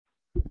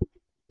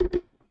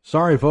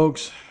Sorry,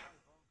 folks.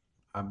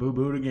 I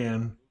boo-booed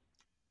again.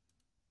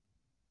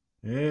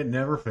 It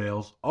never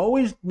fails.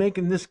 Always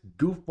making this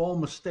goofball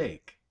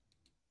mistake.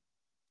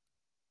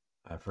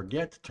 I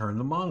forget to turn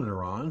the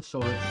monitor on so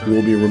that you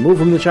will be removed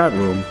from the chat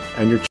room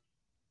and your...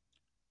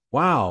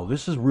 Wow,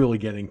 this is really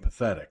getting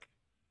pathetic.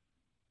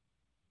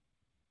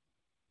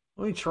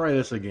 Let me try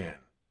this again.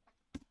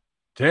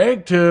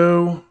 Take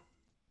two.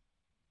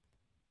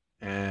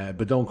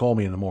 But don't call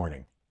me in the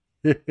morning.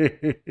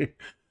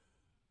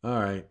 All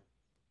right.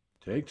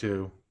 Take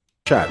two.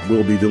 Chat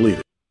will be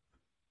deleted.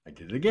 I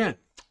did it again.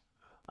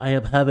 I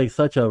am having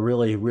such a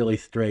really, really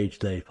strange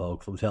day,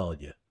 folks. I'm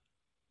telling you.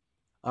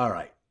 All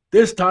right.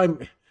 This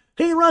time,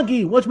 hey,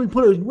 Rocky, watch me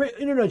put an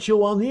internet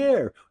show on the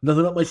air.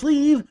 Nothing up my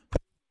sleeve.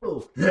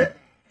 Oh,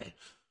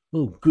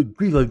 good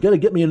grief. I've got to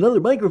get me another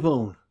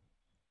microphone.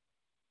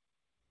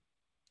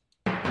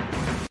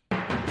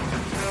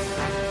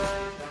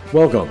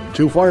 Welcome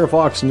to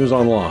Firefoxnews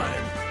Online,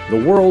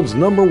 the world's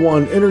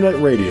 #1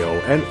 internet radio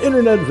and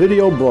internet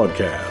video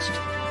broadcast.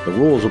 The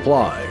rules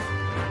apply.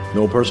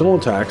 No personal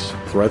attacks,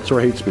 threats, or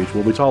hate speech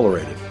will be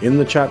tolerated in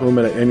the chat room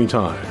at any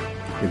time.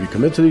 If you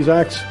commit to these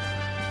acts,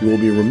 you will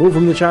be removed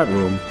from the chat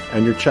room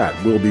and your chat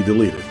will be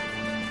deleted.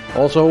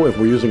 Also, if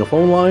we're using a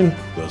phone line,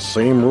 the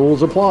same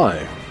rules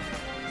apply.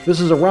 This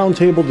is a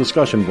roundtable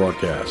discussion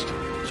broadcast,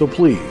 so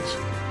please,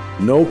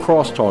 no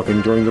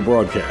cross-talking during the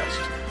broadcast.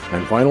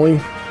 And finally,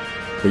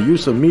 the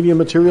use of media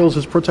materials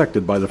is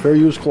protected by the Fair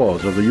Use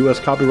Clause of the U.S.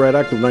 Copyright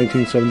Act of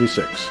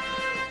 1976,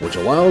 which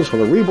allows for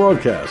the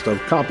rebroadcast of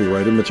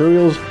copyrighted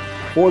materials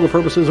for the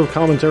purposes of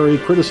commentary,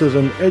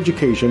 criticism,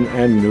 education,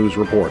 and news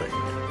reporting.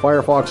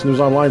 Firefoxnews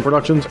Online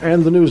Productions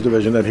and the News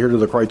Division adhere to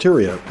the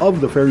criteria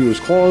of the Fair Use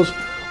Clause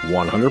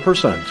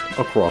 100%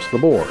 across the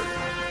board.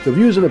 The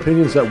views and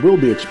opinions that will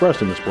be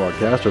expressed in this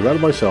broadcast are that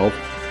of myself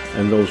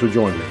and those who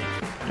join me,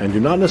 and do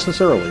not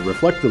necessarily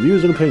reflect the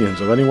views and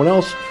opinions of anyone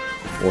else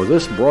or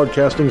this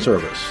broadcasting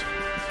service.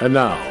 And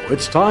now,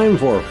 it's time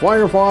for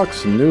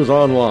Firefox News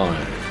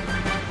Online.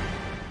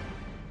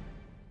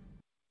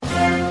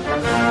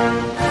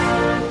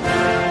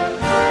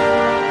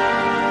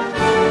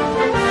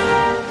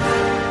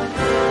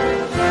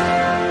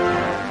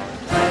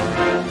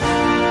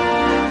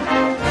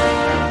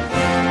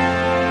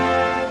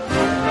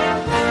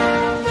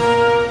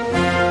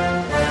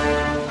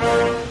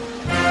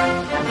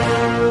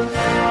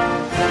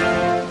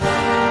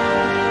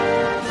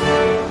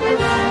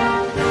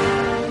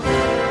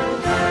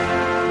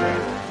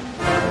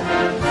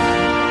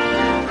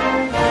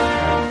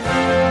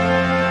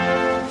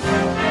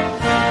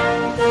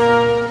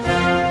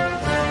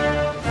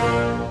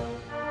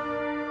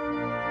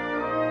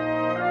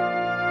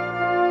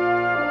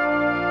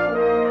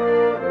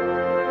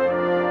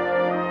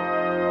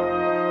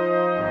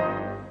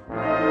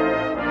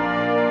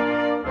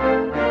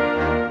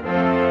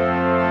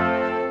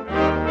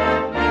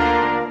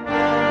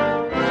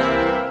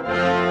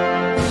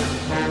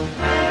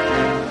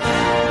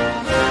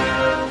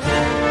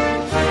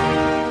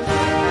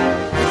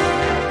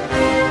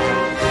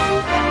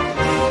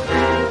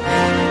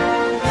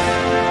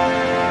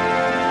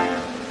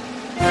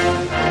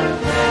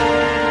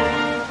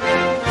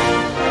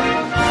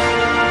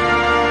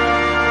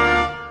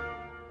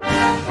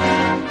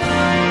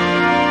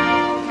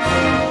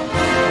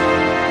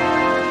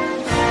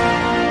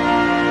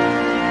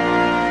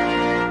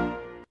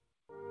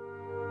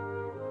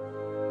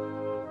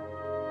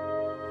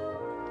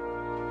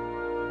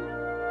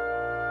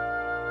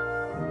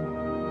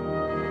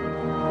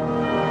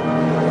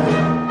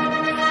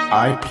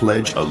 I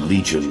pledge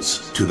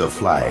allegiance to the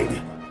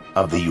flag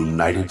of the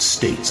United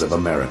States of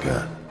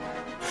America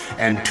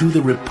and to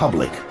the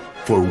republic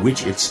for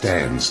which it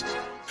stands,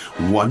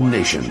 one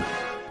nation,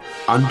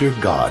 under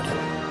God,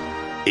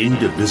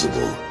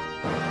 indivisible,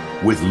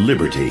 with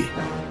liberty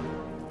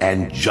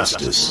and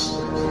justice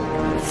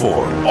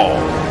for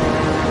all.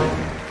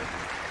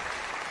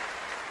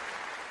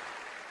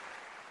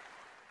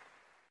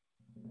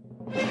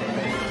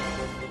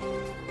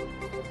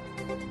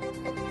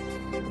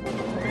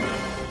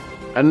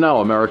 And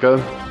now, America,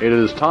 it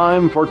is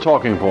time for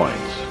Talking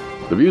Points.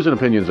 The views and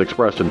opinions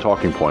expressed in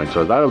Talking Points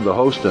are that of the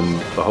host and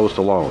the host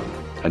alone,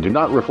 and do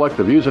not reflect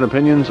the views and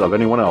opinions of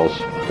anyone else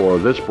or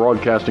this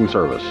broadcasting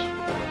service.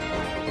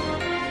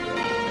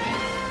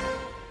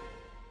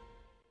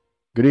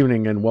 Good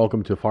evening and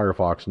welcome to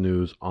Firefox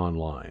News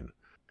Online.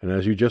 And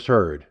as you just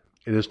heard,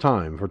 it is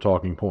time for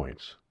Talking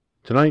Points.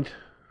 Tonight,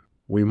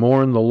 we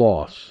mourn the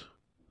loss,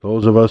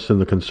 those of us in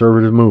the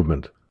conservative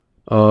movement,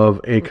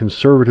 of a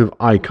conservative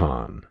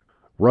icon,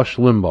 Rush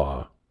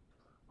Limbaugh,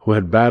 who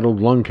had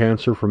battled lung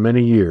cancer for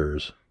many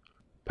years,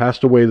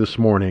 passed away this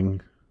morning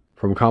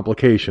from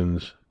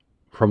complications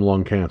from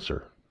lung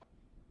cancer.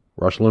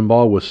 Rush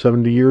Limbaugh was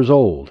 70 years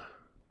old,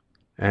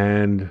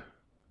 and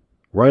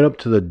right up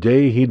to the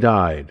day he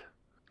died,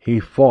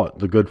 he fought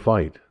the good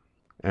fight,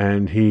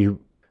 and he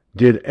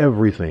did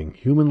everything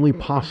humanly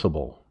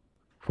possible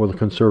for the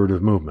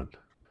conservative movement.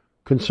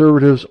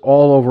 Conservatives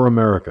all over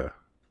America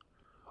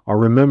are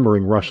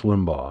remembering Rush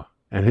Limbaugh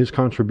and his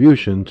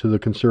contribution to the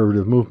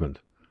conservative movement.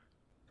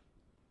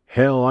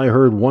 Hell, I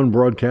heard one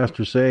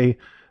broadcaster say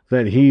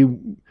that he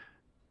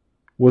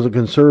was a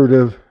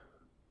conservative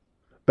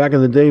back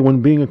in the day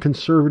when being a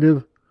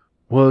conservative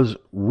was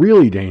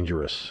really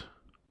dangerous.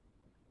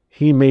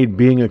 He made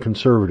being a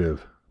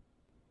conservative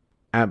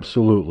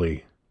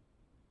absolutely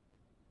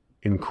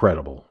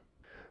incredible.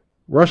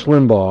 Rush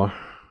Limbaugh,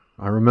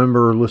 I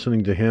remember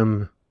listening to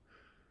him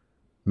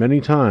many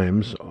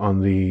times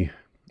on the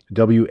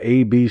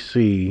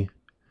WABC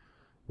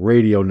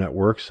radio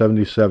network,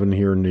 77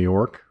 here in New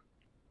York.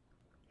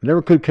 I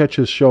never could catch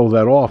his show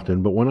that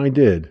often, but when I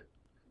did,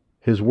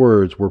 his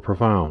words were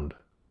profound.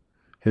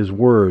 His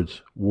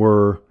words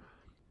were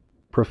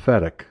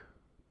prophetic.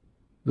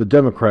 The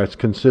Democrats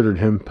considered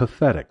him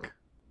pathetic,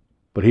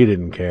 but he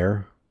didn't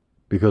care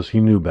because he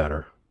knew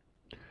better.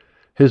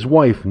 His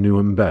wife knew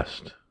him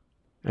best,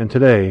 and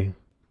today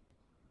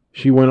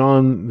she went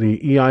on the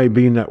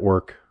EIB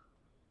network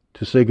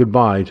to say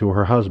goodbye to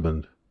her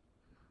husband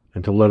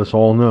and to let us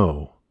all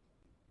know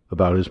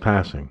about his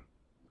passing.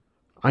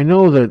 I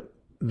know that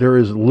there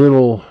is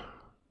little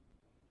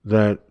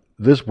that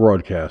this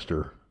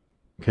broadcaster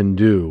can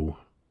do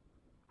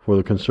for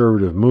the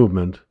conservative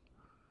movement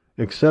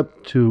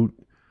except to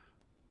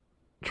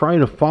try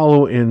to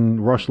follow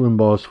in Rush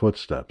Limbaugh's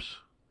footsteps,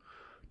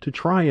 to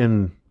try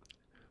and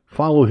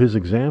follow his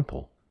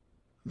example.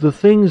 The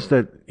things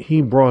that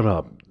he brought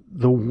up,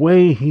 the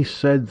way he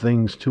said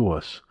things to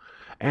us,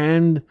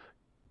 and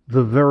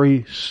the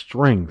very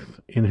strength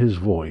in his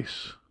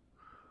voice,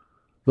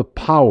 the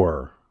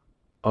power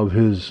of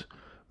his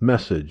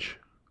message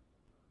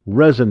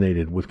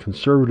resonated with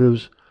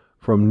conservatives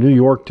from New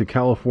York to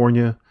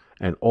California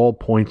and all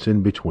points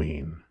in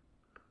between.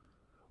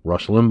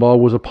 Rush Limbaugh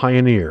was a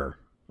pioneer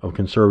of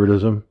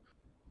conservatism,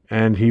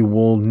 and he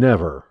will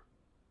never,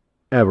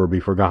 ever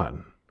be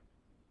forgotten.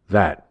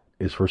 That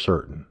is for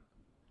certain.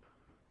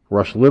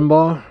 Rush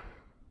Limbaugh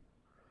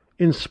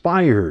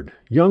inspired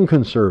young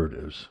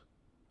conservatives.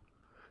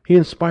 He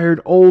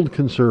inspired old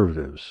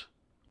conservatives.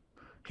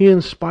 He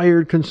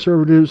inspired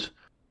conservatives.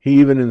 He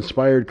even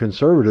inspired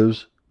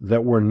conservatives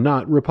that were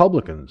not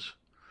Republicans.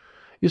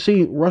 You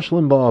see, Rush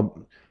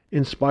Limbaugh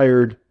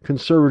inspired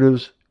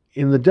conservatives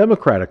in the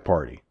Democratic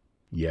Party.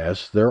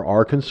 Yes, there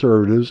are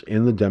conservatives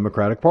in the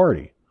Democratic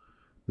Party.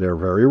 They're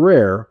very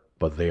rare,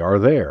 but they are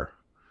there.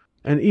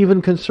 And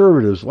even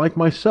conservatives like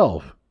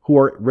myself who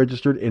are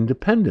registered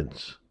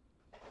independents.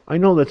 I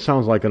know that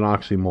sounds like an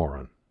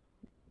oxymoron,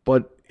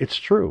 but it's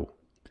true.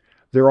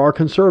 There are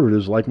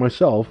conservatives like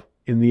myself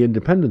in the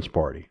Independence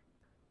Party.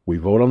 We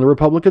vote on the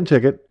Republican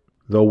ticket,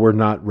 though we're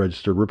not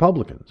registered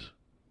Republicans.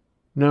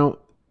 Now,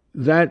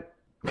 that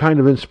kind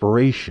of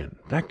inspiration,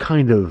 that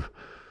kind of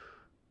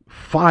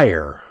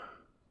fire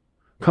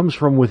comes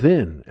from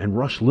within, and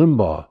Rush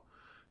Limbaugh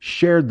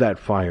shared that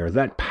fire,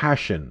 that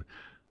passion,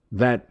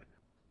 that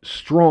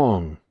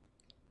strong,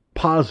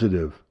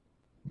 positive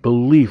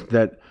belief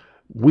that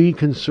we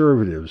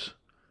conservatives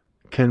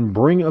can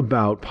bring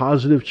about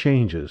positive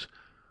changes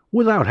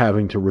without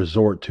having to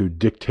resort to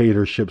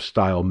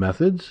dictatorship-style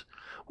methods,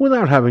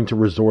 without having to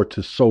resort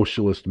to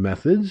socialist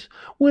methods,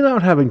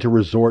 without having to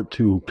resort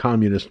to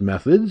communist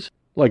methods,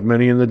 like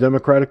many in the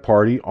Democratic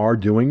Party are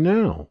doing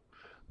now.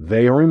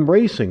 They are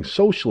embracing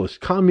socialist,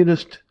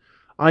 communist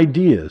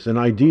ideas and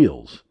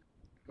ideals.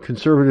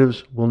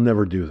 Conservatives will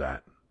never do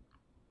that.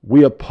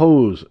 We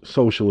oppose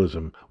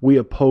socialism. We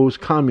oppose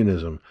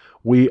communism.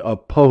 We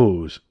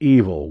oppose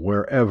evil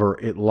wherever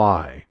it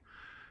lie.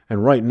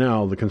 And right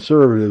now, the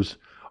conservatives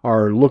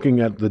are looking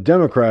at the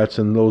Democrats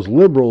and those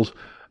liberals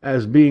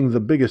as being the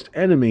biggest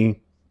enemy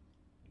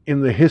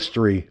in the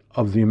history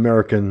of the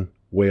American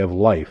way of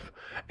life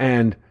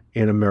and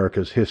in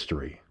America's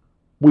history.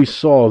 We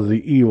saw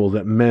the evil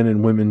that men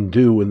and women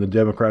do in the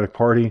Democratic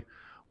Party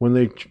when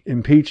they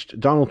impeached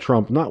Donald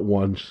Trump not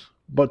once,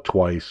 but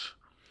twice,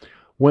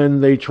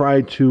 when they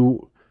tried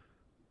to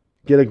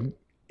get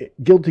a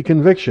guilty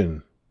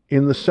conviction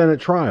in the Senate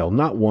trial,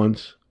 not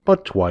once,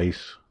 but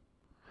twice.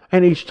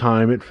 And each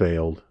time it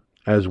failed,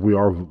 as we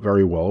are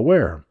very well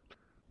aware.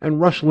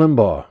 And Rush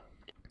Limbaugh,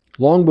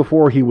 long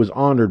before he was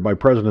honored by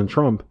President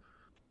Trump,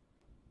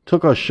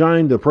 took a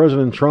shine to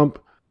President Trump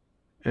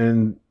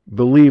and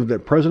believed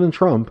that President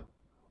Trump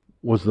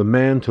was the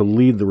man to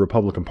lead the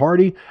Republican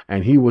Party,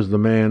 and he was the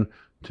man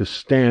to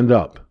stand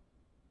up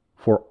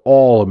for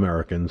all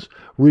Americans,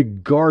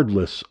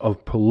 regardless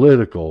of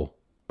political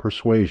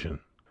persuasion.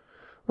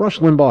 Rush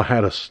Limbaugh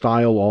had a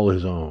style all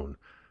his own.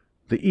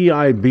 The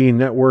EIB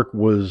network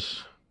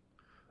was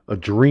a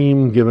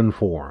dream given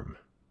form,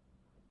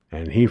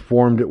 and he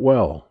formed it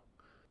well.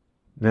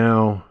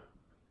 Now,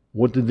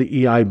 what did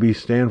the EIB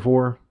stand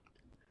for?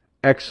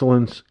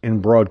 Excellence in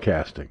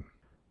Broadcasting.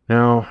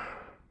 Now,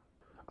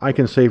 I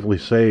can safely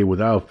say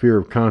without fear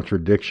of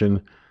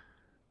contradiction,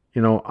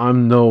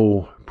 I'm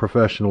no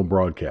professional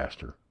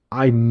broadcaster.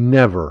 I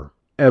never,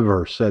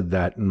 ever said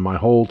that in my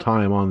whole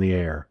time on the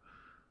air.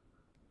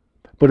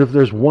 But if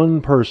there's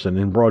one person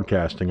in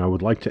broadcasting I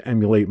would like to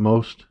emulate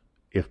most,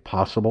 if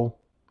possible,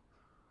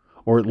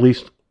 or at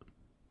least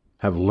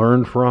have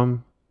learned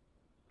from,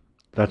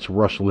 that's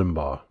Rush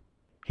Limbaugh.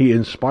 He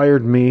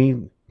inspired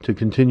me to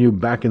continue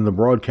back in the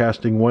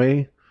broadcasting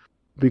way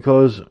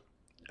because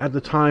at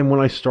the time when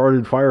I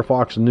started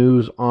Firefox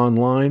News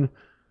Online,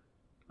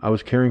 I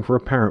was caring for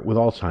a parent with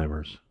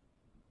Alzheimer's.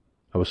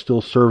 I was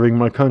still serving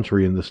my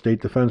country in the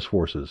State Defense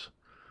Forces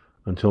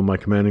until my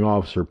commanding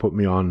officer put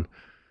me on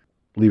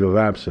leave of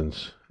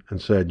absence and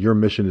said, your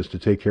mission is to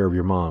take care of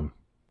your mom.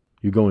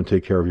 You go and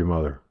take care of your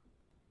mother.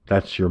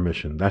 That's your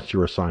mission. That's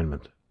your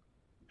assignment.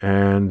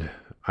 And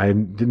I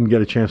didn't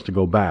get a chance to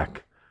go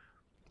back.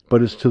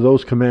 But it's to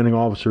those commanding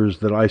officers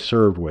that I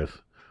served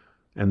with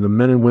and the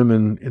men and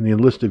women in the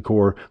enlisted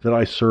corps that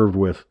I served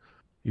with,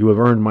 you have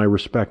earned my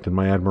respect and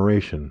my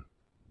admiration.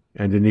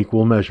 And in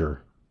equal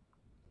measure,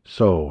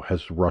 so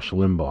has Rush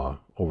Limbaugh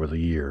over the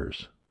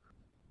years.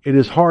 It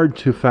is hard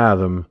to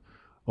fathom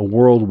a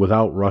world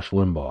without Rush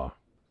Limbaugh.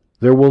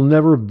 There will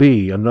never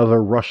be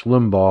another Rush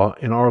Limbaugh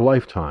in our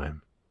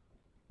lifetime.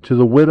 To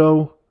the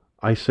widow,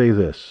 I say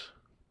this.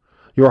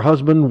 Your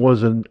husband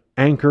was an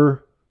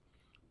anchor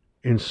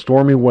in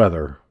stormy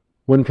weather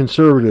when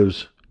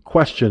conservatives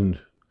questioned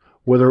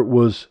whether it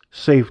was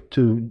safe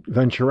to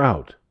venture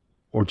out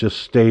or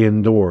just stay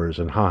indoors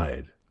and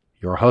hide.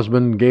 Your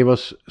husband gave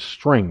us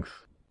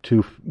strength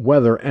to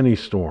weather any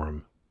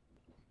storm,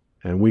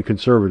 and we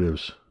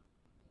conservatives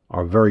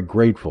are very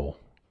grateful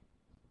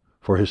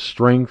for his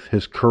strength,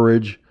 his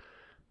courage,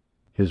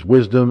 his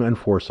wisdom and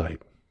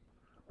foresight.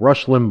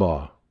 Rush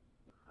Limbaugh,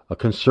 a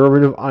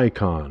conservative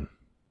icon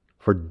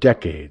for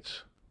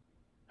decades,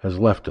 has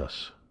left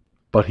us.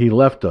 But he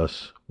left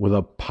us with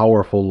a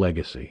powerful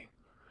legacy.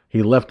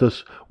 He left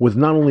us with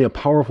not only a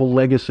powerful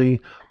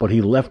legacy, but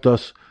he left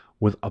us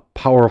with a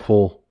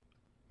powerful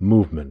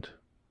movement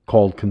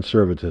called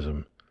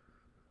conservatism.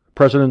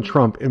 President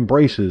Trump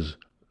embraces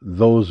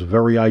those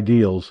very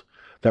ideals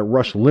that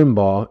Rush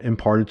Limbaugh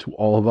imparted to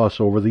all of us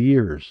over the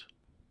years.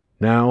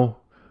 Now,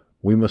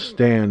 we must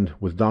stand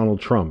with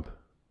Donald Trump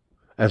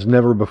as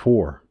never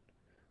before.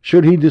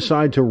 Should he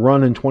decide to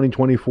run in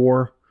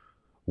 2024,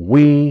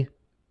 we,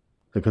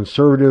 the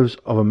conservatives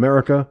of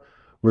America,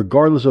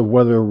 regardless of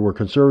whether we're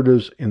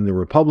conservatives in the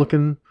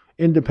Republican,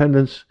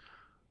 Independents,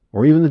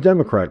 or even the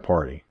Democrat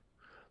Party,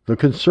 the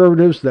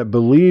conservatives that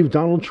believe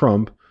Donald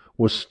Trump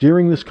was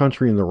steering this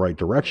country in the right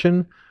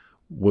direction,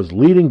 was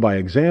leading by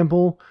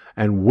example,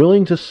 and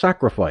willing to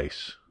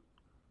sacrifice,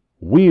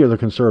 we are the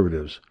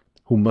conservatives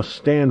who must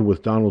stand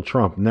with Donald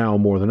Trump now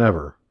more than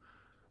ever.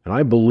 And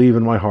I believe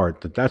in my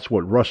heart that that's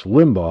what Rush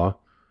Limbaugh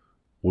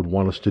would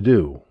want us to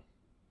do.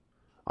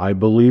 I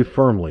believe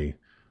firmly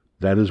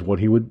that is what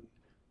he would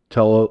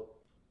tell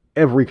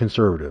every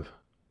conservative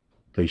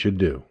they should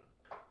do.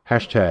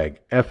 Hashtag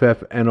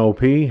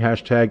FFNOP,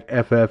 hashtag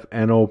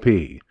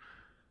FFNOP.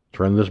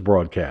 Trend this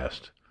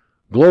broadcast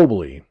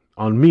globally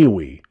on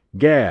MeWe,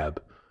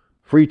 Gab,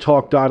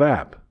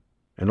 freetalk.app,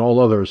 and all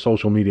other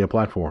social media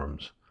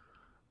platforms.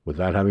 With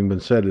that having been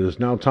said, it is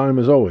now time,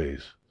 as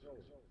always,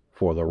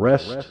 for the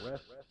rest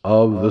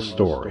of the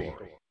story.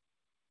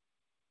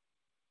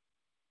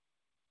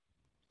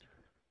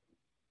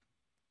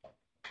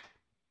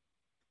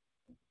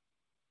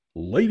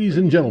 Ladies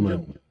and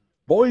gentlemen,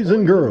 boys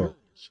and girls,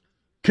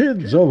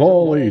 kids of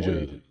all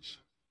ages,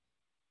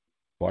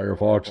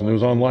 Firefox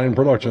News Online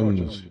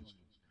Productions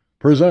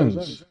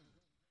presents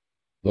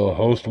the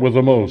host with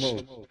the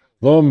most,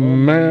 the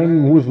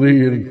man with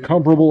the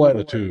incomparable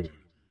attitude,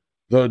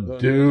 the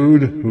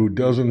dude who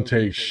doesn't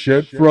take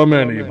shit from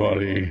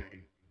anybody.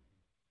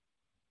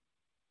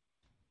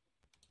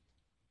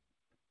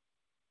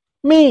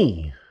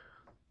 Me!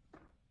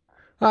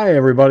 Hi,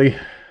 everybody,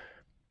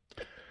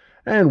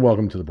 and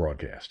welcome to the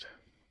broadcast.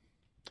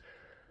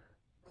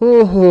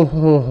 Ho, ho,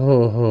 ho,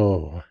 ho,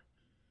 ho.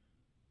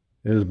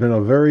 It has been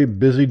a very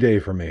busy day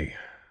for me.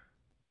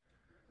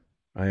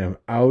 I am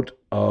out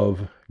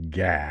of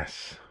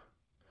gas.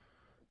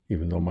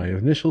 Even though my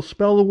initials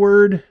spell the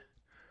word,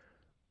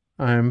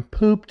 I'm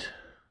pooped.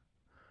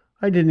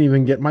 I didn't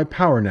even get my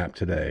power nap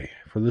today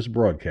for this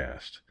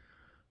broadcast.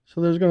 So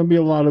there's going to be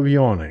a lot of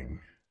yawning.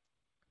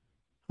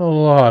 A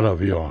lot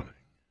of yawning.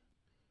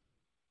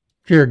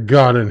 Dear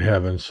God in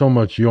heaven, so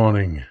much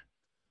yawning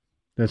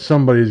that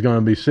somebody's going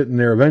to be sitting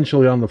there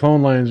eventually on the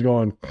phone lines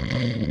going,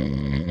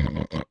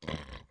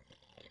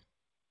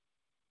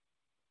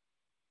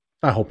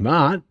 I hope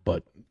not,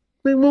 but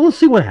we'll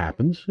see what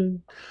happens.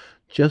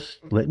 Just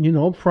letting you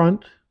know up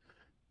front,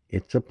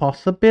 it's a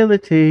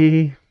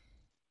possibility.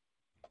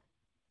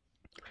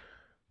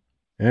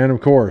 And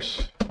of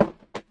course,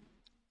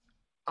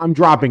 I'm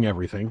dropping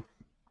everything.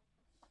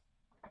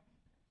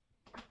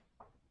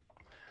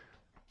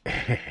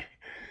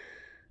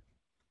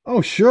 Oh,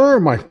 sure,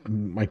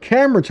 my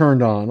camera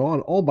turned on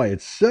all by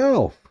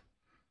itself.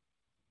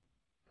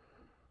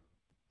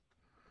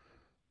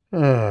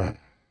 Oh,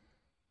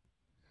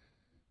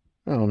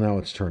 now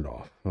it's turned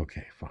off.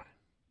 Okay, fine.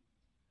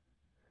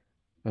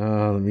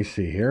 Let me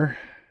see here.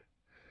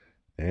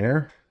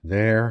 There.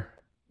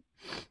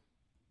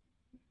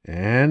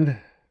 And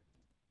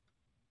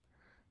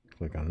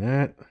click on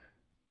that.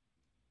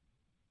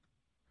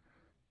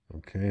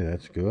 Okay,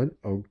 that's good.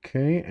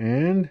 Okay,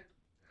 and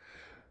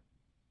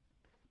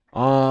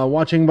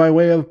Watching by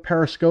way of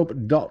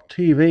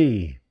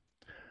Periscope.tv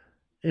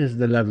is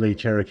the lovely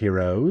Cherokee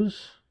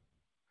Rose.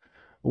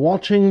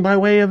 Watching by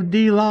way of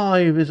D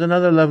Live is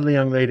another lovely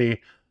young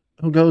lady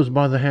who goes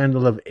by the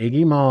handle of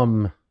Iggy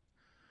Mom.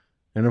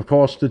 And of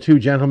course, the two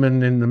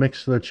gentlemen in the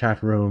Mixler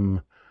chat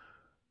room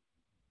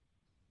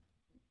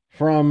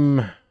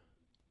from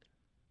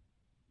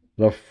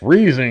the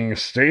freezing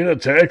state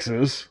of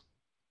Texas,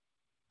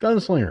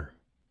 Gunslinger.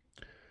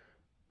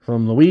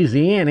 From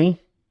Louisiana,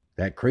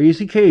 that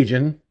crazy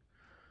Cajun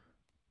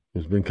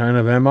who's been kind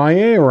of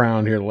MIA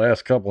around here the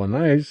last couple of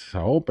nights.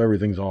 I hope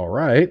everything's all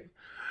right.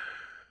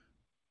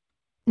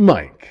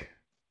 Mike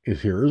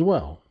is here as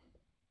well.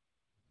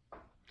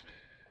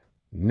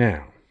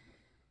 Now,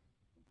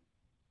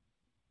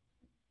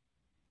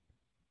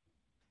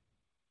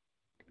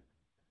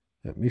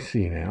 let me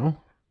see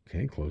now.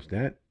 Okay, close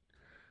that.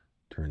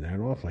 Turn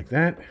that off like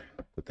that.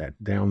 Put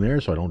that down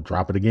there so I don't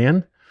drop it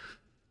again.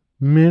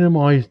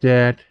 Minimize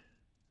that.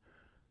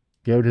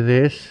 Go to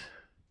this.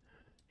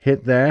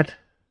 Hit that.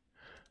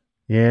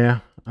 Yeah,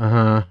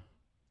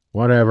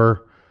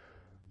 whatever.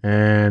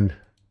 And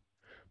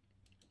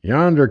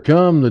yonder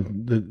come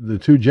the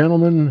two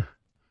gentlemen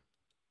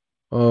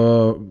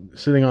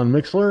sitting on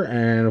Mixler,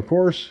 and of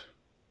course,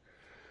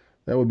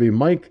 that would be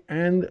Mike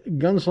and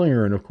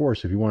Gunslinger. And of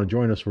course, if you want to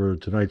join us for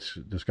tonight's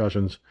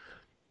discussions,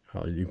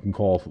 you can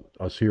call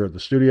us here at the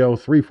studio,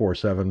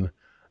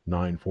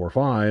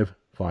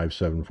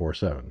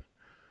 347-945-5747.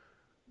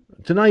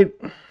 Tonight,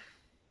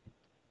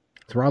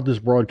 throughout this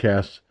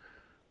broadcast,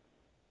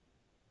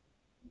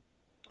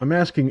 I'm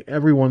asking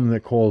everyone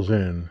that calls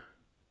in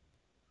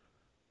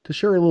to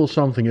share a little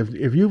something.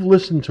 If you've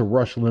listened to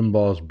Rush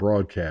Limbaugh's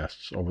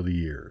broadcasts over the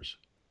years,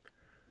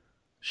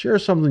 share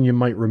something you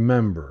might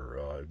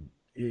remember.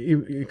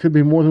 It could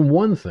be more than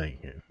one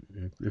thing.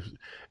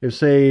 If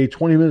say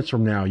 20 minutes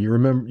from now you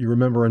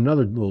remember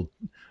another little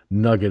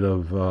nugget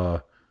of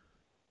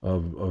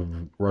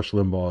Rush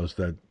Limbaugh's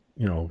that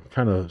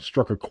kind of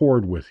struck a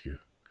chord with you,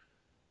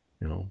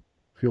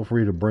 feel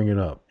free to bring it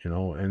up.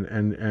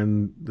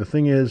 And the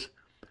thing is,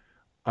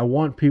 I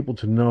want people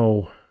to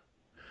know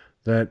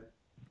that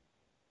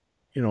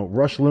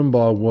Rush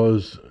Limbaugh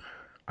was,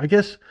 I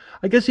guess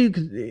you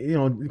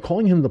could,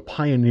 calling him the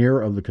pioneer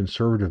of the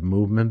conservative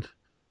movement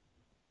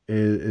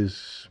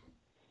is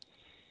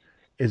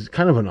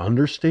kind of an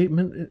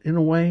understatement in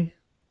a way,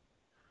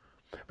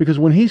 because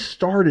when he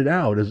started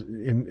out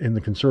in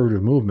the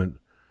conservative movement,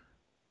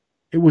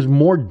 it was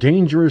more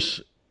dangerous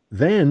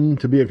then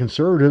to be a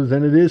conservative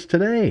than it is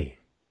today.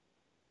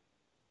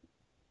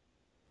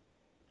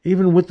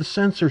 Even with the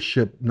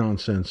censorship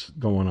nonsense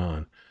going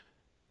on.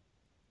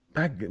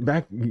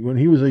 Back when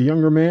he was a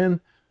younger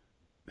man,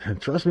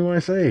 trust me when I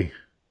say,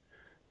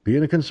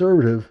 being a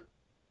conservative,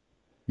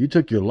 you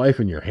took your life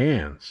in your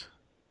hands.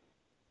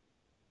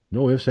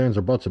 No ifs, ands,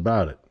 or buts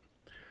about it.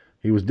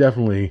 He was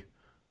definitely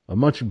a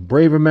much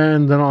braver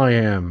man than I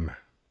am.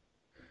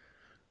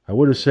 I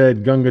would have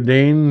said Gunga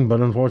Din,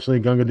 but unfortunately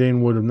Gunga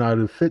Din would have not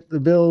have fit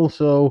the bill,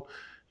 so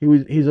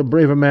he's a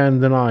braver man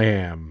than I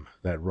am,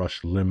 that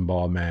Rush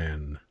Limbaugh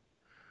man.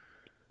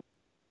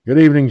 Good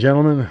evening,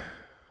 gentlemen.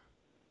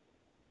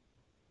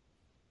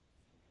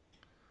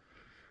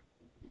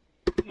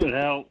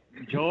 Well,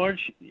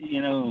 George,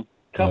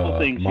 couple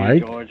things Mike?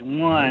 here, George.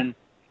 One,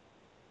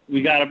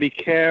 we got to be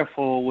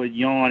careful with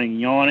yawning.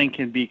 Yawning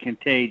can be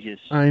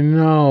contagious. I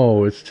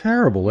know. It's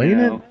terrible,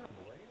 ain't it?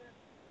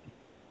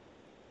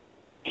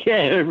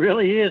 Yeah, it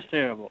really is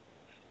terrible.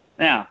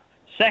 Now,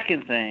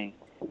 second thing,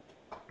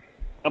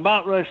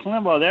 about Rush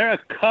Limbaugh, there are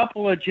a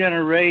couple of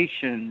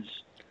generations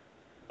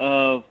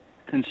of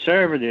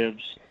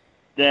conservatives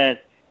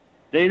that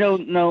they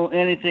don't know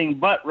anything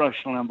but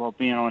Rush Limbaugh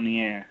being on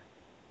the air.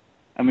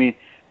 I mean,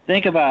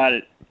 think about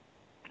it.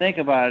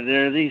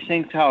 There are these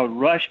things called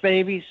Rush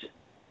babies,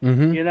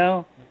 and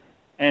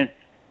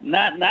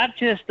not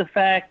just the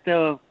fact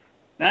that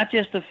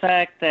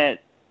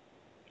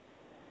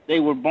they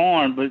were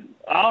born, but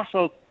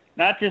also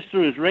not just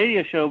through his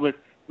radio show, but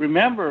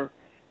remember,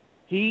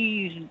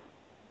 he's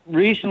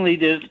recently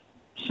did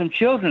some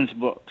children's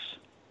books,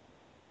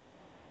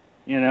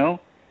 and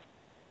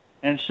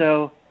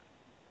so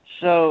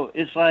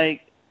it's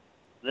like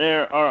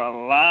there are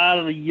a lot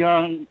of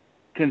young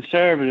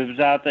conservatives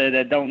out there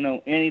that don't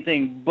know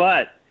anything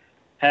but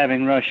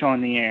having Rush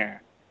on the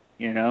air,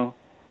 and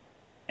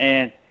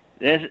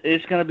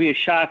it's going to be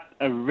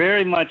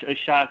very much a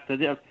shock to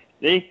them.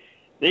 They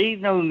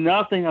know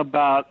nothing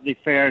about the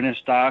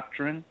fairness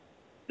doctrine.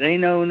 They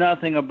know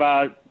nothing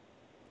about,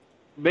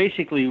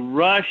 basically,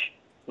 Rush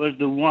was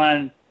the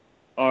one,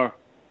 or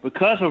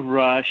because of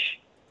Rush,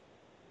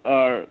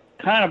 or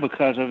kind of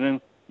because of him,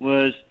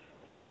 was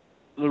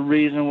the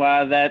reason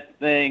why that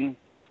thing,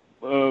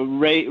 Ronald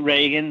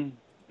Reagan,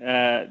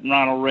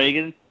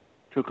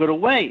 took it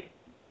away,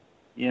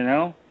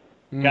 got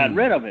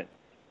rid of it.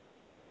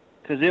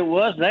 Because it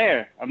was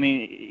there. I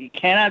mean, it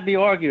cannot be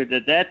argued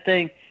that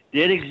thing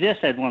did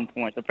exist at one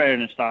point, the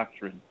fairness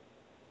doctrine,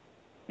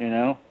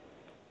 and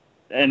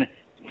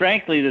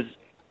frankly,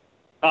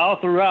 all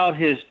throughout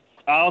his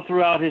all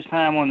throughout his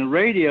time on the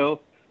radio,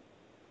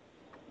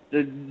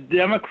 the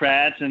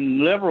Democrats and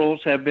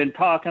liberals have been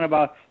talking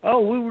about,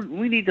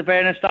 we need the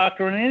fairness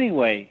doctrine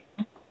anyway,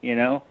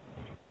 to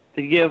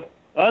give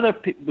other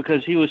people,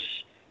 because he was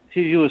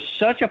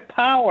such a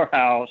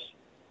powerhouse,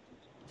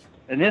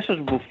 and this was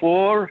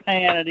before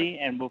Hannity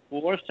and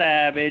before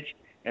Savage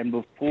and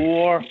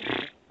before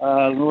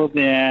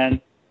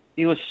Levin.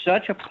 He was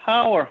such a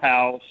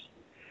powerhouse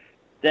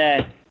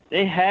that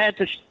they had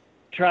to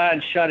try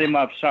and shut him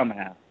up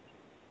somehow,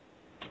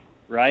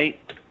 right?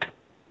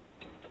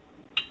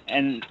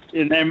 And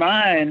in their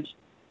minds,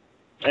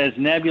 as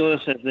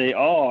nebulous as they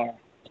are,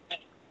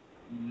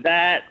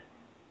 that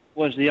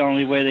was the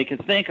only way they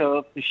could think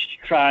of to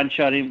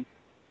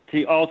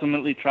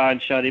ultimately try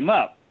and shut him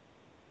up.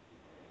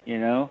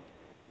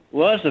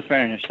 Was the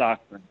fairness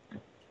doctrine.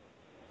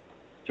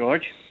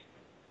 George?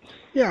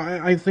 Yeah,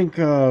 I think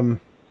over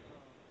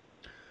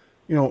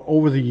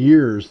the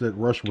years that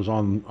Rush was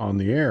on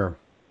the air,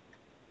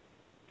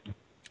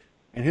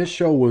 and his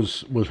show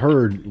was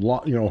heard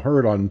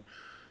on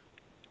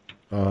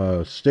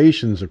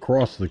stations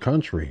across the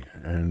country,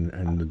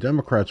 and the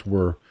Democrats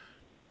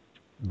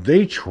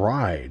they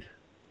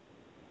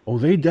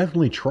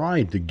definitely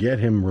tried to get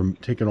him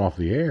taken off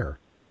the air,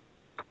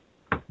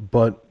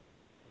 but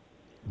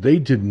they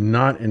did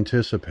not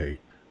anticipate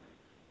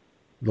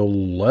the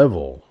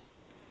level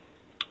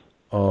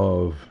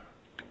of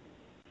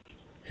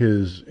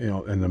his,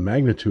 and the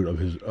magnitude of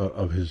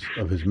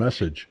his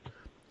message,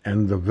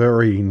 and the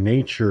very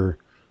nature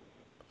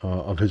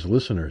of his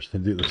listeners,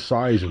 the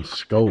size and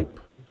scope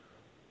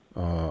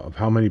of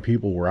how many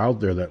people were out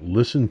there that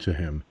listened to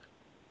him,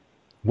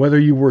 whether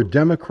you were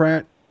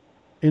Democrat,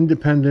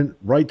 Independent,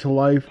 Right to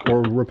Life,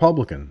 or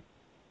Republican.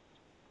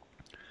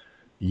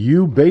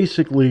 You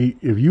basically,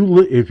 if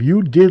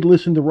you did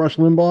listen to Rush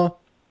Limbaugh,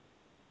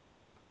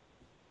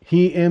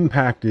 he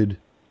impacted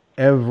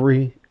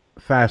every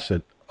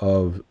facet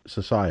of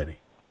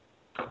society.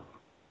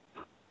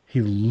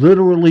 He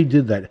literally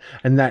did that.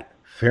 And that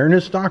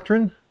fairness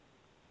doctrine,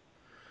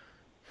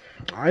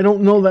 I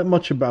don't know that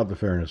much about the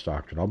fairness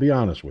doctrine, I'll be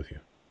honest with you.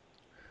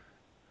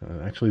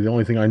 Actually, the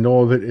only thing I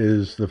know of it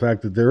is the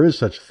fact that there is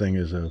such a thing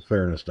as a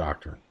fairness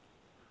doctrine.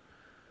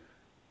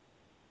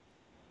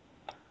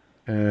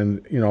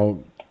 And,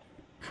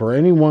 for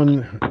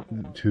anyone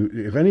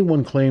if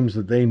anyone claims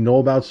that they know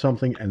about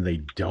something and they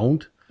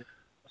don't,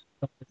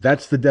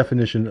 that's the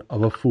definition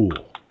of a fool.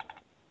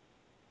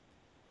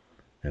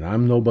 And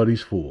I'm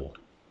nobody's fool.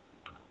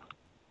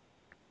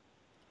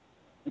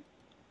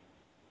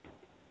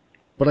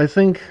 But I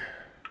think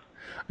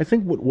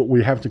what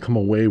we have to come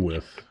away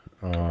with,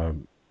 at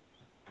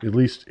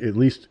least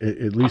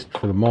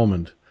for the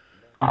moment,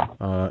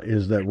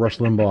 is that Rush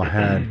Limbaugh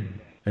had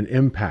an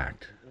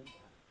impact,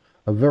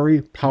 a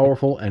very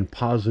powerful and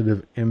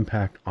positive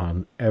impact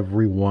on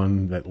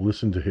everyone that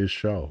listened to his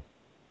show,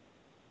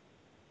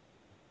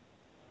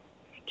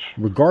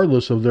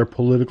 regardless of their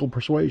political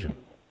persuasion.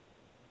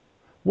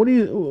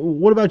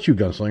 What about you,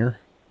 Gunslinger?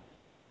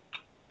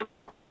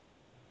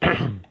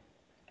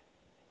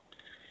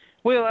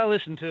 Well, I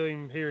listened to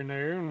him here and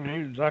there,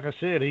 and like I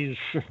said, he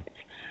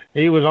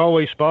was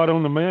always spot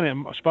on the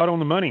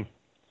money.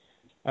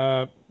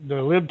 The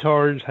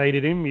libtards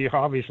hated him.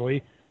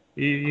 Obviously,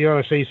 you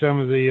ought to see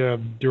some of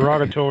the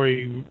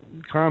derogatory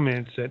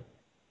comments that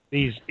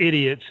these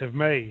idiots have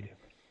made,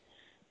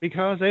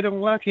 because they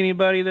don't like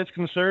anybody that's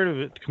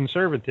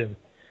conservative.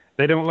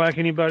 They don't like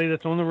anybody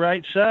that's on the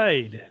right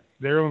side.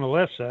 They're on the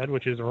left side,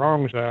 which is the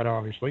wrong side,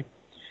 obviously.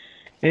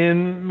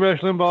 And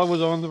Rush Limbaugh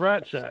was on the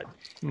right side.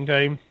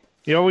 Okay.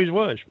 He always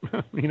was,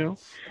 he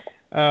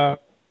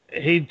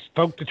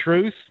spoke the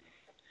truth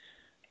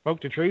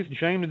and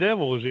shamed the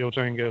devil, as the old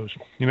saying goes,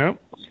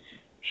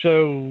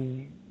 So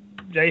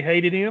they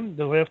hated him.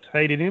 The left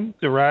hated him.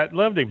 The right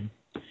loved him.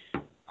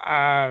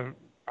 I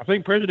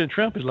think President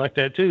Trump is like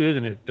that too,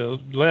 isn't it? The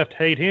left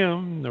hate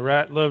him. The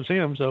right loves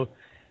him. So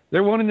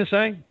they're one and the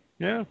same.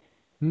 Yeah.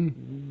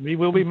 He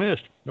will be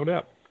missed, no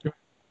doubt.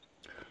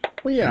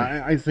 Well,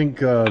 yeah, I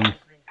think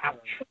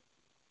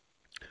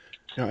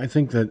I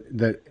think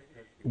that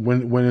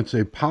when it's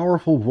a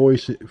powerful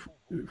voice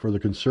for the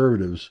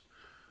conservatives,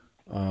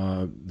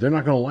 they're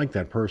not going to like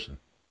that person.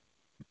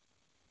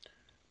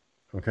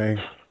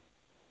 Okay?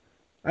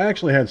 I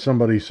actually had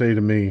somebody say to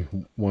me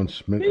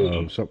once,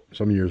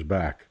 some years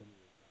back.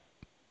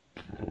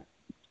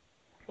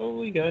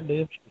 Holy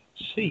goddamn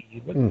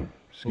seed.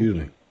 Excuse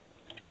me.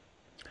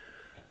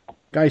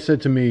 Guy said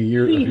to me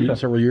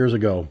several years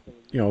ago,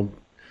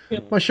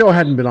 my show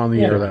hadn't been on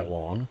the air that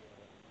long,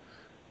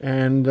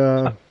 and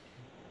guy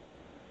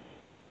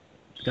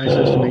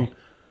says to me,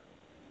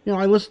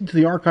 I listened to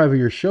the archive of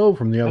your show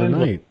from the other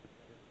night.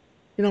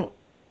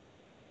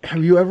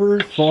 Have you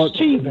ever thought,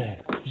 do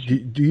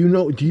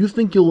you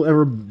think you'll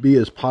ever be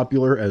as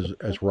popular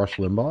as Rush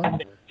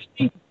Limbaugh?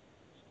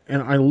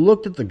 And I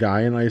looked at the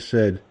guy and I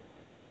said,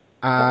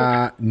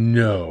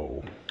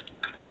 no.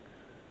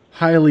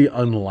 Highly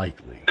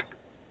unlikely.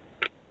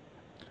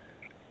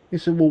 He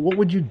said, well, what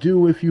would you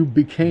do if you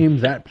became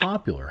that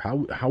popular?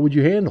 How would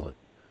you handle it?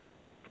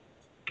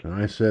 And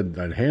I said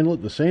I'd handle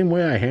it the same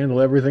way I handle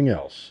everything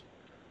else.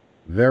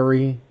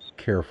 Very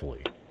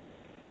carefully.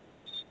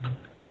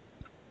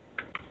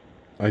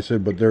 I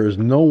said, but there is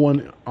no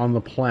one on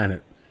the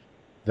planet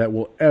that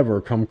will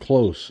ever come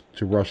close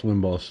to Rush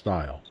Limbaugh's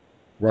style.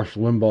 Rush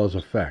Limbaugh's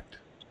effect.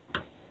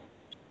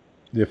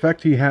 The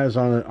effect he has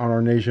on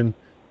our nation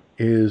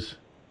is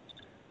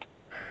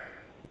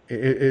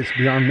it's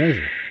beyond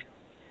measure.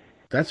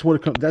 That's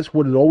what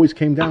it always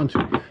came down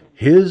to.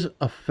 His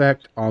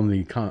effect on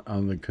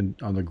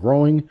the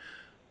growing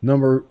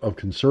number of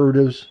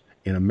conservatives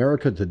in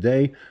America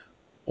today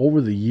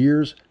over the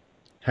years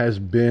has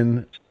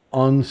been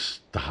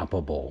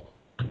unstoppable.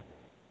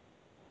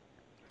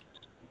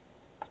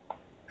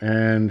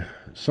 And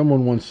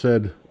someone once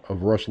said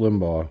of Rush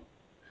Limbaugh,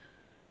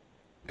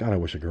 God, I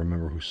wish I could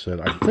remember who said.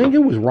 I think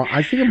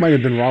it might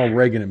have been Ronald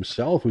Reagan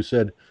himself who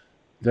said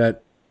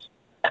that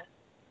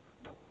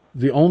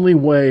the only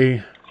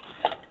way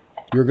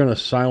you're going to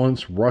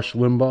silence Rush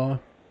Limbaugh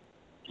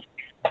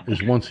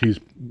is once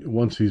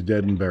he's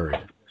dead and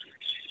buried.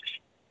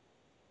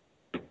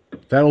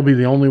 That'll be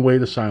the only way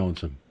to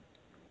silence him.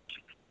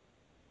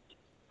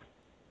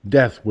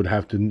 Death would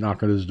have to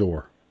knock at his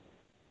door.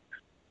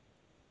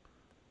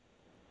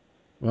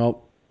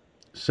 Well,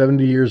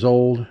 70 years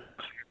old,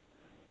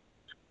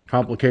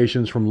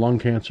 complications from lung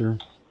cancer,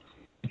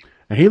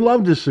 and he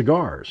loved his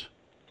cigars.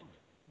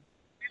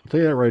 I'll tell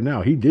you that right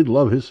now. He did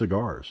love his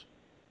cigars.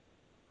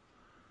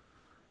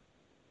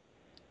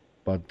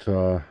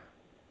 But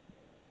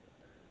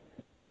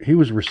he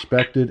was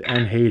respected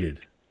and hated.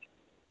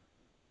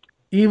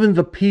 Even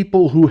the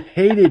people who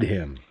hated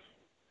him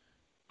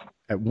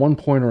at one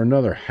point or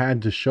another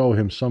had to show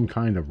him some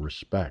kind of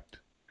respect.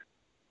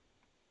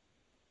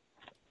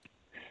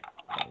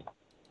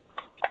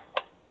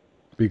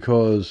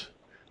 Because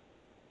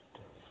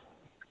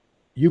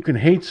you can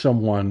hate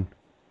someone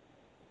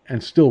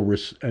and still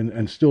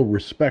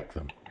respect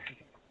them.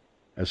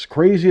 As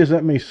crazy as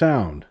that may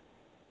sound,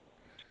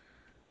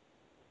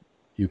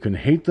 you can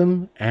hate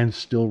them and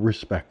still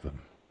respect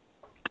them.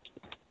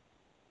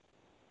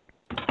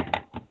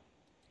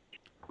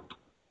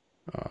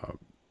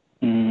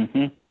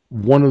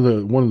 One of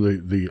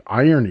the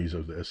ironies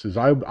of this is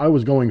I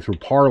was going through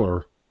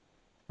Parler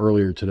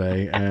earlier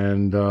today,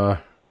 and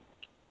I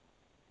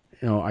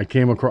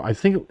came across, I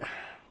think,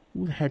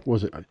 who the heck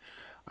was it?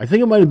 I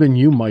think it might have been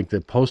you, Mike,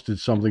 that posted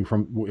something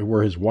from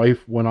where his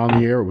wife went on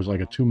the air. It was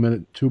like a 2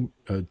 minute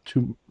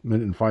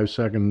and 5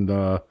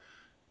 second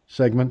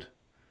segment.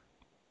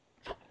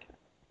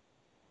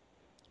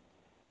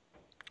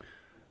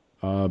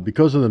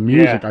 Because of the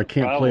music, I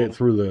can't play it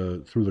through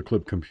the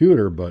clip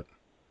computer, but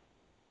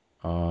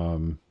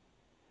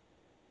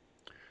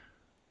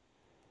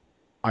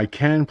I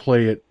can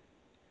play it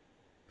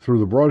through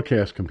the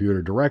broadcast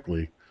computer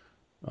directly.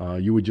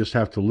 You would just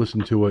have to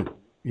listen to it,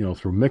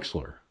 through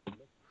Mixler.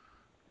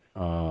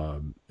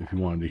 If you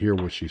wanted to hear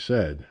what she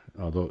said,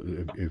 although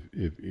if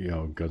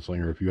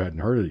Gunslinger, if you hadn't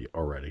heard it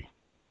already.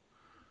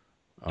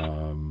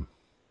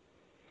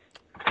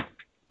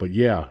 But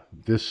yeah,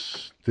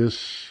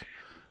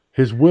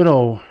 his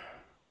widow,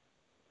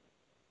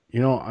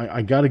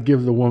 I got to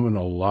give the woman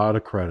a lot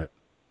of credit.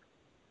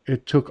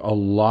 It took a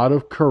lot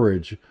of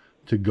courage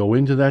to go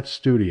into that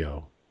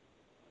studio,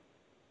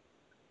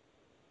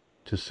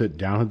 to sit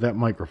down at that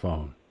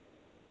microphone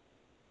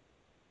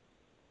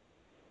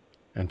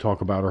and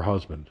talk about her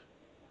husband.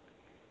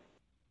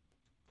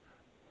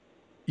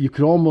 You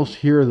could almost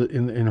hear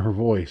in her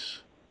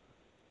voice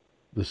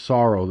the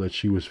sorrow that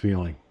she was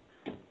feeling.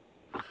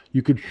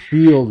 You could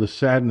feel the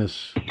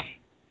sadness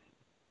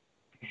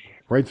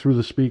right through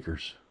the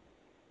speakers.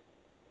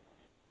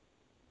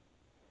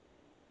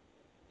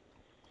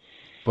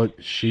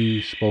 But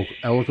she spoke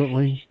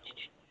eloquently,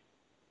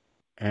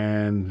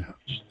 and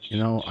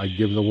I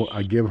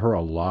give her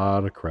a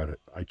lot of credit.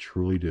 I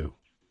truly do.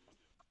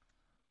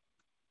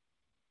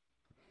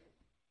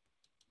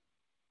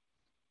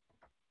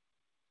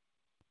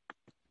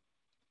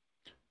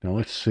 Now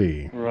let's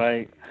see.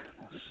 Right.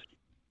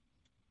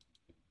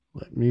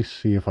 Let me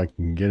see if I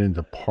can get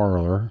into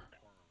Parler.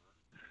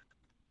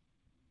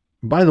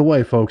 By the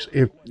way, folks,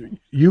 if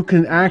you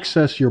can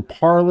access your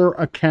Parler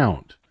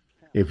account,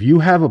 if you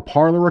have a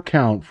Parler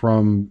account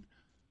from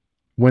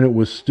when it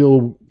was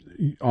still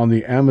on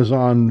the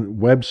Amazon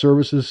Web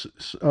Services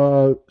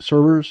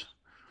servers,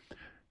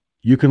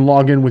 you can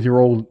log in with your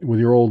old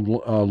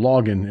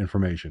login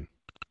information.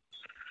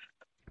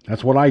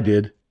 That's what I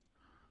did.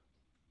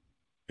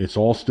 It's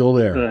all still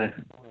there.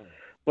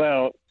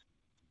 Well,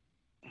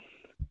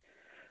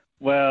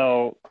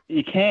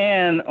 you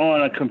can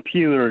on a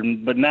computer,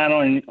 but not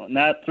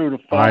through the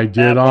phone. I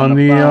did on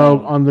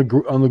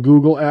the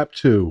Google app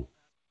too.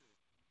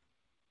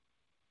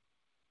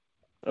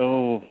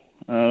 Oh,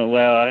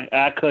 well,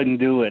 I couldn't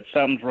do it.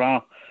 Something's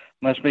wrong.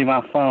 Must be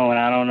my phone.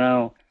 I don't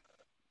know.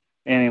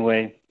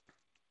 Anyway,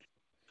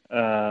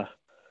 let's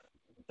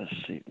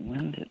see.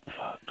 When did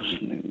Fox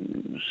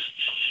News?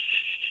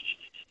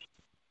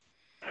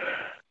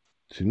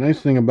 See,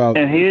 nice thing about...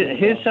 And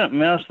here's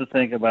something else to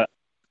think about.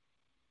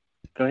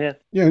 Go ahead.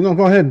 Yeah, no,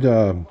 go ahead.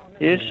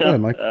 Here's Go ahead,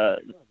 some. Mike.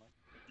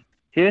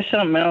 Here's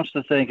something else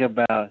to think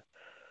about,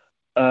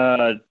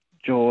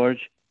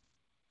 George.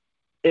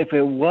 If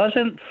it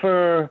wasn't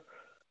for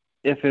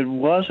Rush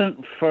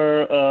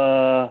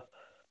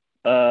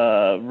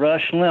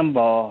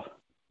Limbaugh,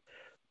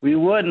 we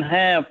wouldn't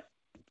have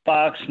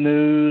Fox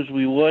News.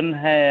 We wouldn't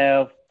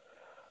have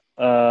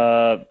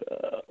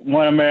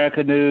One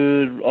America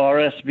News,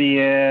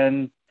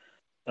 RSBN,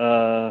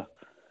 OANN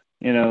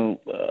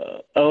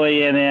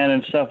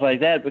and stuff like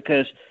that.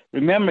 Because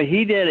remember,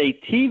 he did a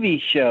TV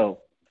show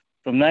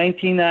from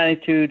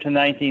 1992 to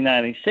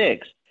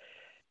 1996.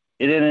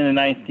 It ended in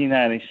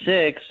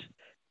 1996,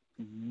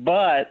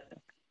 but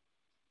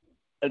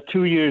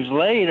 2 years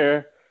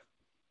later,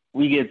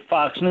 we get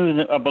Fox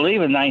News, I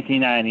believe, in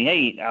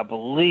 1998. I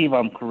believe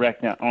I'm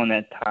correct on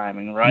that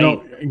timing, right?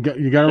 No,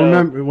 you got to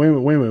remember. Wait a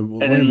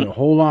minute.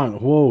 Hold on.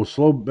 Whoa,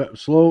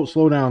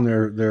 slow down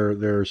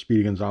there,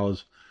 Speedy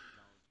Gonzalez.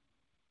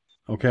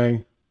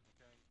 Okay.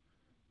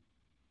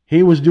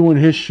 He was doing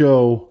his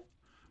show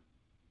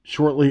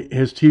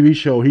his TV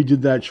show. He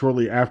did that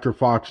shortly after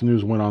Fox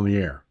News went on the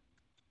air.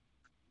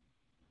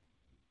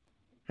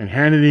 And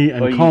Hannity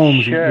and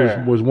Combs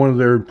was one of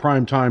their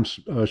primetime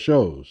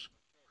shows.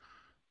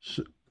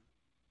 So,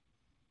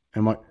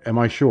 am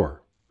I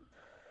sure?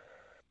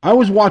 I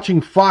was watching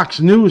Fox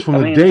News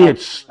from the day it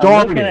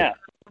started.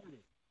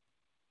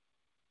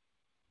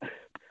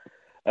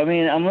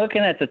 I'm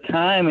looking at the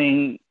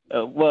timing.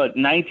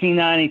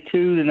 1992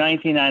 to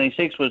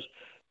 1996 was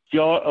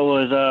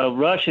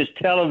Rush's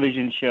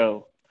television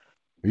show.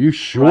 Are you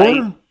sure?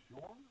 Right?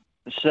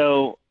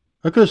 So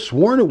I could have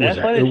sworn it was.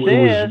 That's what it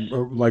says.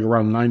 Was like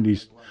around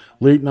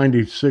late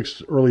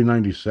 96, early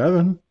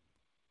 97.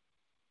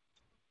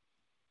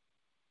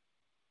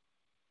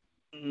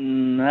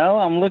 No,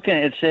 I'm looking.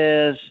 It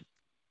says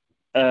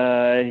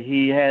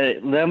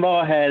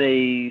Limbaugh had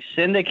a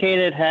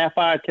syndicated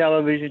half-hour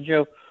television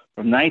show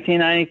from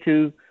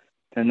 1992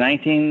 to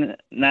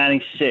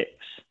 1996,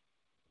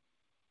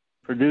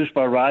 produced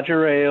by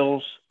Roger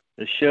Ailes.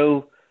 The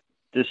show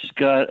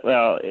discussed.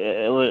 Well,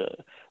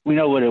 we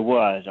know what it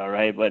was, all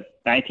right. But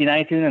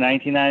 1992 to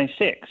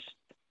 1996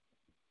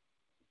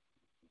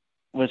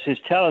 was his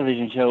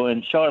television show,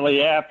 and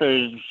shortly after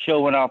his show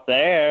went off the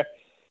air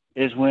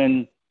is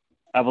when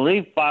I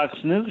believe Fox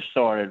News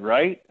started,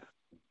 right?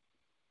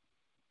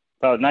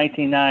 About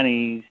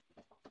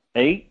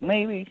 1998,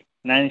 maybe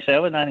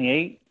 97,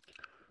 98.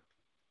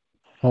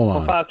 Hold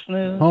on. For Fox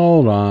News.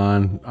 Hold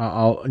on.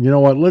 You know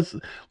what? Let's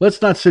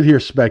not sit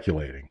here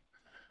speculating.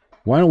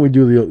 Why don't we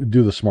do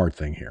the smart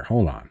thing here?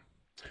 Hold on.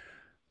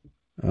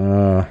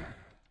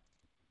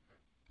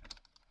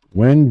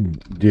 When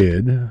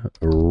did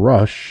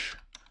Rush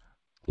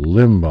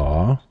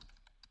Limbaugh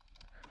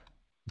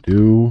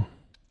do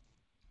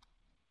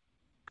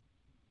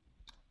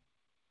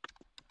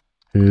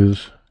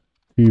his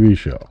TV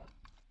show?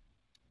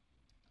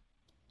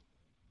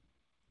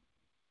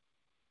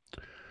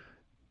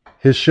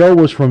 His show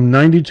was from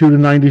 92 to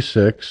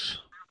 96.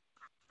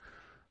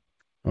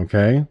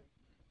 Okay.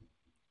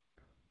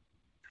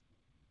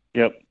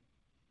 Yep.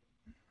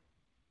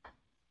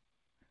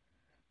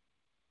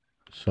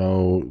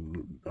 So,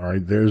 all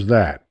right, there's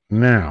that.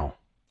 Now,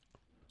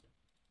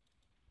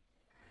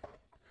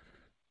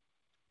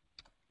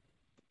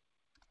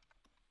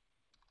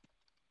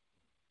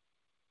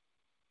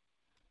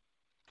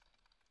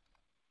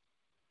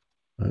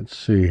 let's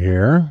see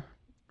here.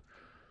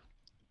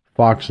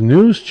 Fox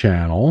News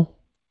Channel.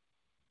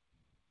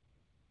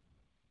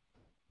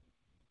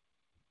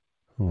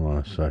 Hold on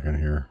a second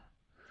here.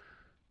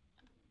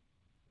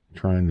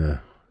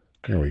 There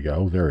we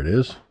go. There it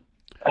is.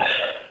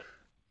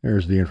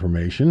 There's the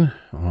information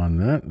on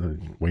that.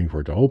 Waiting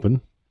for it to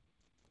open.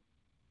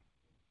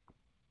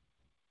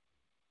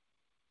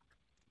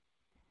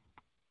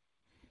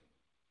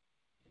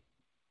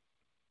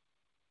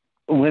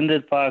 When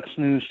did Fox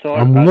News start?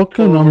 I'm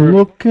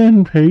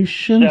looking.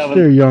 Patience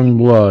there, young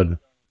blood.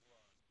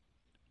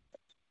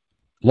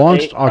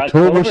 Launched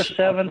October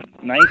 7th,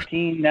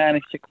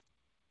 1996.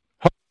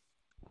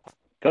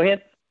 Go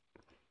ahead.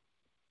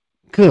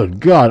 Good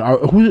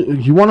God.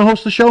 You want to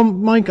host the show,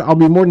 Mike? I'll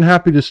be more than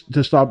happy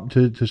to stop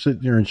to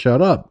sit there and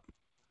shut up.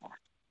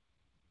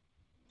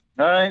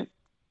 All right.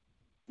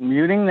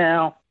 Muting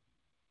now.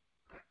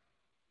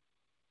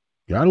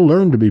 You got to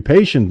learn to be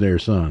patient there,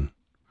 son.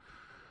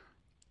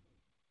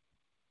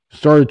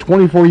 Started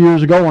 24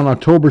 years ago on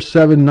October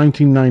 7,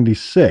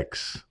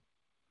 1996.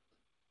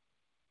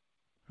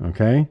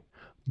 Okay?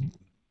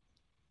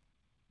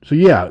 So,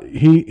 yeah,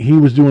 he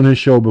was doing his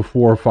show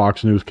before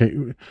Fox News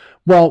came.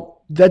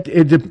 Well, wait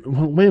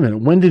a minute.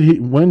 When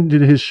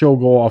did his show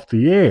go off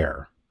the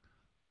air?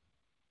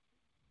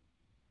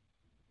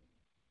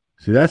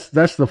 See, that's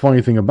the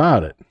funny thing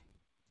about it.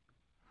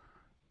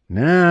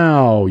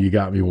 Now you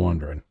got me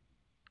wondering.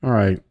 All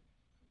right.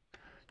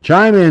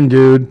 Chime in,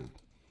 dude.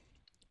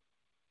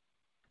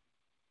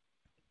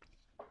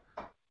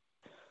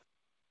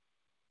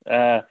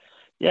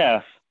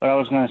 Yeah. What I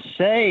was going to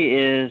say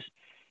is,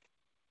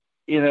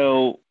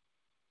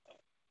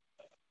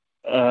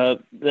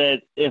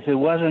 that if it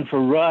wasn't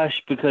for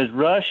Rush, because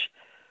Rush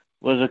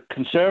was a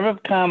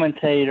conservative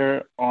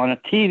commentator on a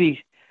TV.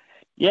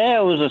 Yeah,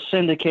 it was a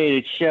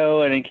syndicated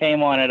show and it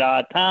came on at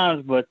odd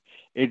times, but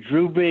it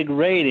drew big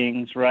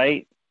ratings,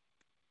 right?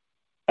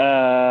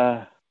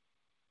 Uh,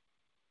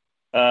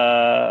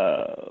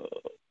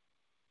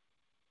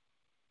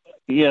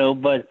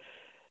 but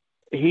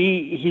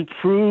he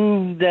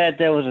proved that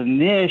there was a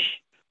niche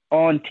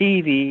on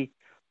TV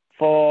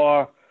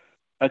for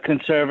a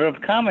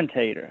conservative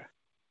commentator,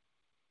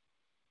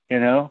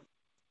 to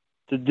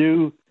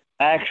do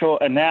actual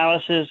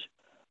analysis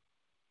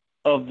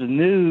of the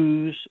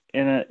news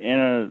in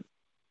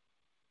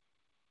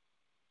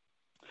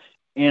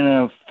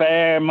a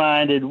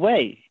fair-minded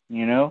way,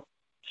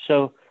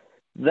 So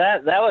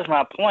that was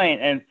my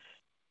point. And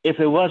if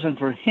it wasn't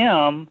for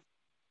him,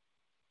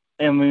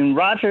 I mean,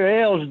 Roger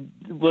Ailes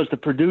was the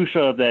producer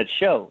of that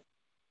show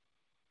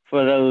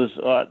for those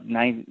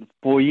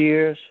 4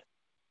 years,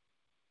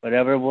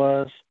 whatever it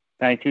was,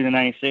 92 to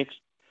 96.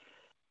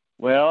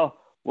 Well,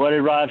 what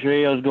did Roger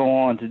Ailes go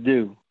on to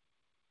do?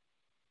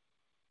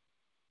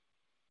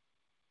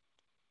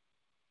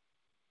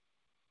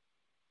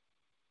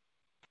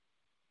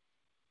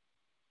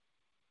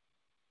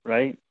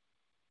 Right?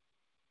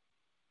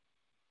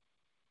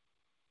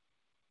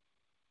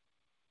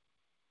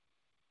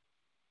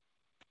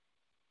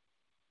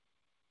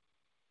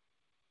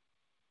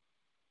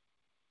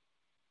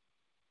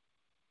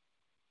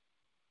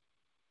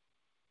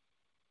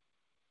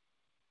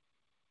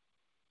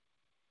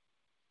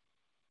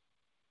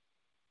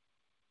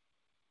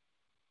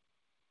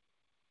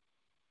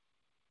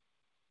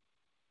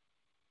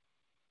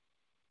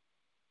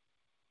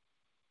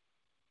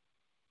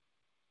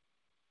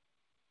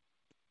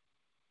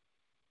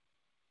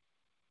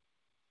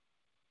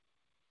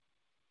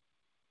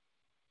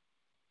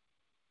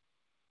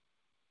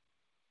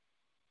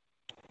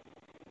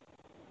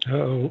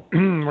 Uh-oh.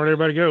 Where'd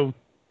everybody go?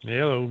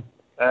 Hello.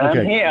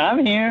 Okay.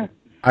 I'm here.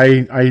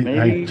 I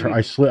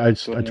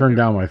turned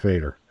down my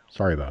fader.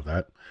 Sorry about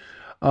that.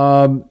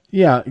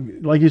 Yeah,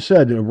 like you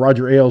said,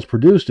 Roger Ailes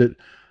produced it,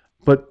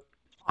 but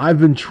I've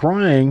been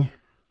trying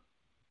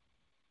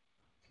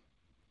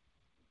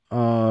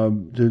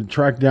to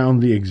track down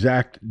the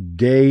exact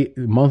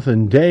month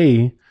and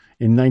day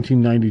in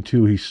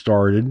 1992 he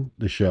started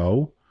the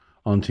show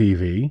on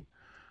TV,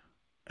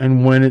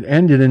 and when it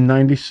ended in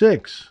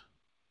 96.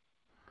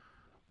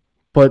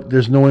 But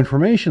there's no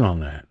information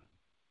on that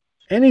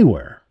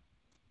anywhere.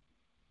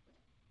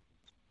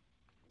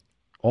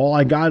 All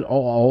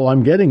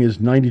I'm getting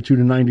is 92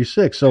 to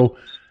 96. So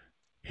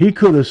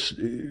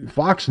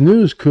Fox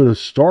News could have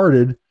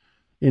started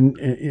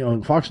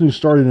Fox News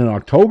started in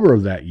October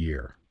of that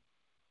year.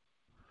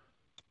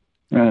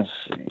 Let's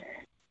see.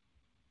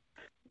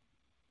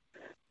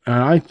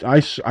 And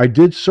I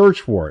did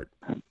search for it.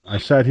 I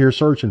sat here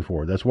searching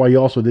for it. That's why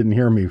you also didn't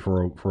hear me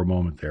for a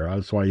moment there.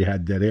 That's why you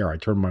had dead air. I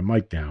turned my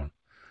mic down.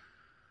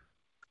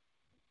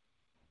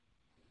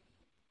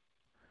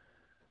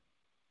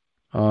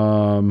 I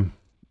don't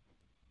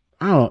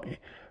know.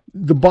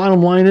 The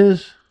bottom line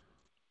is,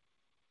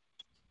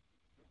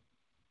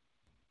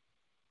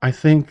 I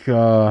think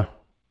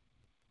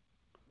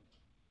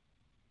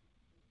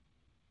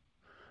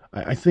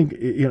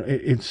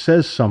it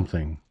says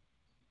something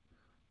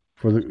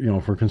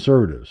for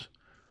conservatives.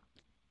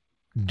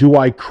 Do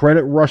I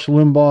credit Rush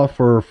Limbaugh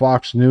for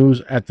Fox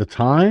News at the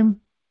time?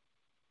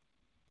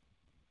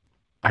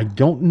 I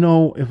don't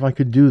know if I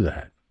could do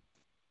that.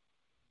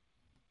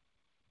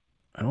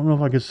 I don't know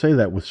if I could say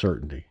that with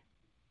certainty.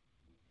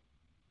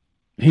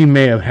 He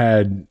may have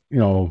had,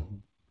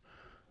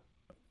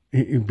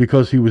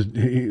 because his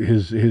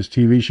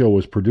TV show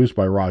was produced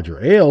by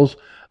Roger Ailes,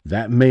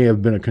 that may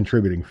have been a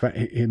contributing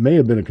it may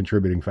have been a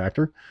contributing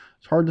factor.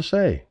 It's hard to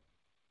say.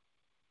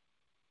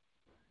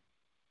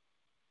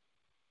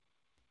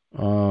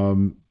 I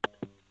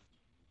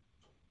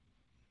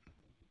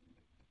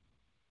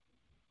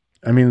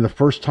mean, the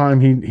first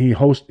time he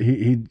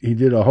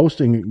did a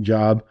hosting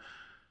job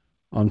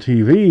on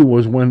TV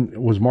was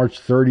March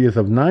 30th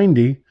of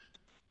 90,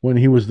 when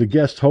he was the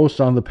guest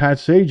host on the Pat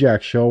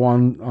Sajak show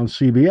on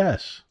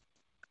CBS.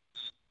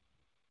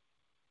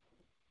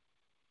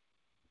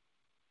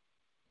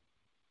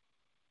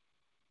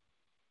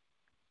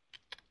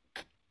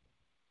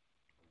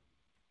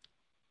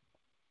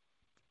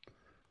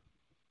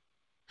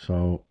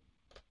 So,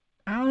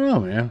 I don't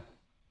know, man.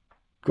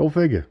 Go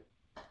figure.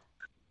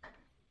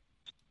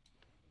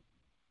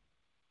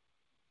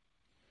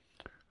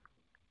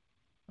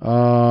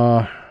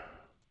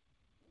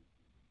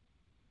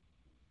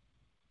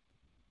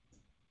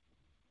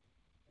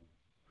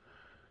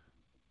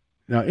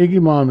 Now,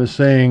 Iggy Mom is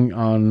saying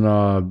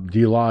on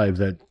D Live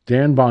that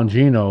Dan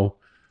Bongino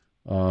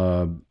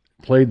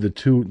played the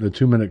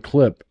 2-minute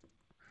clip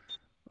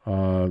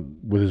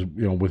with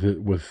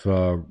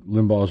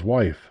Limbaugh's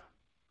wife.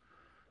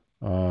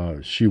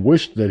 She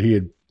wished that he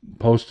had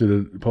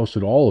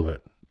posted all of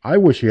it. I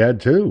wish he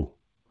had too.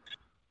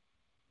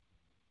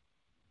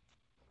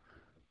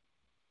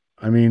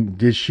 I mean,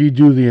 did she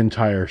do the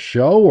entire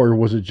show, or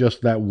was it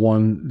just that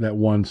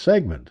one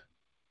segment?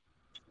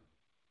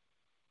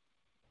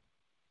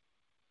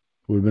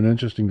 Would have been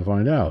interesting to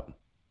find out.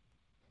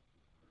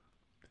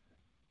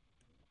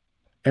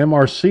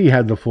 MRC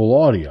had the full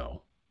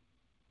audio.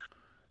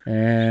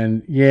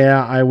 And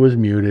yeah, I was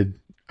muted.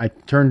 I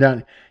turned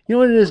down. You know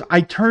what it is?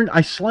 I turned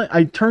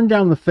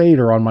down the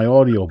fader on my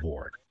audio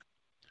board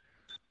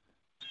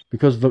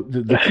because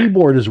the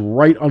keyboard is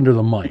right under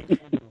the mic.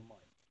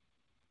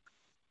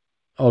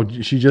 Oh,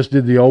 she just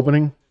did the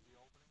opening?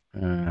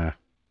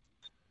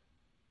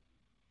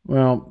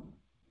 Well,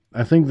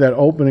 I think that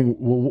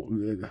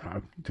opening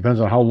depends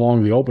on how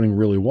long the opening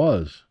really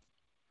was.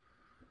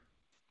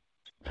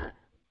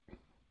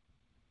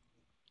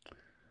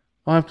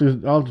 I'll have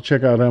to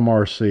check out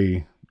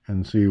MRC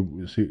and see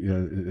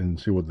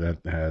what that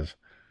has.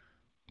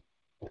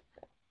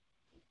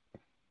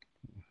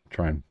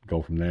 Try and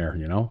go from there,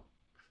 you know.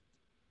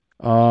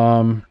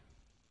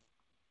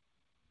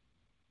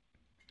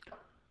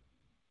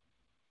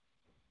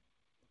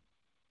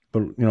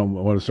 But you know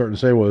what I was starting to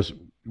say was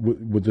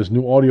with this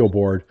new audio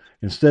board,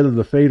 instead of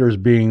the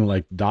faders being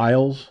like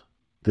dials,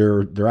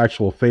 they're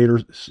actual fader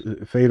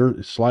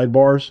slide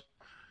bars,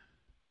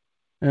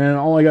 and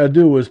all I got to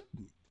do is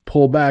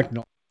pull back.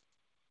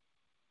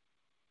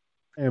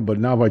 But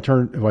now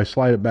if I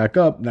slide it back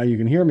up, now you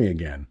can hear me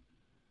again,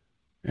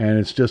 and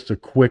it's just a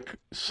quick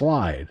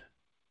slide.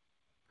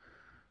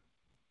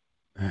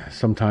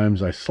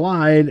 Sometimes I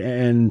slide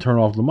and turn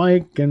off the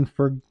mic and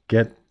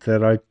forget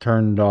that I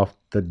turned off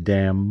the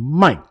damn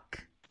mic.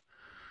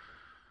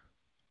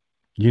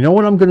 You know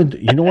what I'm going to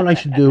do? You know what I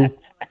should do?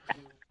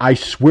 I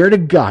swear to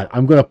God,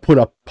 I'm going to put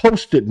a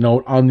Post-it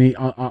note on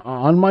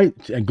my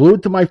and glue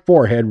it to my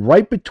forehead,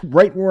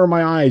 right where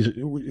my eyes,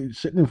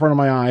 sitting in front of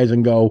my eyes,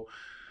 and go.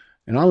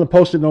 And on the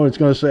Post-it note, it's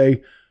going to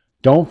say,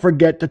 "Don't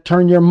forget to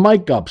turn your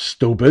mic up,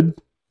 stupid."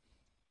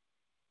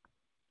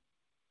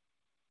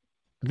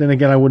 But then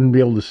again, I wouldn't be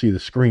able to see the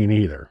screen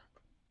either.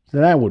 So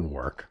that wouldn't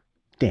work.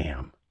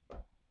 Damn.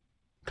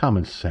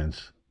 Common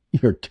sense.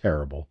 You're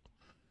terrible.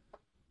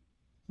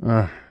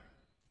 But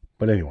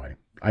anyway,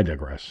 I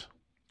digress.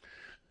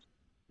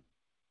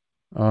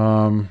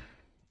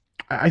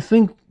 I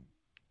think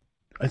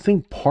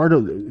part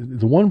of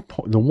the one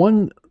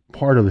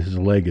part of his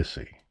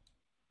legacy.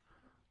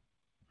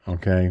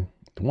 Okay,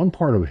 the one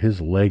part of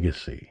his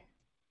legacy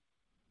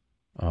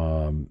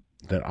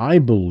that I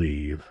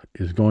believe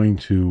is going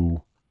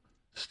to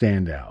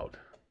stand out.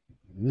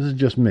 This is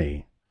just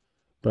me,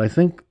 but I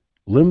think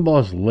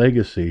Limbaugh's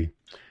legacy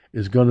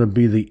is going to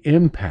be the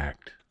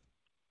impact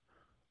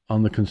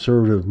on the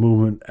conservative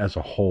movement as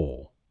a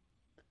whole,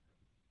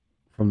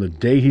 from the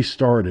day he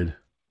started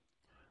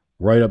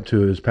right up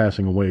to his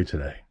passing away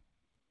today.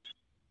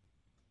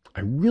 I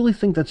really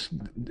think it's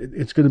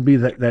going to be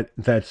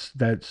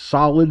that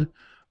solid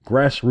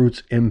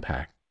grassroots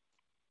impact.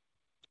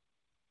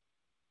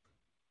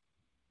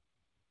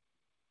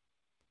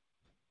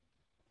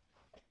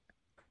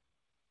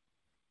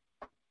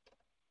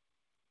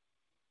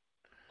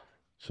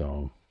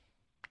 So,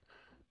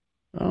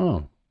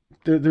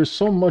 there's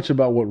so much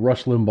about what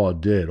Rush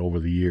Limbaugh did over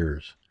the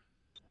years.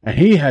 And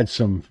he had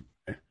some,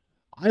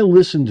 I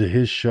listened to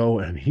his show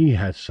and he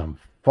had some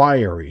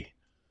fiery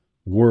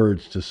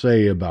words to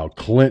say about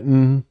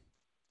Clinton,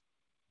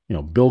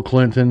 Bill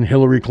Clinton,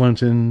 Hillary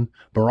Clinton,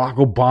 Barack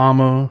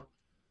Obama.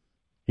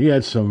 He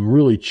had some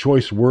really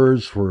choice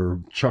words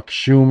for Chuck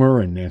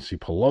Schumer and Nancy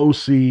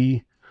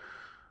Pelosi.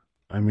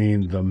 I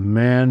mean, the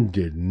man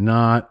did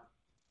not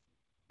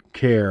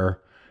care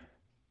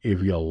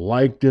if you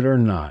liked it or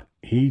not.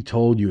 He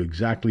told you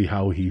exactly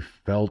how he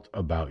felt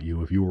about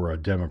you if you were a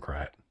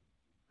Democrat.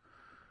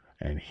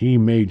 And he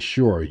made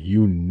sure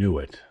you knew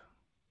it.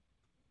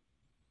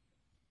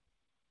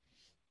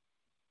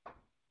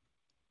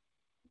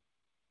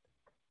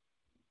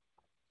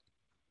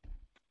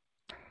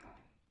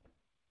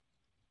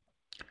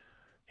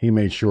 He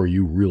made sure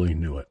you really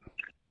knew it.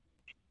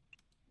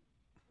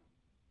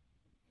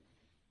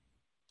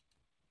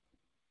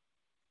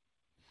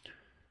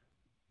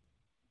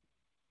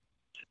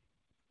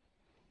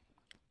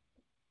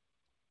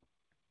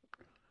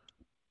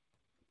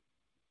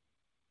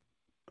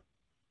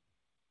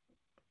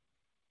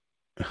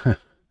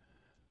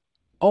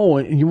 Oh,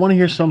 and you want to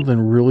hear something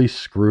really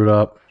screwed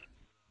up?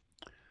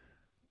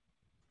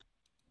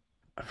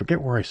 I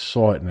forget where I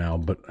saw it now,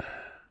 but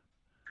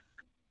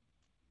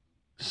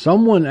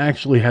someone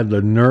actually had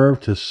the nerve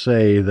to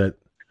say that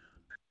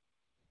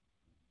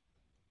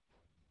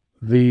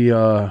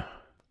the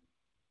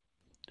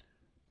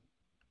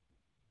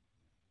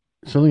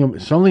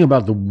something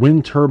about the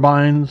wind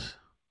turbines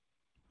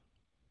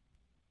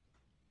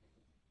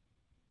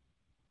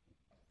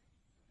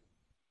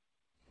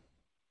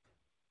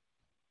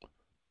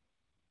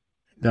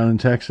down in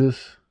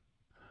Texas.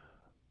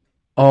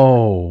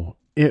 Oh,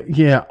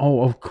 yeah.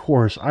 Oh, of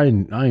course. I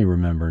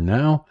remember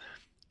now.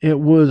 It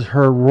was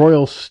Her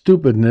Royal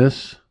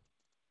Stupidness,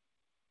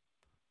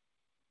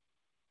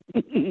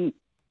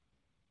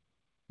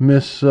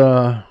 Miss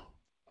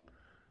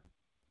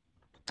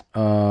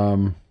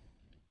Jen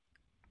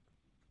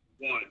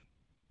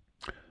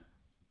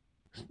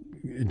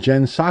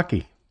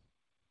Psaki.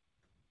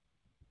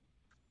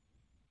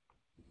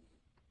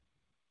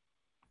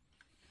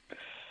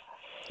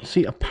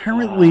 See,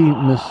 apparently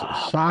Miss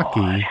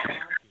Psaki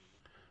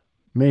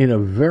made a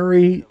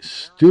very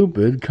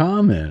stupid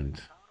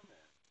comment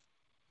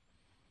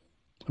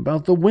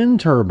about the wind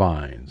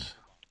turbines.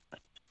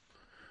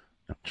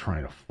 I'm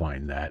trying to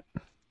find that.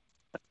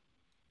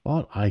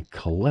 Thought I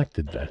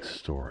collected that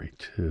story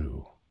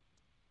too.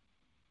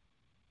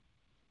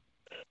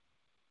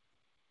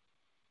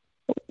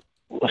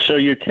 So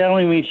you're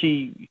telling me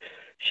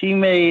she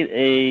made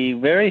a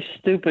very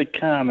stupid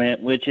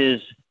comment, which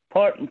is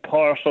part and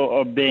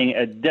parcel of being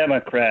a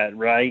Democrat,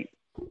 right?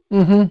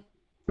 Mm-hmm.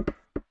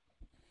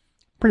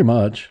 Pretty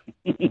much.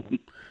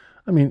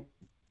 I mean,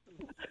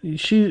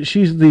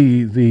 she's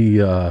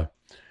the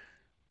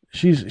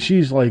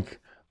she's like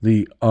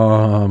the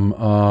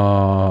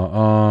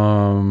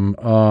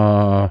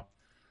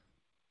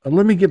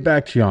let me get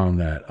back to you on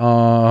that.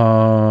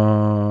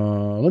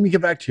 Let me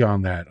get back to you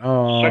on that.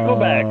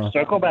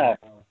 Circle back.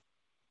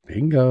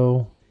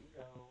 Bingo.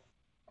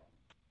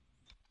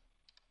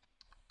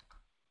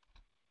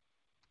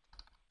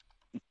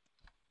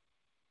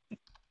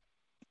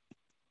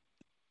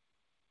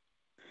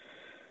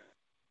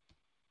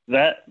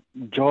 That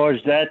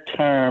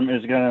term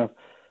is gonna,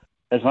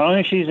 as long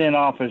as she's in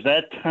office,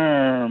 that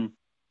term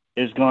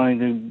is going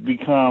to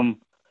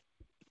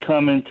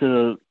come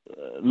into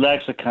the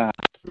lexicon.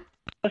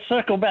 Let's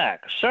circle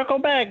back,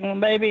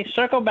 baby,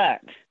 circle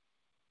back.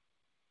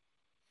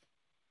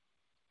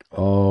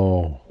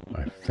 Oh,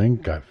 I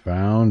think I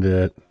found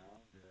it.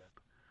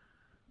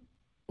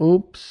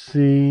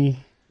 Oopsie.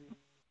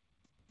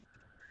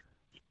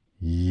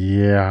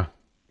 Yeah.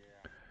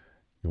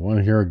 You want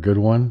to hear a good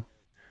one?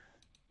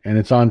 And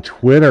it's on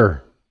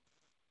Twitter.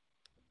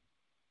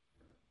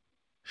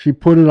 She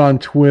put it on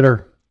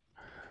Twitter.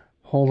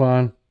 Hold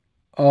on.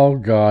 Oh,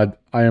 God.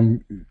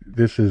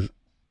 This is,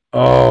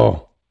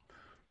 oh.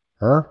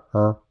 Wait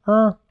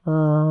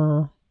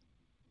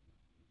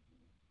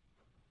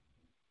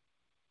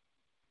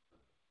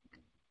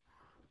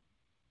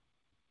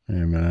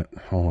a minute.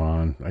 Hold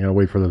on. I gotta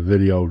wait for the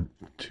video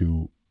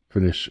to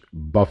finish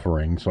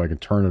buffering so I can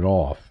turn it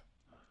off.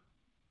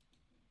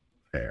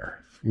 There.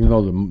 Even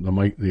though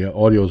the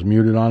audio is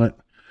muted on it,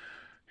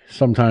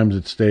 sometimes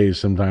it stays,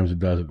 sometimes it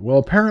doesn't. Well,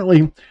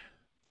 apparently,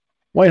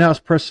 White House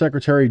Press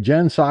Secretary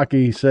Jen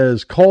Psaki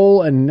says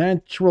coal and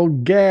natural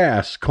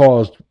gas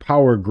caused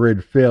power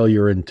grid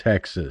failure in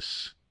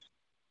Texas.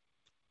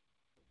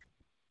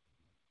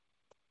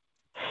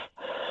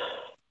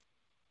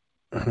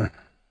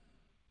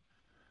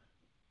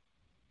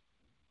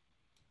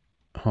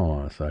 Hold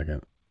on a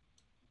second.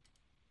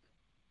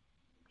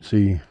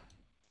 See,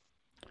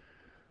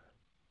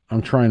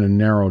 I'm trying to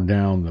narrow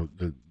down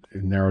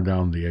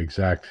the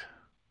exact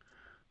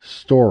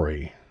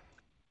story.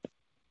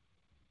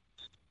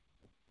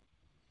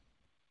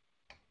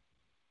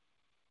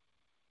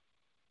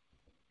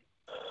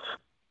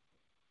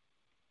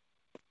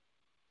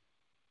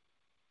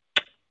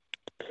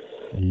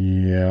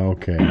 Yeah,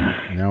 okay.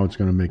 Now it's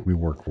going to make me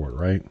work for it,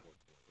 right?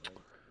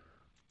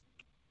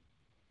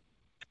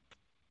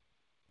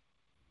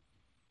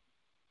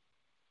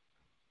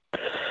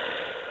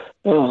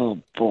 Oh,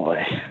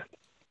 boy.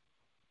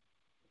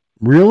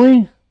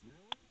 Really?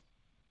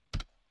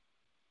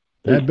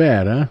 That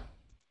bad, huh?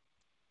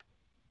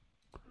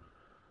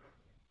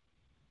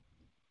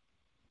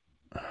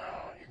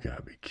 Oh, you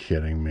gotta be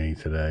kidding me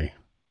today.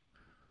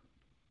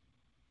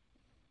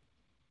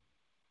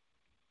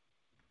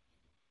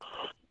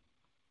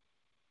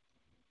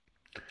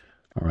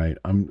 All right,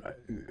 I'm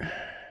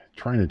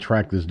trying to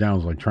track this down.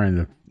 It's like trying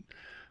to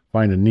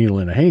find a needle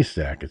in a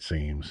haystack, it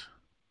seems.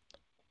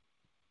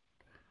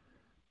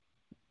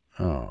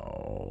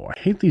 Oh, I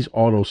hate these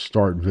auto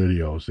start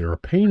videos. They're a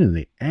pain in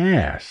the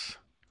ass.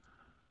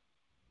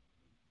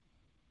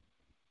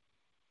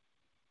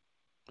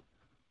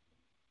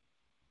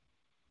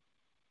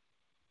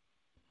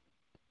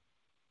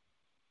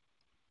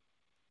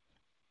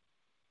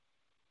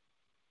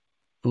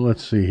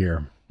 Let's see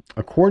here.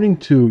 According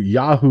to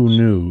Yahoo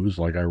News,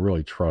 like I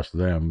really trust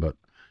them, but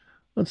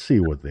let's see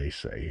what they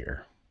say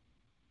here.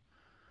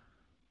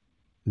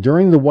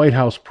 During the White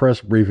House press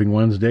briefing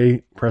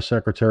Wednesday, Press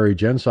Secretary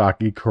Jen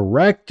Psaki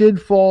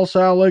corrected false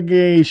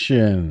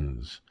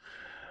allegations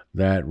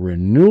that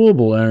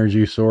renewable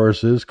energy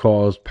sources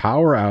caused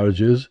power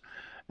outages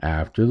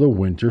after the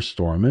winter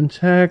storm in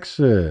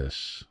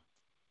Texas.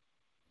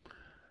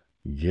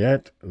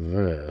 Get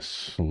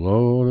this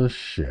load of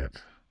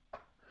shit.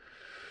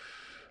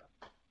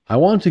 I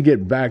want to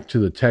get back to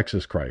the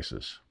Texas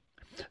crisis.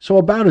 So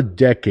about a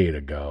decade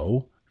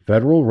ago,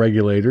 federal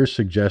regulators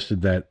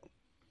suggested they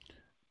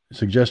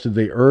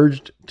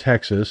urged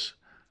Texas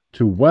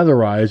to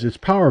weatherize its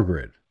power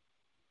grid.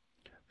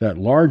 That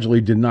largely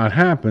did not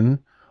happen,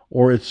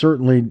 or it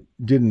certainly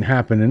didn't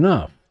happen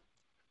enough.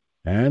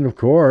 And of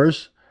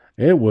course,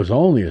 it was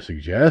only a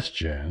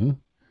suggestion.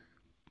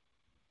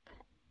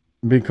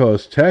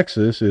 because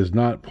Texas is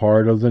not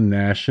part of the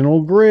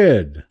national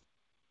grid.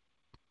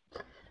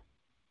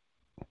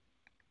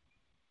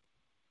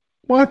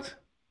 What?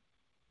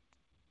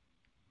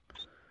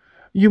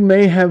 You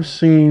may have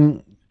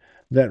seen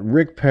that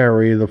Rick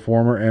Perry, the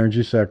former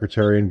Energy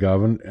Secretary and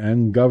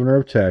Governor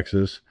of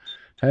Texas,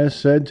 has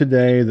said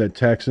today that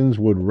Texans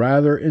would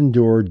rather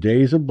endure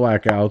days of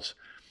blackouts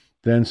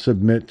than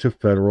submit to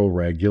federal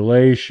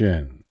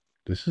regulation.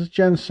 This is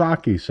Jen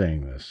Psaki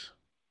saying this.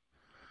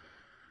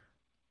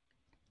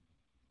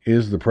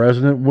 Is the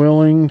president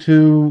willing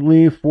to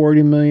leave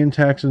 40 million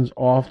Texans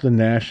off the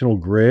national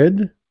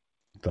grid?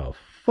 The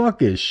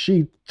fuck is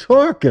she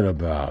talking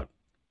about?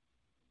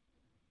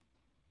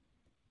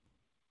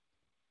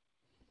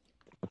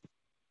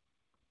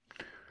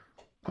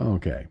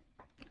 Okay.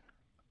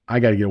 I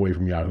got to get away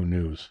from Yahoo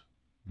News.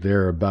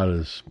 They're about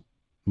as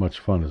much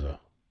fun as a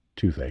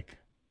toothache.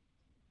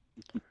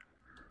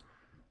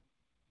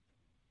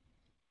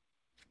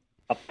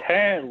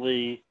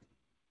 Apparently,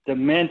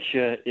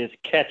 dementia is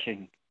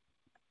catching,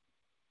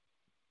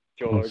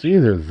 George. Well, it's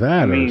either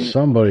that or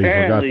somebody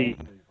forgot.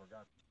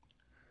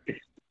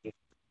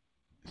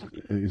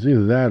 It's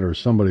either that or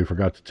somebody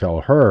forgot to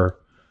tell her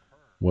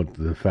what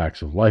the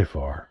facts of life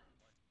are.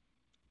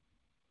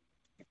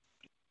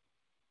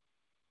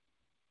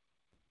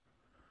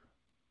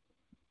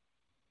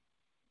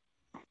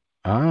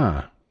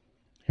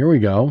 Here we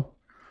go.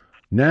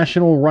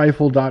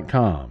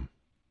 NationalRifle.com.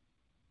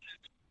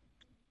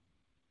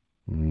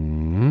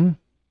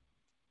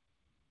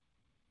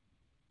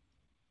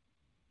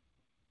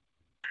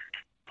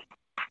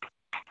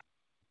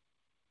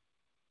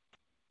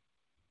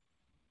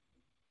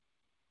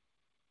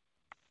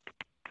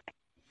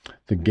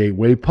 The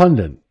Gateway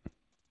Pundit.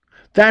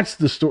 That's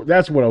the story.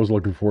 That's what I was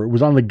looking for. It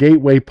was on the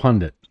Gateway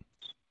Pundit.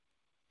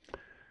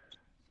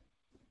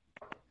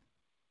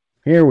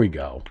 Here we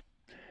go.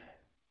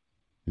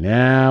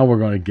 Now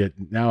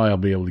I'll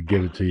be able to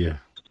give it to you.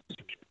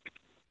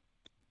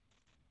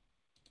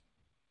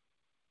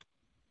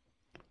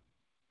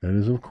 That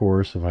is, of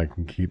course, if I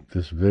can keep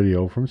this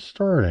video from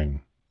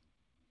starting.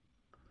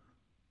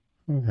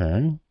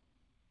 Okay.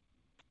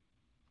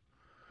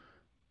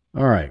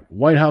 All right.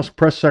 White House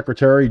Press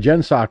Secretary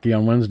Jen Psaki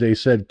on Wednesday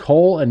said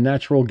coal and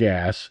natural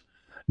gas,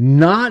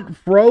 not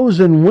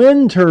frozen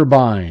wind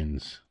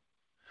turbines,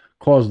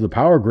 caused the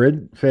power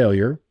grid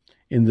failure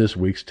in this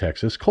week's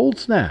Texas cold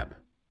snap.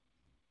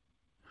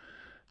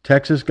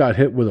 Texas got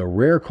hit with a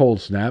rare cold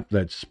snap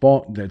that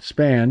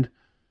spanned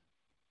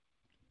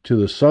to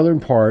the southern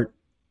part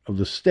of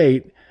the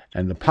state,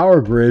 and the power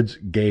grids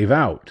gave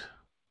out.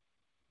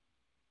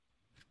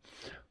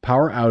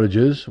 Power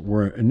outages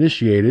were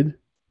initiated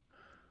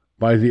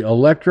by the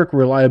Electric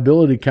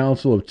Reliability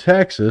Council of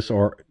Texas,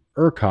 or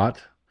ERCOT,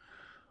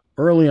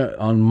 early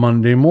on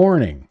Monday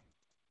morning.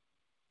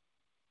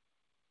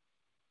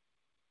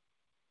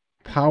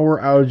 Power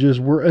outages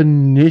were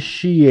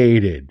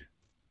initiated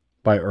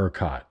by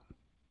ERCOT.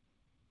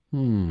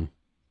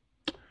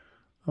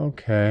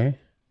 Okay.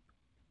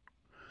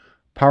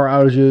 Power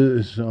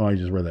outages, I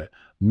just read that.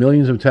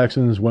 Millions of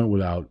Texans went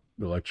without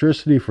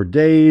electricity for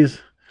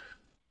days.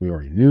 We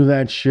already knew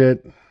that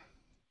shit.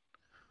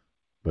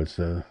 But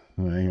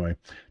anyway,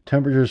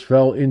 temperatures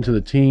fell into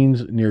the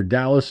teens near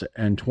Dallas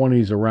and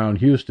 20s around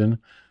Houston,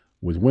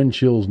 with wind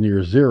chills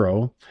near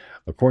zero.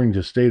 According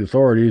to state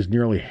authorities,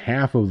 nearly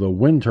half of the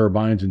wind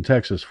turbines in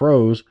Texas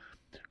froze,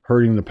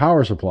 hurting the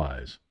power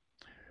supplies.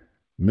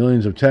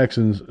 Millions of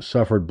Texans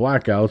suffered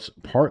blackouts,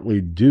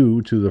 partly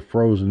due to the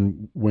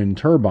frozen wind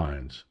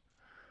turbines.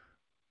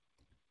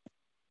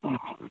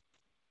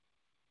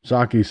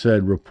 Psaki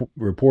said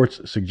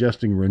reports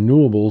suggesting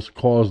renewables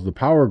caused the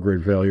power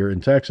grid failure in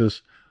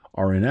Texas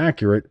are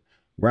inaccurate.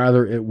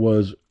 Rather, it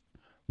was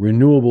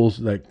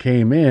renewables that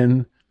came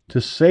in to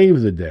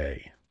save the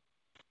day.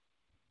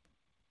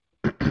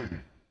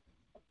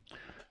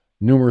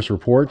 Numerous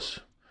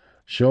reports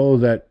show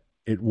that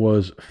it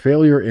was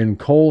failure in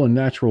coal and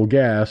natural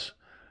gas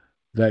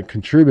that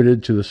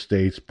contributed to the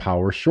state's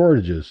power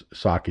shortages,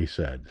 Psaki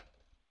said.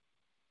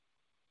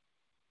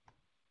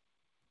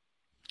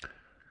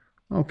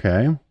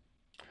 Okay.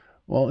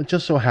 Well, it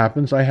just so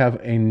happens I have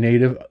a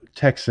native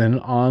Texan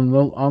here on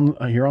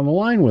the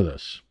line with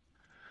us.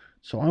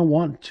 So I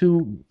want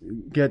to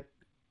get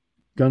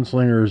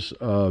Gunslinger's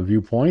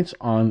viewpoints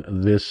on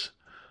this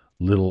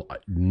little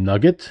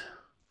nugget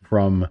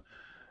from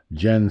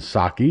Jen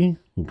Psaki,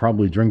 who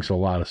probably drinks a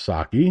lot of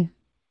sake.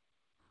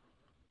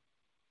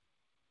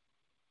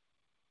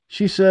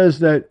 She says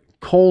that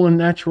coal and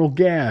natural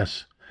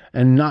gas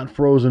and not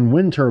frozen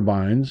wind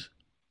turbines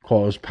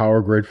caused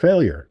power grid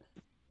failure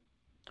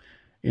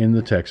in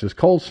the Texas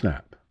cold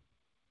snap.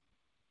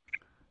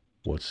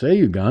 What say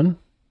you, Gun?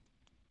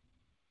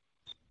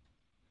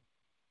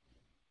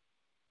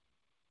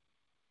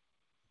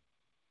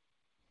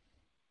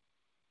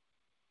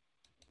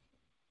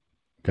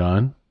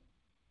 Gun?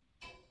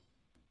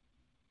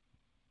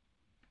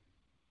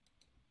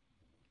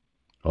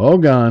 Oh,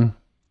 Gun.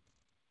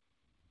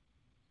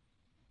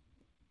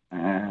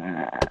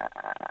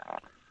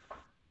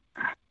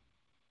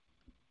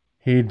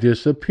 he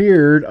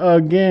disappeared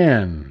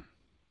again.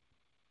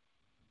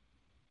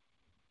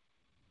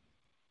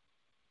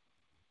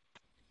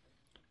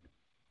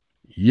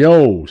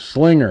 Yo,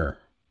 Slinger.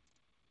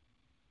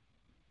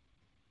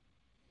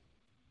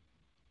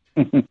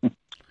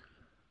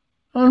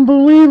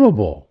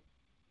 Unbelievable.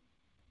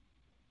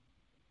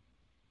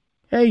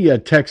 Hey, you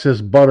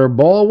Texas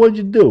butterball, what'd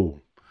you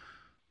do?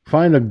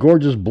 Find a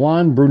gorgeous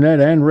blonde, brunette,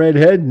 and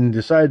redhead and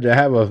decide to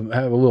have a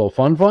little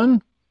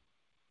fun?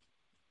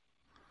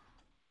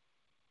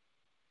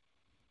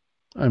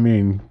 I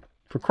mean,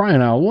 for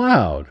crying out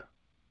loud.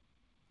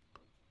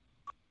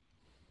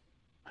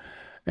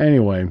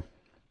 Anyway,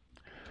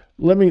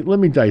 let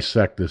me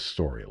dissect this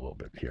story a little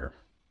bit here,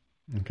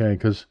 okay?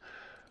 Because,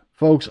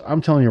 folks,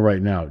 I'm telling you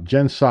right now,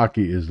 Jen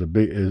Psaki is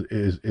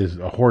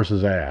a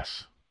horse's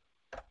ass.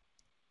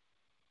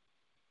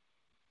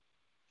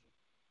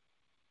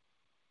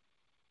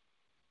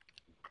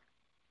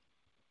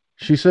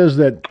 She says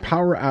that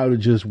power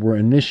outages were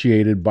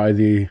initiated by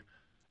the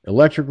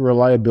Electric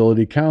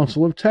Reliability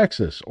Council of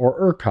Texas, or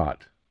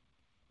ERCOT.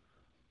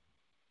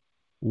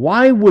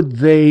 Why would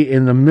they,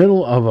 in the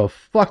middle of a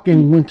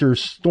fucking winter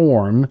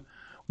storm,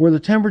 where the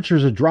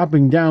temperatures are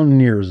dropping down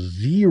near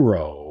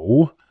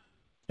zero,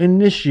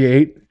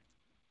 initiate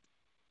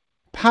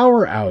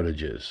power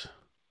outages?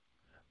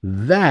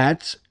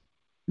 That's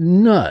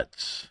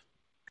nuts.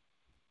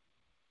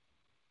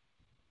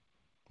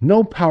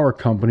 No power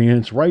company in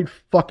its right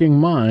fucking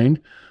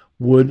mind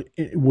would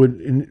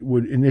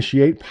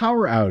initiate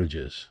power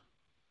outages.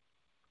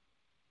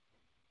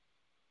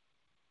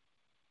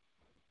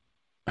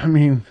 I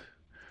mean,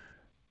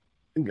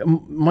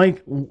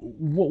 Mike,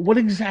 what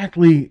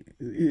exactly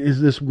is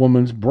this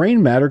woman's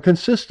brain matter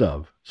consist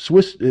of?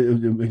 Swiss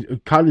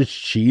cottage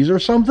cheese or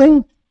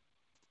something?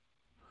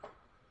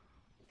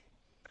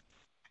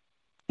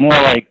 More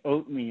like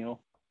oatmeal.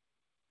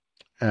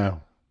 Oh.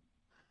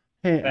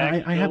 Hey,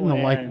 I happen to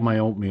like my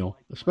oatmeal,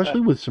 especially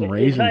with some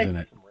raisins in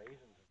it.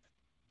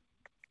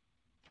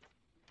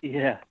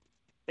 Yeah.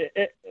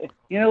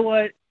 You know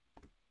what?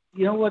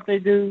 You know what they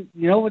do?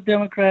 You know what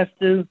Democrats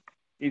do?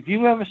 If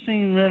you've ever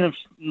seen Ren and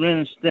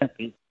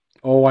Stimpy.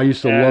 Oh, I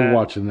used to love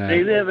watching that.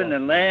 They live in the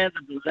land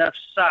of the left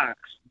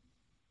socks.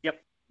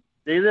 Yep.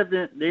 They live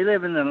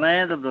in the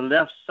land of the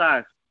left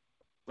socks.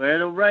 Where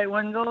the right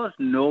one goes,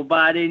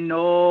 nobody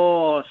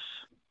knows.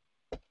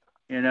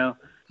 You know?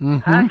 Mm-hmm.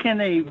 How can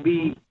they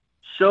be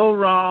so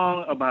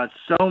wrong about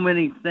so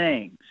many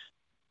things?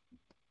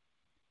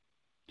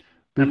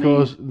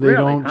 Because they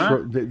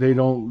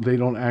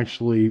don't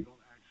actually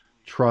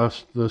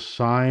trust the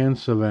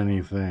science of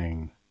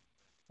anything.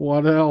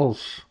 What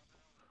else?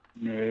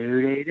 No,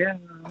 they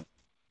don't.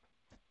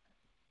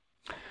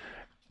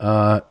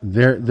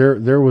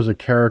 There was a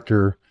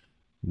character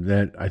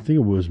that I think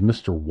it was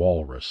Mr.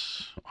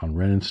 Walrus on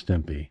Ren and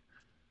Stimpy.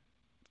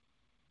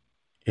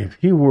 If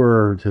he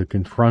were to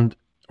confront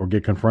or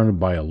get confronted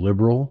by a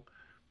liberal,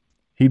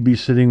 he'd be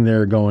sitting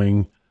there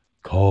going,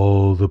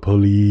 "Call the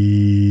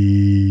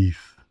police."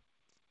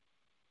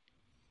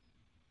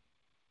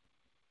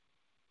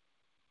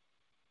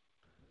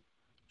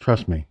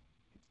 Trust me,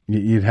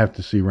 you'd have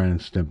to see Ren and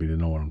Stimpy to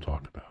know what I'm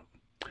talking about.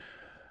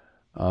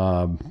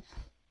 I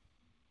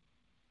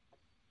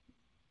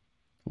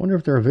wonder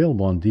if they're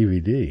available on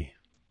DVD.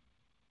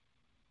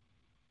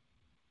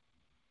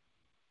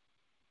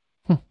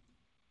 I'll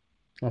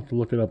have to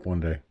look it up one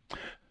day.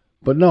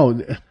 But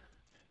no,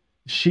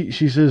 she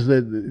says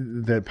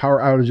that power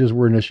outages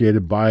were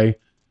initiated by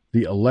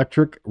the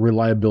Electric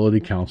Reliability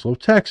Council of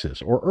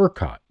Texas, or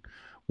ERCOT,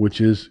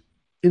 which is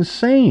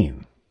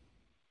insane.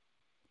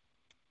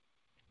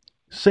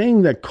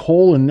 Saying that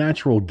coal and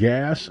natural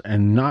gas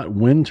and not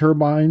wind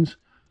turbines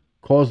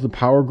caused the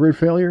power grid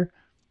failure.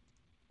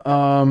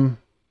 Frozen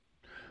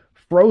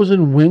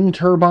wind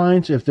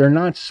turbines, if they're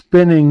not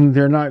spinning,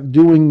 they're not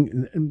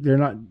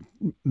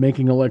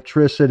making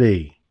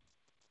electricity.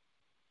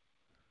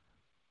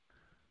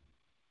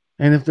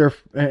 And if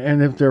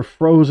they're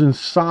frozen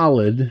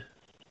solid,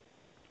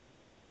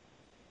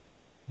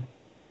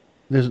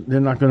 they're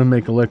not going to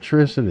make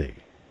electricity.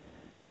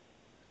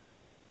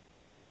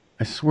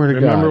 I swear to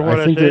Remember God. What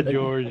I said,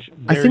 George.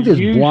 I think there's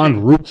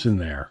blonde roots in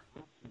there.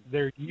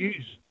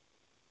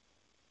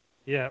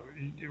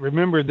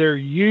 Remember, they're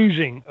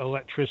using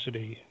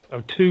electricity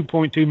of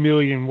 2.2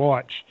 million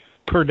watts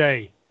per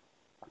day,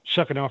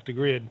 sucking off the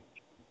grid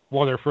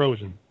while they're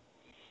frozen.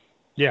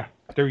 Yeah,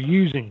 they're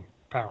using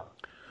power.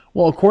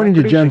 Well, according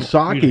to Jen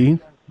Psaki,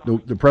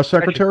 the press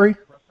secretary,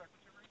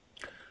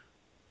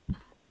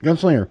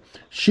 Gunslinger,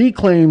 she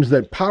claims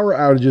that power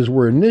outages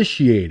were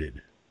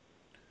initiated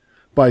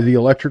by the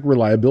Electric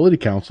Reliability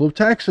Council of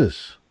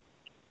Texas.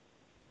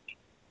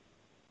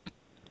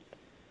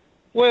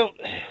 Well,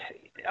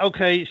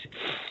 okay,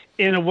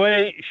 in a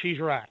way, she's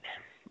right,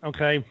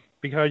 okay,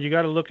 because you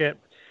got to look at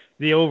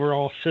the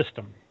overall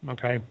system,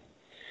 okay.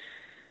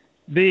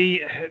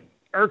 The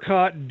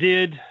ERCOT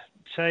did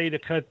say to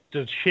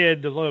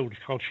shed the load.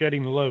 It's called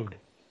shedding the load,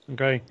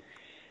 okay.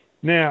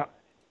 Now,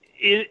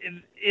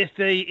 if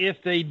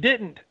they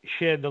didn't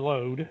shed the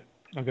load,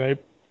 okay,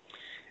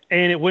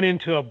 and it went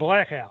into a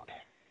blackout.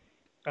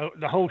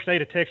 The whole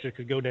state of Texas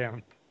could go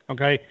down,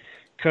 okay?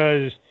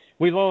 Because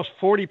we lost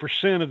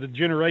 40% of the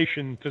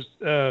generation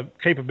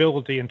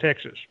capability in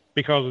Texas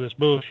because of this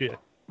bullshit,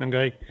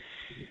 okay?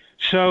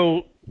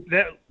 So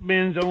that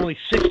means only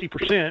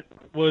 60%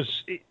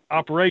 was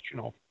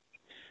operational.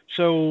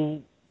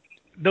 So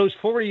those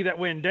 40 that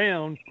went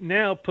down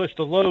now puts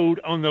the load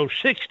on those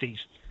 60%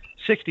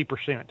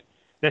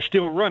 that's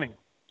still running,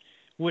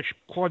 which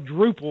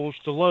quadruples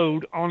the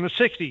load on the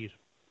 60%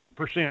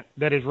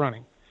 that is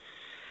running.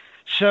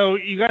 So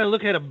you got to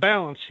look at a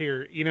balance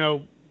here. You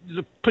know,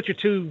 put your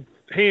two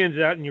hands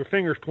out and your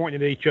fingers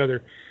pointing at each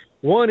other.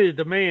 One is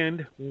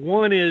demand.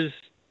 One is,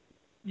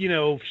 you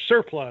know,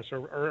 surplus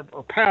or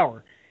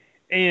power.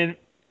 And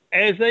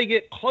as they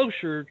get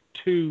closer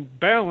to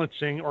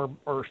balancing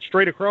or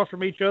straight across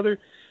from each other,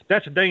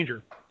 that's a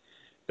danger.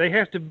 They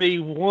have to be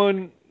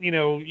one, you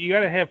know, you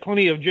got to have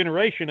plenty of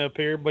generation up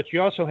here, but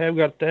you also have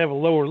got to have a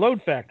lower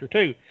load factor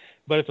too.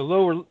 But if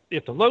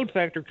the load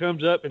factor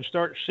comes up and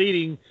starts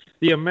exceeding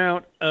the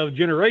amount of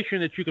generation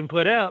that you can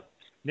put out,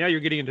 now you're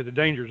getting into the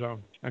danger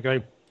zone.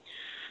 Okay.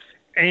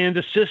 And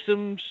the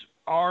systems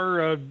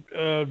are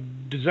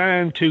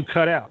designed to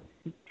cut out.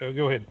 So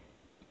go ahead.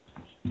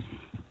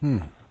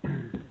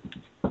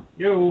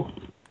 Yo.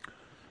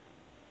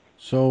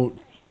 So,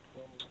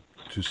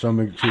 to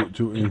some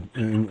to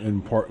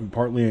in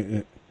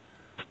partly.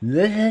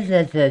 Let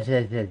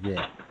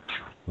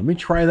me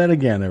try that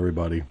again,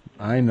 everybody.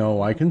 I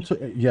know I can.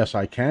 Yes,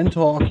 I can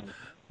talk,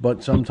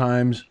 but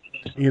sometimes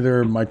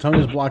either my tongue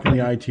is blocking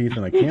the eye teeth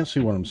and I can't see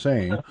what I'm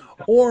saying,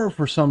 or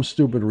for some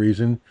stupid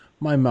reason,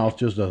 my mouth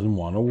just doesn't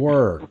want to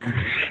work.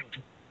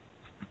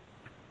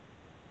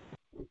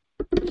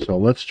 So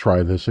let's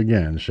try this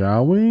again,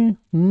 shall we?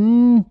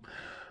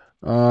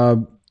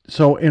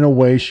 So in a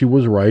way she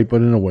was right,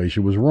 but in a way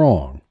she was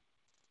wrong.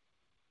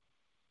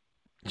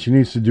 She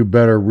needs to do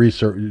better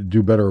research,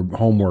 do better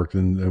homework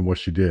than what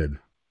she did.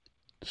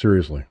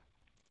 Seriously.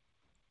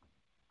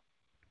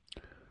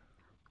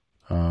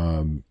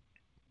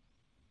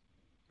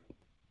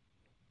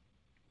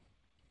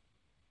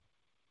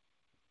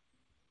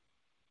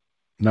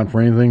 Not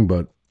for anything,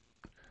 but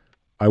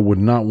I would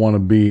not want to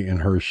be in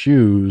her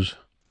shoes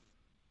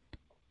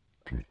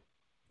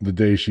the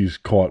day she's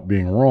caught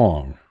being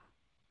wrong.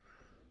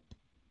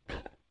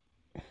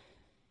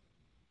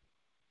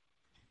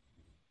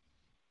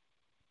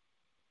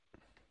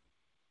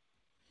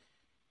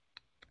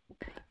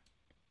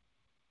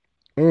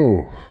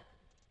 Oh.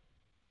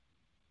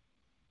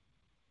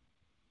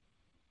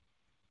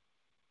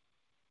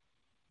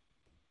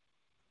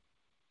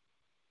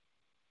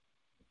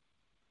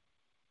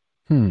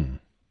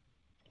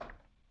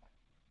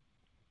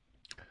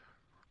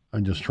 I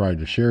just tried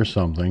to share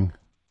something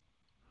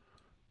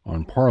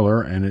on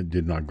Parler and it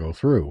did not go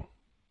through.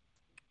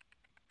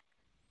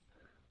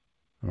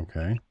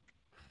 Okay.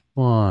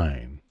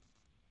 Fine.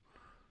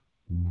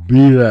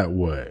 Be that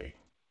way.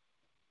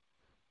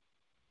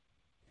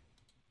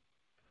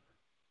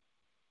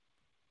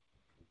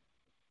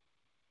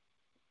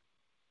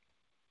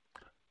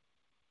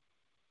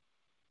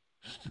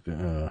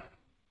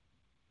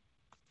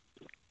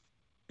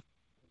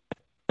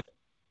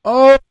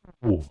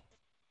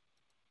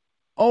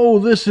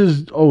 This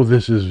is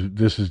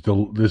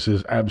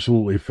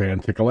absolutely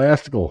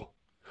fantickalastical.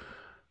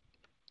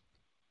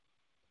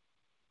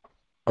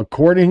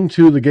 According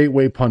to the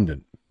Gateway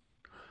Pundit,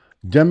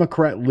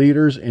 Democrat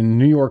leaders in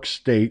the New York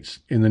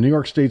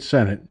State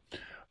Senate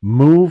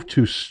moved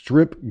to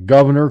strip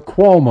Governor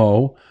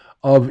Cuomo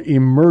of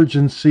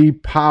emergency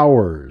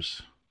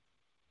powers.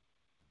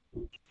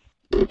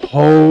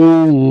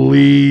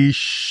 Holy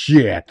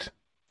shit.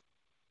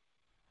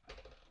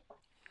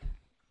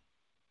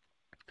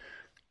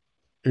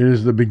 It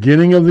is the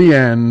beginning of the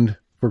end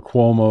for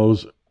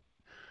Cuomo's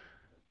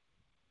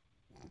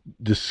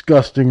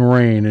disgusting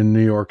reign in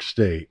New York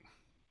State.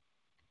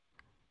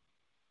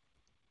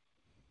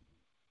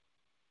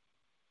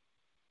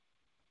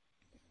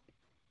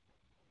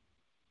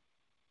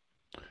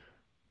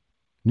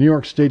 New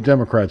York State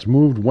Democrats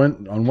moved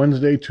on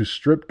Wednesday to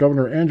strip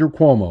Governor Andrew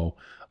Cuomo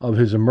of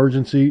his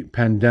emergency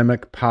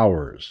pandemic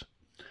powers.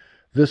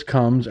 This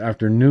comes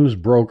after news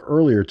broke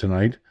earlier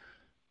tonight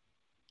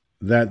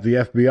that the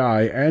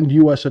FBI and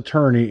U.S.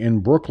 Attorney in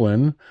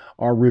Brooklyn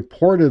are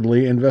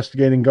reportedly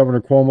investigating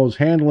Governor Cuomo's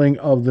handling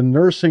of the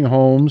nursing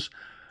homes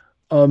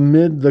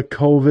amid the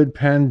COVID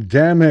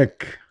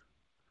pandemic.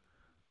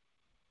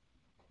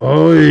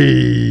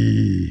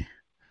 Oy!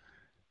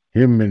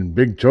 Him in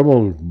big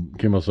trouble,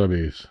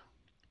 Kimasabis.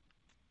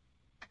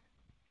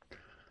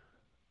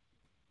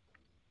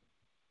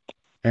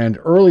 And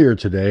earlier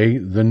today,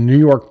 the New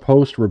York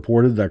Post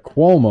reported that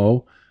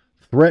Cuomo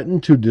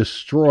threatened to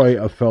destroy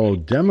a fellow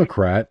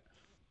Democrat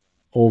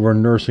over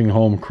nursing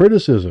home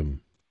criticism.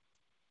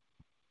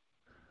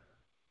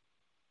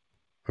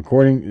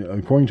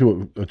 According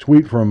to a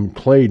tweet from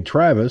Clade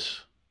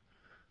Travis,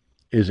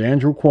 is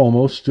Andrew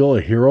Cuomo still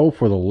a hero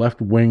for the left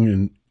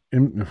wing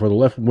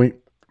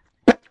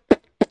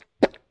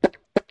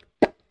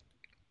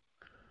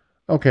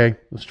Okay,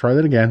 let's try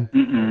that again.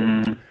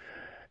 Mm-mm.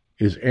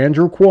 Is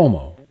Andrew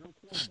Cuomo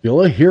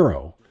still a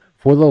hero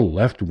for the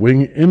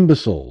left-wing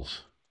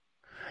imbeciles?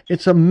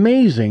 It's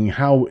amazing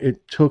how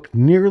it took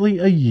nearly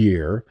a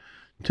year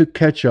to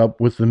catch up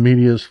with the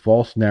media's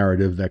false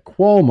narrative that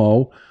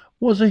Cuomo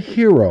was a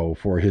hero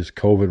for his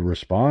COVID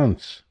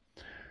response.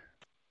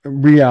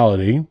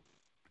 Reality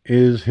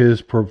is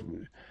his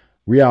performance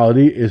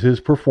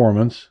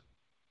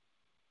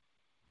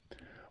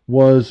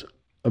was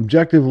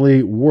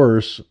objectively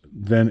worse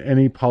than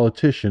any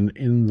politician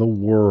in the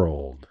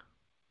world.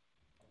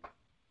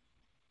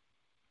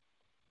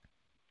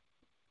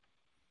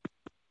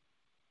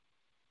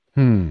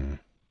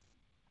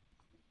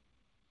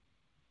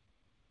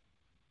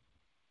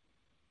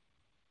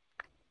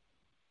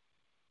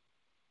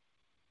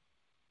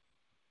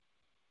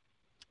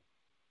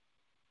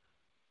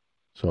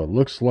 So it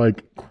looks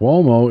like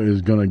Cuomo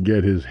is going to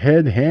get his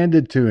head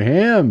handed to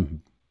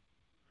him.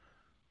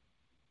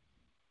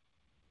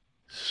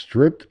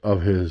 Stripped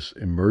of his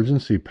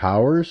emergency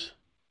powers.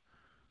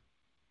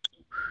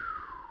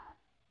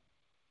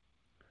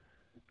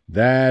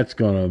 That's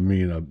going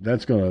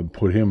to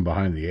put him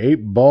behind the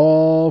 8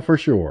 ball for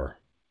sure.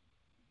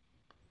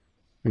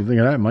 What do you think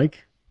of that,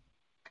 Mike?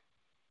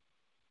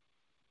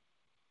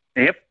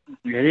 Yep,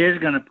 it is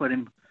going to put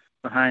him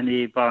behind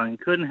the 8 ball, and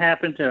couldn't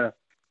happen to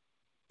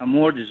a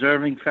more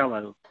deserving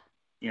fellow,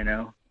 you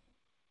know.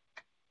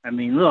 I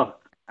mean,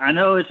 look, I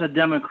know it's a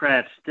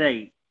Democrat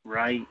state,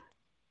 right?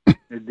 I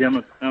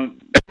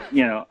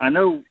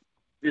know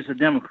it's a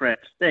Democrat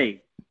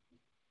state,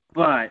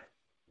 but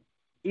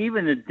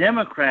even the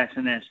Democrats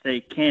in that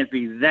state can't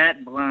be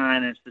that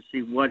blind as to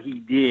see what he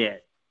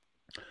did.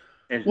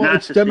 Well,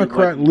 it's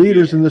Democrat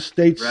leaders in the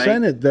state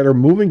Senate that are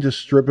moving to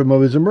strip him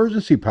of his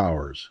emergency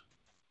powers.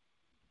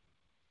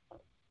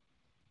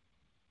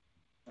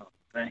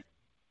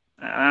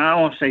 I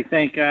don't want to say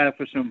thank God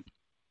for some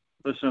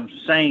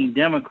sane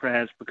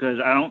Democrats, because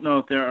I don't know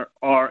if there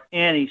are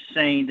any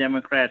sane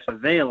Democrats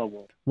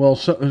available. Well,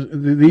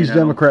 these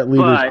Democrat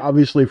leaders,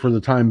 obviously for the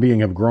time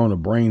being, have grown a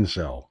brain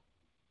cell.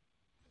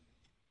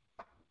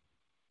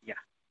 Yeah.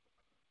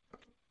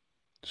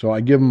 So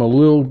I give them a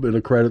little bit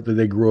of credit that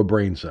they grew a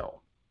brain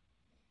cell.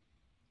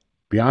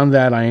 Beyond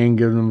that, I ain't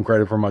giving them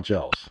credit for much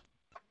else.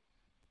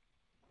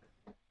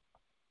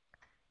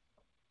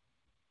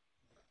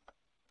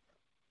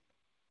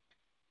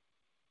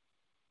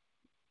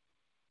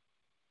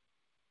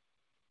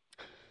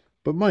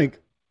 But Mike,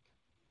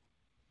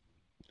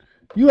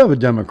 you have a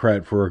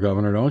Democrat for a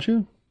governor, don't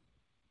you?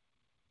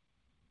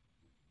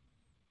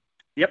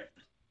 Yep.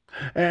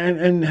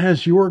 And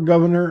has your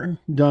governor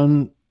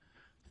done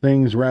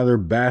things rather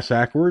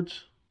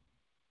bass-ackwards?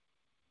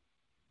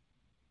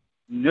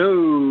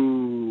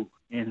 No.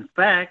 In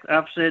fact,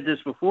 I've said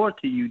this before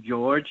to you,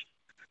 George,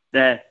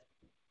 that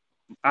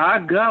our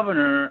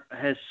governor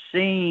has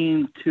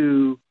seemed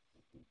to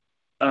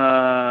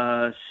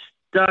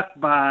stuck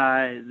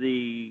by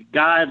the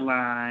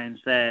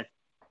guidelines that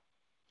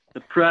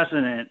the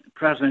President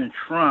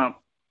Trump,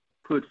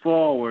 put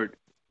forward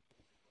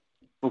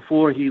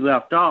before he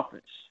left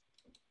office.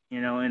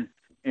 You know,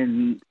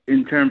 in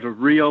terms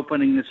of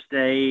reopening the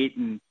state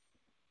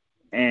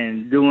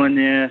and doing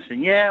this,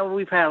 and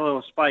we've had a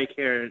little spike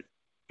here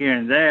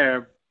and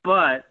there,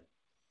 but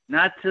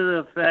not to the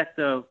effect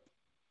of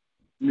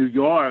New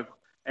York.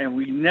 And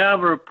we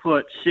never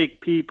put sick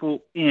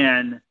people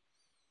in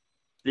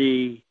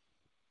the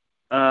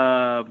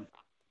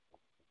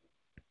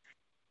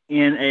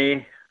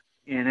in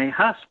a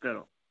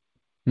hospital,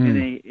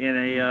 in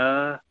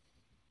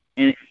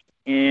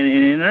a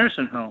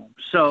nursing home.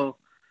 So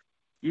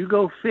you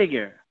go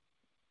figure.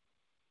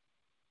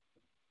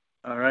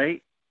 All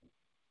right.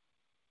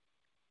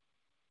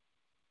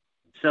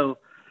 So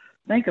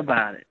think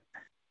about it.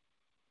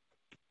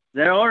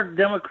 There are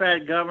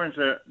Democratic governors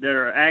that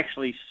are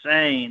actually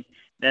sane,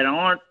 that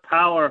aren't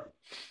power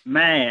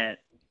mad,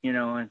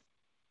 and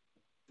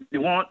they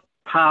want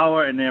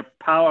power, and they're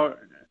power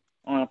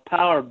on a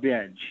power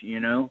bench,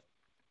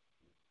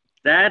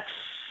 That's,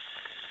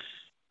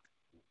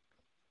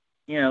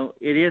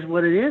 it is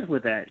what it is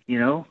with that,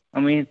 I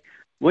mean,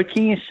 what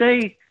can you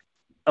say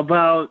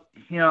about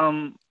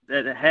him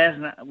that has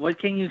not, what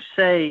can you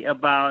say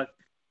about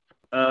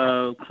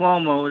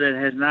Cuomo that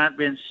has not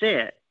been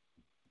said?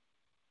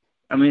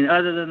 I mean,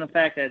 other than the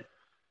fact that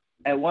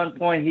at one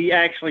point he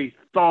actually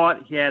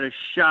thought he had a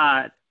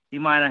shot, he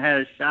might have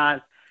had a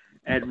shot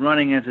at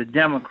running as a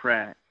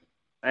Democrat,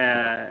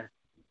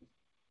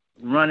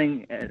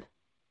 running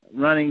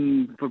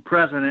for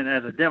president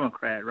as a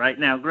Democrat. Right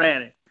now,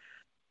 granted,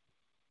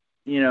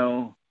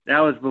 that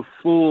was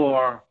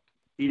before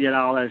he did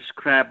all that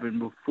crap and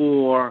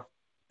before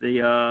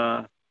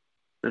the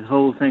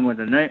whole thing with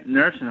the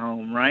nursing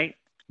home, right?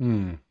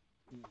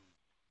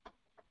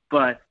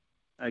 But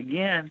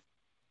again,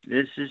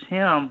 this is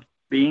him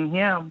being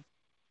him.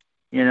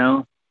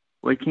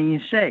 What can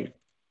you say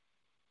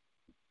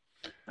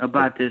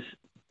about this?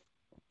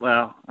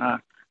 Well, I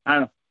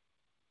don't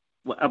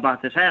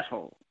about this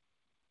asshole.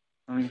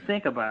 I mean,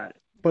 think about it.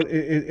 but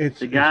it's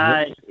the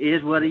guy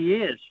is what he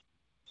is.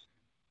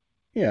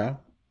 Yeah,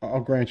 I'll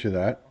grant you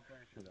that.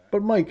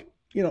 But Mike,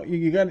 you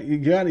got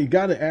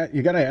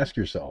to ask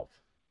yourself,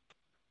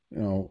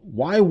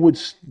 why would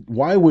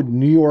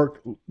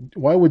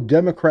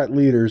Democrat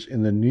leaders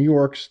in the New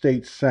York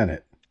State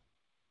Senate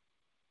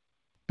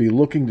be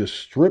looking to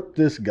strip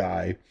this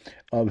guy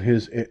of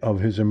his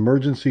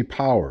emergency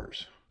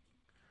powers?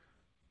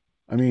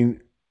 I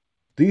mean,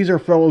 these are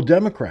fellow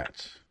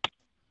Democrats.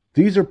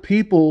 These are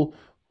people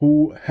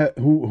who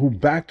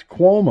backed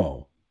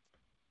Cuomo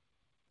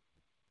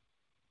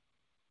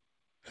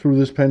through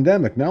this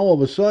pandemic. Now all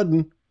of a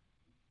sudden,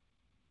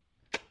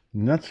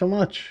 not so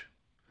much.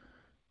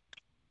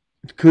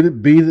 Could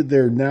it be that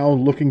they're now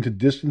looking to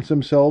distance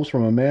themselves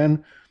from a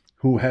man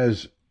who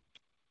has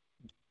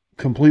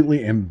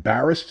completely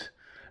embarrassed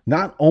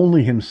not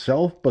only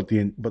himself but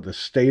the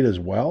state as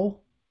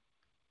well?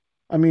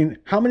 I mean,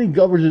 how many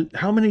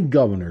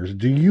governors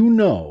do you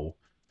know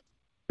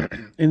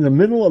in the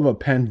middle of a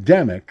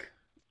pandemic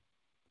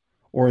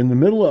or in the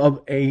middle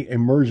of a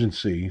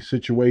emergency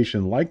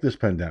situation like this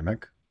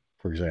pandemic,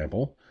 for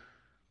example,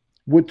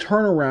 would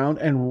turn around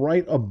and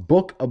write a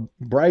book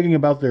bragging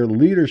about their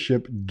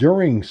leadership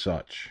during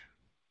such?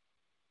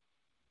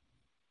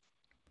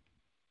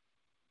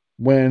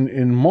 When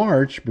in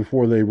March,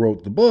 before they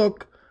wrote the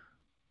book,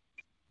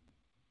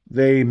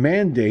 they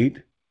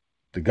mandate,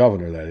 the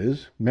governor that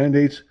is,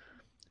 mandates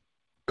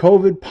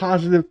COVID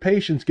positive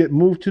patients get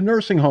moved to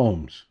nursing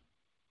homes,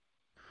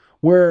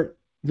 where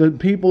the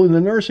people in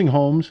the nursing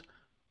homes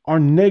are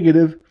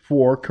negative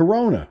for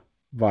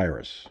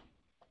coronavirus.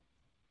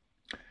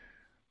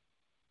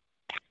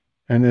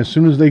 And as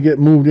soon as they get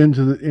moved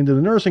into the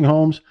nursing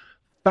homes,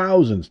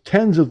 thousands,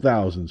 tens of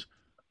thousands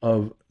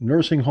of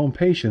nursing home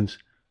patients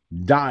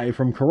die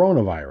from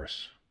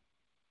coronavirus.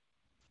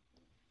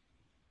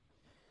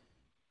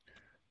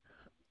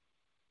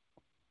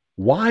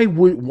 Why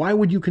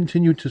would you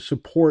continue to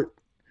support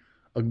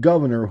a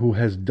governor who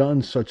has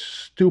done such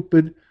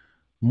stupid,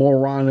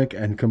 moronic,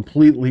 and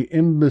completely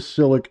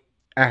imbecilic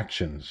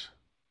actions?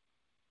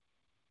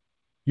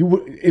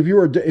 If you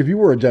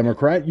were a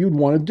Democrat, you'd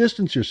want to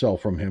distance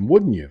yourself from him,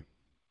 wouldn't you?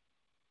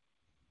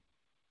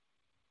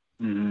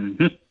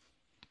 Mm-hmm.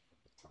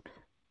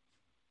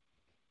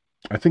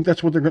 I think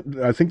that's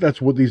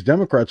what these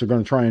Democrats are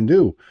going to try and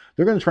do.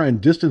 They're going to try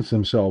and distance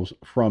themselves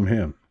from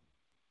him,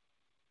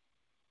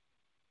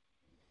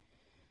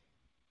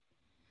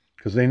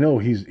 because they know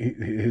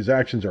his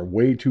actions are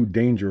way too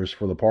dangerous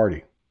for the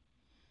party.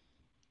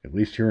 At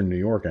least here in New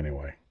York,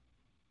 anyway.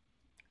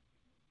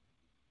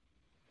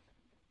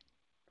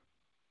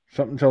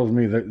 Something tells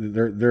me that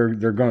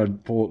they're going to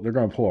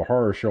pull a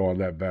horror show on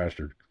that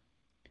bastard,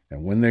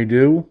 and when they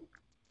do,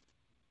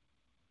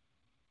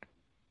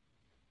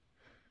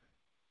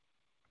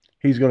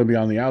 he's going to be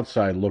on the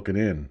outside looking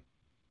in.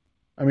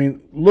 I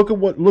mean, look at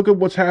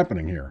what's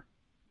happening here.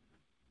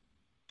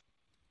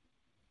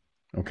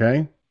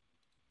 Okay?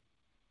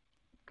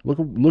 Look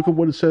at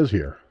what it says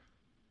here.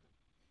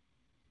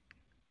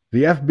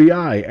 The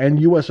FBI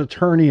and U.S.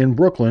 Attorney in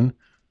Brooklyn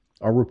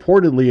are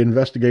reportedly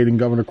investigating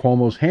Governor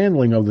Cuomo's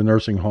handling of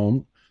nursing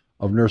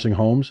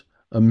homes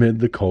amid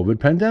the COVID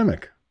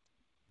pandemic.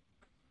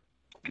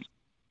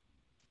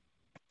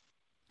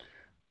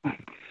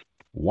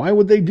 Why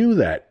would they do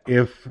that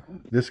if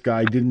this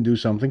guy didn't do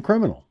something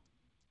criminal?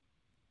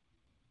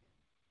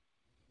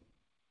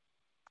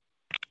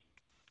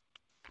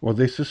 Or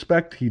they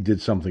suspect he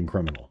did something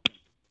criminal.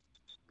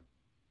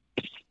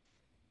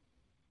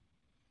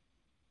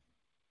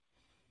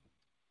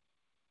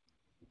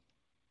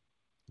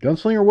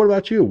 Gunslinger, what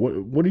about you?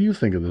 What do you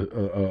think of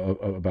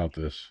about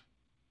this?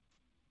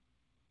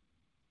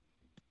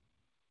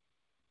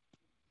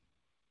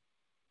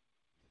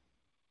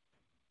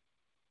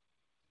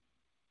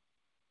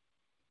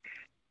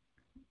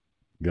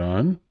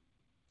 Gun?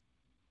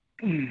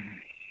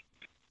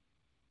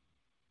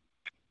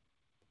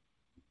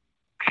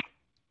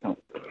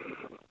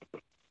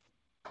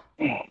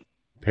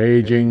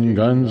 Paging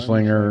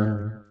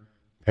Gunslinger.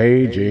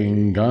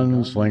 Paging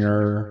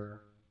Gunslinger.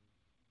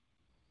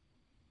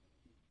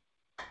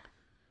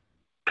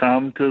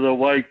 Come to the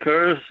white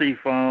courtesy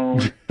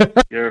phone.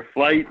 Your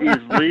flight is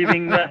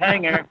leaving the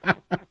hangar.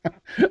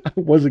 I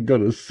wasn't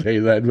going to say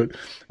that, but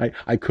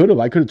I could have.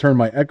 I could have turned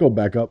my echo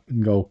back up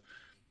and go,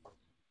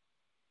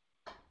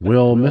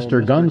 Will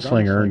Mr.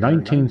 Gunslinger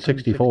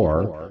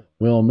 1964,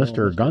 will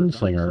Mr.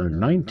 Gunslinger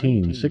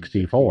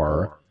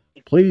 1964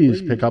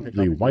 please pick up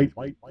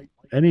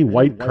any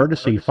white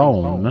courtesy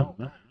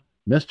phone?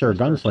 Mr.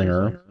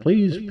 Gunslinger,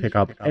 please pick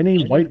up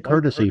any white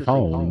courtesy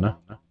phone.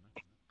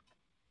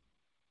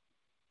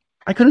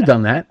 I could have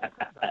done that.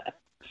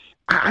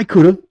 I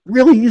could have.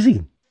 Really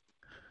easy.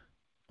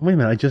 Wait a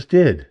minute, I just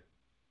did.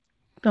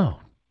 Oh,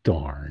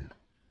 darn.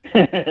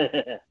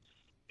 Kind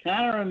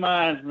of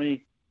reminds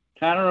me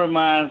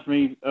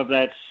of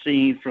that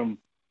scene from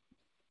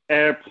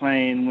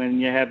Airplane when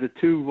you have the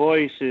two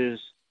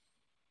voices.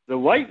 The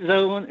white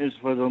zone is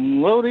for the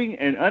loading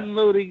and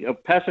unloading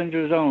of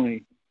passengers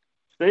only.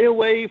 Stay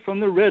away from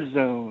the red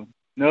zone.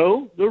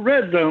 No, the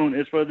red zone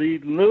is for the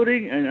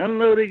loading and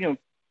unloading of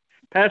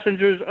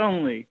passengers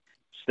only.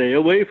 Stay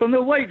away from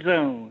the white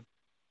zone.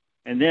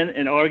 And then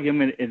an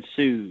argument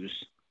ensues.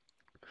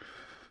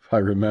 I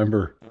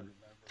remember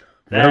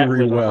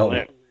very well.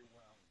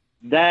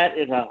 That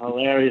is a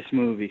hilarious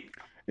movie.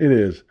 It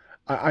is.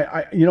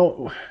 I you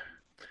know,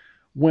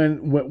 when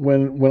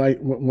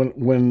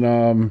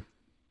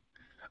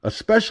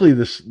especially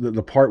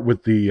the part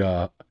with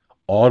the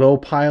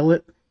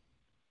autopilot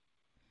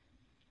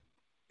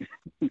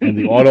and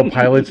the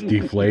autopilot's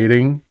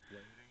deflating,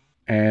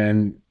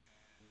 and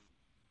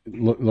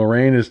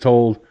Lorraine is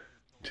told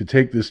to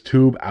take this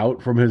tube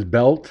out from his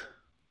belt,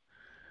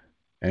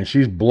 and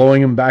she's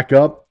blowing him back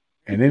up,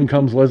 and in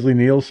comes Leslie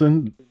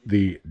Nielsen,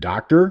 the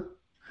doctor,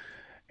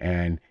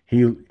 and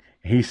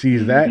he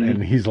sees that,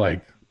 and he's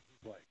like,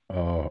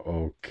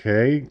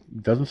 okay,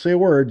 doesn't say a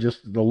word,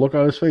 just the look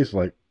on his face,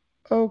 like,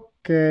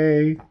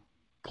 okay,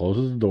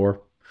 closes the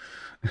door.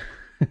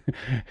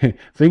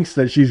 Thinks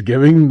that she's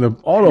giving the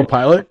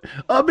autopilot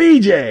a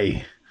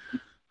BJ.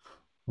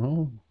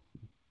 Well,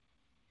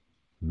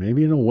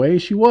 maybe in a way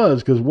she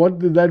was, because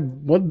what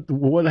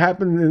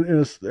happened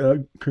in a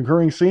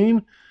concurring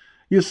scene?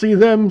 You see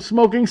them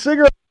smoking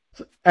cigarettes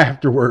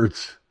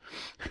afterwards.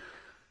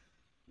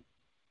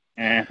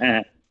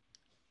 Yeah.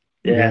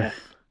 Yes.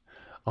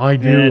 I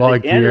do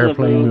like the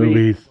airplane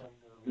movies.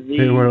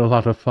 They were a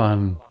lot of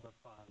fun.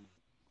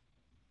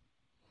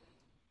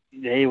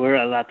 They were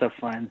a lot of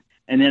fun.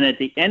 And then at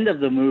the end of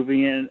the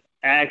movie, an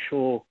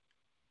actual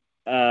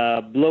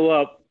blow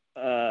up,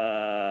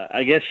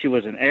 I guess she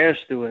was an air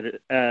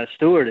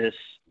stewardess,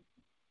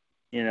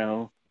 you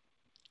know,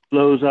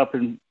 blows up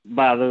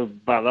by the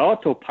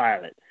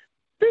autopilot.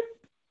 Beep,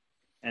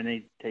 and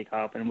they take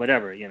off and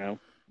whatever, you know.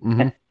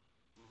 Mm-hmm.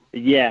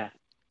 Yeah.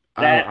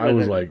 I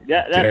was like,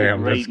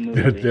 damn,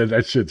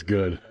 that shit's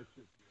good.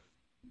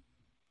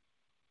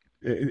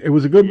 It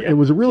was a good. Yeah. It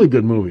was a really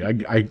good movie.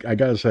 I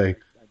gotta say,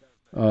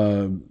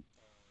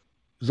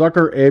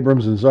 Zucker,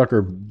 Abrams, and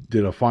Zucker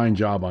did a fine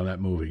job on that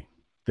movie.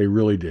 They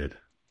really did.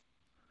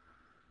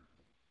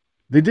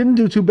 They didn't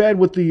do too bad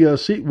with the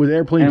with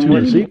Airplane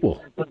 2, the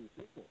sequel.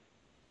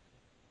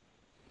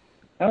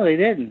 No, they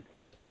didn't.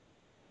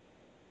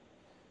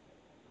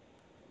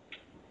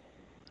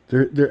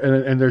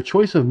 Their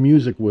choice of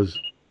music was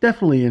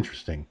definitely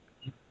interesting.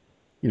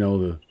 You know,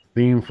 the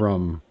theme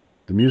from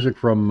the music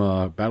from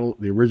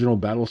the original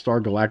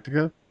Battlestar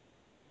Galactica.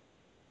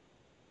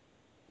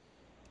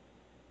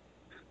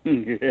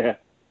 Yeah.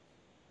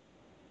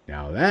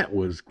 Now that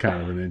was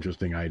kind of an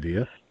interesting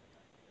idea.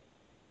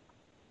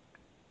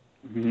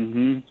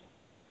 Mm-hmm.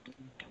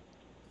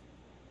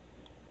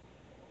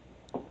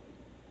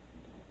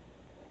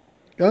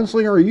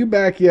 Gunslinger, are you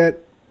back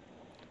yet?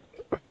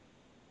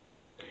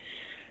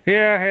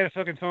 Yeah, I had a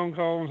fucking phone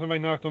call and somebody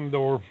knocked on the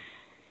door.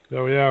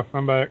 So yeah,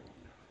 I'm back.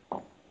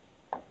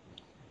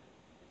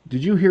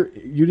 Did you hear?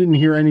 You didn't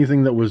hear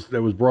anything that was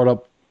brought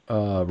up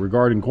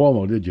regarding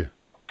Cuomo, did you?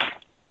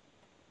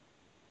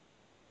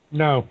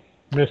 No,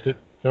 missed it.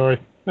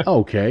 Sorry.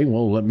 Okay,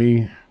 well let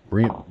me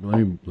bring it. Let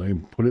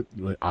me put it.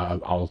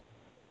 I'll.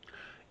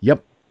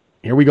 Yep,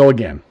 here we go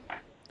again.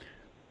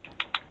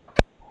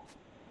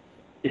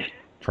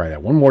 Try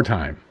that one more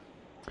time.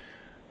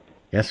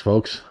 Yes,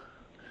 folks.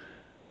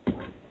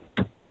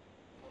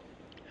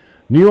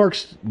 New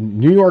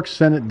York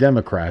Senate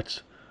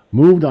Democrats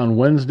moved on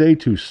Wednesday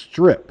to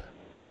strip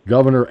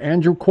Governor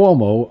Andrew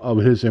Cuomo of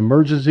his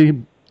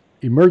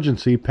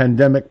emergency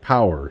pandemic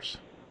powers.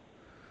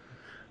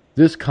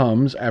 This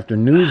comes after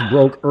news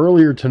broke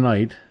earlier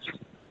tonight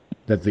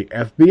that the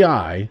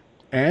FBI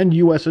and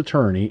U.S.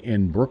 Attorney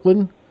in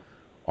Brooklyn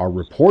are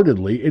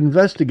reportedly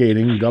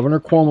investigating Governor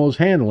Cuomo's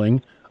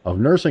handling of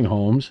nursing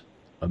homes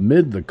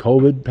amid the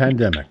COVID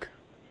pandemic.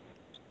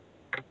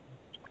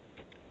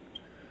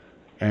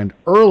 And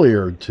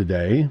earlier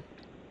today,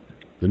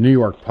 the New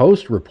York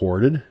Post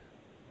reported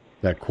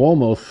that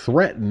Cuomo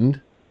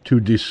threatened to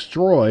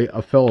destroy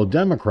a fellow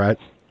Democrat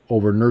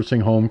over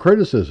nursing home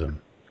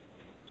criticism.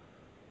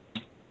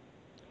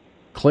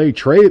 Clay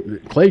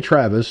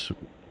Travis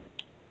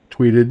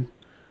tweeted,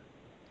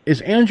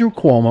 "Is Andrew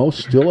Cuomo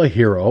still a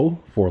hero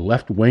for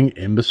left-wing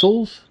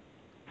imbeciles?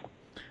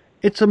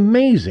 It's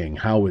amazing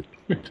how it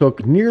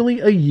took nearly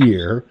a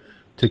year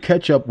to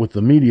catch up with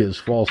the media's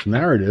false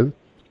narrative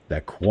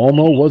that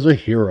Cuomo was a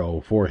hero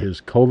for his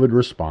COVID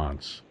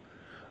response.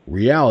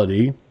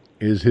 Reality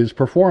is his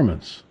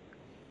performance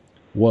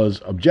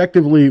was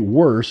objectively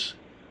worse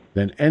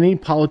than any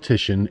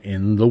politician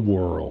in the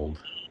world."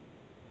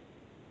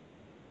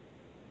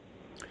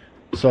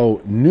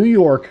 So New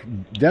York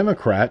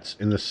Democrats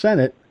in the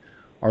Senate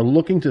are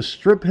looking to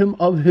strip him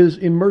of his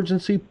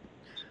emergency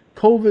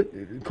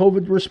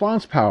COVID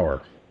response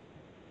power.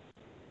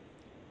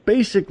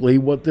 Basically,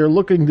 what they're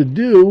looking to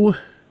do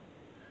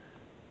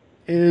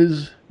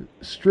is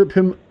strip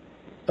him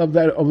of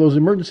those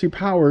emergency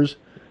powers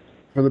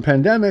for the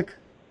pandemic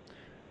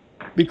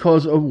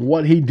because of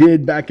what he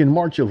did back in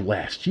March of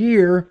last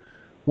year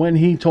when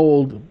he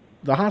told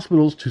the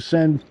hospitals to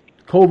send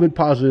COVID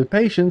positive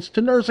patients to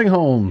nursing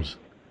homes.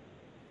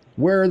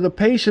 where the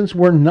patients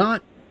were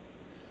not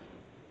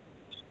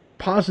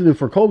positive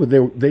for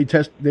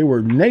COVID. They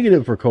were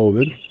negative for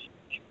COVID,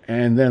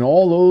 and then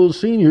all those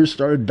seniors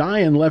started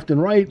dying left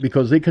and right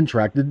because they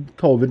contracted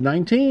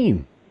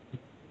COVID-19.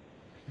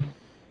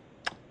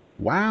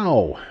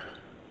 Wow.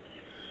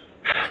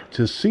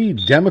 To see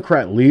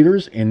Democrat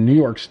leaders in New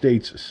York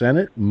State's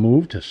Senate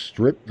move to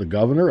strip the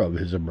governor of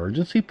his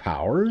emergency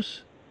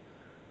powers?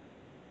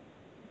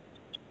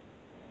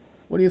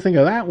 What do you think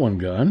of that one,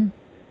 Gunn?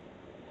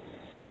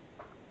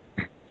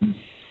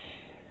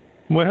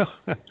 Well,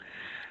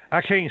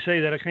 I can't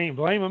say that I can't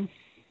blame him.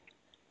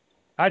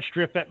 I'd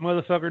strip that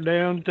motherfucker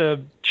down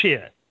to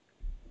shit.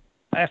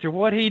 After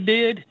what he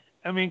did,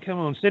 I mean, come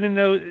on, sending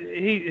those,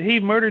 he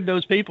murdered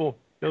those people,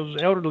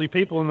 those elderly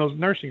people in those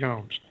nursing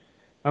homes.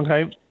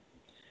 Okay,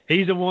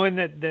 he's the one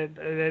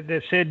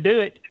that said do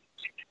it.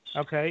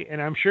 Okay,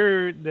 and I'm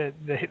sure that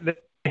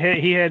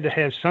he had to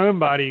have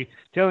somebody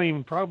tell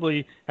him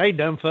probably, hey,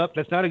 dumb fuck,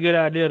 that's not a good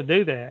idea to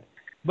do that.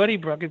 But he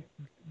fucking,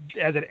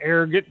 as an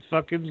arrogant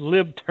fucking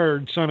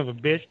lib-turd son of a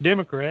bitch,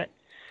 Democrat,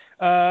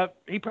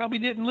 he probably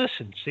didn't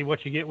listen. See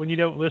what you get when you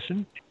don't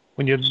listen?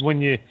 When you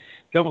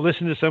don't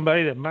listen to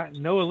somebody that might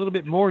know a little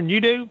bit more than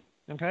you do,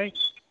 okay?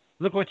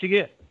 Look what you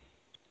get.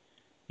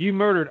 You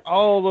murdered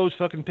all those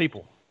fucking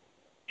people.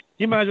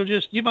 You might as well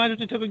just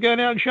took a gun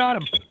out and shot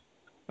them,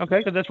 okay?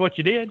 Because that's what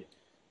you did.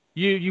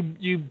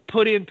 You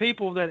put in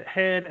people that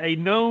had a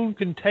known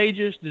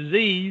contagious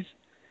disease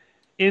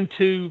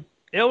into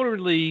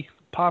elderly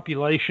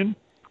population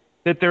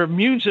that their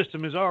immune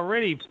system is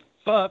already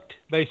fucked,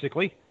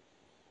 basically.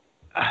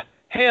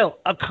 Hell,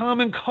 a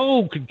common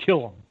cold could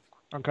kill them,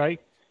 okay?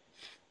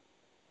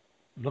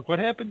 Look what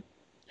happened.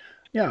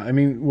 Yeah, I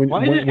mean, when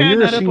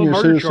you're a senior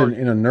citizen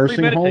in a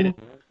nursing home,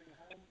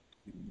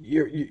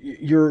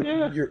 you're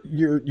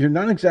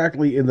not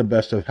exactly in the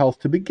best of health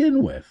to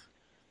begin with.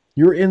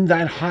 You're in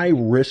that high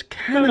risk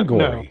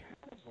category.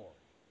 No.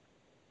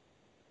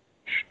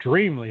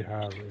 Extremely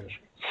high risk.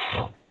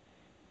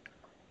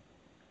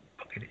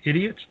 Fucking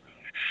idiots.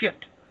 Shit.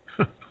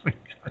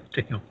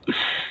 Damn.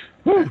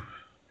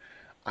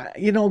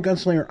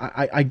 Gunslinger,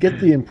 I get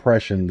the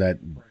impression that,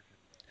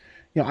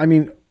 I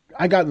mean,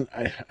 I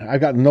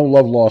got no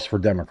love lost for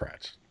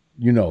Democrats.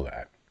 You know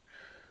that.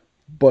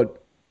 But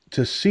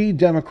to see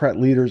Democrat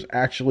leaders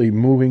actually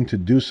moving to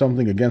do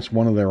something against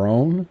one of their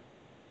own,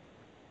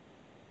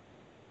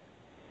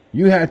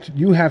 you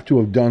have to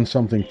have done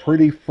something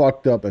pretty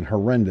fucked up and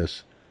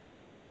horrendous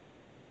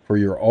for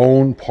your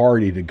own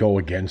party to go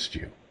against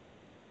you.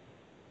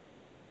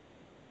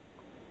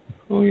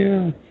 Oh,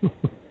 yeah.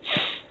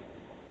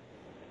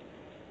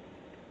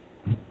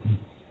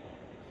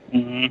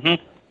 Mm-hmm.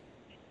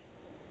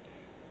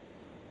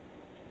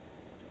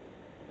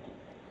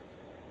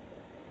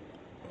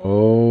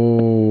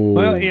 Oh.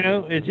 Well,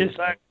 it's just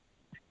like...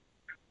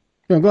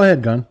 No, go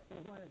ahead, Gunn.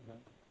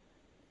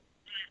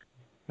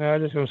 I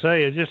was just going to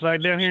say, it's just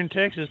like down here in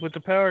Texas with the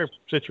power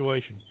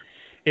situation.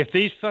 If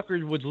these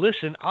fuckers would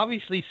listen,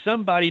 obviously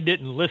somebody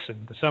didn't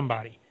listen to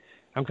somebody,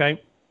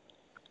 okay?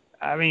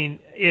 I mean,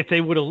 if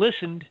they would have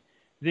listened,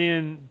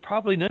 then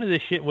probably none of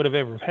this shit would have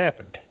ever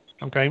happened,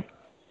 okay?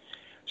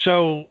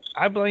 So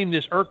I blame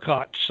this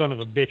ERCOT son of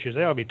a bitches.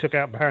 They ought to be took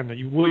out behind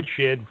the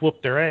woodshed,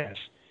 whoop their ass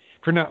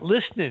for not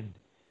listening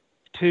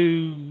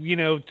to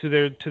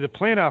the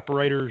plant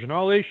operators and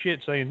all this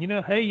shit, saying,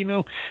 hey,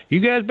 you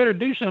guys better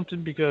do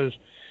something because,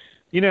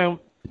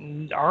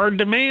 our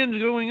demand's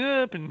going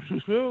up, and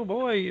oh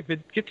boy, if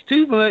it gets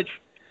too much,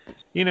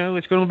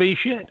 it's going to be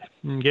shit.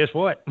 And guess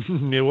what?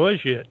 It was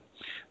shit.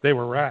 They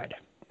were right.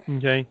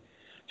 Okay,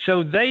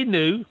 so they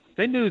knew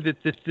that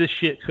this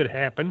shit could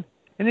happen,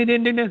 and they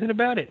didn't do nothing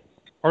about it,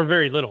 or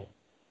very little.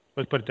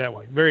 Let's put it that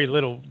way. Very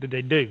little did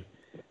they do.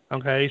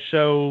 Okay,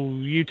 so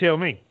you tell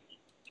me,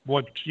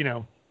 why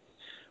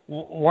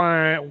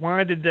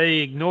did they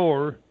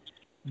ignore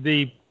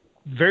the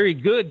very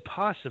good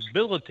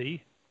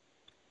possibility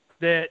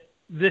that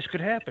this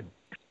could happen?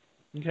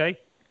 Okay,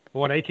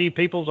 18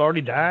 people's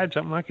already died,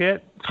 something like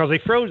that, because they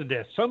froze to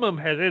death. Some of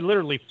them they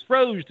literally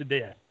froze to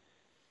death.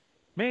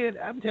 Man,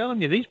 I'm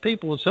telling you, these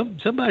people,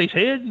 somebody's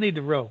heads need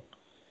to roll.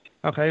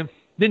 Okay,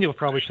 then you'll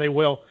probably say,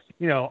 well,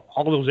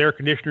 all those air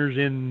conditioners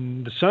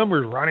in the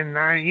summer running,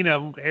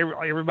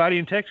 everybody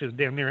in Texas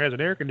damn near has an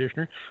air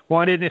conditioner.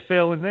 Why didn't it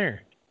fail in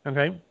there?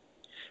 Okay,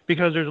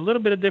 because there's a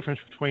little bit of difference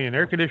between an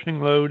air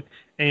conditioning load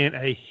and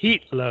a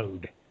heat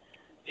load.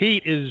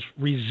 Heat is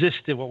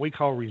resistive, what we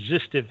call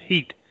resistive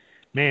heat.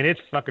 Man, it's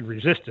fucking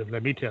resistive,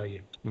 let me tell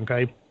you.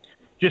 Okay,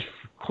 just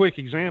quick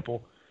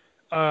example.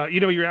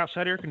 Your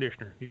outside air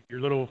conditioner,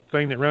 your little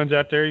thing that runs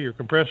out there, your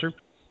compressor,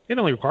 it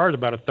only requires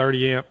about a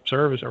 30 amp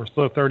service or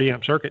 30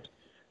 amp circuit,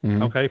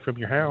 okay, from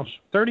your house,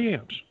 30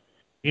 amps.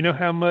 You know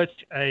how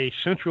much a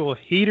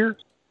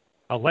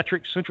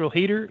electric central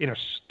heater in a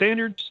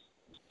standard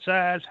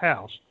size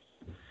house,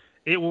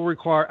 it will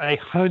require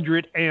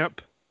 100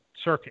 amp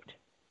circuit.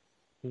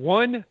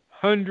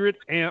 100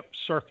 amp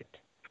circuit.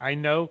 I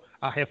know,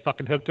 I have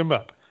fucking hooked them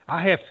up.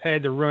 I have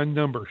had to run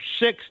number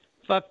 6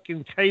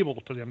 fucking cable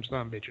to them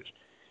son bitches.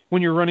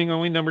 when you're running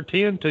only number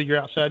 10 to your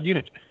outside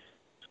unit.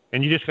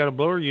 And you just got a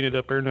blower unit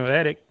up there in the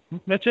attic.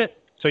 That's it.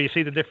 So you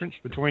see the difference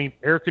between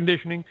air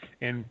conditioning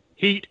and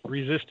heat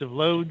resistive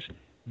loads.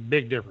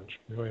 Big difference.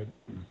 Go ahead.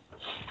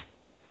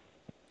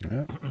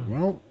 Yeah,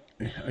 well,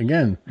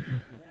 again,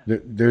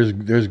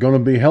 there's going to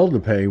be hell to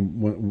pay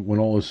when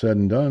all is said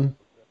and done.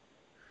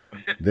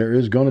 There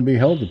is going to be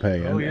hell to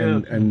pay,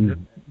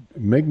 and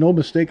make no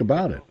mistake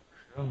about it.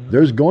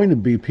 There's going to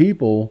be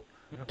people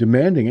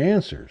demanding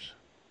answers.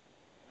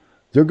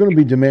 They're going to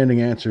be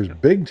demanding answers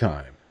big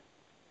time.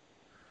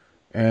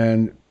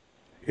 And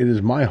it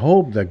is my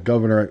hope that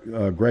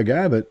Governor Greg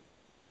Abbott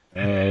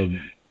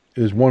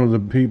is one of the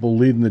people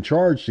leading the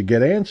charge to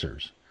get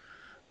answers,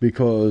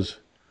 because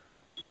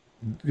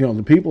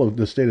the people of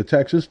the state of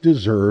Texas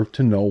deserve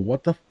to know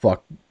what the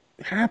fuck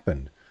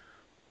happened.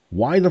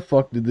 Why the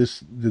fuck did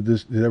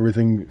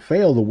everything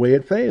fail the way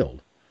it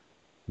failed?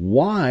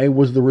 Why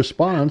was the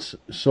response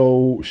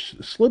so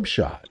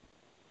slipshod?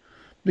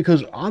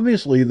 Because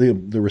obviously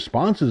the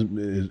response has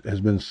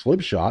been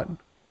slipshod.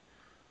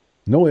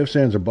 No ifs,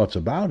 ands, or buts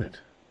about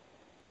it.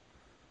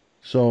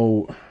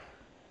 So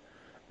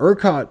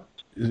ERCOT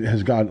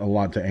has got a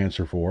lot to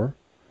answer for.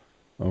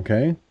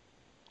 Okay?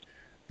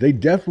 They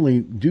definitely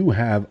do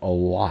have a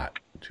lot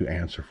to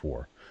answer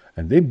for.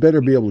 And they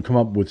better be able to come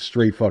up with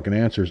straight fucking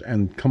answers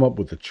and come up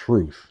with the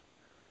truth.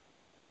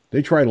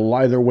 They try to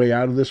lie their way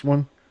out of this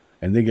one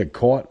and they get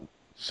caught,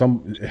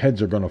 some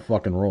heads are going to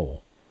fucking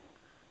roll.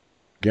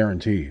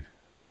 Guaranteed.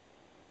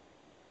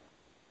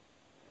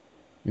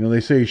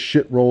 They say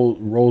shit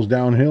rolls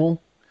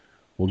downhill.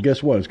 Well,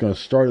 guess what? It's going to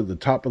start at the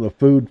top of the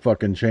food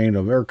fucking chain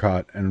of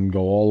ERCOT and go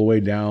all the way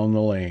down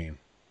the lane.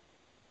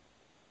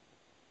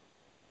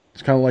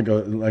 It's kind of like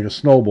a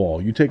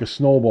snowball. You take a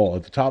snowball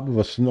at the top of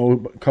a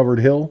snow-covered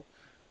hill,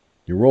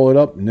 you roll it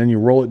up, and then you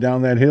roll it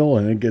down that hill,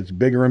 and it gets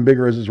bigger and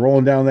bigger as it's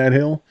rolling down that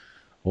hill.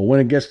 Well, when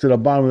it gets to the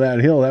bottom of that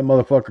hill, that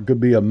motherfucker could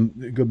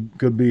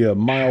be a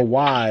mile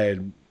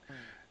wide,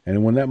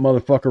 and when that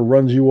motherfucker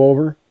runs you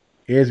over,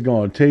 it's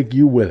going to take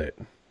you with it.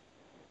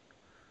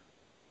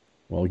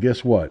 Well,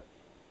 guess what?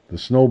 The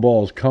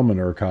snowball's coming,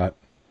 ERCOT.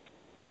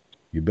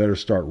 You better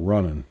start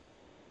running,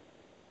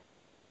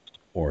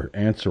 or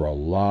answer a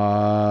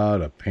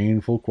lot of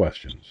painful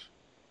questions.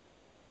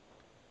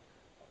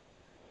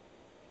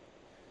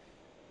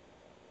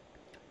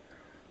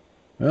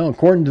 Well,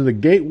 according to the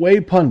Gateway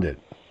Pundit,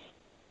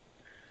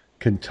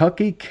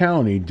 Kentucky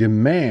County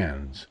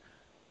demands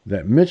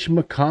that Mitch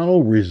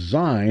McConnell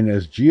resign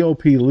as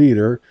GOP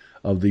leader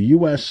of the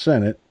U.S.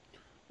 Senate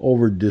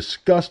over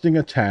disgusting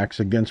attacks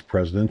against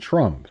President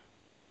Trump.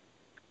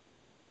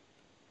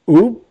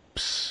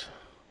 Oops.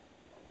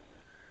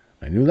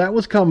 I knew that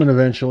was coming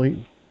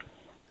eventually.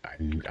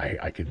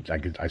 I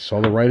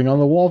saw the writing on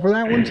the wall for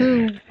that one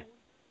too.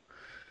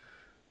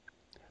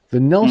 The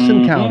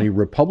Nelson County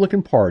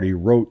Republican Party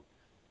wrote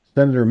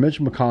Senator Mitch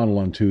McConnell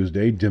on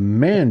Tuesday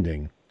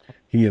demanding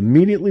he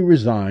immediately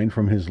resign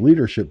from his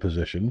leadership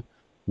position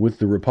with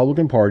the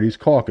Republican Party's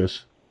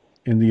caucus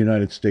in the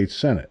United States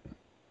Senate.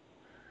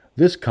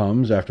 This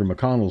comes after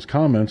McConnell's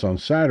comments on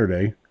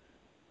Saturday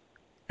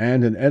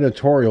and an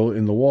editorial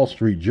in the Wall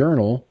Street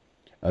Journal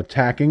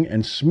attacking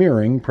and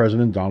smearing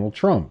President Donald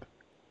Trump.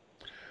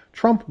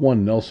 Trump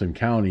won Nelson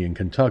County in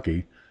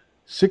Kentucky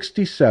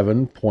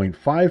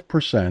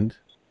 67.5%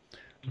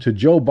 to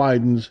Joe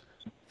Biden's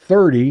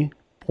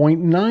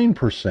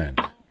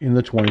 30.9% in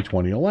the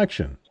 2020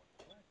 election.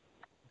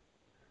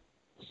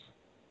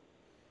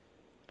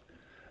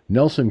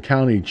 Nelson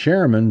County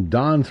Chairman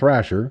Don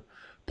Thrasher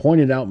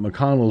pointed out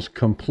McConnell's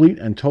complete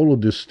and total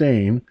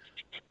disdain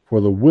for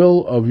the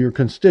will of your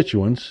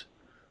constituents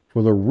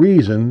for the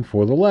reason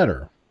for the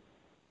letter.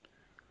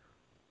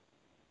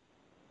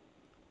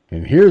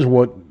 And here's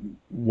what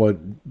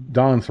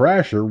Don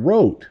Thrasher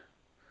wrote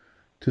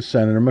to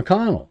Senator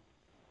McConnell.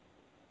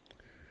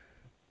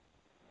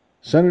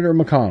 Senator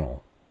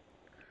McConnell,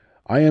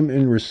 I am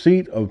in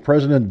receipt of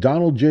President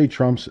Donald J.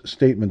 Trump's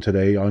statement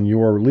today on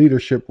your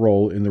leadership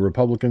role in the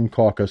Republican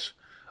caucus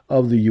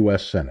of the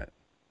U.S. Senate.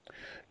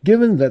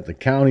 Given that the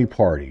county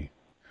party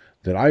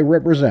that I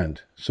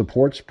represent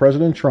supports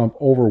President Trump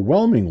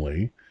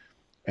overwhelmingly,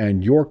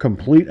 and your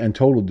complete and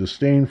total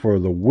disdain for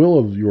the will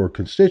of your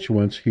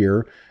constituents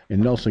here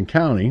in Nelson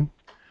County,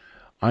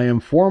 I am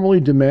formally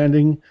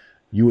demanding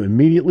you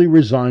immediately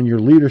resign your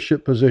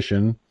leadership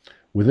position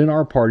within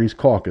our party's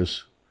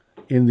caucus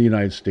in the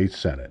United States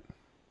Senate.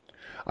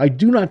 I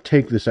do not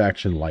take this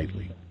action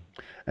lightly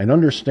and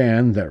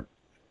understand the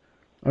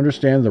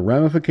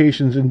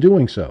ramifications in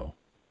doing so.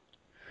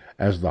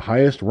 As the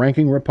highest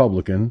ranking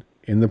Republican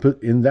in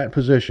that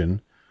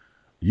position,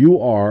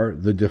 you are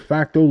the de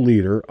facto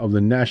leader of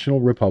the National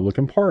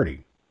Republican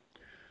Party.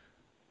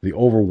 The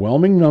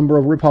overwhelming number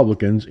of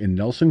Republicans in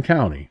Nelson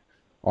County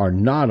are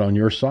not on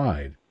your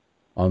side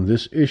on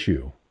this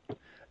issue,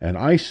 and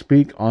I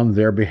speak on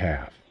their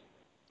behalf.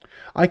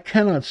 I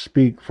cannot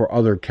speak for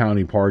other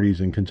county parties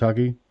in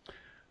Kentucky,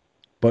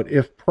 but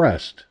if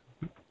pressed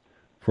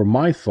for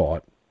my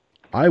thought,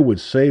 I would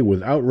say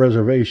without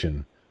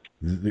reservation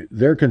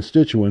their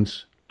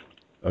constituents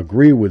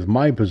agree with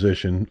my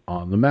position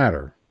on the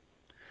matter.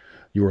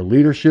 Your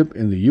leadership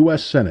in the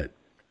U.S. Senate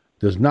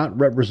does not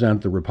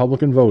represent the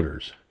Republican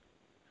voters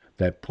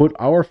that put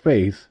our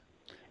faith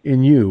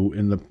in you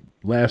in the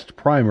last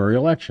primary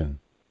election.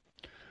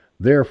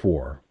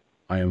 Therefore,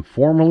 I am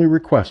formally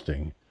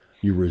requesting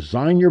you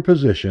resign your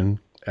position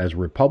as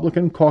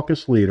Republican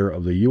caucus leader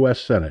of the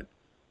U.S. Senate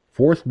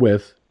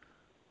forthwith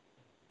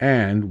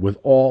and with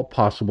all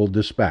possible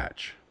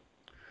dispatch.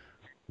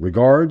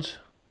 Regards,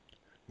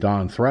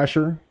 Don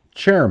Thrasher,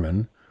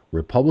 Chairman,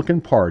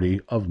 Republican Party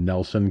of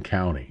Nelson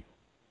County.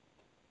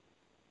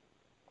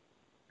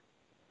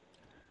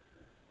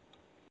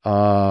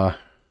 That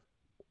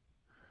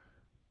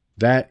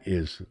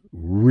is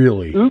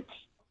really,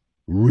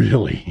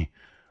 really,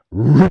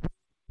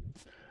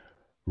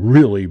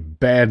 really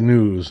bad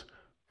news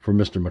for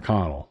Mr.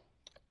 McConnell.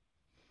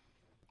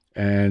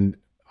 And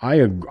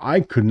I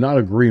could not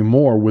agree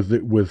more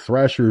with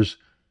Thrasher's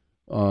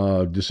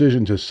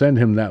decision to send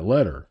him that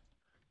letter.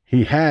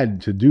 He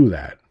had to do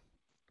that.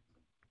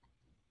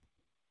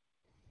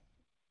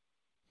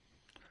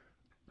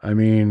 I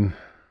mean,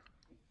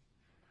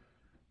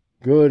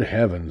 good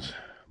heavens.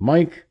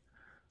 Mike,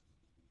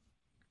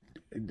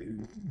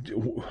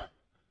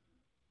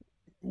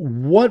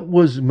 what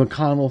was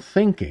McConnell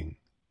thinking?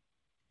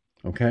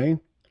 Okay?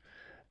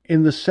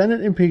 In the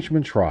Senate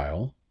impeachment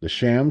trial, the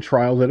sham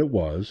trial that it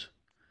was,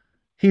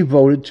 he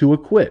voted to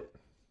acquit.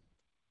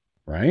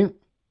 Right?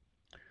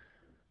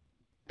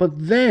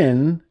 But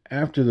then,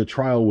 after the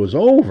trial was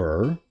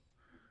over,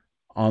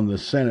 on the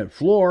Senate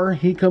floor,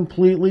 he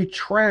completely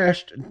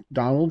trashed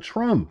Donald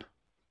Trump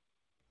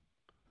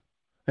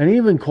and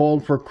even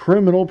called for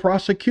criminal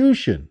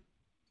prosecution.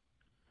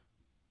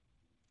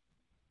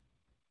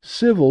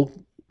 Civil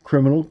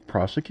criminal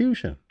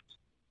prosecution.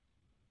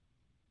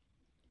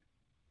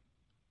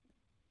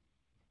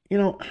 You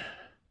know,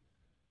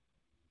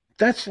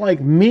 that's like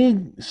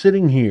me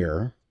sitting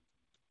here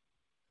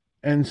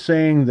and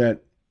saying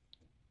that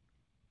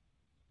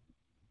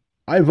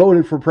I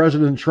voted for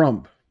President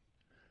Trump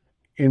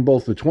in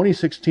both the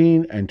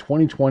 2016 and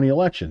 2020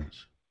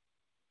 elections.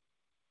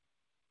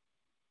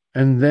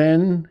 And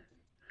then,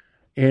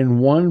 in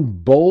one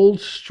bold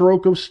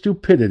stroke of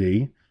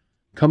stupidity,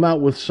 come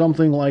out with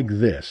something like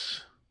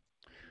this.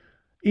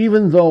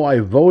 Even though I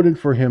voted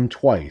for him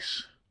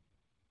twice,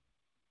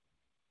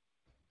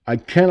 I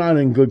cannot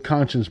in good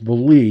conscience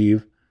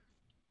believe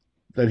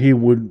that he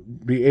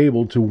would be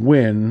able to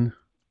win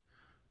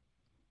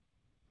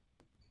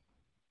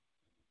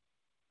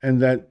and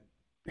that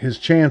his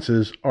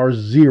chances are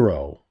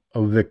zero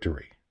of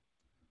victory.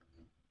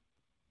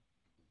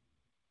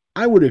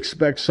 I would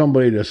expect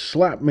somebody to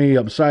slap me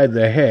upside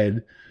the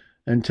head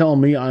and tell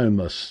me I'm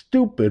a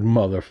stupid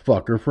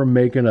motherfucker for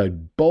making a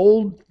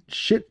bold,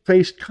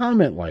 shit-faced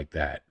comment like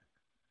that,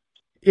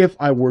 if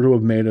I were to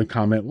have made a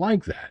comment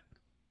like that.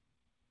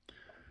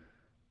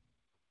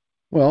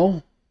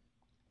 Well,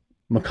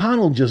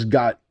 McConnell just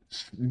got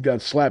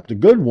slapped a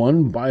good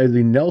one by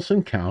the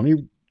Nelson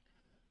County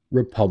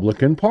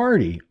Republican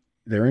Party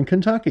there in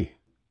Kentucky.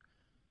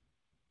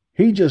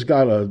 He just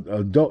got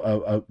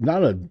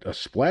not a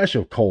splash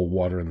of cold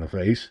water in the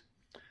face.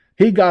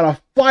 He got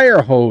a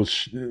fire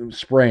hose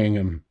spraying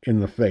him in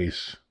the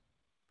face.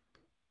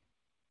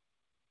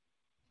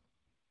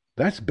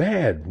 That's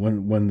bad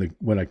when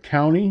the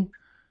county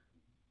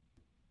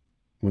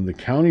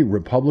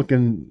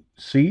Republican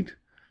seat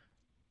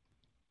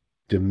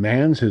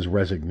demands his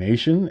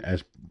resignation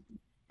as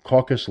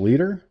caucus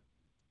leader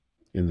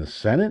in the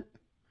Senate.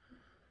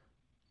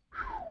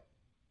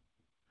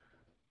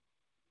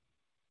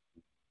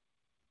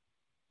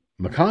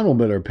 McConnell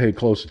better pay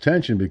close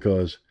attention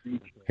because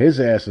his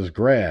ass is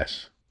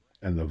grass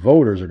and the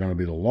voters are going to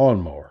be the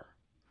lawnmower.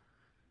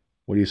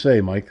 What do you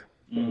say, Mike?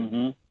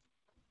 Mm-hmm.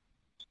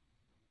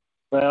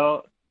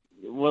 Well,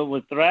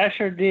 what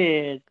Thrasher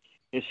did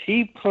is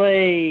he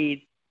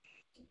played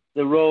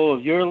the role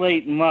of your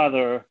late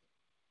mother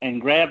and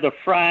grabbed a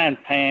frying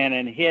pan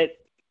and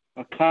hit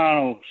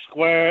McConnell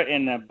square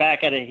in the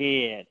back of the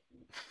head.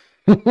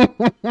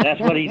 That's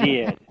what he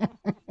did.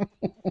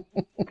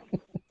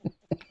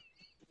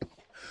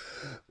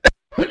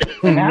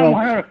 In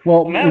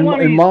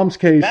Mom's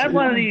case, that's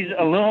one of these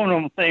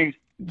aluminum things.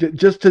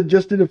 Just to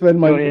defend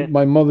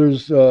my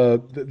mother's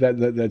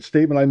that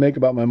statement I make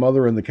about my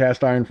mother and the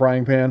cast iron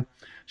frying pan,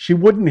 she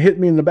wouldn't hit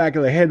me in the back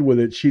of the head with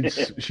it.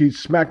 She'd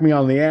smack me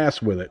on the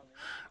ass with it.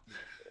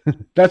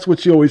 That's what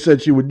she always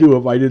said she would do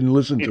if I didn't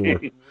listen to her.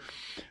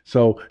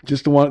 So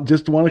just want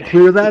to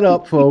clear that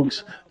up,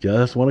 folks.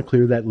 Just want to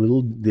clear that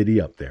little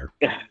ditty up there.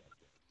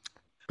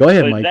 Go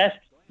ahead, Mike.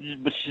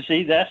 But you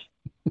see, that's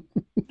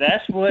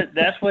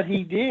what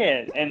he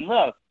did. And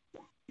look,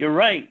 you're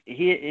right.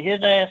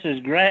 His ass is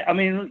great. I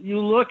mean, you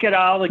look at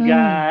all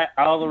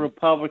the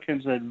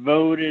Republicans that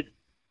voted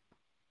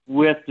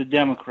with the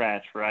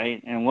Democrats,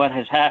 right? And what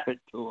has happened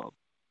to them.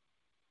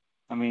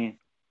 I mean,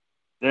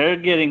 they're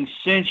getting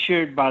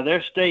censured by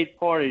their state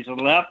parties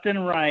left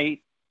and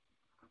right,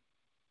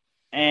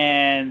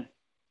 and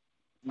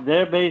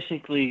they're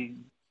basically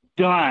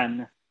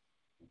done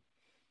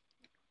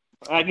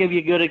I'll give you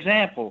a good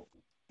example.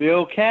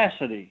 Bill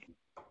Cassidy.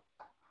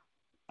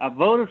 I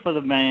voted for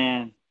the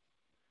man,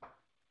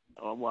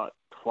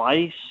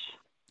 twice?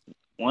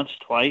 Once,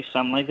 twice,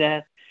 something like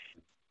that.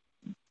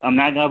 I'm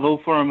not going to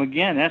vote for him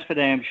again. That's for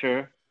damn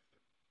sure.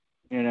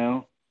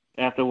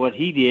 After what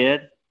he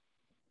did,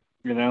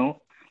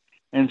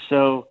 And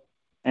so,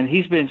 and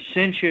he's been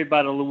censured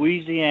by the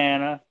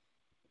Louisiana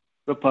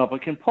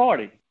Republican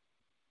Party.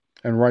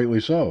 And rightly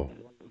so.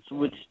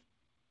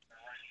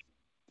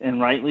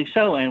 And rightly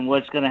so. And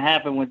what's going to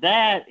happen with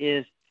that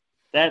is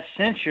that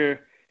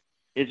censure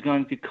is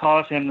going to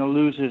cause him to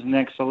lose his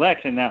next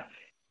election. Now,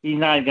 he's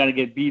not going to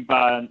get beat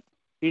by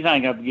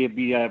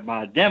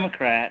a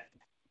Democrat.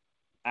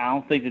 I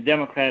don't think the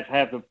Democrats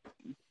have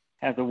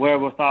the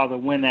wherewithal to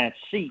win that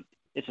seat.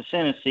 It's a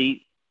Senate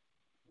seat,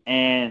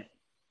 and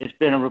it's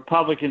been a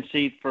Republican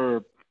seat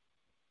for,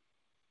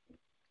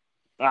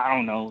 I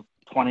don't know,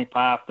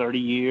 25, 30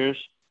 years,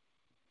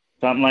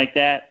 something like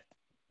that.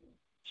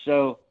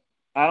 So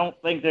I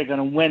don't think they're going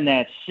to win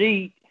that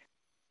seat,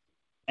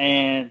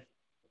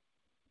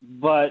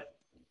 but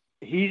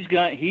he's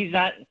not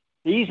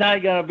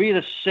going to be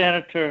the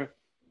senator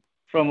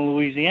from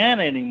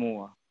Louisiana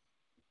anymore.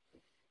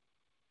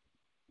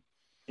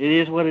 It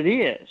is what it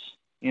is,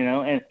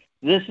 and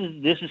this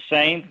is the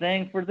same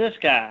thing for this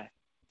guy.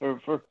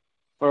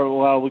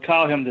 Well, we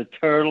call him the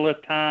turtle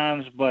at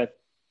times, but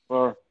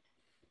for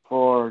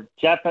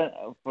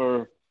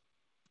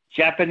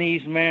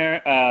Chinese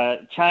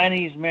marrying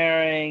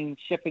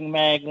shipping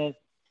magnate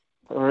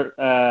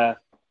guy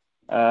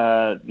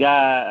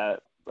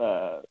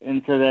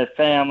into that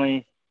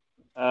family.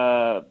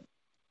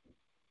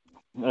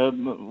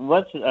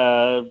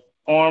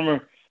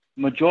 Former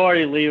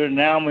majority leader,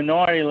 now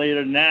minority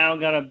leader, now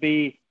going to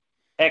be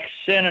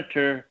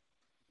ex-senator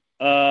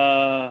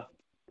McConnell.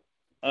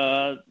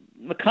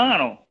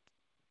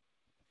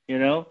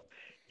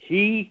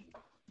 He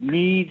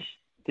needs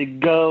to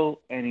go,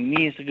 and he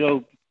needs to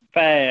go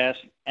fast,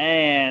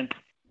 and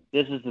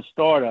this is the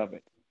start of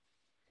it.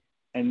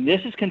 And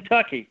this is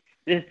Kentucky.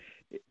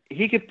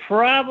 He could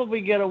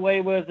probably get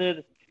away with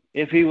it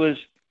if he was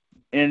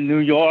in New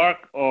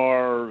York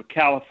or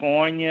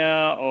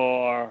California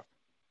or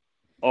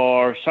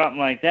something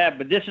like that,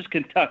 but this is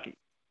Kentucky,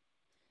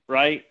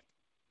 right?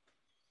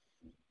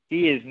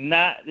 He is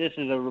not. This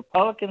is a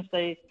Republican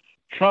state.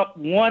 Trump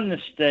won the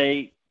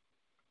state.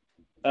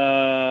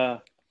 Hands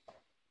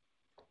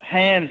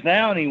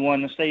down, he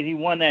won the state. He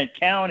won that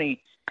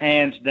county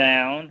hands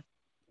down,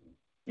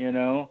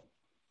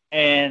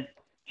 and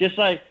just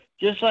like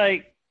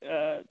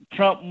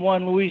Trump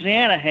won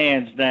Louisiana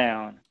hands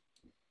down.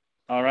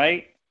 All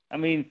right. I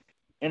mean,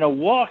 in a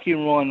walk, he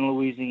won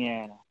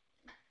Louisiana,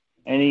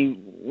 and he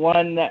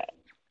won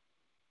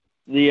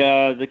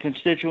the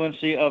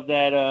constituency of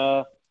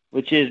that,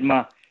 which is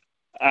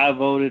I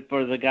voted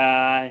for the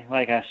guy,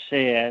 like I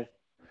said,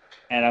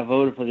 and I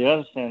voted for the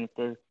other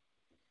senator,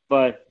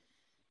 but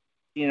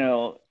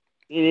it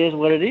is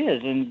what it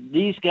is, and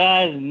these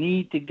guys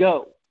need to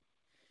go.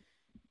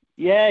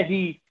 Yeah,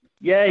 he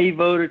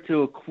voted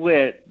to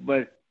acquit,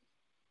 but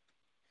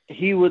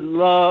he would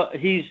love.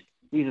 He's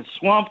a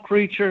swamp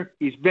creature.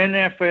 He's been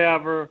there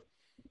forever.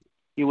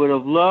 He would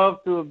have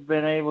loved to have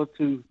been able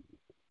to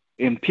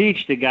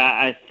impeach the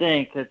guy. I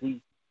think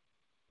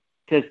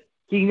because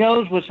he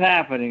knows what's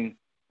happening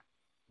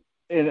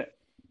in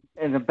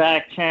the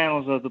back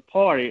channels of the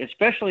party,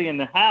 especially in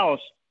the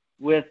House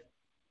with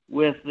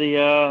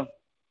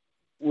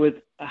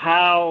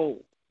how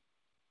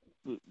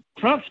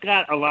Trump's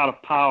got a lot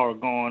of power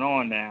going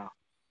on now.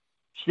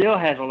 Still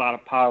has a lot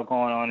of power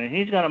going on, and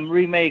he's going to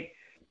remake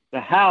the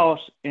House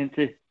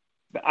into,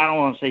 I don't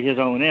want to say his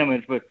own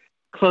image, but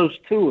close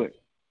to it,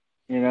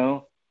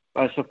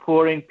 by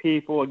supporting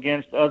people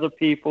against other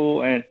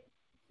people and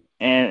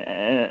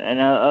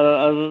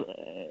other,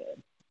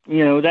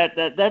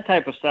 that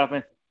type of stuff.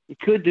 And he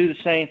could do the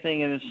same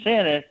thing in the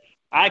Senate.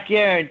 I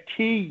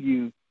guarantee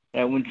you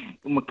that when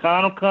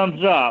McConnell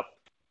comes up,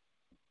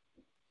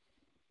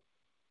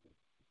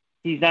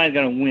 he's not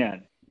going to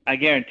win. I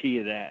guarantee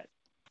you that.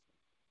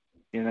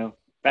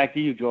 Back to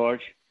you,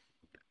 George.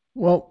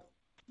 Well,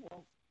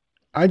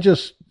 I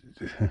just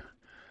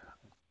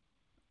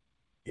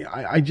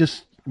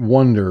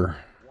wonder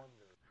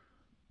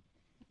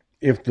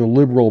if the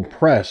liberal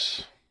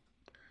press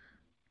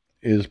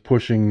is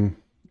pushing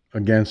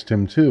against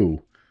him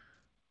too.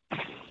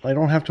 I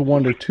don't have to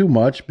wonder too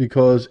much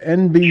because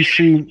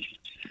NBC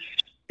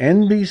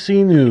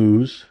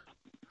News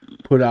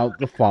put out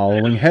the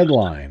following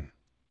headline.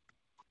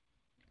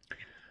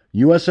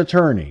 U.S.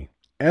 Attorney,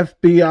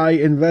 FBI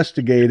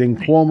investigating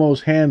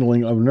Cuomo's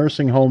handling of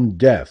nursing home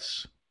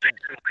deaths.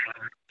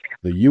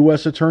 The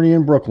U.S. Attorney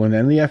in Brooklyn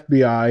and the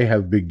FBI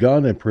have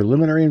begun a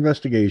preliminary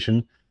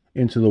investigation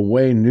into the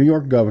way New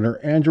York Governor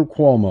Andrew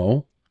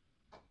Cuomo.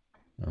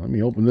 Now, let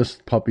me open this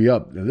puppy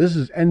up. Now, this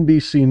is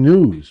NBC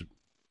News,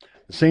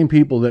 the same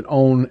people that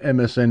own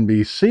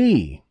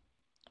MSNBC.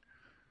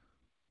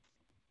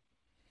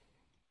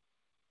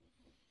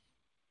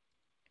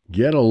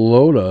 Get a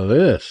load of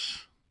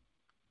this.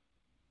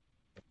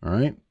 All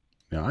right.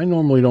 Now, I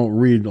normally don't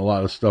read a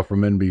lot of stuff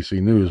from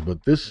NBC News,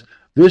 but this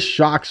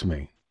shocks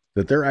me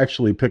that they're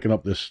actually picking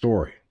up this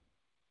story.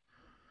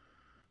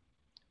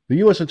 The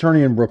U.S.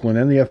 Attorney in Brooklyn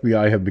and the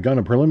FBI have begun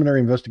a preliminary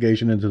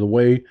investigation into the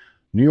way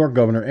New York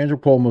Governor Andrew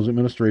Cuomo's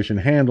administration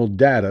handled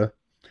data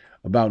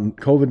about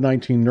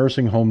COVID-19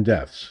 nursing home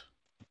deaths.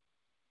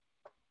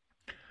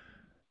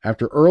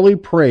 After early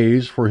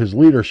praise for his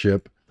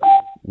leadership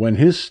when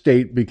his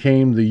state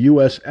became the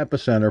U.S.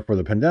 epicenter for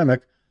the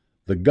pandemic,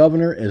 the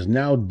governor is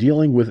now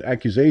dealing with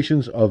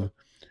accusations of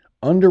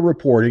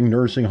underreporting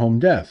nursing home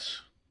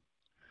deaths.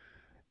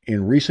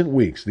 In recent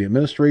weeks, the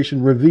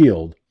administration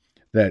revealed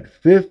that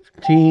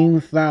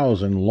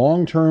 15,000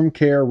 long-term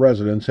care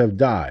residents have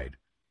died,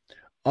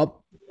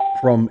 up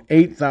from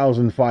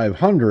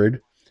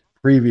 8,500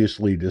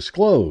 previously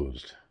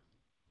disclosed.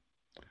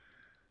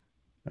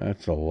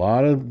 That's a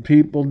lot of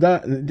people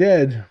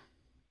dead.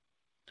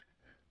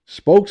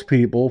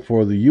 Spokespeople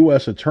for the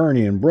U.S.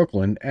 Attorney in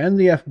Brooklyn and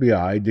the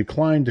FBI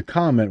declined to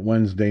comment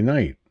Wednesday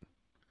night.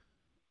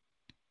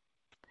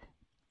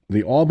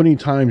 The Albany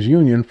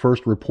Times-Union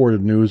first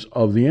reported news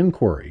of the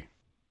inquiry.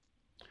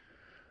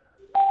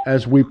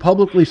 As we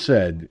publicly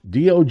said,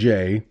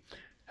 DOJ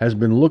has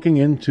been looking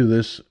into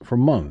this for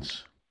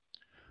months.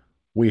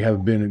 We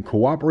have been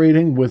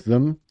cooperating with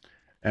them,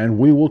 and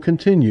we will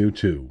continue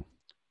to.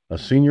 A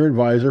senior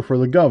advisor for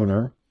the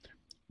governor,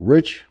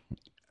 Rich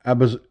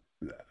Azzopardi,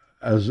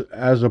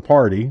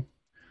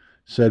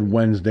 said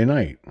Wednesday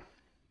night.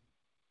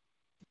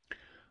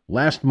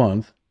 Last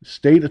month,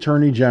 State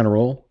Attorney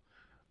General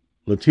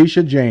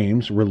Letitia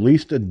James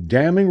released a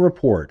damning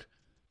report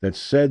that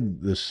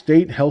said the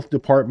state health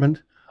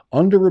department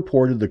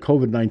underreported the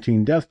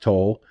COVID-19 death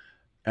toll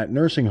at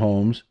nursing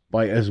homes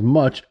by as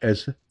much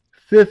as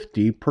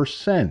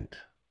 50%.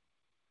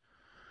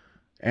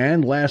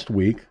 And last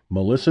week,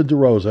 Melissa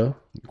DeRosa,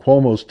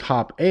 Cuomo's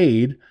top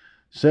aide,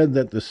 said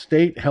that the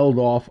state held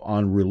off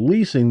on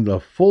releasing the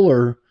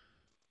fuller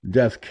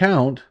death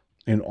count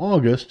in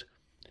August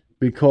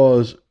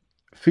because of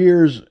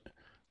fears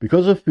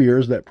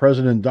that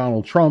President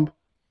Donald Trump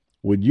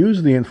would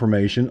use the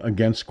information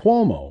against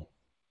Cuomo.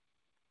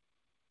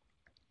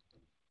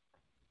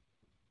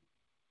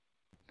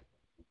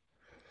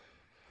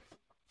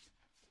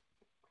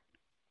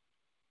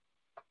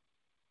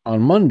 On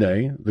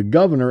Monday, the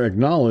governor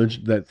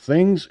acknowledged that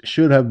things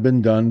should have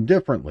been done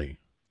differently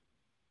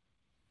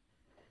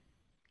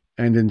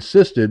and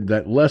insisted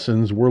that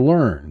lessons were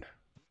learned.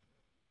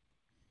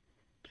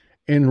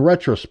 In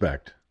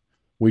retrospect,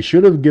 we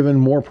should have given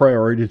more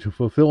priority to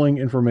fulfilling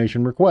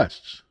information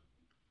requests.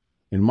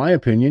 In my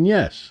opinion,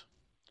 yes.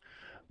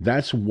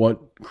 That's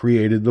what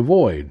created the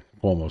void,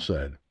 Cuomo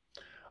said.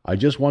 I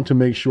just want to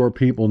make sure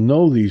people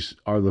know these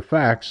are the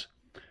facts.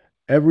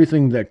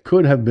 Everything that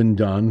could have been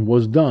done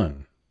was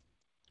done.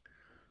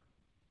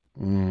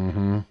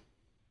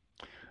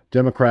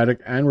 Democratic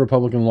and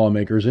Republican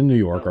lawmakers in New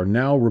York are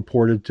now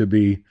reported to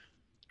be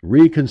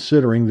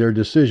reconsidering their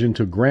decision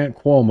to grant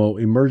Cuomo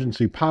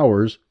emergency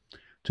powers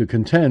to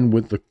contend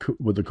with the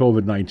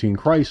COVID-19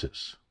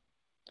 crisis.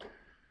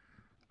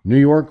 New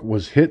York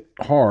was hit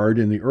hard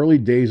in the early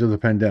days of the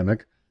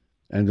pandemic,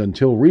 and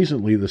until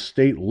recently, the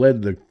state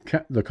led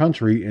the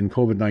country in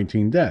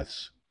COVID-19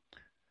 deaths.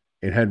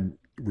 It had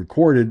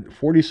recorded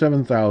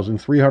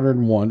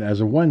 47,301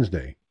 as of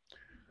Wednesday,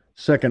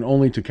 second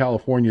only to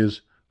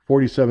California's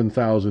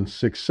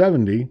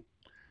 47,670,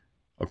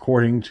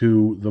 according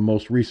to the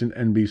most recent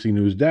NBC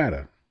News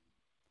data.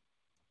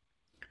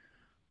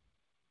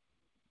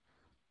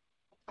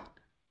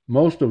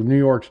 Most of New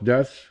York's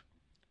deaths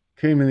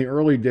came in the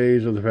early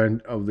days of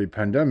the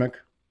pandemic,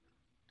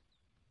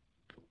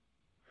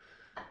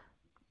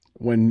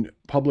 when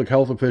public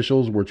health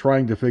officials were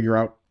trying to figure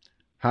out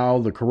how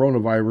the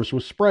coronavirus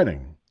was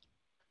spreading.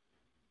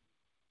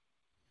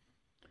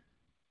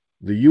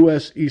 The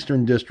U.S.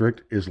 Eastern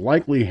District is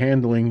likely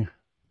handing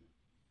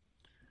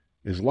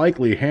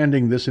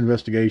this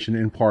investigation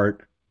in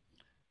part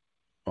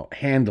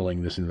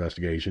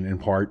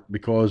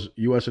because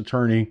U.S.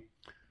 Attorney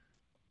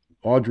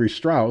Audrey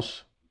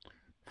Strauss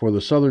for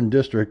the Southern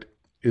District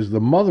is the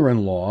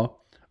mother-in-law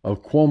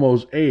of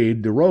Cuomo's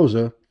aide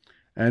DeRosa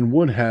and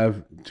would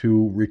have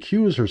to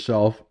recuse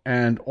herself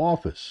and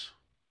office.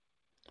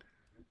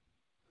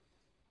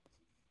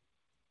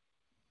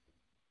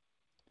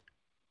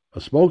 A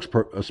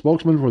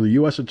spokesman for the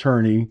U.S.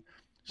 Attorney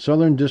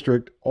Southern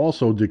District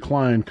also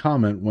declined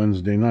comment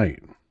Wednesday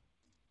night.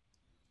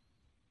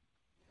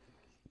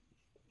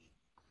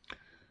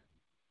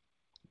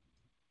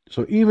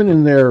 So even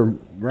in their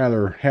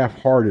rather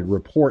half-hearted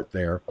report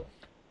there,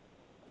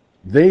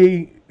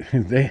 they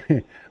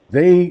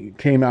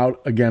came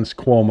out against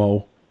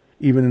Cuomo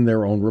even in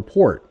their own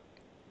report,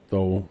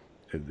 though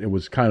it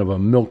was kind of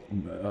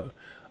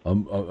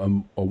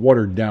a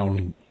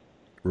watered-down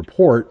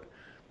report.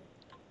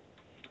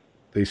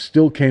 They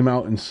still came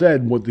out and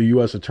said what the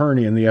U.S.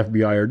 Attorney and the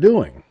FBI are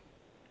doing.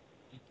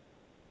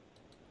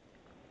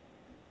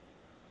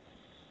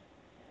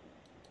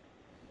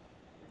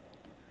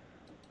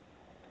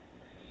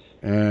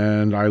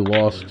 And I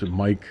lost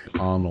Mike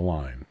on the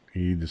line.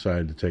 he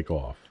decided to take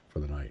off for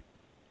the night.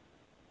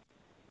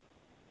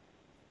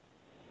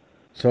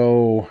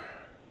 So,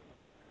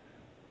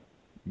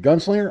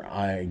 Gunslinger,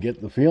 I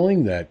get the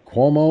feeling that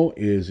Cuomo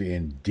is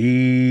in deep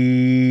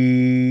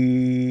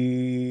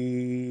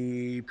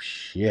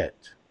shit.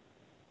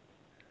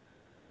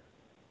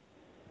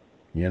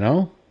 You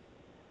know?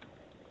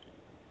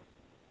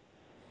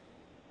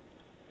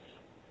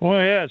 Well,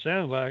 yeah, it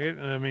sounds like it.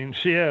 I mean,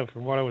 yeah,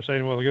 from what I was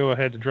saying a while ago, I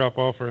had to drop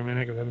off for a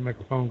minute because I had to make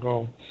a phone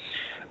call.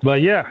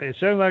 But yeah, it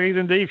sounds like he's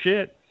in deep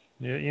shit.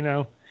 Yeah, you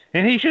know,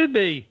 and he should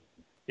be.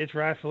 It's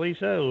rightfully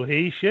so.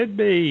 He should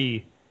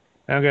be.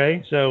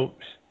 Okay, so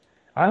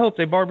I hope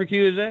they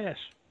barbecue his ass.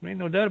 Ain't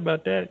no doubt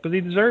about that because he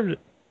deserves it.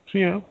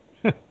 You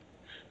know,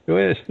 go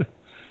ahead.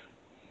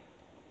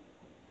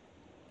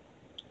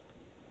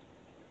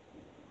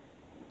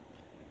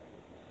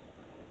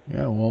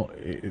 Yeah, well,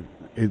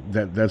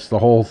 that's the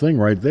whole thing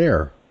right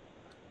there.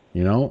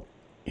 You know,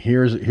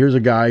 here's a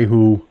guy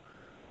who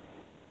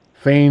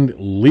feigned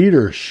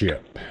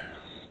leadership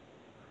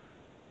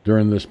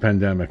during this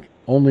pandemic,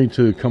 only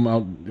to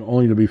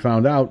be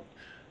found out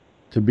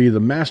to be the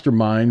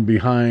mastermind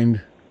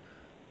behind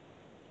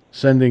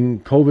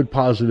sending COVID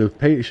positive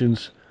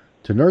patients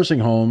to nursing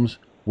homes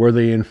where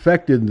they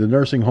infected the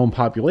nursing home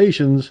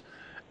populations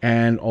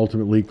and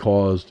ultimately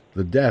caused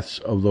the deaths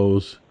of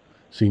those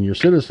senior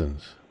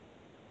citizens.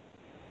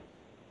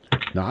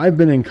 Now, I've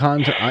been in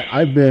contact.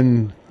 I've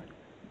been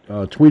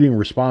tweeting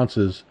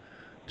responses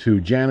to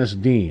Janice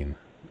Dean.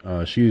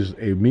 She's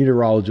a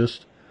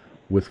meteorologist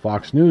with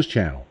Fox News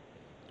Channel.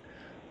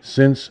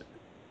 Since,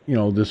 you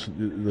know,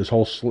 this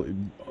whole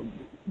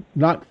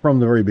not from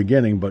the very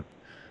beginning, but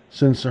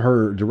since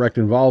her direct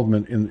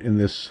involvement in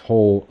this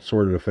whole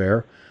sort of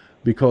affair,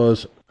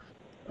 because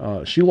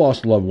she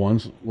lost loved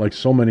ones like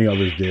so many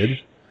others did,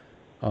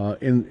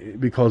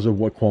 because of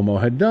what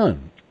Cuomo had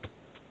done.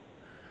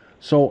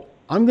 So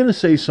I'm going to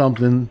say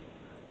something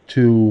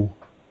to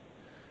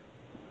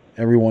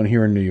everyone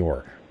here in New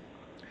York.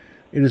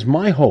 It is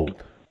my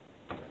hope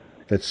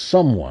that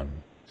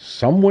someone,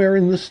 somewhere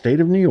in the state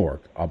of New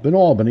York, up in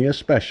Albany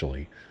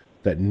especially,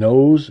 that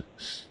knows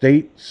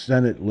state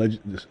senate,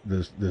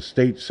 the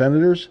state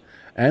senators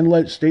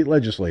and state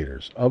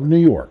legislators of New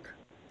York.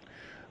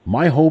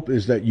 My hope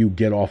is that you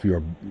get off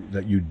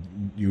that you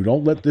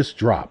don't let this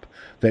drop,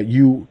 that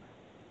you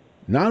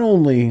not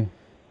only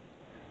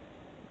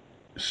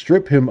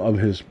strip him of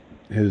his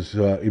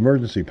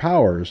emergency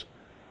powers,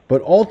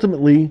 but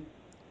ultimately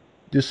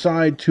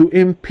decide to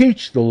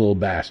impeach the little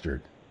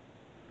bastard.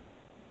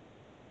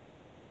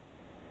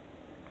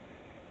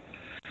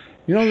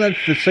 You know,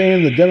 that's the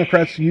saying the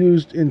Democrats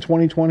used in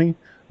 2020?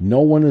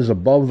 No one is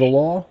above the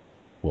law?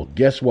 Well,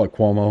 guess what,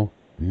 Cuomo?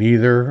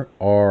 Neither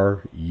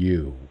are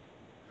you.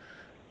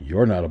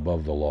 You're not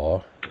above the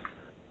law.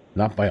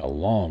 Not by a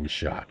long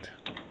shot.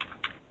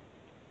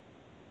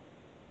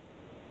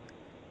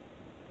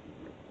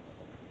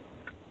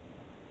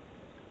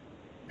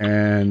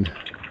 And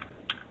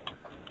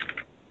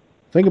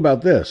think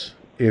about this.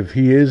 If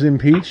he is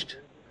impeached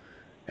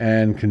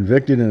and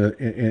convicted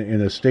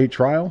in a state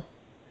trial,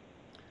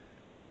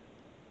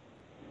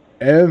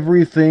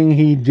 everything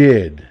he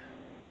did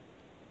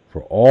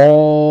for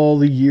all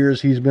the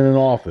years he's been in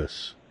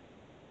office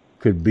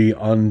could be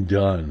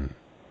undone,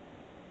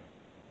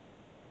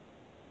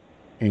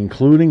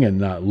 including and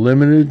not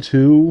limited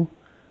to,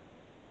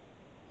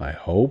 I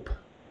hope,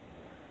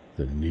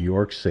 the New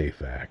York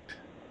SAFE Act.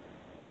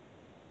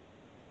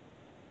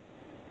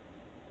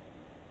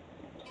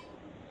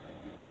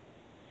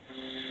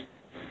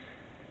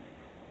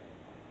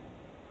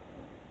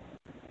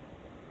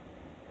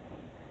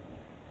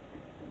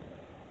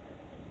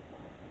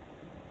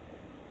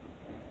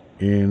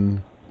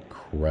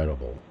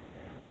 Incredible.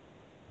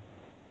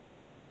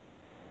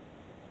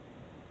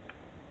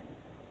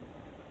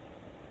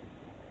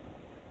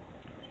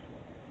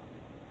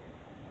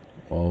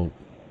 Well,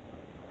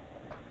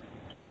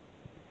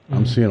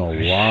 I'm seeing a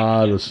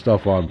lot of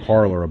stuff on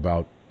Parler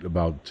about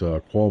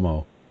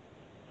Cuomo,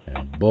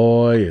 and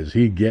boy, is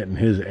he getting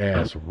his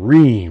ass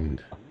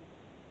reamed.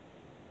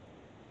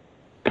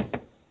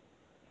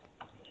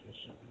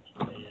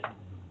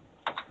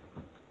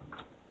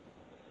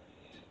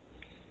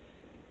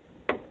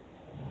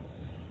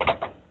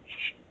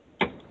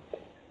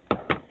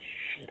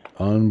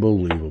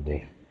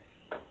 Unbelievable.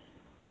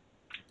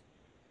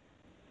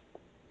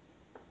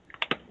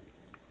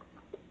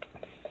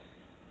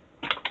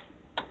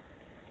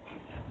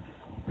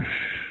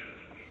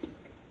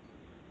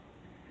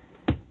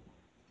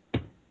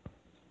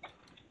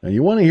 Now,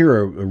 you want to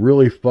hear a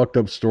really fucked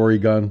up story,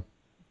 Gun?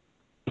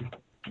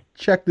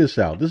 Check this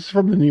out. This is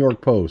from the New York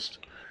Post.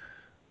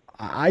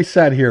 I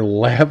sat here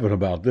laughing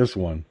about this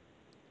one.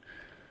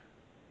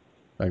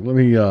 Like, let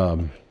me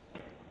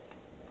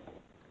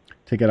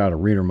take it out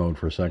of reader mode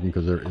for a second,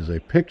 because there is a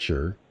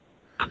picture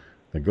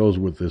that goes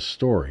with this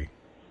story.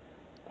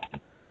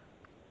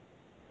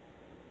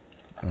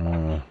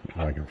 If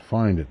I can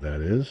find it,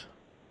 that is.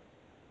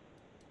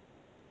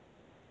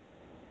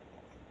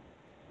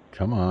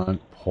 Come on,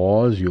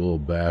 pause, you little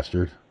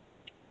bastard.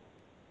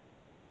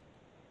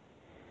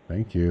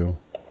 Thank you.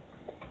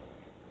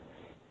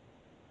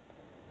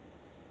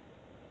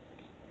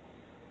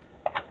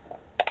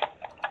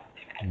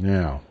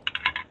 Now,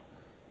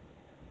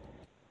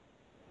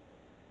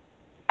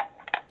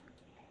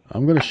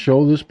 I'm going to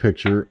show this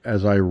picture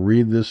as I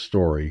read this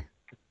story.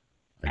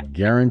 I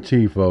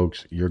guarantee,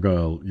 folks, you're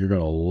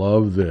gonna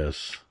love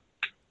this.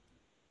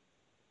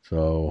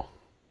 So,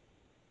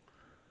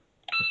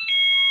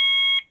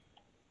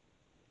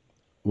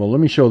 well,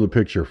 let me show the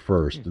picture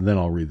first, and then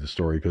I'll read the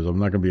story because I'm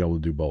not going to be able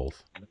to do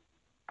both.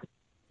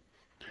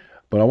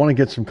 But I want to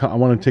get some. I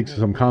want to take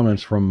some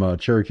comments from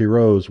Cherokee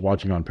Rose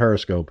watching on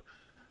Periscope.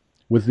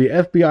 With the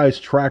FBI's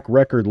track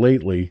record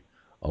lately,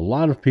 a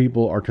lot of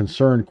people are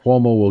concerned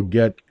Cuomo will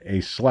get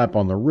a slap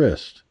on the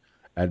wrist,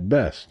 at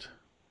best.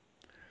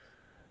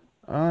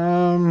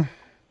 I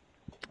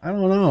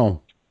don't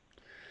know.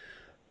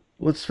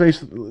 Let's face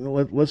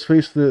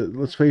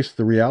the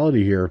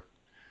reality here.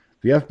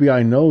 The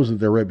FBI knows that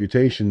their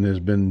reputation has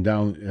been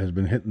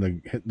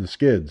hitting the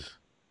skids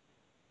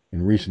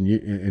in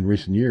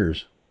recent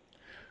years.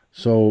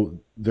 So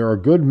there are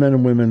good men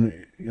and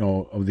women,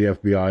 of the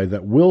FBI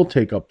that will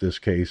take up this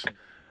case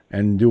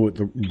and do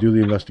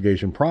the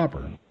investigation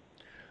proper.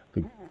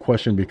 The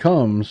question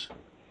becomes,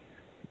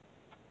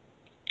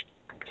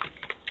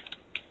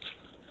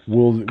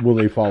 will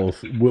they follow?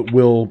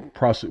 Will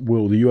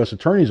the U.S.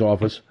 Attorney's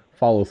Office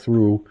follow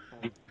through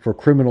for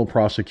criminal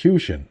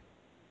prosecution?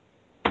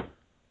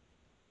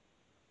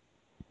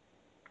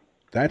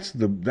 That's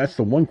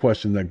the one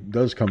question that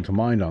does come to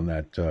mind on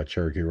that,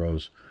 Cherokee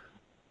Rose.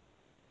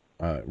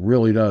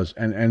 Really does.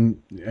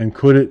 And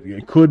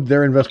could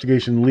their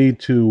investigation lead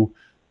to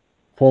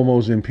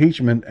Cuomo's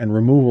impeachment and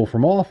removal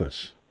from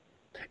office?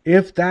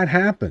 If that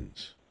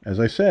happens, as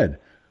I said,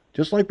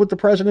 just like with the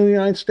President of the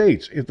United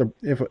States, if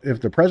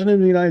the President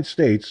of the United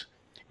States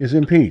is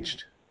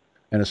impeached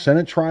and a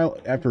Senate trial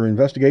after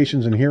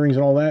investigations and hearings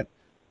and all that,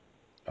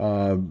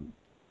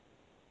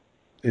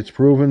 it's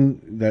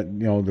proven that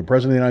the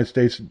President of the United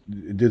States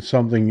did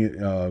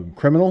something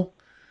criminal,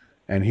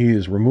 and he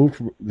is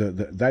removed.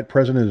 That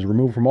president is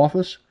removed from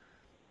office.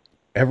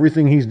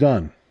 Everything he's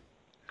done,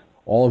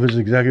 all of his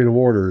executive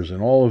orders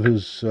and all of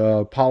his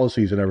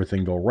policies and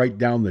everything go right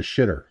down the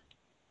shitter.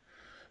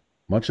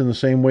 Much in the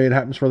same way it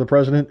happens for the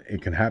president,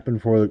 it can happen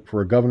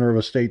for a governor of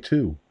a state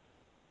too.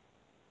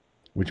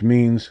 Which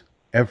means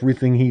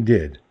everything he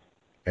did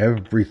over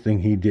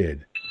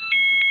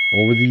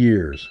the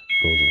years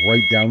goes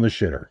right down the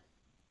shitter.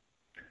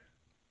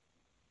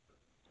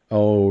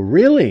 Oh,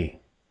 really?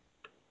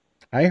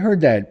 I heard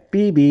that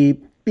beep,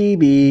 beep, beep,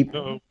 beep.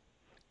 Uh-oh.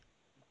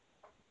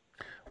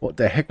 What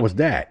the heck was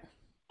that?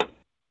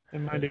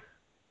 That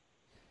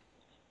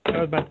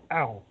was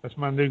ow. That's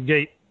my new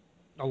gate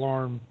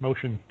alarm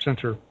motion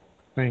sensor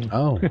thing.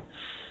 Oh.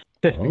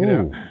 Testing it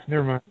out.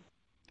 Never mind.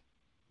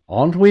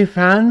 Aren't we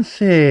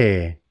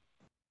fancy?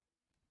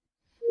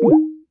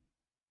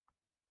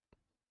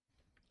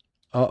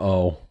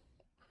 Uh-oh.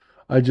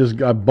 I just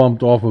got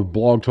bumped off of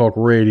Blog Talk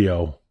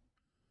Radio.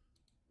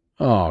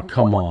 Oh,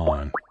 come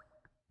on.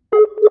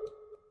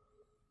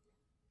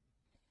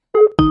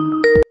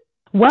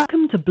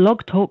 Welcome to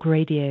Blog Talk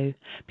Radio.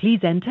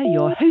 Please enter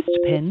your host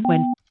PIN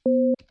when...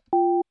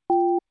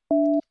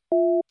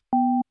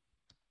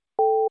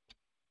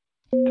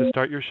 To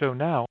start your show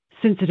now.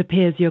 Since it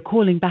appears you're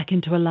calling back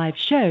into a live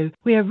show,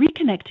 we are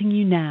reconnecting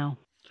you now.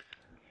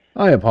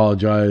 I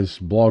apologize,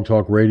 Blog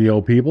Talk Radio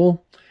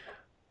people.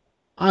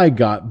 I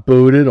got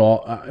booted.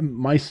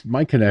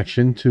 My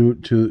connection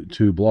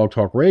to Blog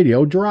Talk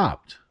Radio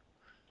dropped.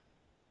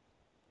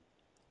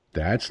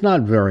 That's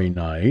not very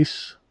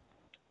nice.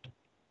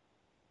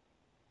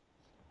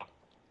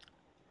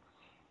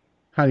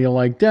 How do you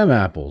like them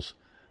apples?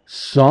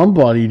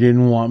 Somebody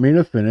didn't want me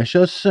to finish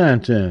a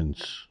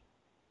sentence.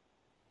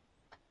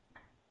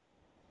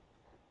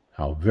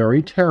 How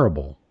very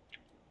terrible.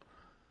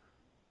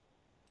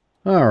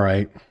 All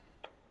right.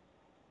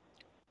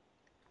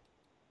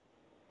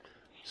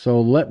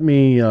 So let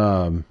me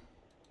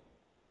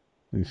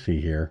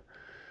see here.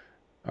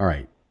 All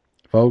right,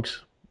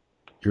 folks,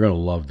 you're going to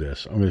love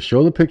this. I'm going to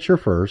show the picture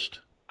first,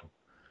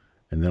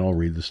 and then I'll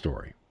read the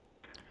story.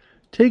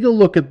 Take a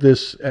look at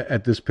this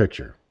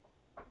picture.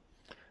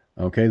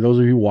 Okay, those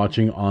of you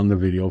watching on the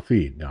video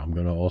feed. Now, I'm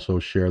going to also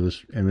share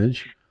this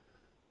image.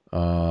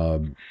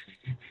 Let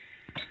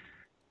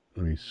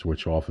me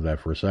switch off of that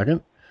for a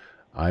second.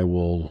 I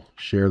will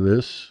share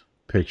this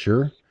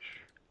picture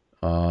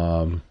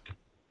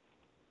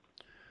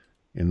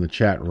in the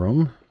chat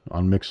room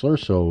on Mixlr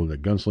so the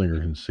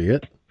gunslinger can see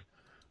it.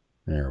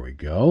 There we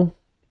go.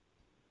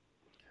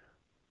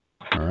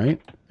 All right.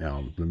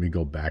 Now, let me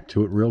go back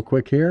to it real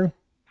quick here.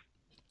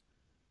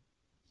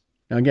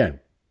 Now, again,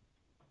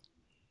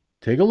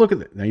 take a look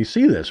at it. Now, you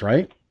see this,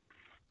 right?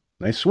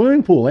 Nice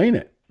swimming pool, ain't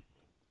it?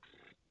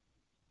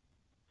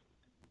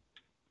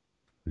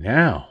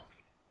 Now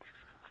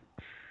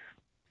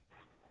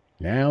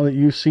that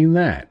you've seen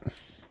that,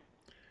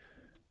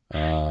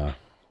 hold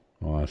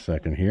on a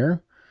second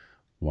here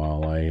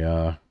while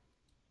I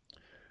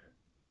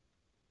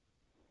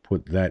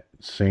put that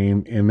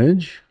same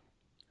image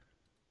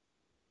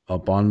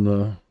up on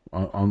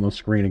the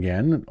screen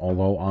again,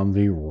 although on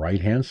the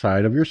right-hand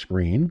side of your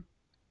screen.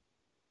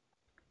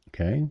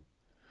 Okay.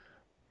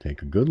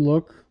 Take a good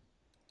look.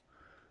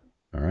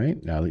 All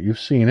right. Now that you've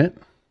seen it,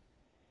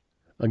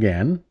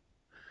 again,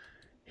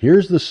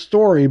 here's the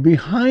story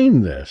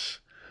behind this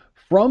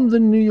from the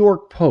New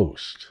York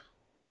Post.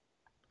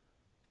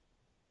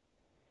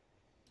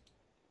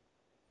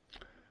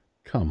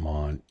 Come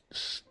on,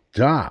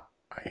 stop.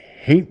 I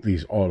hate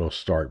these auto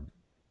start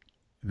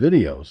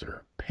videos.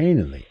 They're a pain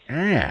in the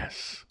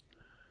ass.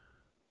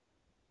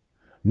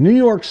 New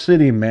York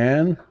City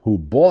man who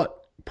bought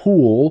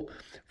pool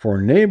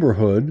for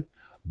neighborhood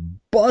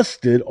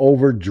busted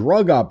over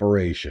drug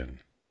operation.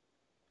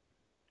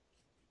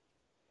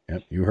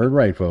 Yep, you heard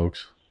right,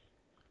 folks.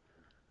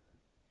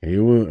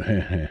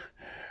 Wait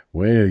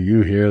till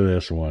you hear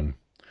this one.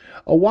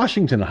 A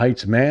Washington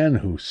Heights man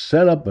who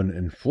set up an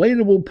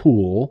inflatable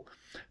pool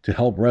to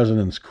help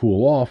residents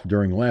cool off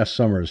during last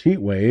summer's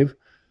heat wave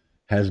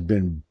has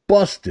been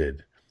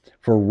busted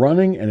for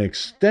running an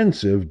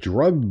extensive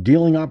drug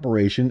dealing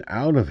operation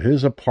out of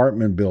his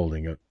apartment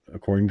building,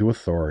 according to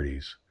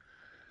authorities.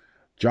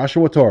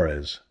 Joshua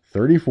Torres,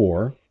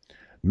 34,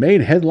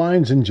 made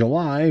headlines in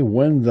July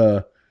when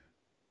the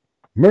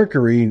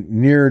mercury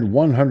neared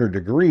 100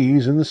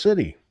 degrees in the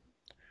city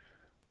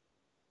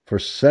for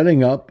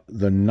setting up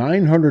the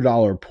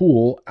 $900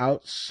 pool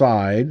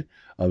outside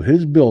of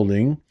his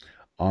building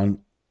on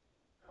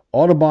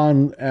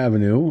Audubon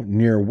Avenue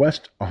near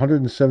West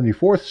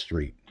 174th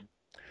Street.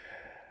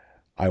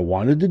 I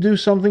wanted to do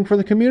something for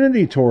the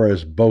community,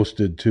 Torres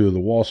boasted to the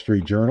Wall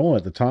Street Journal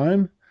at the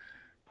time,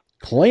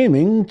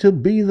 claiming to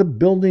be the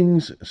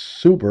building's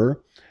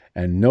super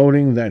and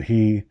noting that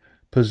he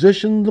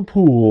positioned the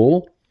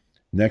pool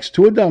next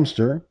to a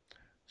dumpster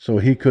so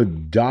he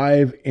could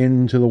dive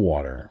into the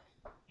water.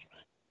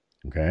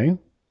 Okay?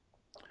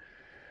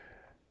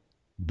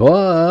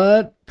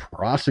 But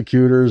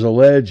prosecutors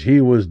allege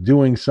he was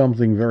doing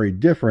something very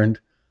different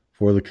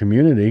for the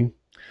community,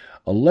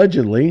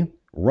 allegedly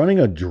running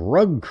a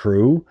drug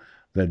crew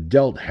that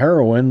dealt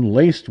heroin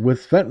laced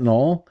with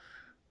fentanyl,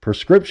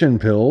 prescription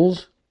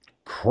pills,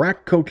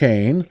 crack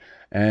cocaine,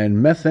 and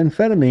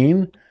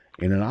methamphetamine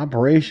in an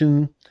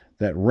operation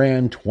that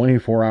ran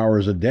 24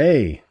 hours a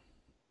day.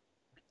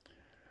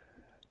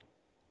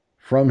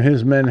 From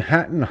his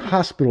Manhattan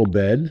hospital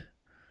bed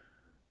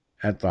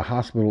at the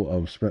hospital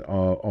of...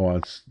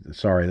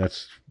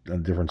 that's a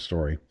different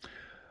story.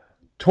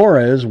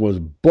 Torres was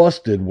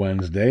busted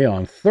Wednesday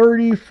on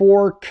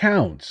 34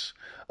 counts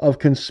of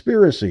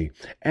conspiracy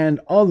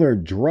and other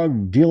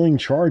drug-dealing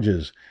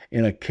charges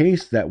in a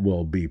case that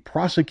will be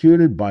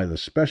prosecuted by the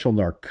Special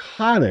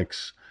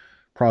Narcotics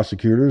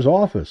Prosecutor's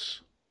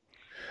Office.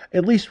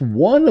 At least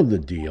one of the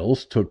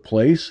deals took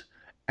place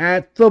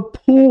at the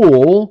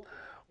pool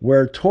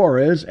where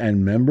Torres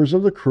and members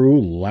of the crew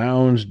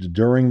lounged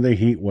during the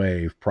heat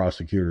wave,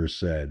 prosecutors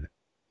said.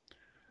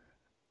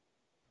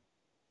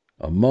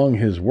 Among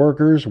his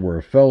workers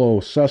were fellow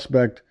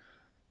suspect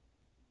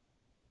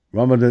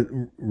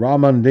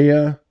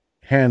Ramandia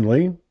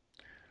Handley,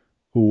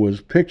 who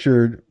was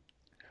pictured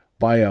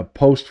by a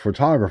Post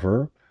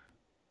photographer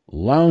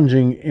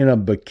lounging in a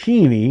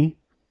bikini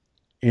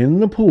in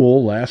the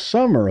pool last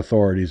summer,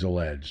 authorities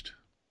alleged.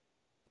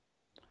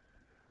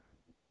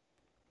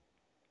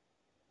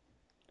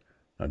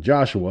 Now,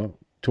 Joshua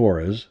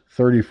Torres,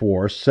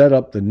 34, set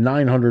up the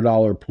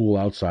 $900 pool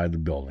outside the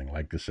building,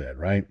 like I said,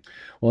 right?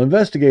 Well,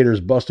 investigators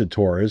busted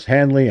Torres,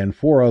 Handley, and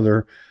 4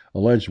 other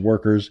alleged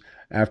workers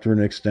after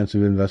an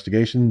extensive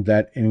investigation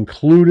that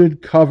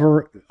included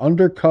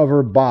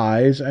undercover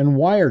buys and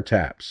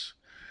wiretaps.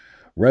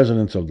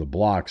 Residents of the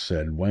block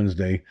said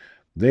Wednesday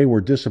they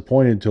were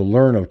disappointed to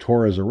learn of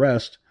Torres'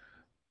 arrest,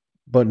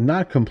 but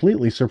not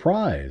completely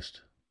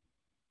surprised.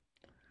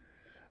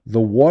 The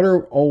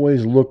water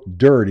always looked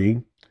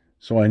dirty,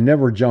 so I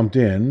never jumped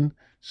in,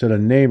 said a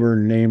neighbor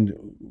named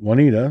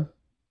Juanita,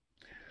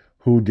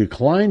 who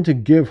declined to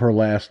give her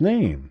last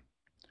name.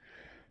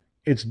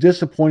 It's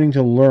disappointing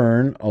to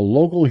learn a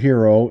local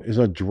hero is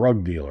a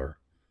drug dealer.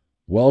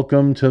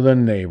 Welcome to the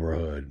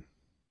neighborhood.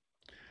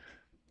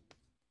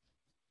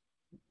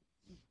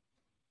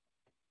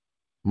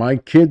 My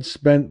kids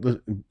spent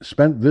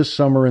this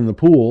summer in the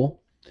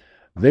pool.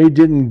 They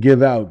didn't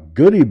give out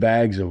goodie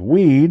bags of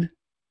weed.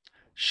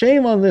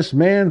 Shame on this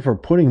man for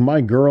putting my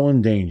girl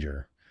in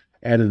danger,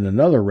 added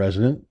another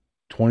resident,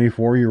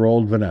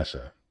 24-year-old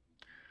Vanessa.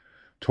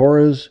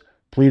 Torres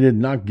pleaded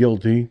not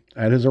guilty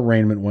at his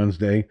arraignment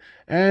Wednesday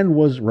and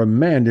was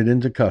remanded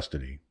into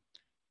custody.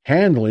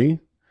 Handley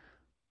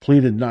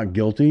pleaded not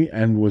guilty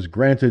and was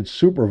granted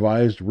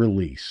supervised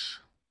release.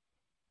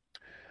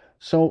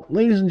 So,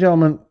 ladies and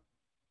gentlemen,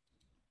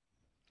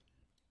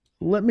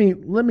 let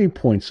me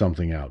point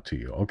something out to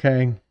you,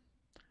 okay?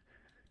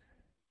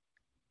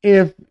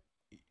 If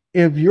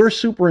your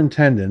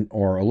superintendent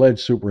or alleged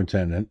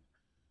superintendent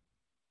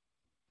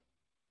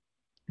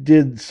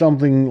did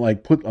something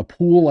like put a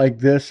pool like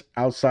this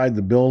outside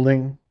the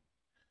building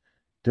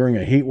during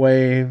a heat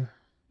wave,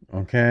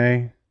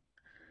 okay?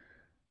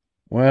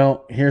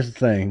 Well, here's the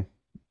thing.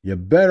 you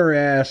better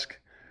ask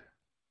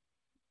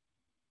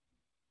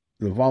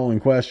the following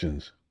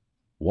questions.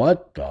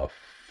 What the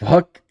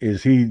fuck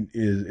is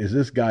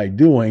this guy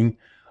doing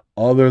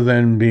other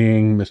than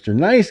being Mr.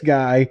 Nice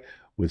Guy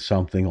with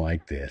something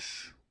like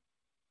this?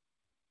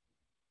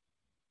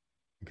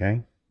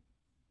 Okay?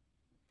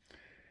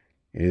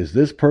 Is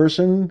this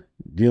person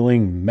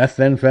dealing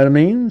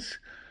methamphetamines,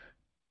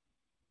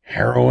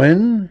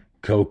 heroin,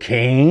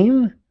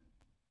 cocaine,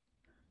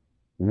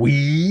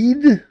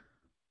 weed?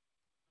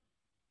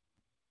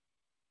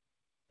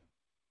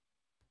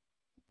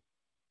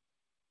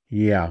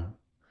 Yeah.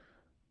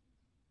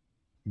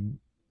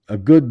 A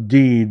good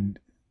deed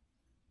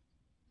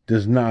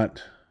does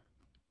not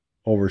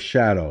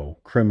overshadow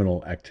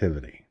criminal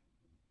activity.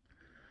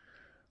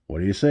 What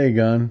do you say,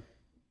 Gun?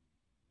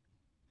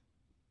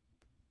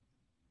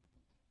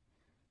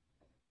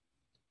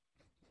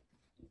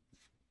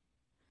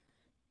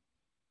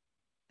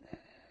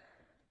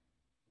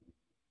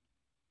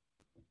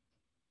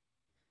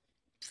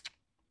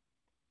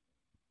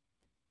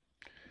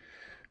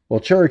 Well,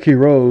 Cherokee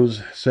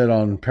Rose said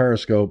on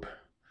Periscope,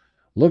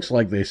 looks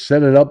like they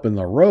set it up in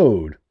the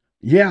road.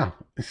 Yeah,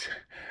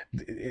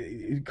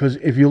 because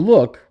if you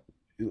look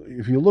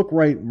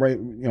right, right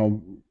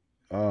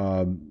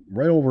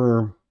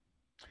over.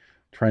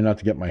 Try not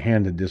to get my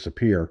hand to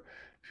disappear.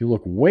 If you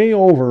look way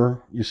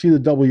over, you see the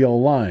double yellow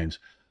lines,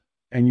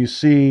 and you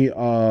see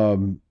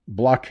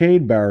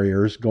blockade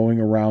barriers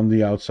going around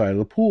the outside of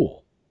the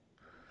pool.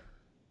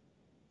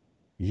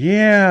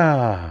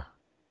 Yeah.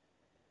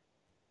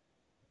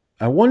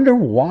 I wonder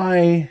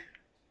why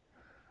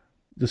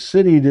the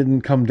city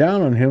didn't come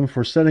down on him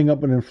for setting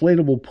up an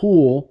inflatable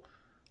pool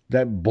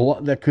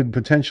that could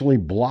potentially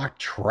block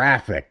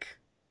traffic.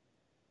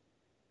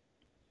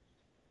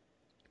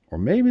 Or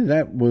maybe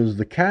that was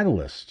the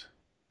catalyst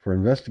for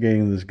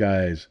investigating this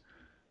guy's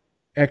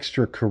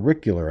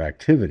extracurricular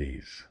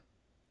activities.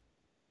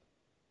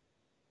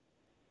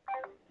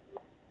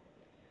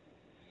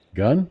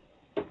 Gun?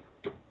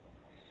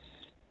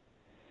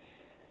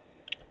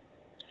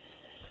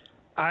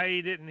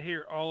 I didn't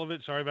hear all of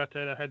it. Sorry about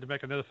that. I had to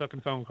make another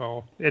fucking phone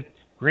call. It's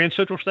Grand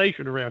Central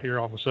Station around here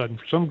all of a sudden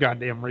for some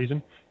goddamn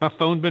reason. My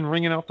phone's been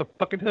ringing off the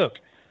fucking hook.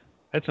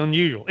 That's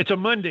unusual. It's a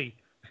Monday.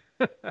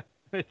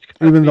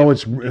 Even though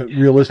it's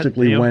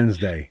realistically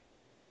Wednesday.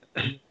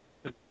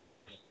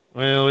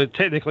 Well,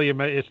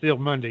 it's still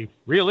Monday.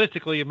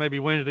 Realistically, it may be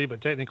Wednesday,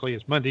 but technically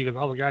it's Monday because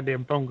all the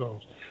goddamn phone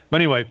calls. But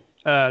anyway,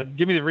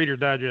 give me the Reader's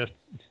Digest.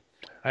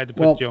 I had to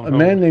put you on hold. A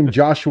man named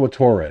Joshua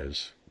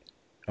Torres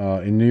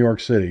in New York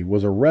City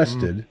was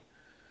arrested.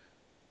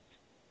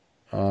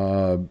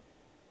 Hang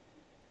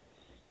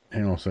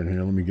on a second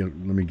here. Let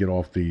me get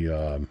off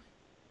the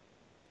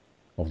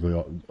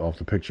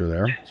picture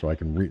there so I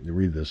can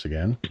read this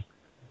again.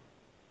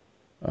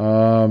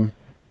 The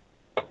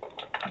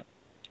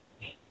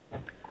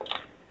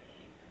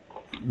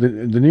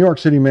New York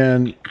City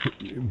man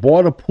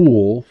bought a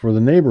pool for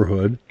the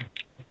neighborhood,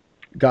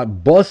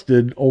 got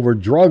busted over a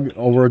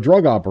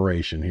drug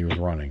operation he was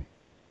running.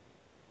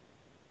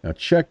 Now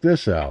check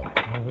this out.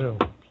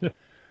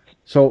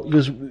 So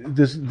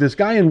this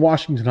guy in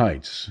Washington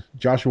Heights,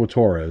 Joshua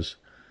Torres,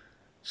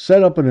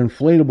 set up an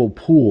inflatable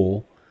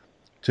pool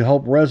to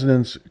help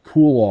residents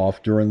cool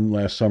off during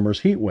last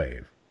summer's heat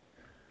wave.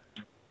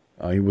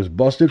 He was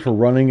busted for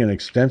running an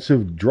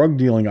extensive drug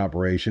dealing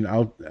operation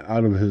out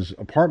of his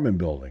apartment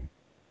building.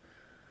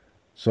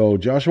 So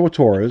Joshua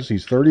Torres,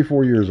 he's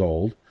 34 years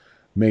old,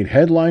 made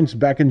headlines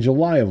back in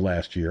July of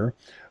last year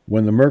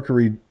when the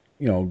mercury,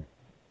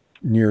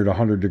 neared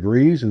 100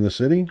 degrees in the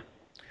city,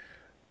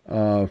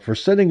 for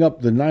setting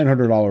up the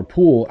 $900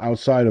 pool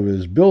outside of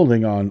his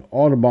building on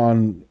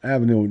Audubon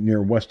Avenue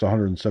near West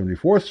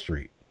 174th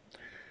Street.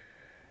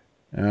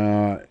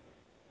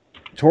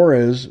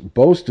 Torres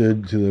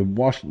boasted to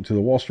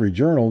the Wall Street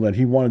Journal that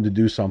he wanted to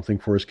do something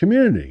for his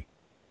community,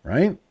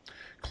 right?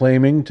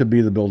 Claiming to be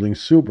the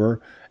building's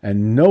super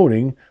and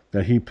noting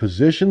that he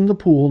positioned the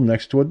pool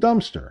next to a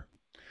dumpster.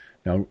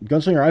 Now,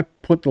 Gunslinger, I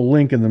put the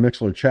link in the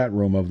Mixler chat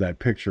room of that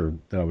picture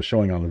that I was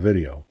showing on the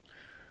video.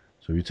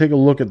 So if you take a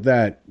look at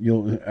that,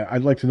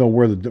 I'd like to know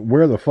where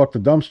the fuck the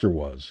dumpster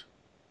was,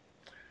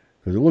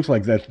 because it looks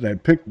like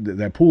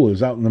that pool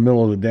is out in the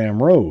middle of the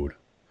damn road.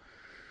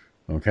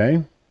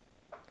 Okay.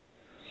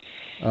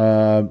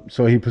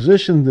 So he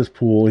positioned this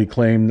pool, he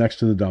claimed, next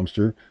to the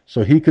dumpster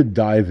so he could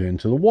dive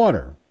into the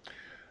water.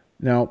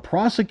 Now,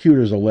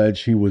 prosecutors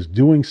allege he was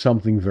doing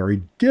something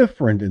very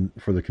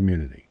different for the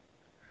community.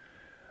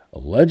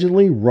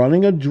 Allegedly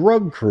running a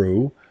drug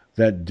crew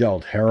that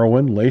dealt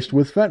heroin laced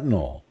with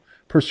fentanyl,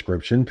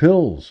 prescription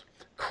pills,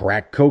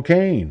 crack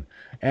cocaine,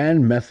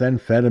 and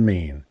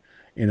methamphetamine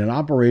in an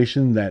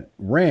operation that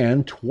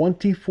ran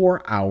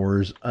 24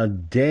 hours a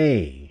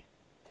day.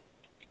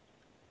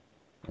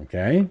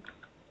 Okay?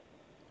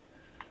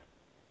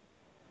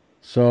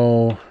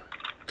 So,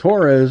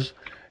 Torres,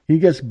 he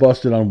gets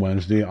busted on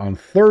Wednesday on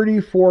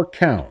 34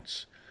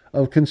 counts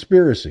of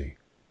conspiracy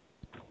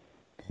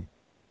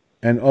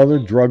and other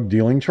drug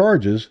dealing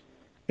charges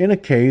in a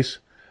case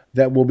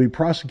that will be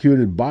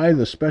prosecuted by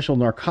the Special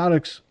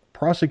Narcotics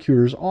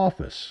Prosecutor's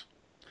Office.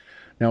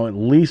 Now, at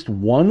least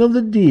one of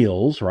the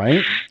deals,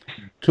 right,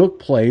 took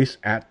place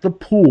at the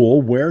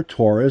pool where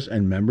Torres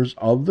and members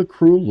of the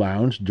crew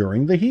lounged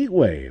during the heat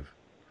wave.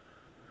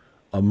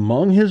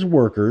 Among his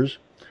workers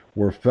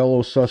were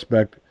fellow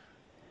suspect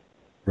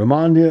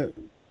Ramonda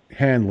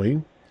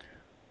Handley,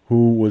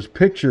 who was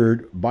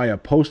pictured by a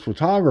post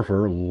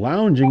photographer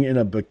lounging in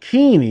a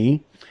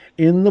bikini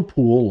in the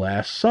pool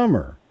last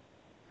summer.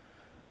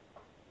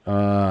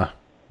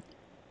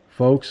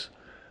 Folks,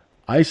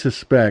 I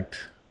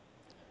suspect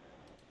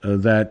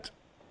that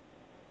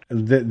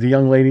the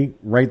young lady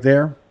right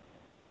there,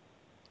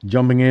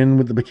 jumping in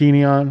with the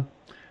bikini on,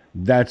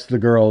 that's the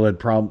girl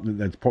that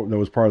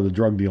was part of the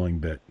drug dealing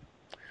bit.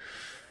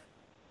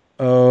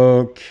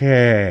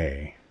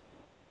 Okay.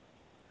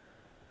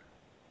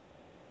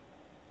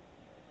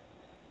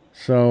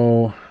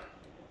 So,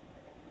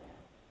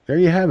 there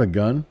you have it,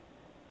 Gun.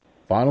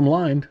 Bottom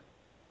line,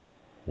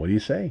 what do you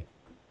say?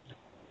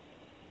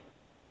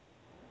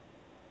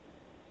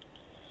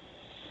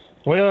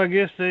 Well, I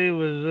guess he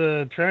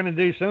was trying to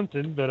do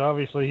something, but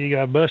obviously he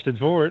got busted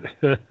for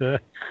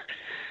it.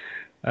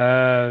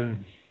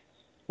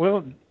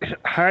 Well,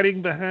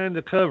 hiding behind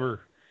the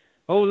cover.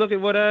 Oh, look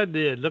at what I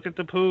did. Look at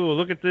the pool.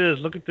 Look at this.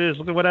 Look at this.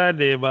 Look at what I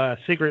did by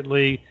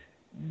secretly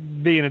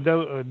being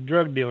a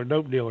drug dealer,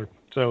 dope dealer.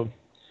 So,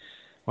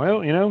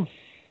 well, you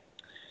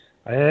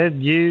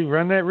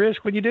run that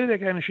risk when you do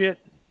that kind of shit.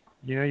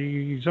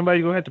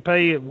 Somebody's going to have to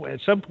pay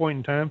at some point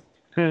in time.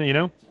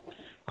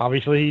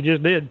 Obviously he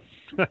just did.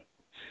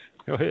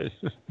 Go ahead.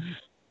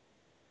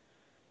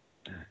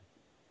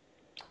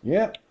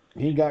 Yep,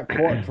 he got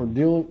caught for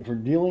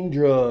dealing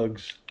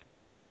drugs.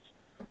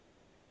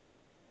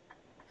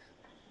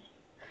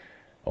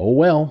 Oh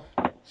well,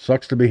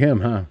 sucks to be him,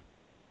 huh?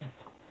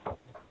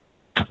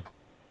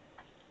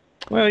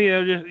 Well,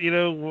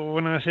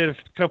 when I said a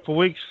couple of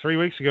weeks, 3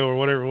 weeks ago or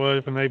whatever it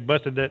was, when they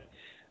busted that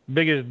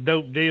biggest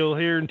dope deal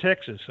here in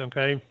Texas,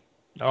 okay,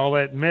 all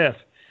that meth.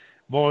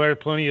 Boy, there are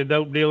plenty of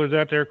dope dealers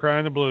out there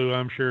crying the blue,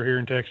 I'm sure, here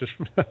in Texas.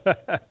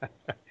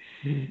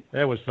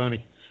 That was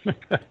funny.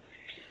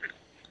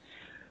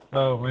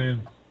 Oh,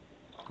 man.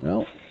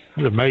 Well,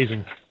 it's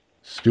amazing.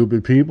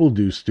 Stupid people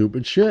do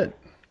stupid shit.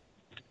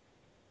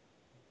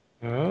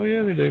 Oh,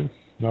 yeah, they do.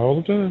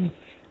 All the time.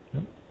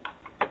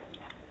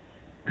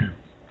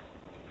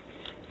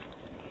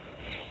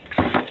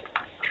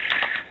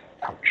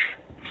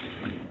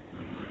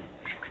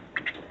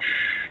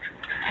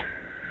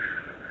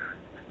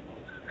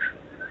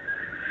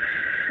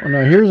 Well,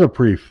 now here's a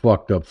pretty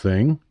fucked up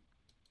thing.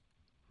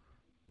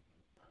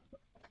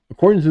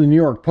 According to the New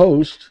York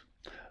Post,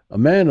 a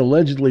man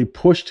allegedly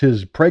pushed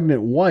his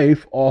pregnant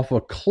wife off a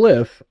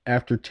cliff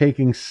after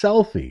taking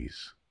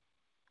selfies.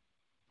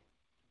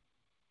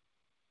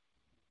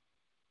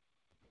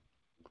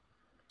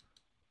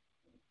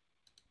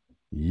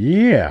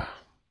 Yeah.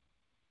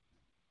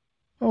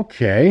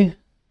 Okay.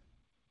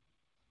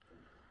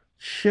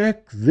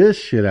 Check this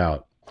shit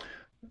out.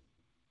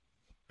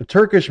 A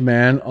Turkish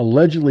man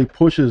allegedly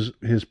pushes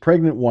his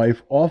pregnant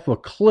wife off a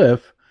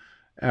cliff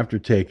after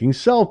taking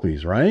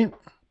selfies, right?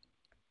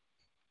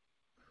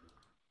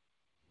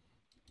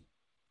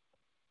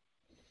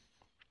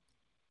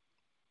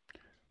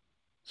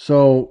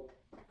 So,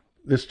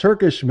 this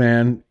Turkish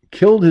man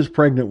killed his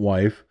pregnant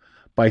wife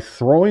by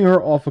throwing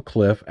her off a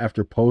cliff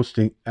after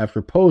posing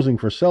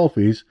for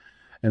selfies,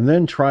 and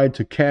then tried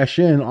to cash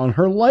in on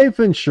her life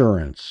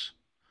insurance,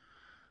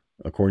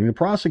 according to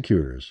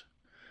prosecutors.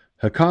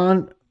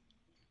 Hakan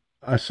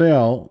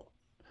Aysal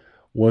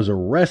was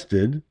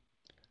arrested.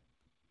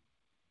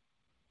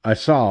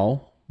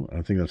 Aysal,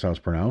 I think that's how it's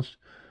pronounced,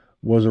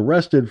 was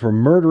arrested for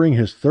murdering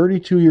his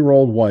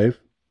 32-year-old wife,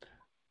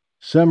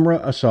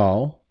 Semra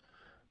Aysal,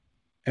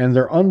 and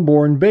their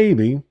unborn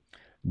baby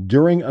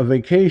during a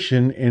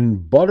vacation in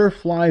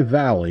Butterfly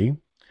Valley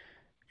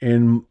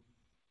in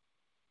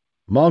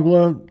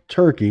Mogla,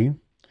 Turkey,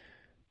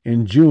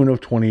 in June of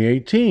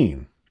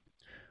 2018.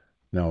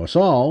 Now,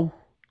 Aysal,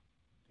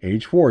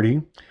 age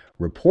 40,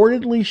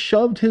 reportedly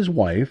shoved his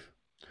wife,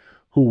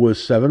 who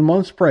was 7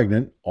 months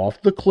pregnant,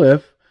 off the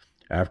cliff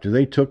after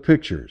they took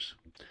pictures.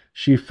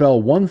 She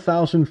fell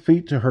 1,000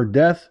 feet to her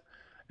death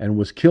and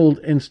was killed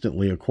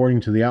instantly, according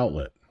to the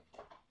outlet.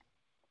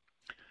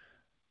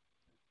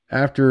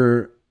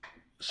 After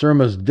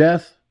Surma's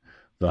death,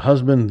 the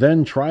husband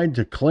then tried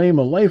to claim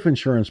a life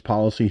insurance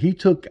policy he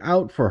took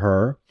out for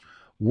her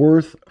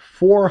worth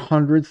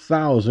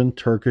 400,000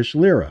 Turkish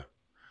lira,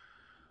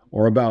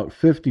 or about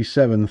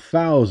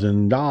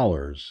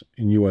 $57,000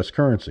 in U.S.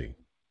 currency.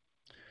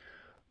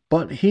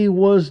 But he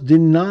was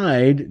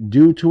denied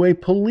due to a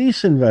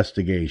police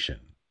investigation.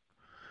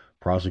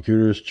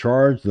 Prosecutors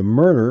charged the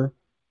murder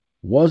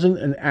wasn't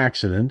an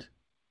accident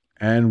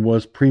and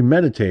was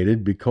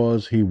premeditated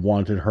because he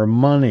wanted her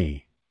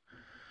money.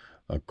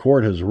 A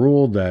court has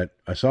ruled that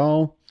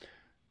Aysal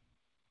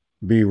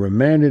be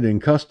remanded in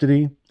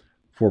custody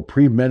for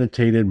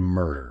premeditated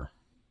murder.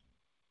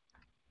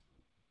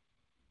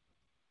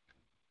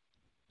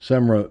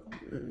 Semra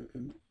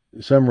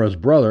Semra's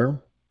brother,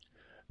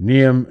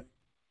 Neem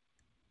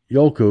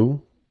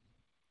Yolku,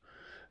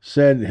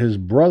 said his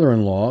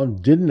brother-in-law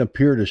didn't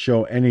appear to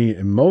show any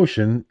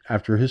emotion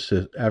after his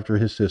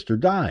sister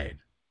died.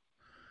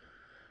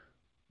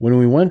 When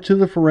we went to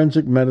the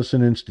Forensic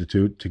Medicine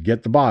Institute to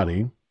get the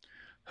body,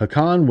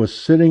 Hakan was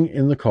sitting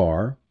in the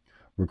car,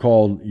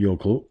 recalled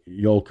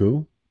Yolik.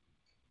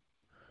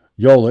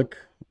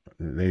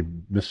 They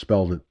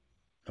misspelled it,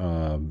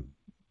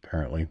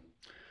 apparently,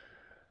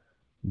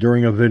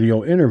 during a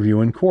video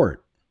interview in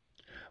court.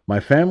 My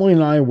family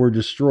and I were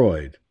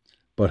destroyed,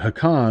 but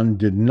Hakan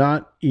did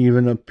not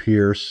even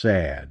appear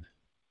sad.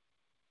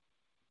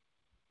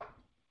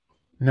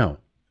 No,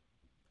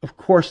 of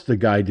course the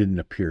guy didn't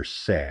appear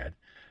sad.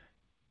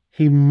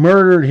 He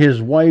murdered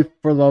his wife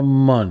for the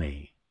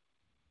money.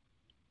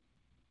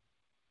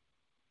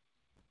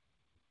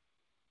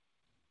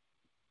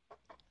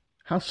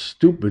 How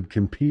stupid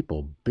can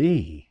people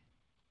be?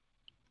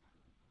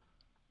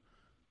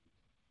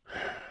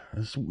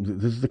 This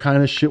is the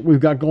kind of shit we've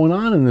got going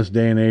on in this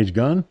day and age,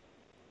 Gun.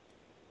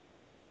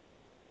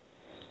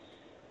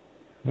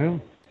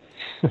 Well,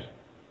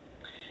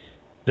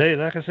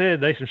 like I said,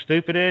 there's some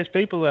stupid ass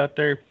people out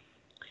there.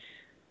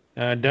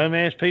 Dumb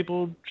ass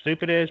people,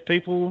 stupid ass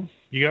people.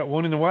 You got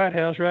one in the White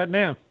House right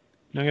now.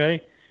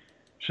 Okay,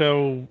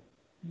 so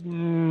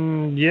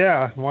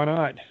yeah, why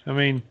not? I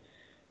mean,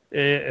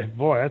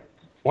 boy,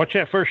 watch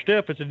that first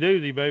step. It's a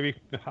doozy, baby.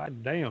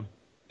 God damn,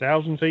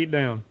 1,000 feet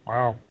down.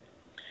 Wow.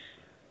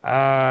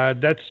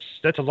 That's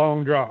a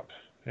long drop.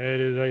 It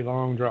is a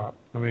long drop.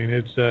 I mean,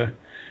 it's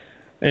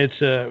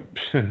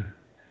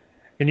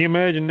can you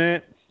imagine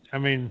that? I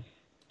mean,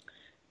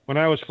 when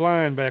I was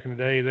flying back in the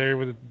day there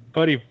with a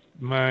buddy of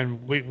mine,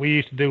 we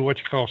used to do what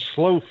you call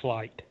slow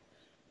flight,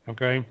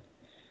 okay?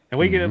 And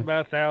we get up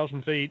about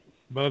 1,000 feet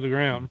above the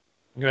ground,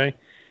 okay?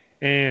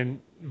 And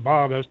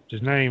Bob, that's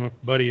his name,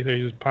 buddy,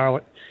 he's a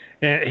pilot,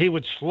 and he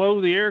would slow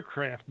the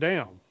aircraft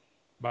down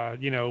by,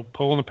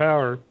 pulling the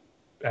power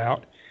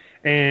out,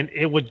 and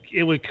it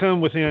would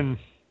come within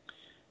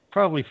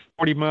probably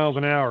 40 miles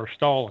an hour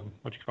stalling,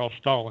 what you call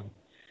stalling.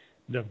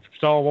 The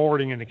stall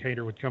warning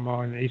indicator would come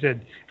on. And he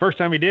said, first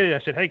time he did it,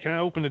 I said, "Hey, can I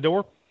open the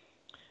door?"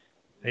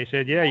 They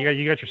said, "Yeah,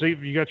 you got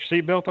your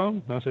seatbelt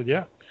on?" And I said,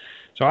 "Yeah."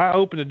 So I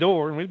opened the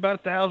door, and we're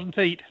about 1,000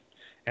 feet,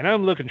 and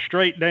I'm looking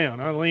straight down.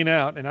 I lean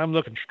out, and I'm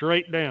looking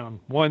straight down,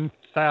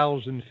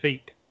 1,000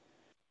 feet.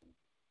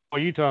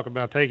 Well, you talk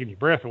about taking your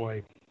breath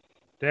away.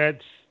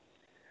 That's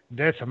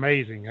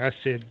amazing. I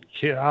said,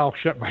 "Kid, I'll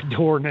shut my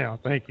door now.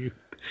 Thank you."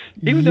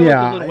 Even though it's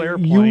a little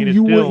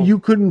airplane, you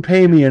couldn't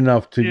pay me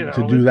enough to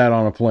do that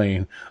on a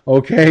plane.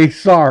 Okay,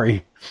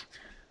 sorry.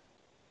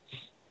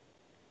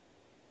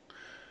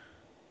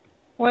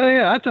 Well,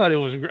 yeah, I thought it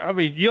was. I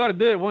mean, you ought to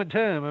do it one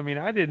time. I mean,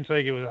 I didn't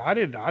think it was. I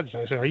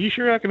said, "Are you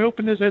sure I can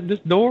open this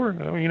door?"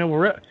 I mean,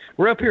 we're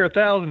up here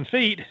 1,000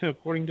 feet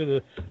according to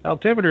the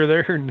altimeter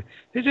there, and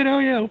they said, "Oh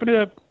yeah, open it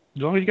up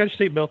as long as you got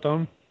your seatbelt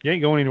on. You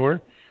ain't going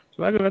anywhere."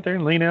 So I go out there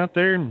and lean out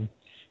there and.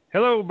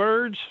 Hello,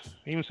 birds.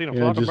 Even seen a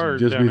flock of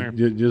birds down there.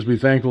 Just be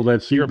thankful that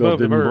seatbelt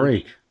didn't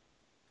break.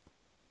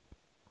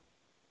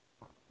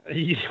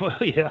 Well,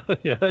 yeah,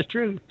 that's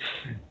true.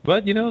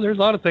 But, there's a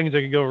lot of things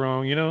that could go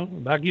wrong,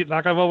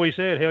 Like I've always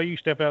said, hell, you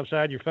step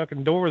outside your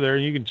fucking door there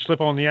and you can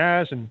slip on the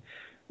ice and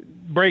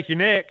break your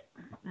neck.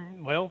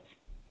 Well,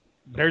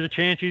 there's a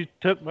chance you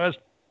took us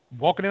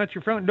walking out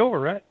your front door,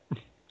 right?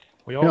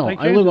 We all take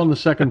chances. I live on the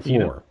second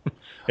floor.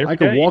 I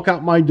could walk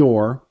out my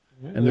door.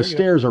 And the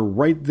stairs are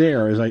right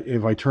there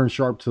if I turn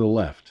sharp to the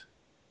left.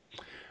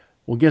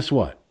 Well, guess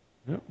what?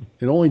 Yep.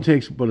 It only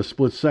takes but a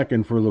split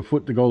second for the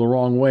foot to go the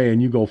wrong way, and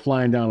you go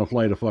flying down a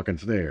flight of fucking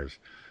stairs,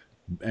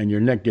 and your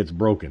neck gets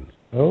broken.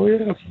 Oh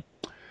yeah.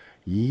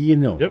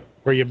 Yep.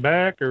 Or your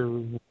back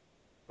or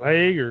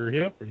leg or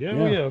hip. Yeah.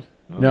 Oh,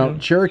 now yeah.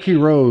 Cherokee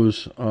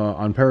Rose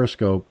on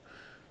Periscope,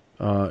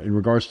 in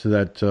regards to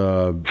that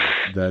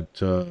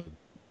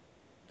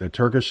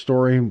Turkish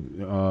story.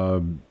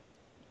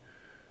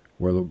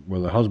 Where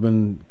the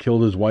husband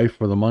killed his wife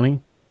for the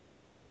money.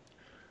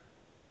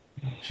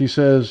 She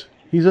says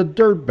he's a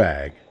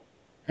dirtbag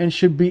and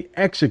should be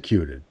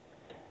executed.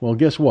 Well,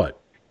 guess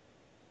what?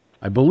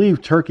 I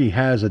believe Turkey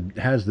has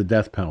the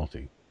death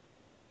penalty.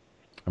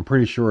 I'm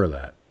pretty sure of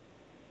that.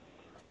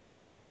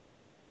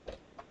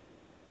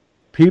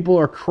 People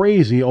are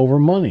crazy over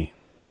money.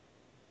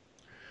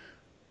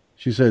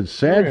 She said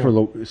sad for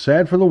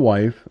the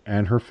wife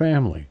and her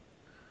family.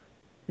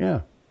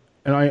 Yeah.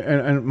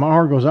 And my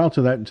heart goes out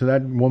to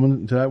that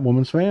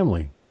woman's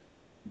family,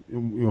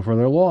 for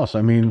their loss.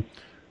 I mean,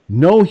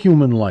 no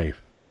human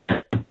life.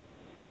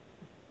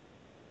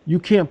 You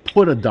can't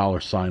put a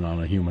 $sign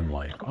on a human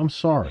life. I'm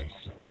sorry,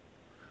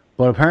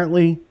 but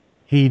apparently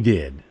he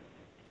did.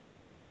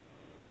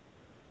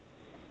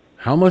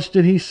 How much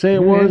did he say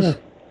it was?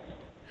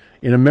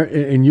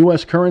 In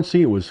U.S.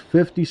 currency, it was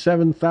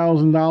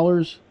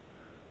 $57,000,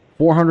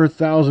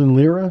 400,000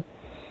 lira.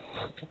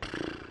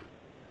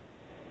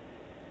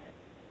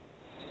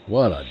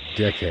 What a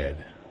dickhead.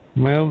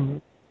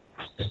 Well,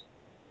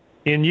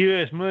 in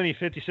U.S. money,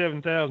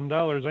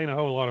 $57,000 ain't a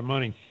whole lot of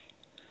money.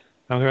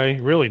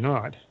 Okay, really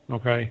not.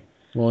 Okay.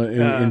 Well,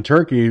 in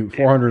Turkey,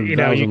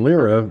 400,000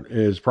 lira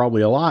is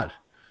probably a lot.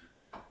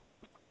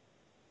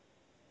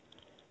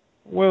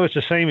 Well, it's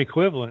the same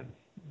equivalent.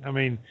 I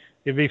mean,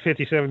 it'd be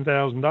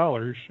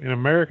 $57,000 in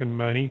American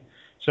money,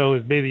 so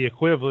it'd be the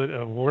equivalent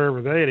of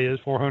wherever that is,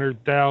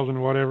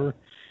 400,000, whatever.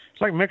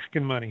 It's like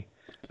Mexican money.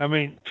 I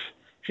mean,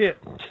 shit,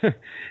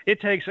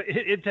 it takes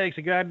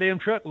a goddamn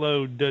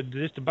truckload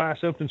just to buy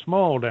something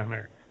small down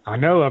there. I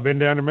know. I've been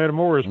down to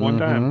Matamoros one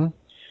time,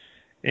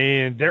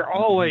 and they're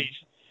always.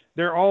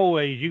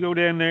 You go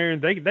down there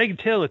and they can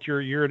tell that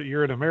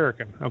you're an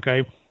American.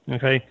 Okay.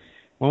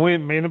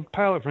 When me and a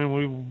pilot friend,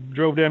 we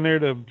drove down there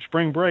to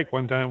spring break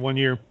one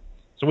year.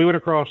 So we went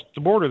across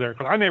the border there,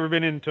 because I've never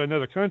been into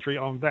another country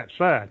on that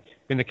side.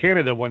 Been to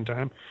Canada one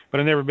time, but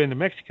I've never been to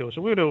Mexico.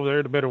 So we went over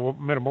there to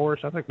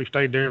Matamoros. I think we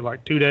stayed there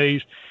like 2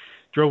 days,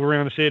 drove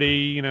around the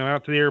city,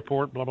 out to the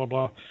airport, blah, blah,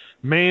 blah.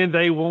 Man,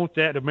 they want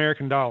that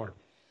American dollar.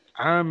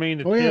 I mean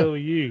to tell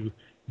you,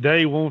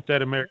 they want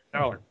that American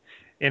dollar.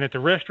 And at the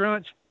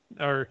restaurants,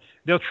 or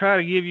they'll try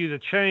to give you the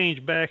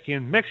change back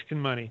in Mexican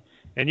money.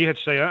 And you have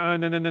to say,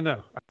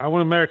 no. I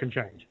want American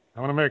change.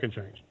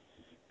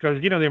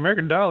 Because, the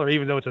American dollar,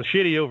 even though it's a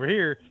shitty over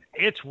here,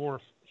 it's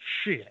worth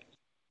shit.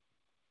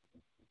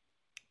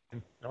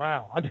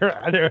 Wow.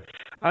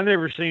 I've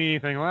never seen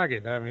anything like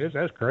it. I mean,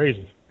 that's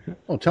crazy.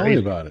 Oh, tell me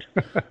about it.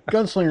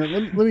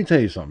 Gunslinger, let me tell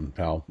you something,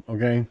 pal,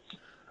 okay?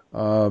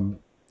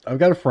 I've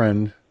got a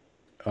friend,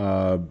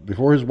 long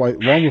before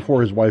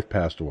his wife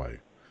passed away,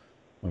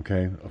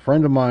 okay? A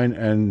friend of mine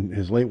and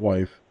his late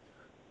wife,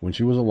 when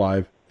she was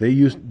alive, for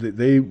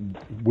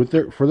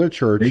their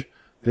church,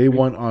 they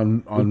went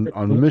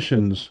on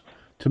missions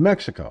to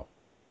Mexico.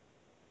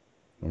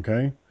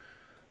 Okay?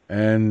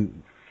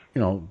 And,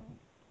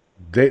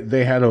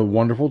 they had a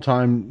wonderful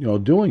time,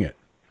 doing it.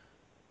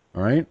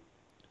 All right?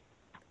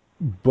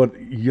 But,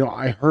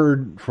 I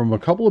heard from a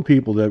couple of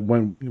people that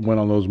went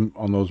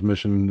on those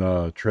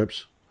mission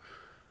trips,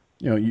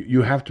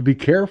 you have to be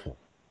careful.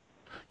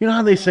 You know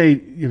how they say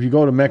if you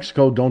go to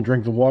Mexico, don't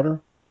drink the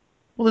water?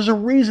 Well, there's a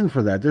reason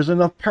for that. There's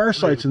enough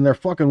parasites in their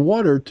fucking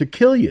water to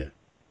kill you.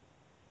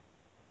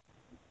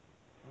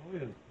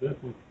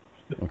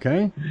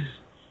 Okay?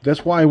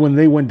 That's why when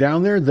they went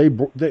down there, they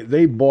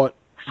bought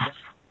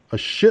a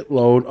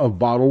shitload of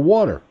bottled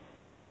water.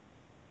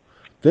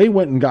 They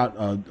went and got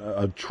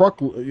a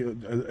truck,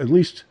 at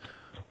least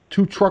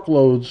 2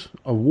 truckloads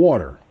of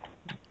water.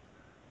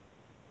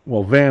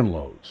 Well, van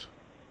loads.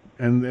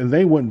 And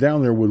they went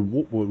down there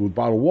with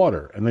bottled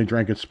water, and they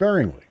drank it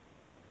sparingly.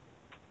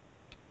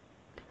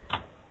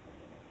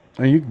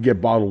 And you can get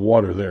bottled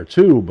water there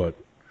too, but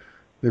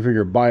they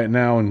figure buy it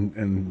now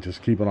and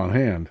just keep it on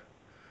hand.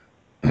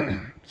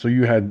 So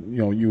you had,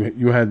 you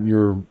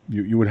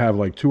would have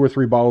like 2 or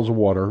 3 bottles of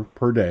water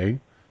per day,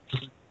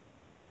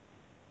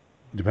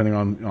 depending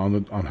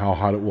on how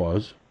hot it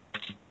was.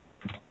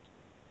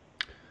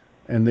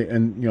 And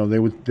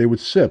they would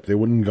sip. They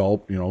wouldn't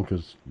gulp,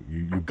 because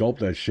you gulp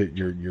that shit,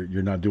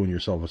 you're not doing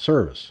yourself a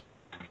service.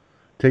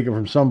 Take it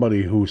from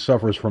somebody who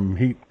suffers from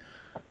heat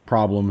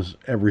problems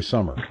every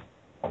summer.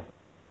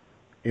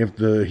 If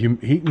the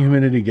heat and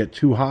humidity get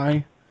too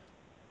high,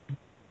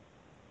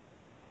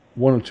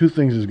 one of 2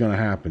 things is going to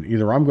happen.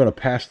 Either I'm going to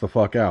pass the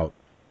fuck out,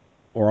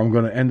 or I'm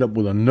going to end up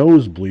with a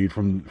nosebleed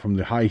from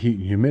the high heat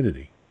and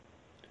humidity,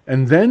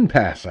 and then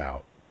pass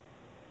out.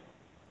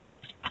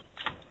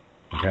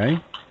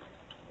 Okay?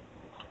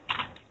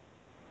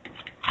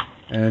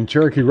 And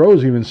Cherokee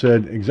Rose even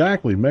said,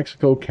 exactly,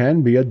 Mexico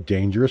can be a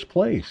dangerous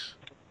place.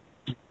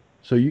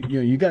 So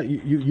you've got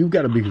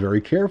to be very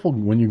careful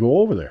when you go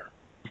over there.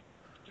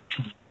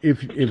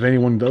 If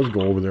anyone does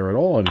go over there at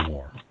all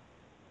anymore.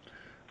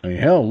 I mean,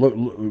 hell, look,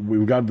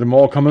 we've got them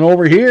all coming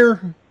over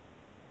here.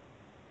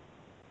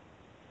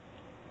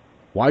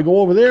 Why go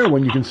over there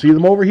when you can see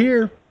them over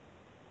here?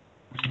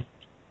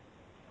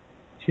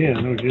 Yeah,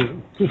 no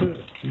kidding.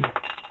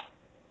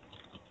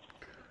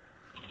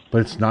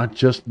 But it's not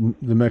just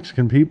the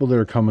Mexican people that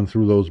are coming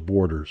through those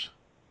borders.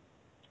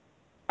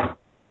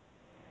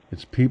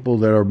 It's people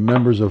that are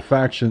members of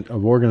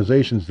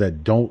organizations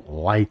that don't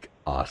like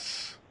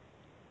us.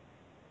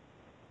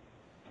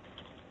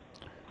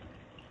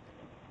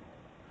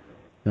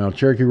 Now,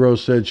 Cherokee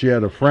Rose said she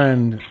had a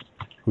friend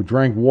who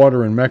drank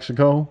water in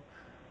Mexico,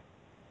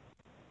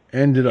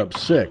 ended up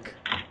sick.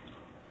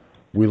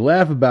 We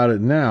laugh about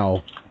it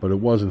now, but it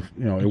wasn't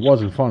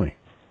funny.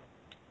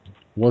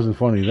 It wasn't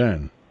funny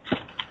then.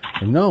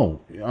 And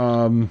no,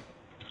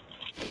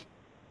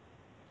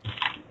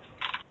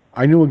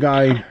 I knew a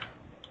guy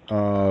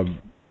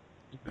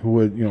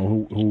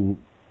who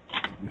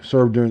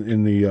served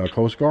in the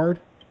Coast Guard.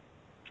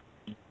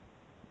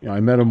 I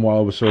met him while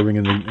I was serving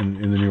in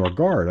the New York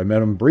Guard. I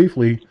met him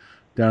briefly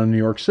down in New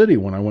York City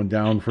when I went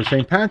down for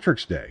St.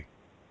 Patrick's Day,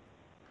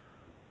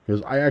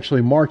 because I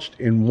actually marched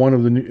in one of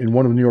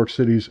New York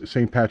City's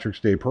St. Patrick's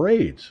Day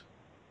parades.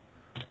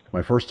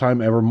 My first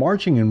time ever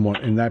marching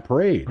in that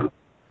parade.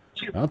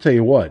 I'll tell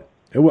you what,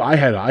 I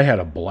had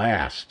a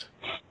blast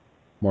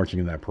marching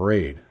in that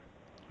parade.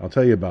 I'll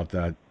tell you about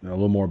that, a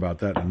little more about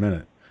that in a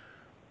minute.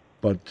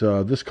 But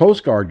this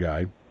Coast Guard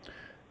guy,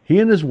 he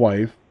and his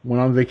wife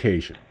went on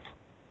vacation.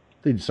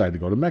 They decided to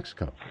go to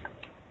Mexico.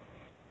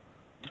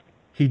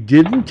 He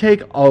didn't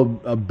take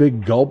a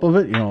big gulp of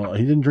it. You know,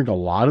 he didn't drink a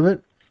lot of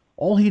it.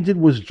 All he did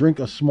was drink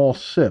a small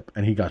sip,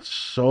 and he got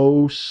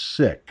so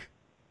sick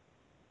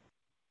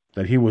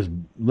that he was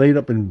laid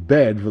up in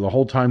bed for the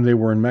whole time they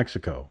were in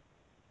Mexico.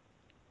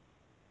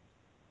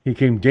 He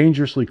came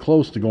dangerously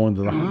close to going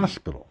to the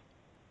hospital.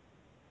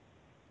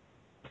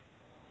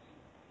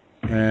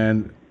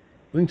 And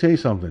let me tell you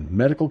something.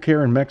 Medical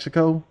care in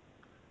Mexico,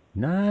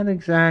 not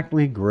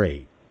exactly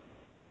great.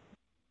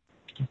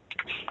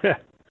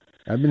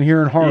 I've been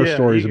hearing horror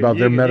stories about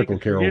their medical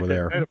care over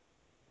there.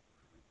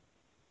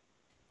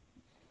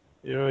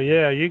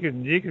 Yeah, you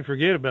can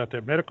forget about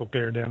that medical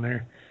care down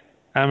there.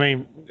 I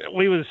mean,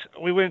 we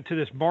went to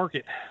this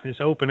market, this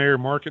open air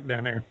market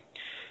down there,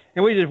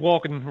 and we just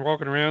walking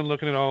around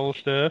looking at all the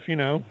stuff. You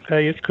know,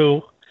 hey, it's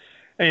cool,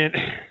 and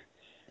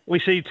we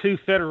see two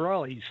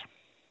federales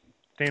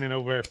standing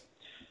over there.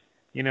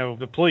 You know,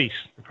 the police.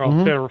 They're called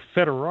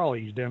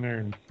federales down there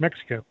in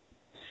Mexico.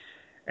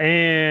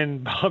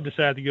 And Bob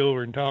decided to go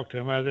over and talk to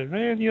him. I said,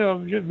 man, you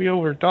know, just be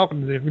over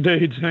talking to them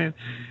dudes, man.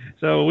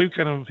 So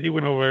he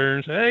went over there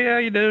and said, hey, how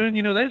you doing?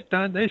 You know,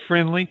 that's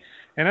friendly.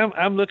 And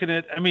I'm looking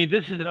at, I mean,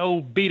 this is an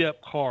old beat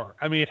up car.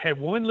 I mean, it had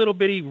one little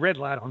bitty red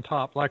light on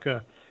top, like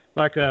a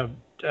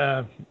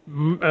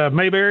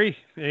Mayberry.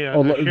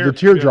 Yeah, the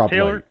teardrop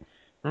light.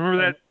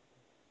 Remember that?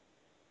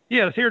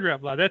 Yeah, the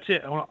teardrop light. That's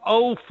it. On an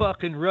old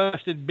fucking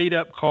rusted beat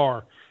up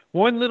car.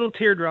 One little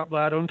teardrop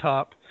light on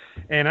top.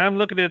 And I'm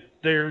looking at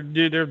their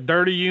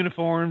dirty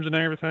uniforms and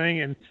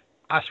everything, and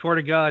I swear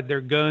to God,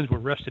 their guns were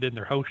rusted in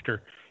their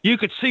holster. You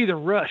could see the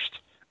rust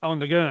on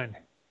the gun.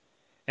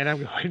 And I'm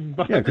going,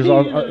 yeah, because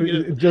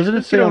doesn't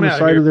it say on the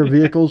side of their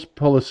vehicles,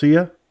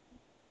 Policia?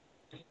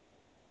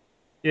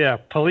 Yeah,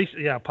 police.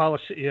 Yeah,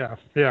 policy. Yeah,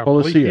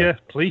 Policia.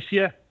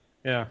 Policia.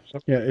 Yeah.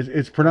 Yeah,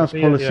 it's pronounced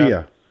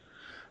Policia,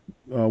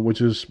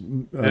 which is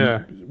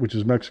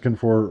Mexican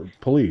for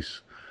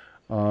police.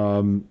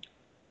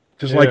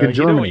 Just like in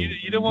Germany,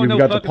 you've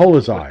got the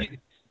Polizei.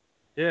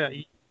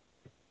 Like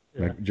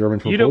German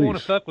for police. You don't want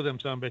to fuck with them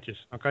some bitches,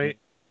 okay?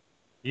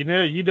 You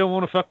know, you don't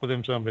want to fuck with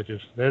them some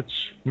bitches.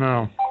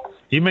 No.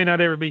 You may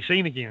not ever be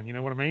seen again, you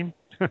know what I mean?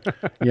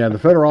 Yeah, the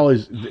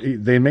federales,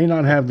 they may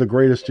not have the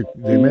greatest,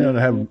 they may not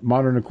have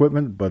modern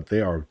equipment, but they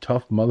are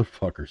tough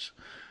motherfuckers.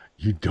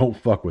 You don't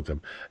fuck with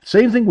them.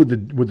 Same thing with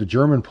the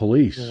German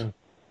police. Yeah.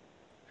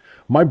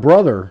 My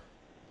brother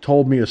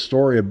told me a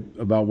story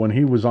about when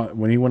he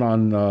went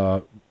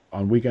on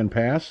Weekend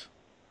Pass.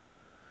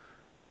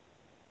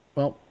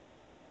 Well,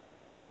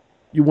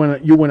 you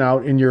went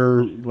out in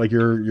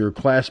your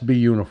Class B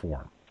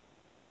uniform,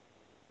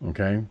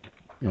 okay,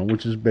 you know,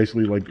 which is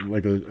basically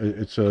like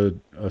it's a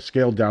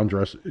scaled down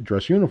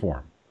dress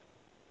uniform.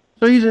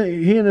 So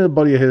he and a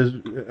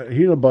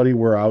buddy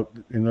were out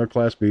in their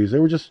Class Bs. They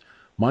were just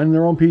minding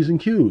their own P's and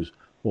Q's.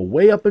 Well,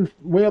 way up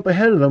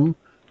ahead of them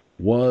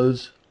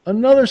was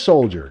another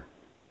soldier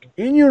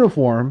in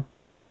uniform,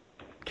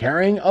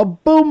 carrying a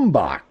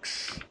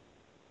boombox.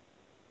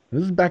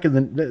 This is back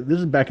in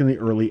the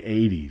early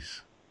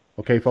 '80s.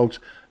 Okay, folks.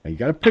 Now you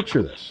got to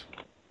picture this.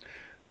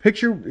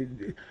 Use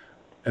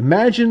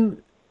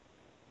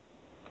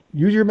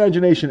your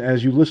imagination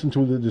as you listen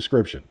to the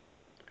description.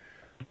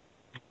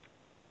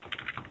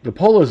 The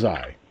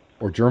Polizei,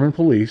 or German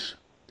police,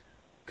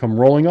 come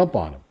rolling up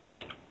on him,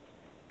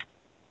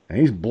 and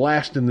he's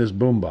blasting this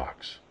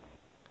boombox.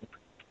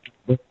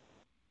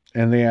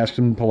 And they asked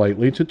him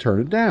politely to turn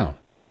it down.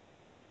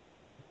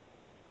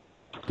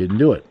 Didn't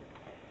do it.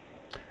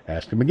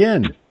 Asked him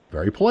again,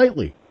 very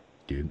politely.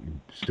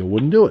 Still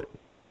wouldn't do it.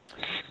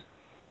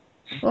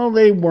 Well,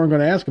 they weren't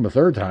going to ask him a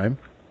third time.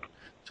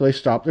 So they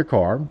stopped their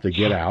car. They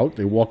get out.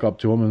 They walk up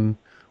to him, and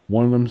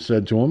one of them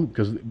said to him,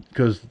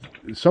 because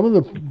some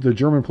of the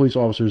German police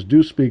officers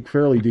do speak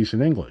fairly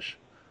decent English.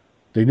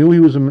 They knew he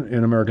was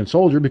an American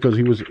soldier because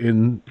he was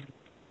in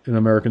an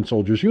American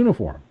soldier's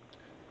uniform.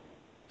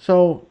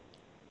 So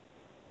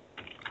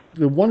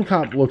the one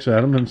cop looks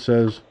at him and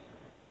says,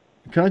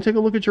 "Can I take a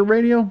look at your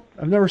radio?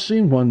 I've never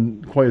seen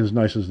one quite as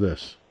nice as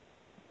this."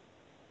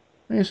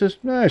 And he says,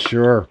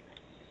 "Sure."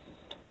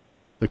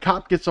 The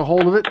cop gets a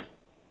hold of it.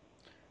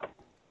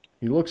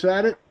 He looks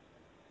at it.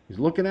 He's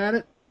looking at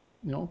it.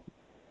 You know.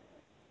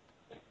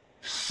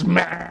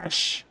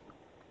 Smash!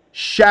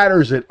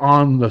 Shatters it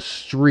on the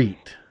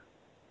street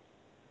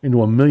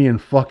into a million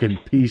fucking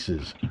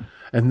pieces.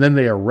 And then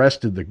they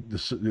arrested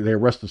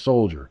the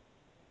soldier.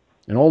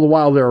 And all the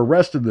while they're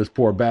arresting this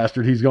poor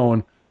bastard, he's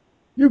going,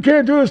 "You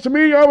can't do this to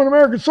me. I'm an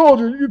American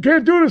soldier. You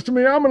can't do this to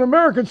me. I'm an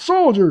American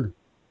soldier."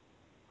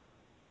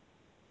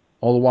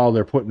 All the while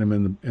they're putting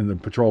him in the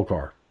patrol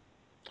car.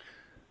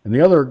 And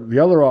the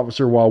other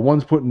officer, while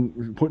one's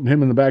putting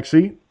him in the back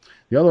seat,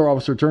 the other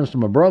officer turns to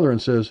my brother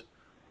and says,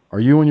 "Are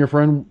you and your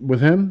friend with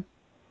him?"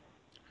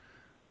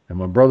 And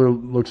my brother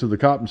looks at the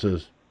cop and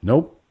says,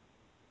 "Nope."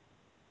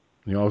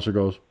 And the officer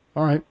goes,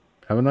 "All right,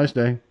 have a nice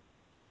day."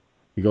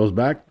 He goes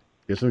back,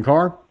 gets in the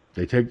car.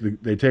 They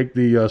take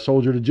the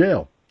soldier to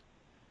jail.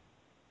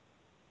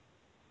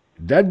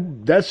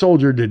 That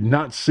soldier did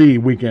not see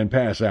weekend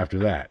pass after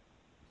that.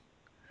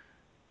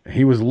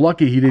 He was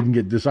lucky he didn't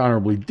get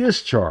dishonorably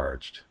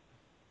discharged.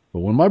 But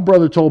when my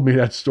brother told me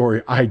that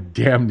story, I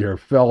damn near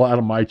fell out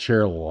of my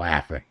chair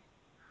laughing.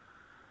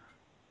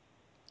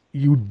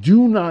 You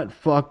do not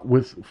fuck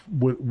with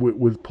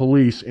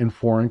police in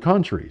foreign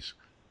countries.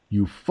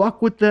 You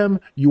fuck with them,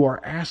 you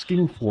are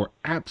asking for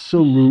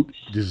absolute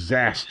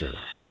disaster.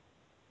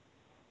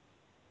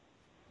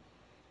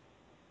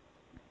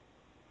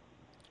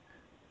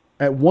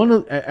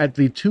 At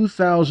the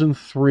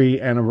 2003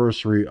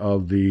 anniversary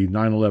of the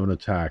 9/11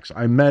 attacks,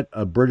 I met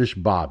a British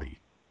Bobby.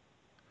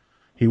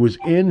 He was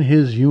in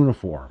his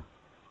uniform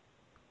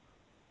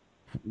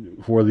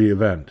for the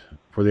event,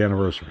 for the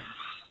anniversary.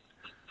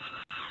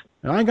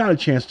 And I got a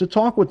chance to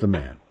talk with the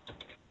man.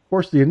 Of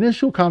course, the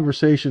initial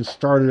conversation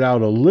started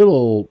out a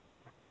little,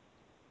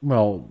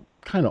 well,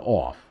 kind of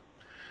off.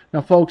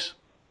 Now, folks,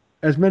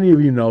 as many of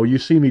you know, you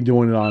see me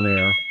doing it on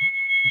air.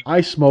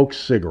 I smoke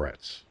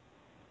cigarettes.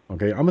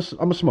 Okay, I'm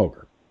a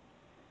smoker.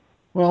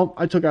 Well,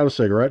 I took out a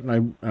cigarette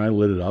and I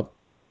lit it up,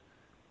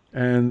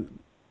 and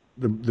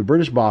the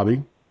British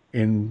Bobby,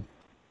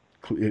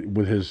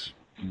 with his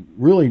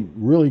really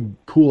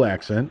cool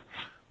accent,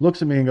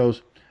 looks at me and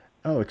goes,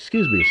 "Oh,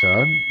 excuse me,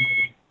 sir.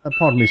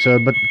 Pardon me, sir,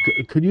 but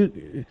could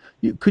you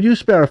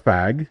spare a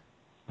fag?"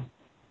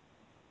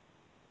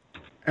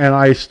 And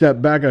I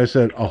stepped back and I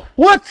said, "Oh,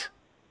 what?"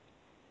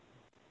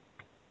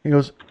 He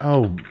goes,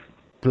 "Oh,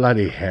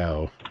 bloody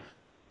hell.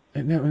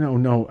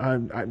 No.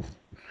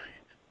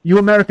 You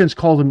Americans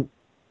call them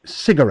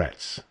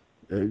cigarettes.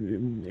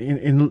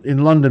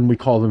 In London, we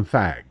call them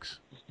fags."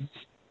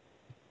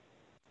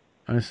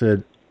 I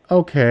said,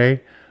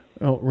 "Okay.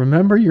 Well,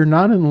 remember, you're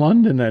not in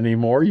London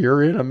anymore.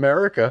 You're in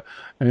America.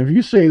 And if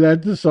you say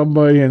that to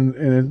somebody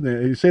and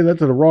you say that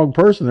to the wrong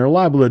person, they're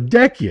liable to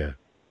deck you.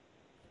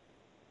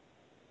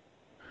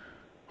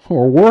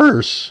 Or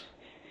worse."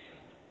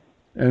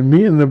 And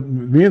me and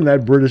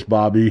that British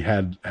Bobby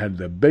had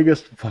the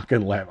biggest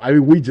fucking laugh. I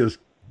mean, we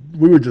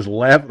were just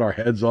laughing our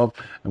heads off,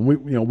 and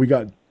we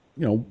got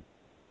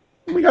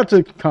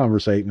to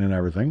conversating and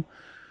everything,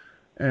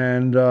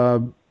 and I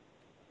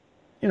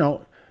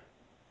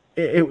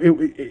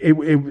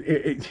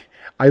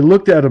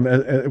looked at him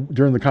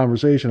during the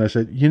conversation. I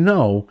said,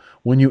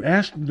 when you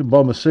asked him to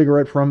bum a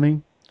cigarette from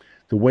me,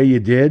 the way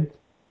you did,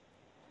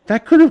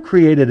 that could have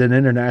created an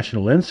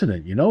international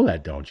incident. You know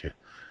that, don't you?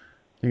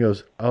 He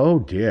goes, "Oh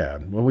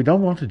dear. Well, we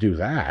don't want to do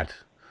that.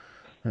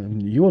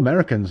 You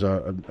Americans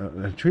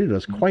have treated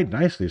us quite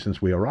nicely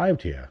since we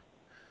arrived here."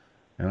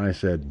 And I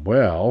said,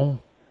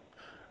 "Well,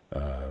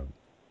 I'm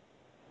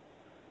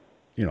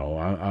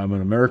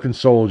an American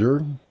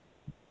soldier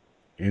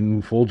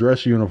in full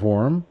dress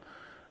uniform,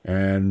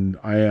 and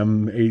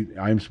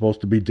I'm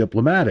supposed to be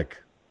diplomatic.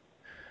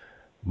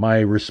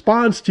 My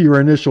response to your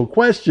initial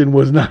question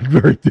was not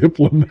very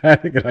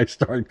diplomatic," and I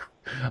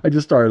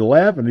just started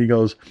laughing. He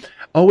goes,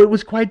 "Oh, it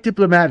was quite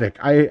diplomatic.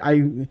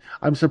 I'm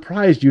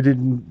surprised you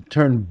didn't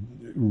turn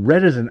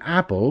red as an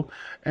apple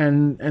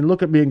and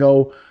look at me and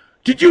go,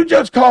 'Did you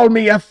just call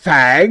me a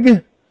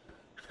fag?'"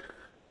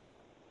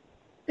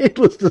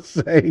 Needless to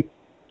say,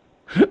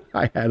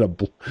 I had a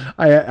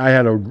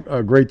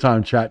great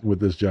time chatting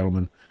with this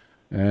gentleman,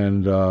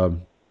 and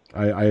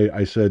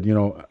I said,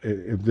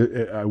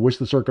 I wish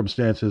the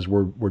circumstances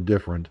were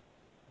different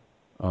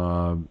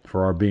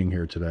for our being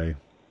here today,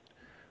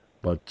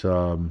 but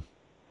I'm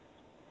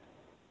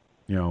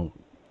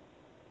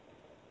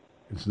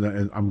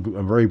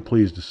very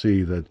pleased to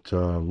see that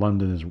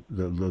London is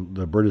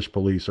the British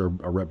police are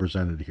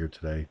represented here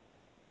today.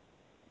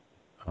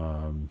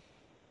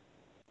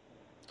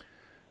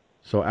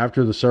 So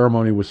after the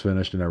ceremony was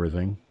finished and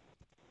everything,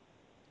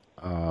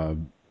 I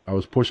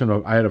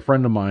had a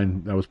friend of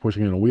mine that was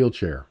pushing in a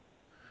wheelchair,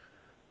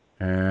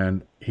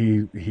 and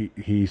he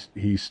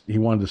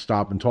wanted to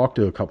stop and talk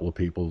to a couple of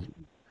people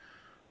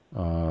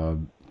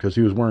because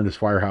he was wearing his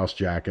firehouse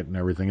jacket and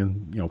everything,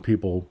 and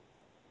people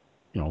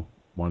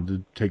wanted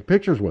to take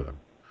pictures with him.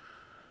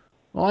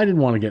 Well, I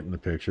didn't want to get in the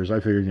pictures. I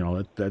figured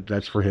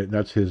that's for him.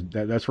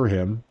 That's for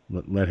him.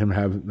 Let him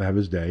have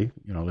his day.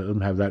 Let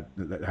him have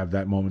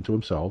that moment to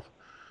himself.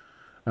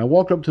 And I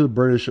walked up to the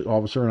British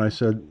officer and I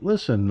said,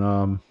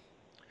 "Listen,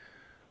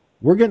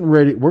 we're getting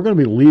ready. We're going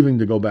to be leaving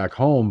to go back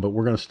home, but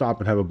we're going to stop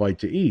and have a bite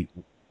to eat.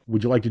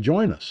 Would you like to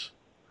join us?"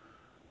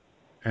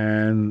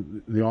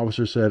 And the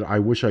officer said, "I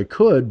wish I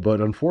could, but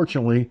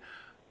unfortunately,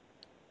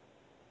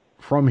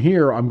 from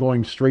here, I'm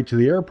going straight to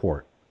the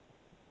airport.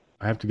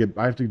 I have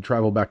to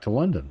travel back to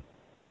London."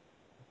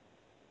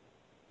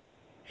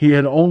 He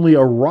had only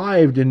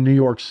arrived in New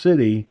York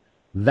City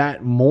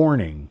that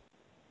morning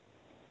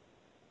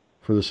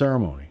for the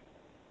ceremony.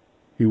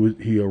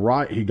 He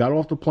arrived. He got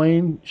off the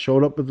plane,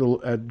 showed up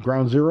at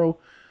Ground Zero,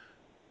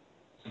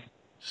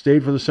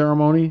 stayed for the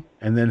ceremony,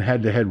 and then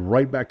had to head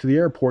right back to the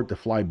airport to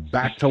fly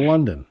back to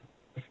London.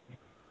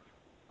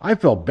 I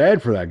felt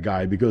bad for that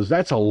guy because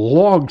that's a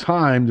long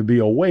time to be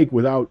awake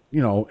without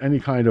any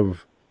kind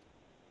of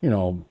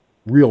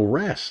real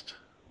rest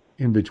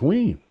in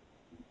between.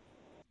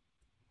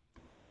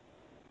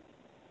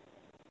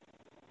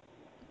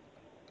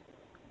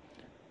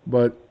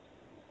 But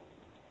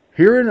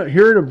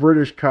hearing a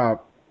British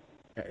cop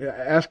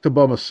ask to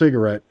bum a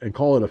cigarette and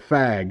call it a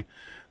fag,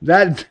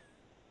 that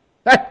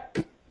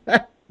that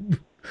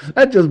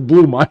just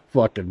blew my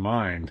fucking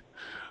mind.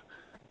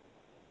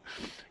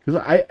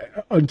 Because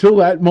until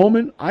that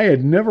moment, I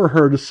had never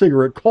heard a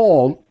cigarette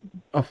called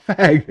a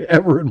fag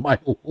ever in my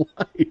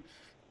life.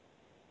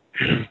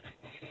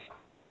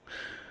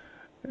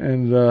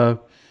 And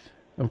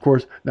of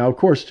course,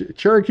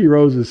 Cherokee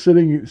Rose is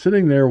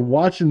sitting there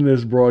watching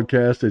this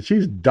broadcast, and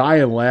she's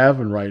dying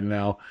laughing right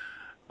now.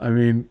 I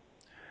mean,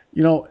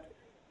 you know,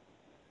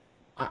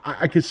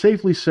 I could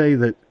safely say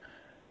that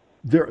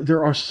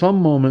there are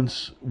some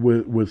moments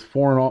with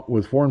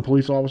foreign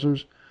police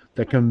officers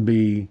that can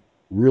be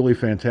really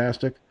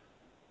fantastic,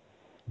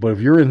 but if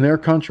you're in their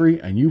country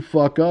and you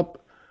fuck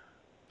up,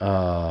 you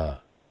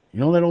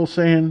know that old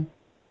saying,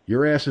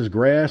 your ass is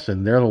grass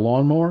and they're the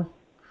lawnmower?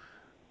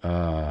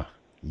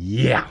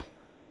 Yeah,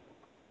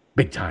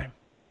 big time.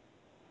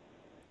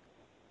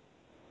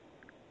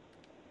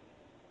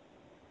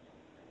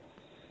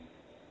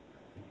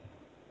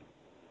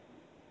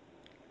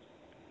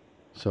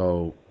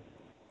 So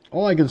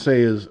all I can say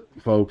is,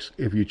 folks,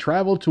 if you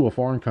travel to a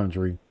foreign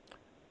country,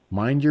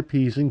 mind your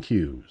P's and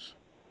Q's.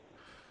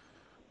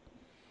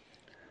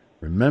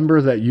 Remember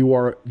that you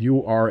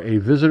are a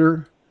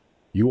visitor,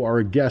 you are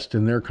a guest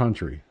in their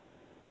country.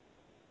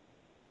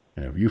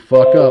 And if you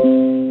fuck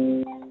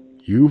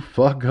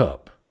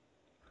up,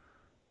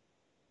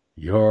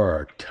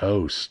 you're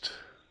toast.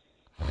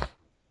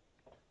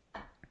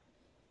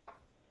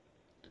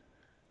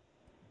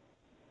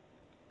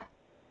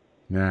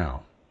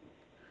 Now,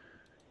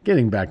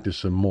 getting back to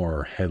some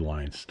more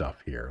headline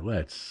stuff here.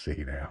 Let's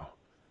see now.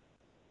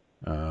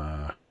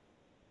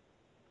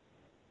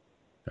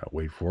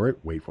 Wait for it.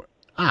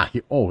 I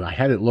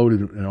had it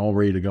loaded and all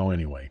ready to go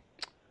anyway.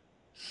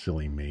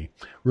 Silly me.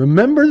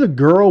 Remember the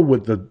girl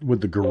with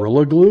the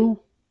Gorilla Glue?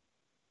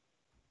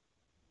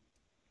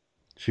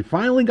 She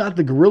finally got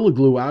the Gorilla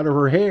Glue out of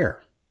her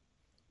hair.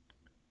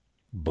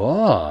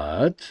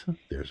 But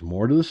there's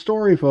more to the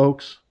story,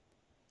 folks.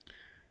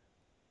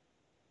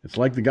 It's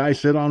like the guy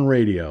said on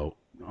radio,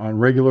 on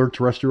regular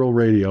terrestrial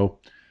radio,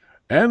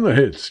 and the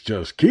hits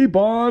just keep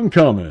on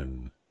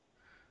coming.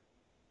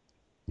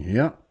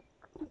 Yeah.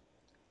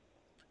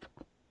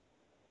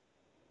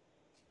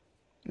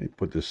 Let me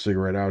put this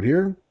cigarette out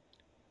here.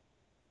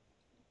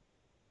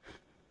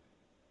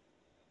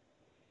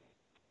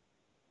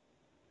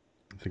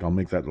 I think I'll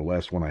make that the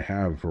last one I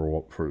have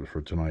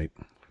for tonight.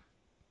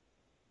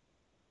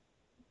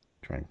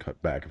 Try and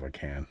cut back if I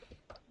can.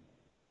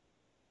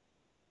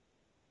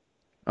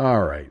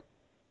 All right.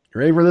 You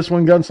ready for this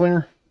one,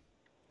 Gunslinger?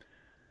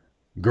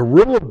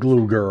 Gorilla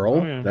Glue Girl.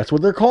 Oh, yeah. That's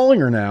what they're calling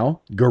her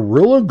now.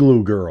 Gorilla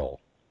Glue Girl.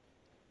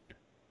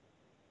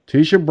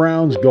 Tisha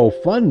Brown's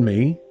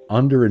GoFundMe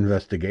under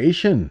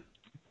investigation.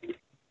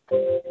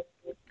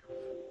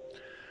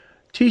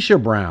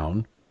 Tisha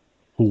Brown,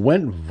 who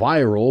went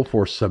viral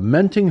for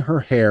cementing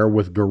her hair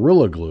with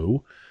Gorilla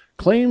Glue,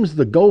 claims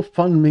the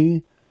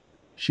GoFundMe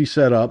she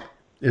set up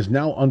is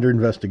now under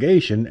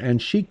investigation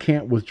and she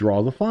can't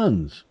withdraw the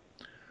funds,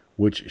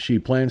 which she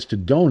plans to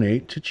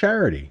donate to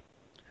charity.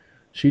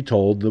 She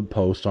told the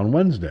Post on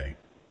Wednesday.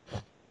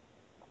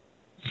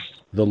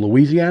 The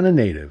Louisiana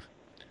native,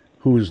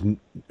 who's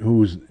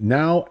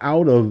now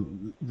out of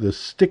the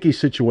sticky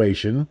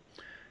situation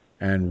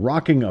and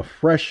rocking a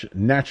fresh,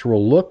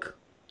 natural look,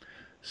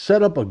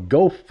 set up a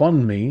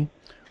GoFundMe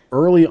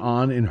early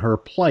on in her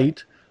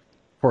plight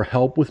for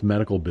help with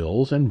medical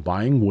bills and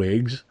buying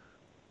wigs.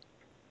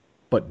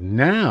 But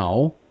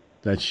now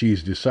that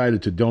she's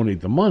decided to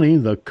donate the money,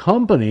 the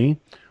company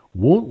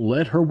won't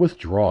let her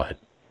withdraw it,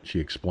 she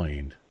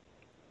explained.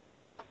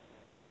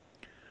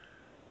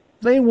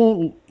 They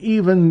won't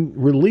even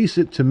release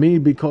it to me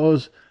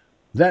because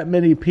that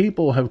many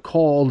people have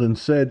called and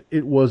said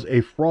it was a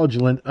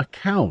fraudulent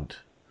account,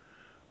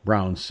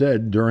 Brown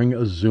said during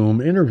a Zoom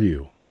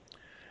interview.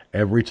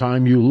 Every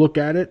time you look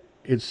at it,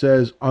 it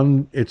says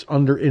it's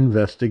under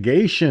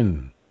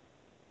investigation.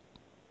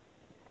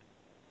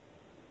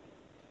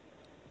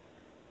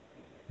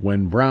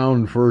 When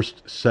Brown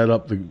first set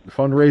up the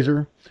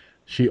fundraiser,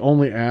 she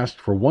only asked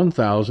for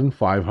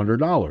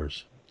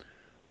 $1,500.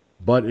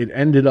 But it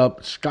ended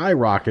up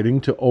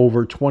skyrocketing to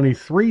over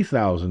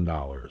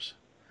 $23,000.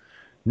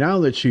 Now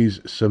that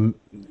she's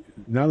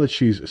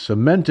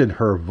cemented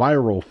her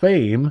viral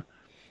fame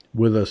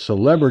with a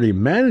celebrity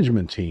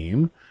management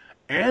team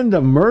and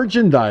a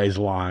merchandise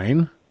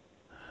line,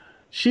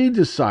 she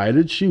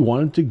decided she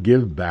wanted to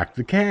give back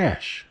the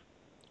cash.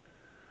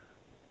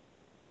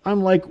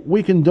 I'm like,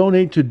 we can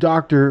donate to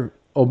Dr.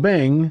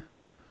 Obeng,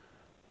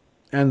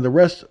 and the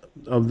rest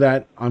of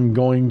that I'm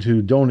going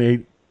to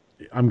donate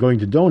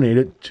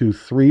it to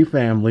 3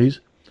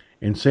 families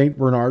in St.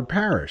 Bernard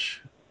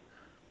Parish,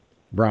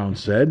 Brown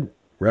said,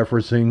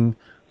 referencing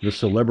the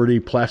celebrity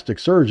plastic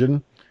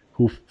surgeon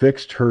who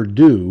fixed her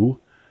do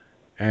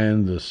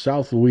and the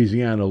South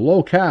Louisiana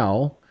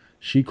locale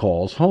she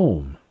calls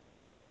home.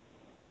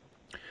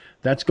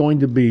 that's going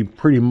to be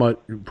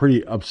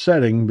pretty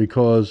upsetting,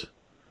 because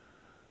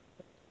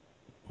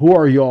who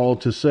are y'all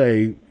to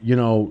say,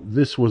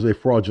 this was a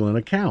fraudulent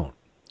account?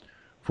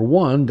 For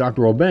one,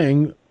 Dr.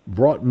 Obeng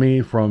brought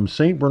me from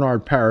St.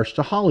 Bernard Parish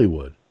to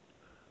Hollywood.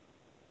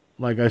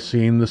 Like I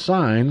seen the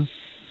sign,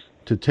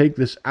 to take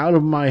this out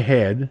of my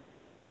head,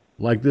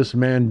 like this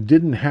man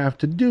didn't have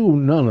to do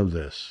none of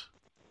this.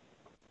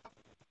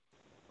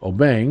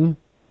 Obeng,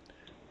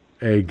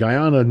 a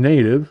Guyana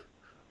native,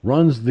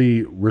 runs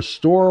the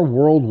Restore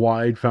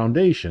Worldwide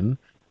Foundation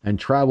and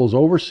travels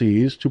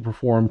overseas to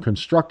perform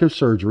constructive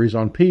surgeries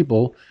on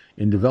people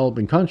in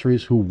developing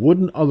countries who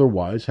wouldn't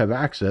otherwise have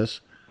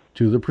access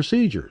to the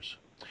procedures.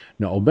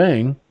 Now,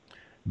 Obeng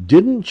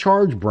didn't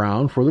charge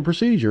Brown for the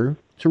procedure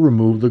to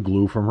remove the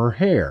glue from her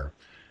hair,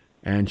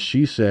 and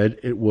she said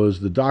it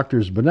was the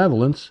doctor's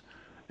benevolence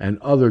and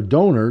other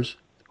donors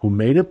who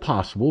made it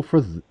possible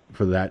for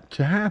that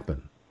to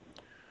happen.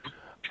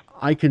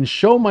 I can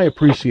show my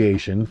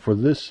appreciation for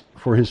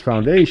his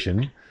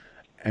foundation,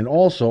 and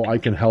also I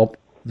can help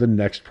the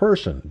next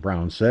person,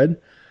 Brown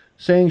said,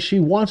 saying she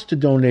wants to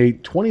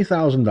donate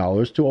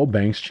 $20,000 to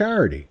Obeng's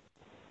charity.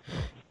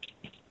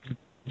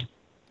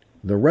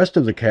 The rest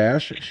of the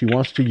cash she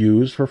wants to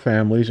use for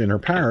families in her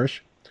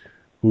parish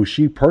who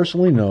she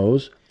personally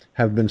knows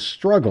have been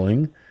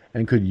struggling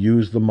and could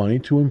use the money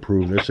to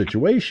improve their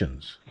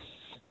situations.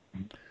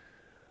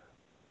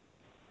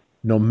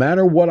 No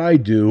matter what I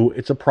do,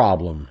 it's a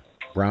problem,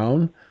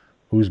 Brown,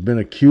 who's been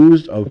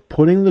accused of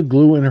putting the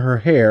glue in her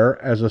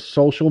hair as a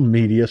social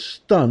media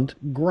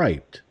stunt,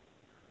 griped.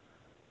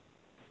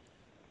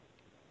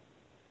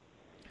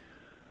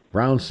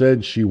 Brown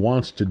said she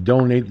wants to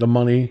donate the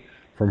money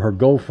from her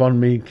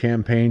GoFundMe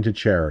campaign to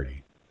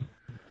charity.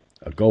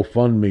 A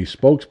GoFundMe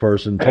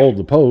spokesperson told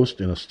the Post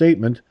in a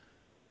statement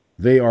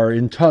they are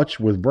in touch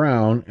with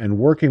Brown and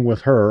working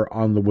with her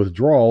on the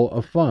withdrawal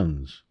of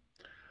funds.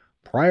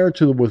 Prior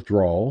to the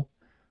withdrawal,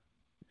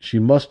 she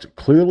must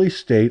clearly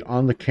state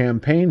on the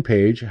campaign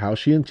page how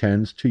she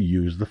intends to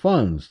use the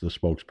funds, the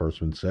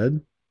spokesperson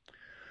said.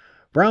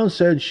 Brown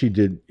said she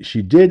did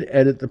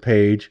edit the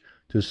page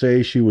to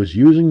say she was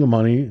using the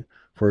money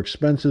for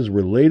expenses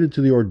related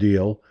to the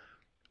ordeal,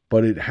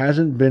 but it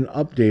hasn't been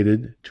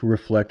updated to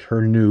reflect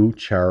her new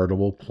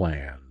charitable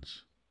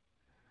plans.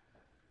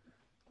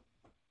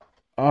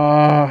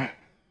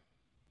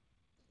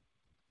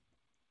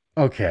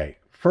 Okay,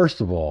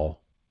 first of all,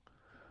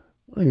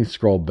 let me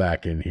scroll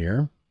back in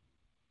here.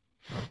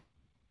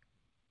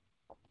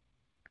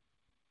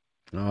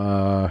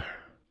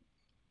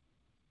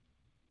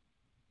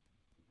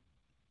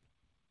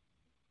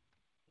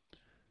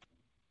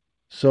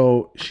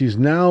 So she's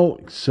now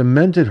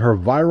cemented her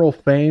viral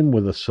fame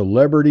with a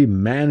celebrity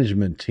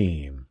management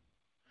team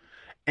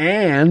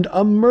and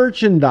a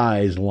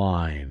merchandise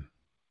line.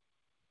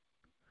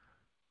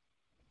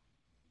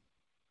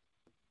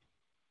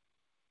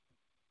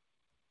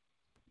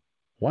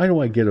 Why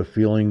do I get a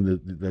feeling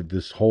that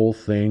this whole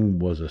thing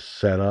was a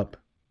setup?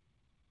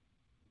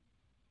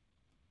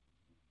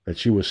 That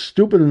she was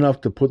stupid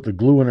enough to put the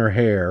glue in her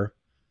hair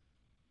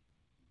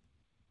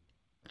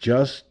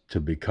just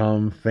to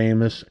become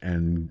famous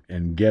and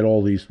get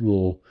all these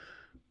little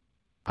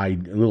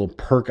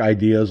perk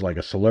ideas like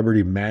a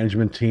celebrity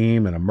management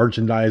team and a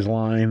merchandise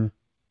line.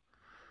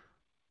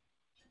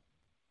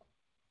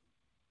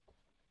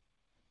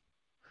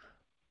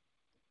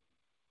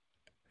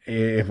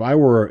 If I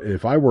were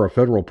a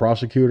federal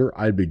prosecutor,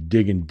 I'd be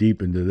digging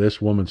deep into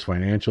this woman's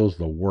financials,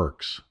 the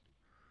works.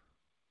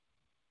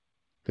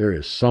 There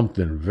is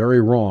something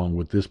very wrong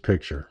with this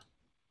picture.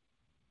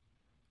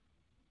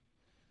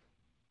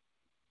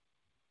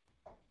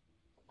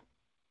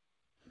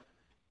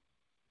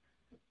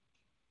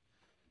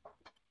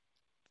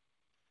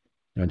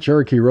 Now,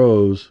 Cherokee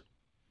Rose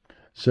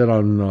said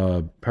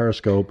on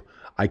Periscope,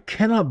 I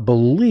cannot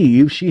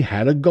believe she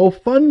had a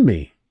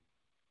GoFundMe.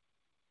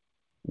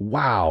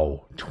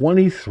 Wow,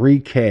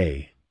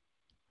 $23K.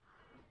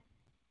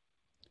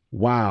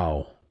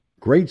 Wow,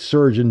 great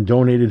surgeon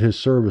donated his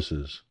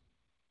services.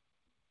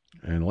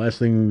 And the last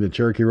thing that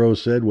Cherokee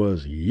Rose said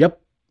was,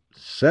 yep,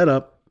 set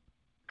up.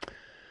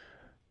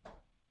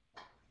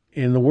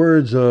 In the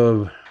words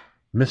of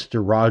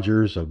Mr.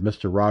 Rogers of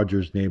Mr.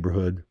 Rogers'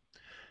 Neighborhood,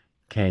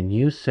 can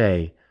you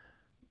say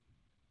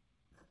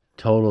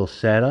total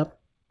setup?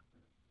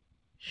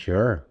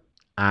 Sure,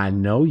 I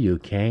know you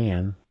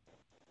can.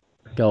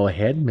 Go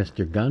ahead,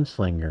 Mr.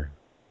 Gunslinger.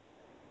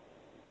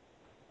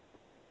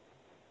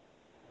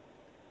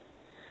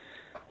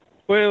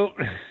 Well,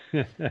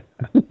 if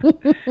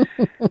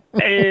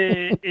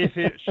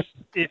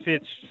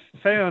it's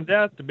found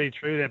out to be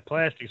true, that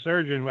plastic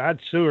surgeon, I'd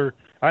sue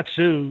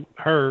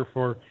her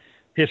for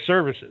his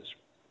services.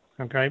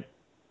 Okay,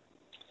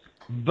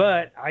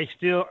 but I'm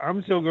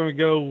still going to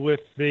go with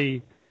the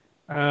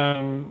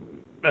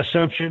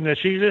assumption that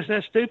she's just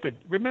that stupid.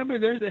 Remember,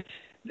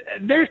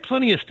 there's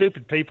plenty of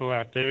stupid people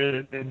out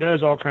there that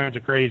does all kinds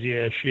of crazy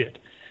ass shit.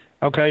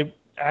 Okay,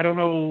 I don't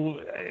know.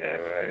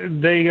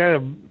 They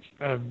got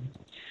a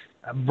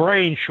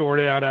brain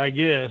short out, I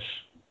guess.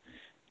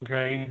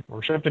 okay,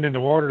 or something in the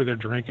water they're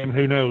drinking.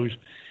 Who knows?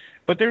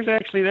 But there's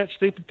actually that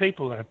stupid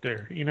people out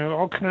there. You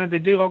know, they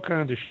do all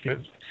kinds of shit.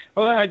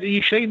 Oh,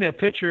 you seen that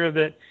picture of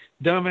that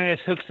dumbass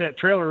hooks that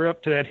trailer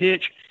up to that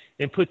hitch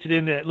and puts it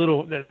in that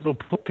little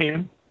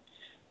pen?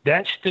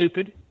 That's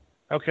stupid.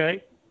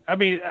 Okay, I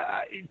mean,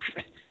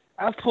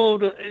 I've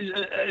pulled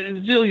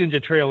zillions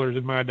of trailers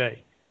in my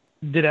day.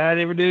 Did I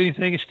ever do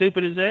anything as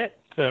stupid as that?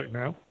 Fuck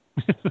no.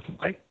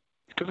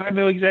 Because I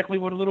know exactly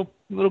what a little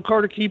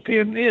Carter key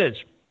pin is.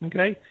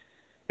 Okay,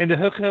 and to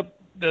hook up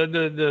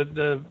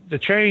the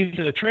chain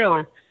to the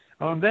trailer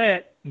on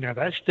that, now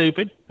that's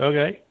stupid.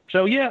 Okay,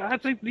 so yeah, I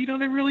think there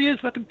really is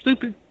fucking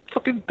stupid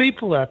fucking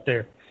people out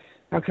there.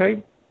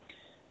 Okay,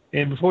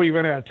 and before you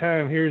run out of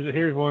time,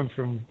 here's one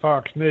from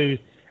Fox News.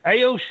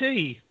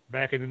 AOC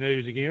back in the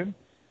news again.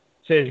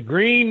 Says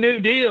Green New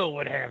Deal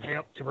would have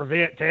helped to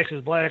prevent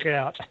Texas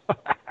blackouts.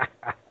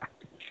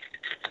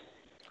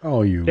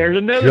 Oh, you There's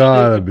another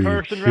gotta be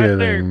person kidding right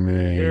there.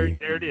 me.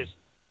 There it is.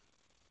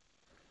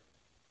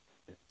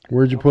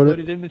 Where'd you put Put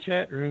it? it in the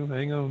chat room.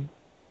 Hang on.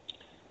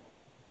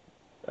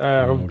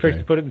 I'm okay. fixing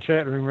to put it in the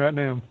chat room right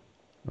now.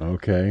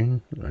 Okay,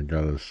 I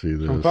gotta see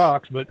this. From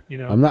Fox, but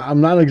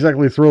I'm not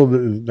exactly thrilled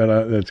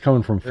that it's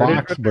coming from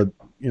Fox, but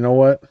you know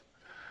what?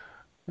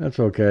 That's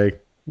okay.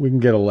 We can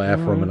get a laugh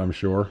from it, I'm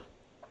sure.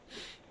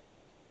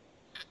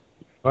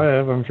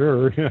 I'm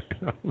sure.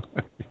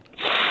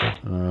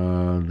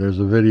 There's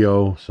a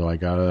video, so I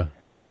gotta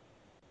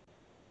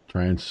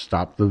try and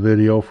stop the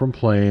video from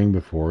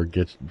playing so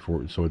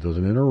it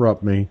doesn't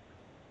interrupt me.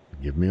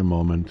 Give me a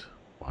moment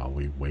while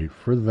we wait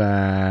for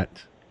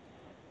that.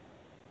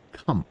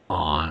 Come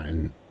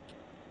on.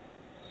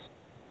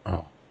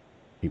 Oh,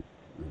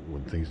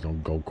 when things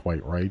don't go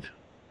quite right.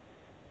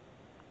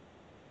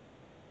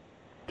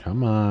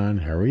 Come on,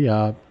 hurry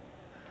up.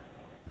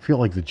 I feel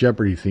like the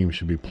Jeopardy theme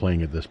should be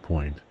playing at this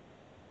point.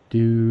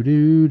 Do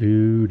do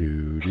do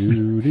do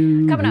do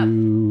do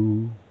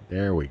do.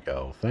 There we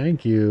go.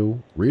 Thank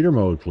you. Reader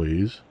mode,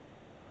 please.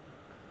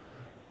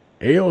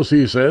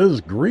 AOC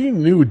says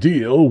Green New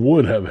Deal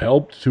would have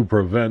helped to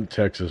prevent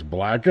Texas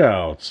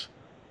blackouts.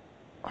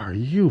 Are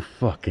you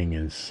fucking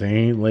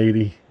insane,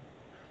 lady?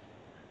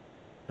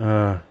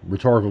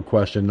 Rhetorical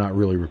question, not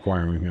really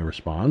requiring a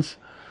response.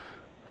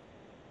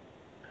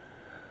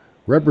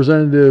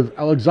 Representative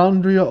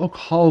Alexandria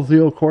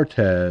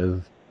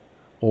Ocasio-Cortez,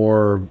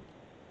 or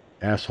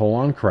asshole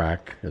on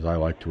crack, as I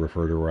like to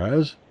refer to her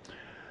as,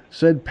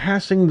 said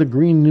passing the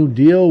Green New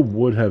Deal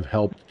would have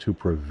helped to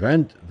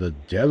prevent the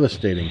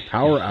devastating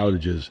power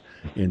outages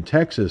in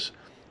Texas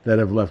that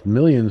have left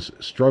millions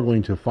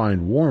struggling to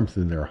find warmth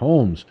in their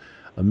homes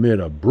amid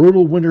a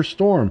brutal winter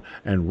storm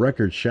and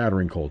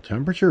record-shattering cold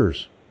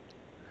temperatures.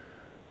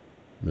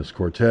 Ms.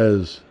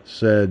 Cortez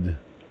said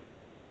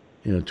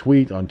in a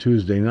tweet on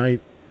Tuesday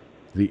night,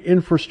 the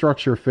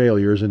infrastructure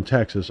failures in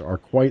Texas are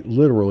quite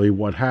literally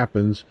what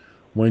happens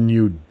when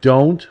you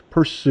don't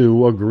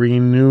pursue a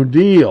Green New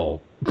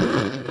Deal.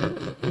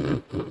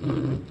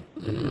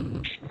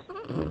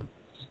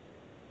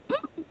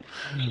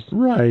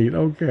 Right,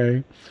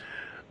 okay.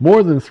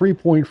 More than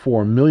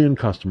 3.4 million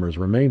customers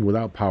remained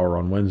without power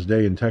on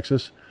Wednesday in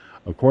Texas,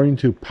 according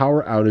to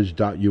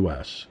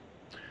PowerOutage.us,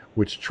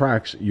 which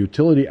tracks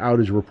utility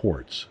outage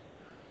reports.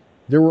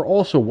 There were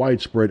also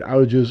widespread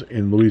outages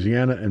in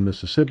Louisiana and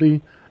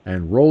Mississippi,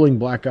 and rolling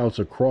blackouts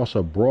across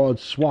a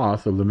broad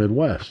swath of the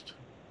Midwest.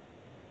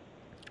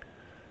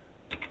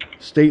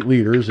 State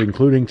leaders,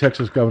 including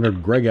Texas Governor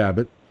Greg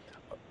Abbott,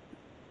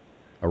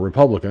 a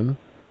Republican,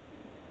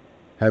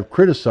 have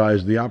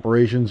criticized the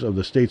operations of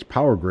the state's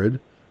power grid.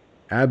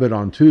 Abbott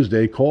on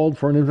Tuesday called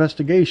for an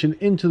investigation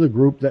into the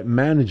group that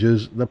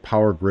manages the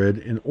power grid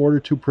in order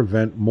to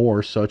prevent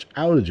more such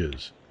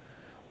outages.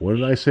 What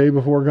did I say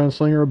before,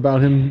 Gunslinger,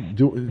 about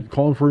him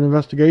calling for an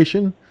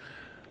investigation?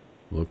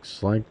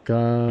 Looks like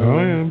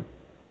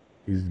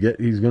he's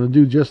going to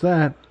do just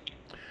that.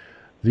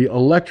 The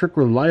Electric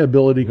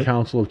Reliability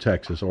Council of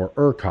Texas, or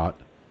ERCOT,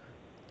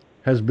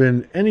 has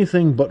been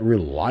anything but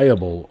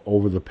reliable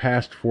over the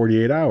past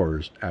 48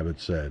 hours, Abbott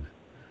said.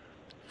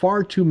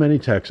 Far too many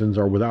Texans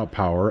are without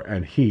power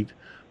and heat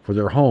for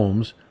their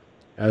homes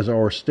as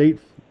our state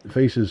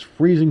faces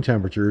freezing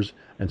temperatures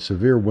and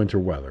severe winter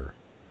weather.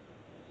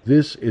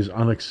 This is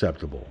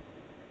unacceptable.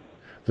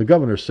 The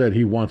governor said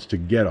he wants to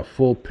get a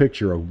full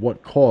picture of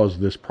what caused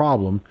this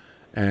problem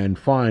and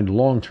find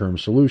long-term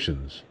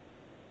solutions.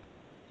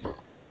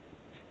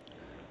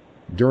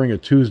 During a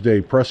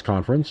Tuesday press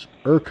conference,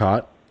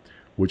 ERCOT,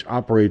 which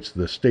operates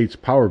the state's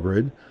power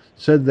grid,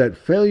 said that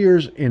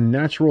failures in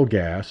natural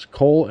gas,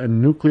 coal,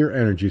 and nuclear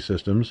energy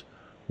systems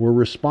were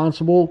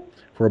responsible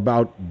for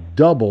about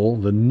double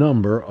the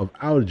number of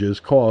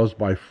outages caused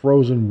by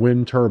frozen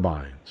wind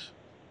turbines.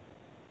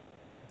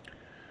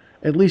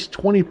 At least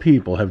 20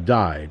 people have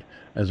died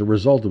as a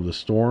result of the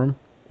storm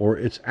or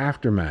its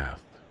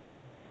aftermath.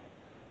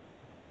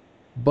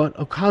 But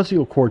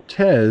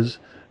Ocasio-Cortez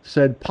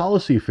said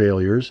policy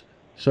failures,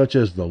 such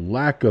as the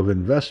lack of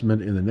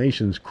investment in the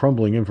nation's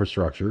crumbling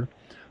infrastructure,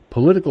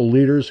 political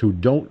leaders who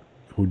do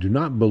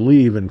not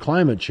believe in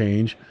climate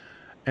change,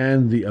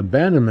 and the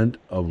abandonment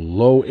of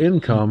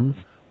low-income,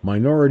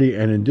 minority,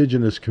 and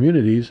indigenous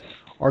communities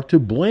are to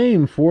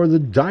blame for the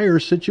dire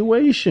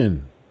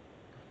situation.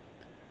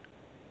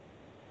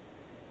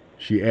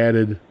 She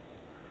added,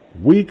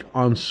 weak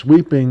on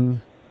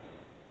sweeping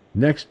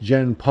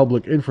next-gen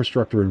public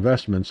infrastructure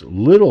investments,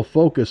 little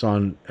focus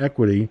on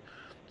equity,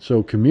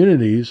 so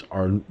communities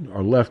are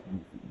left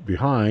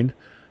behind,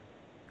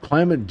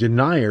 climate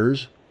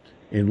deniers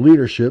in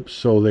leadership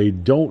so they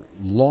don't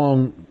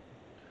long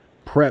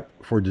prep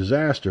for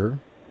disaster.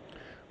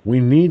 We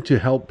need to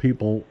help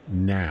people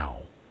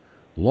now.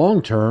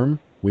 Long term,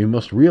 we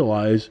must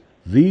realize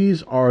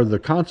these are the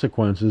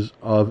consequences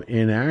of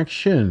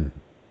inaction.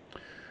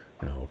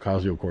 Now,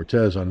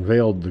 Ocasio-Cortez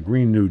unveiled the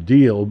Green New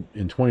Deal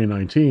in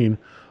 2019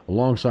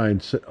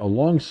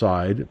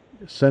 alongside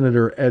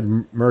Senator Ed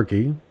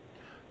Murkey,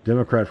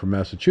 Democrat from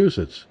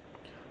Massachusetts,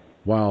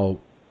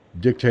 while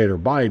dictator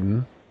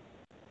Biden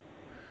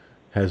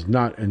has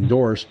not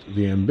endorsed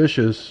the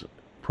ambitious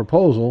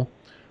proposal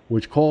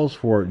which calls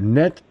for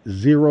net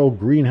zero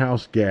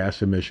greenhouse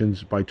gas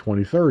emissions by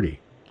 2030.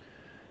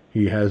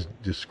 He has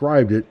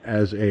described it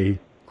as a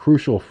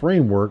crucial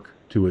framework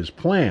to his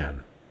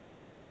plan.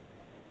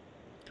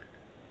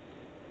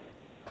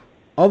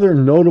 Other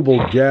notable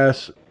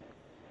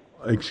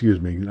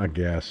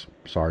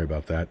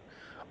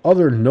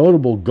Other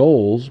notable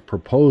goals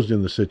proposed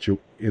in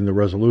the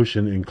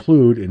resolution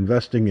include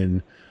investing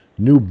in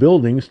new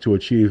buildings to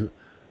achieve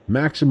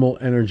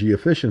maximal energy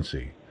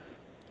efficiency,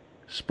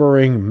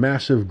 spurring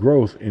massive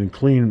growth in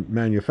clean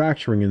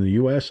manufacturing in the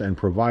U.S., and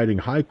providing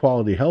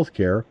high-quality health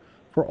care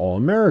for all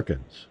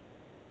Americans.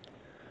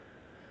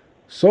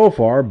 So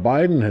far,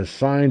 Biden has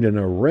signed an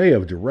array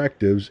of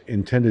directives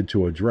intended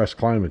to address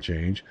climate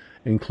change,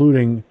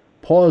 including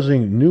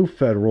pausing new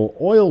federal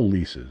oil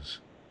leases,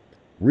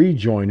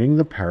 rejoining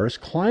the Paris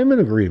Climate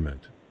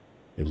Agreement,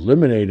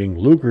 eliminating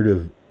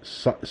lucrative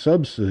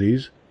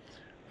subsidies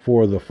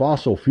for the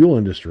fossil fuel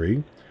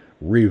industry,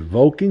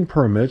 revoking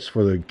permits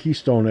for the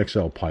Keystone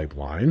XL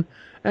pipeline,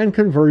 and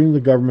converting the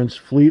government's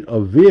fleet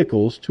of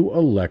vehicles to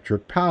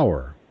electric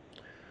power.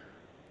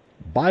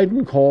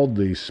 Biden called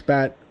the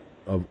spat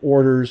of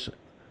orders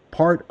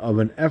part of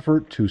an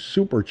effort to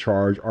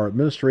supercharge our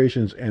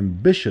administration's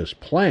ambitious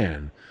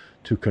plan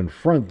to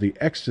confront the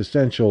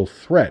existential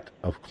threat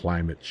of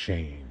climate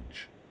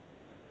change.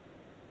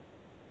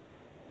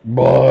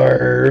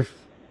 Barf!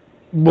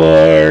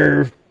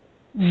 Barf!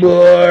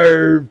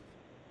 Barf!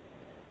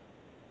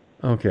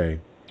 Okay.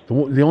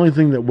 The only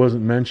thing that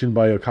wasn't mentioned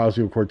by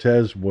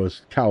Ocasio-Cortez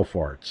was cow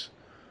farts,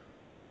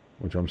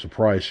 which I'm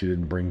surprised she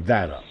didn't bring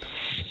that up.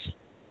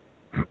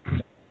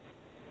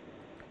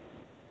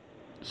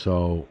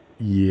 So,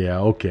 yeah,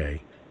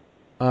 okay.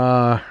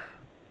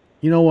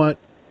 You know what?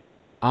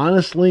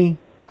 Honestly,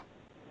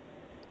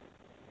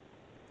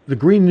 the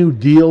Green New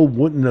Deal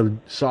wouldn't have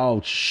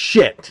solved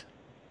shit.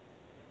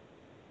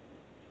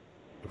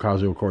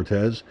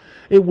 Ocasio-Cortez.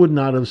 It would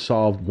not have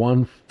solved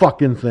one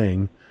fucking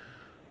thing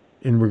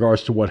in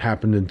regards to what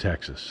happened in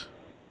Texas.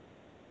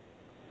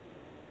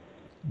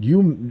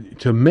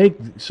 To make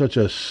such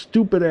a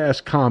stupid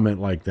ass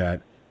comment like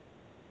that,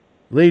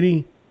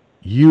 lady,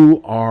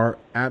 you are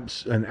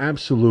an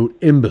absolute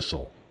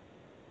imbecile.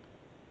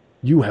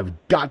 You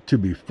have got to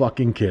be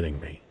fucking kidding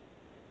me.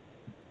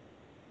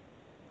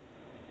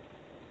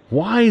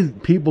 Why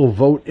people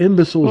vote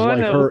imbeciles like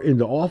her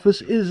into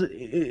office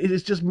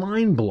is just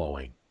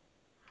mind-blowing.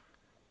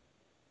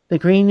 The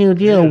Green New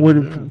Deal would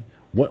have...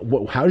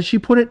 What? How did she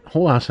put it?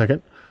 Hold on a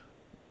second.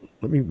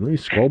 Let me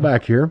scroll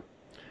back here.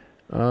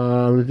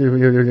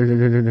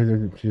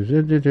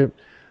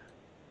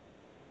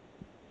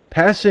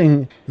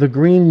 Passing the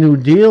Green New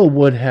Deal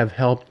would have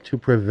helped to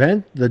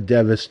prevent the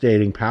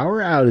devastating power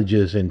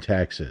outages in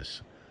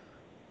Texas.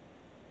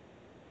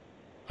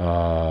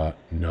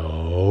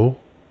 No.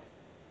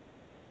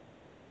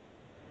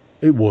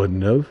 It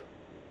wouldn't have.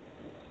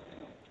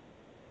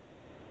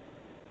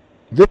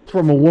 This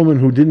from a woman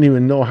who didn't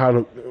even know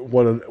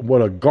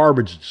what a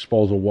garbage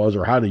disposal was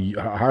or how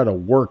to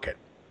work it.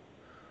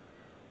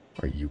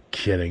 Are you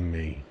kidding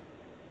me?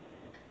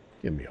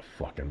 Give me a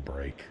fucking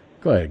break.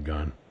 Go ahead,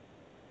 Gunn.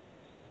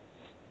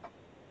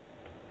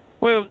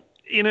 Well,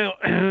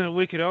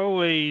 we could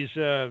always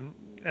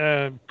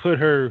put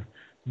her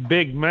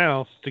big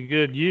mouth to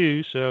good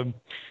use.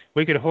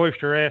 We could hoist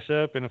her ass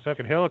up in a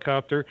fucking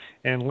helicopter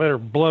and let her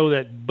blow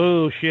that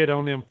bullshit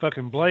on them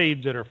fucking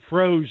blades that are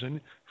frozen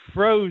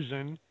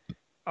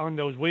on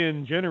those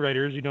wind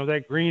generators,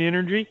 that green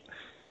energy.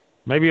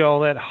 Maybe all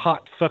that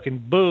hot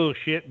fucking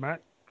bullshit might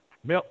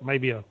melt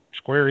maybe a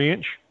square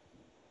inch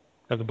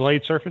of the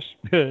blade surface.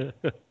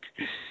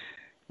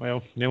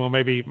 Well, then we'll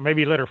maybe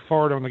let her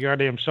fart on the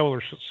goddamn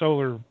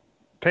solar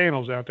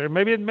panels out there.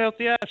 Maybe it'd melt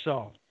the ice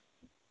off.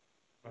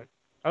 But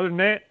other than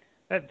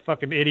that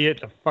fucking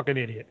idiot's a fucking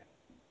idiot.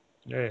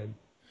 Yeah.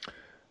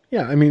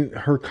 Yeah, I mean,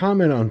 her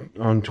comment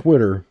on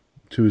Twitter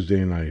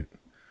Tuesday night,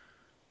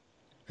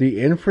 the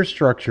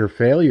infrastructure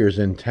failures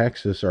in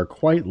Texas are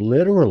quite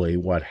literally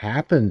what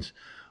happens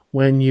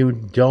when you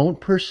don't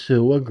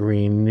pursue a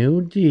Green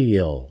New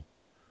Deal.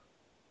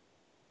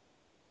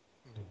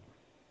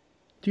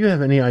 Do you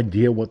have any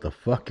idea what the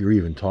fuck you're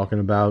even talking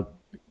about,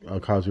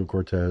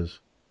 Ocasio-Cortez?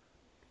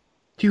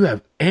 Do you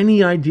have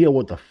any idea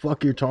what the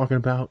fuck you're talking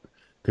about?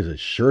 Because it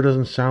sure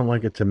doesn't sound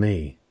like it to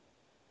me.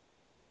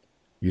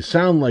 You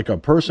sound like a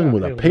person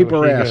with a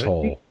paper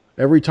asshole.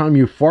 Every time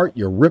you fart,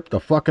 you rip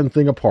the fucking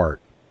thing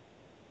apart.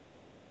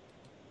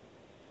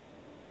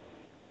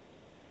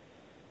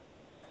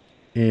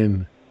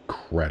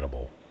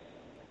 Incredible.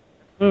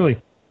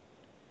 Really?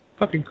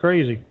 Fucking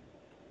crazy.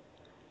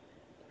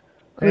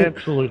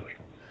 Absolutely.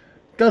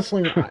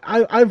 Gunslinger,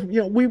 I've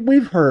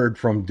we've heard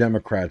from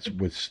Democrats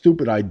with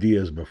stupid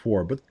ideas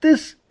before, but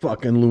this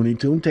fucking Looney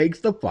Tune takes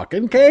the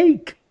fucking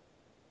cake.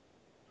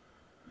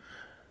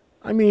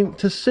 I mean,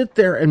 to sit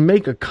there and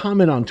make a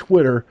comment on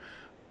Twitter,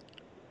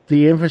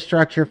 the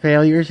infrastructure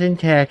failures in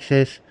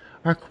Texas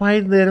are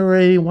quite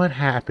literally what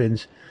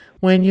happens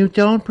when you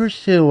don't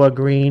pursue a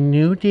Green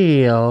New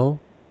Deal.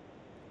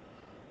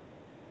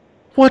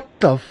 What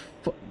the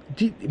fuck?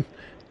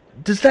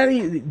 Did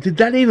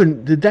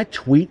that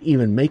tweet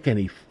even make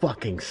any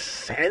fucking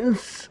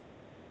sense?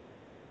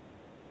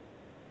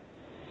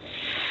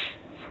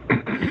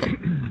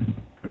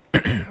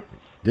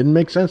 Didn't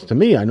make sense to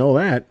me, I know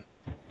that.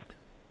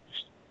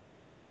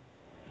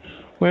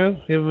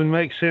 Well, it would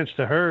make sense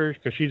to her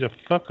because she's a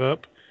fuck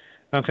up.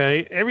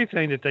 Okay,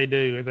 everything that they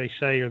do or they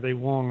say or they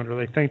want or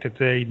they think that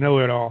they know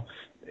it all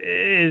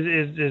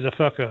is a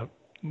fuck up.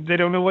 They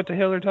don't know what the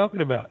hell they're talking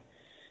about.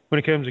 When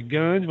it comes to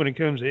guns, when it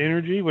comes to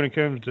energy, when it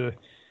comes to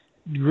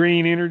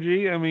green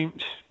energy, I mean,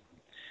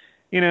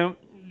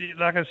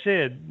 like I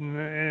said,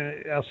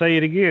 I'll say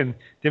it again.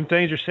 Them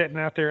things are sitting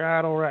out there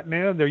idle right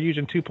now. They're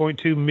using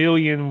 2.2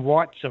 million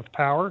watts of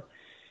power.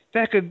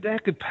 That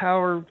could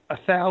power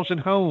 1,000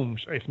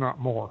 homes, if not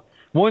more.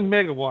 1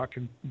 megawatt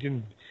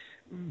can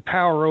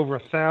power over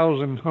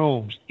 1,000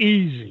 homes,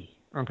 easy.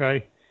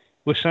 Okay,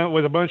 with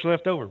a bunch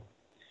left over.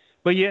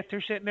 But yet they're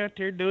sitting out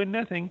there doing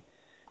nothing,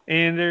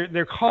 and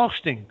they're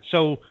costing.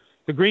 So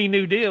the Green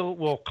New Deal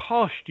will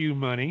cost you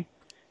money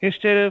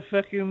instead of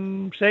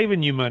fucking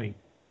saving you money.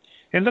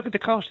 And look at the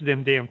cost of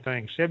them damn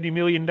things: $70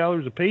 million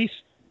a piece.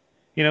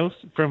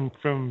 From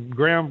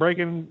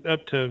groundbreaking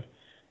up to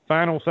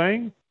final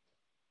thing.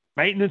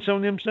 Maintenance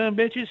on them son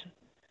bitches?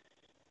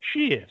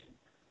 Shit.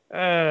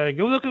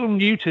 Go look on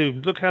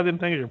YouTube. Look how them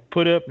things are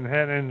put up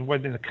and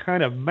what the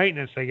kind of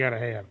maintenance they gotta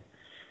have.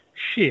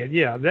 Shit,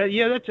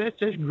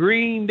 that's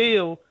Green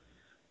Deal,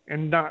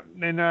 and not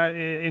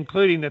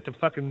including that the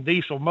fucking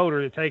diesel motor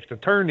it takes to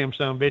turn them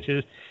son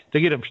bitches to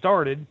get them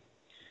started.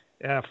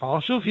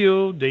 Fossil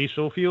fuel,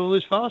 diesel fuel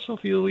is fossil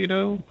fuel,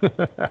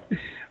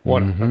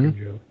 What a fucking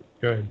joke.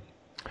 Go ahead.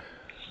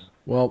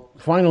 Well,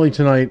 finally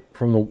tonight,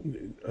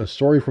 a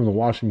story from the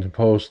Washington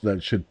Post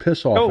that should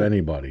piss off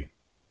anybody.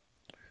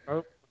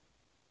 Oh.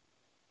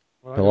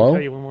 Well, Hello? I'll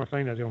tell you one more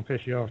thing that's going to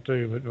piss you off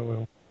too. But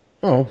well.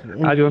 Oh.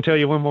 I was going to tell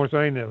you one more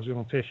thing that was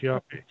going to piss you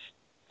off.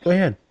 Go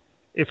ahead.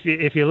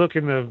 If you look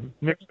in the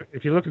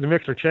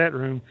Mixer chat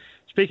room,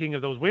 speaking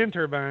of those wind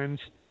turbines,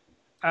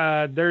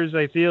 there's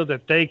a deal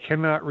that they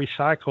cannot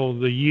recycle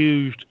the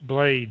used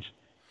blades.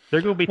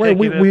 They're going to be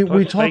taking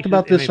we talked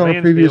about this on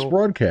a previous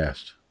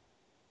broadcast.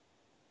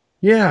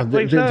 Yeah,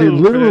 they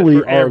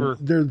literally are.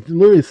 There are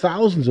literally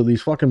thousands of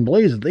these fucking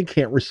blades that they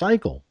can't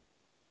recycle,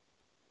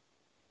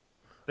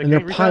 and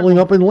they're piling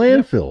up in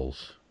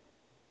landfills.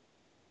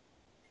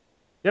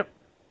 Yep.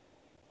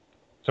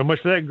 So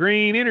much for that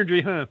green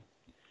energy, huh?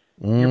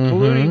 You're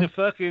polluting the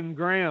fucking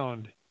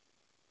ground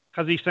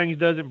because these things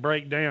doesn't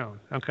break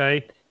down.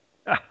 Okay.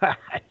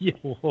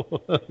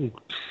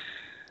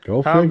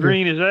 Go How figure.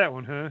 green is that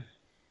one, huh?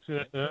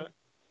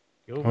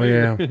 Go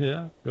figure.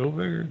 Yeah. Go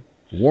figure.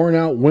 Worn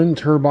out wind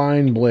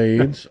turbine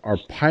blades are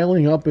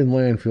piling up in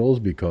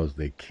landfills because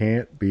they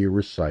can't be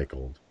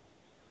recycled.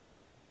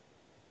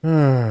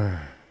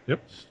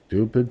 Yep.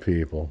 Stupid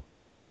people.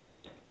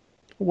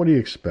 What do you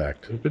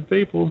expect? Stupid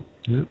people.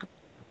 Yep.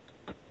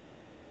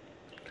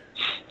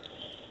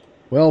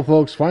 Well,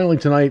 folks, finally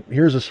tonight,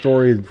 here's a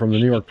story from the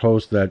New York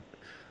Post that,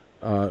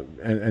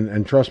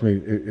 and trust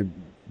me,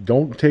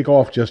 don't take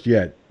off just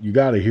yet. You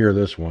got to hear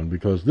this one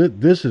because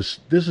this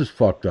is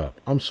fucked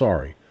up. I'm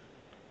sorry.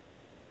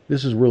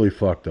 This is really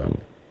fucked up.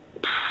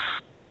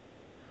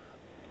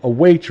 A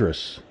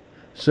waitress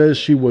says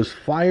she was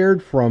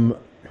fired from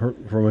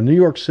a New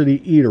York City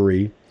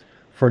eatery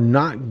for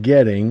not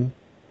getting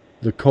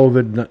the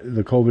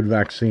COVID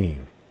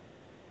vaccine.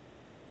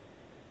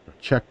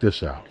 Check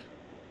this out.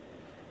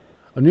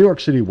 A New York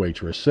City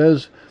waitress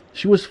says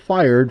she was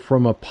fired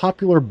from a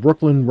popular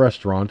Brooklyn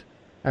restaurant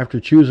after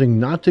choosing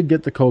not to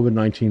get the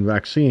COVID-19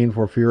 vaccine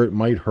for fear it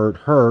might hurt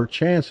her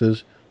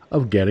chances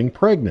of getting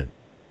pregnant.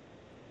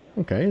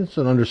 Okay, it's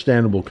an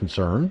understandable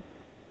concern.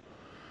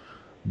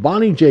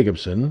 Bonnie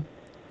Jacobson,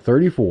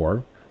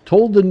 34,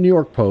 told the New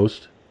York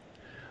Post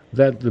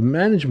that the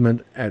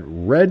management at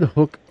Red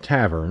Hook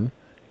Tavern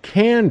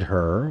canned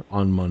her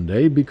on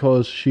Monday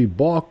because she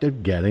balked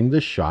at getting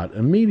the shot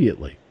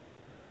immediately.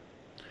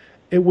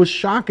 It was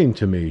shocking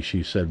to me,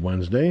 she said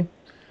Wednesday.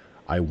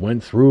 I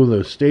went through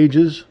the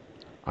stages.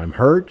 I'm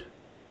hurt.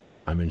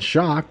 I'm in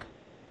shock.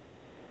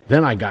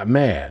 Then I got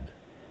mad.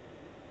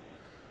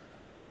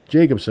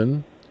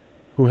 Jacobson,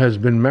 who has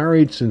been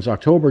married since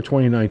October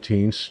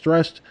 2019,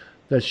 stressed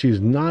that she's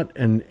not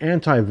an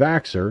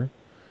anti-vaxxer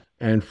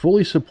and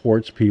fully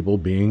supports people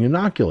being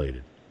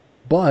inoculated,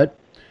 but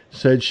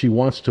said she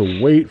wants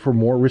to wait for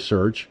more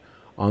research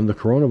on the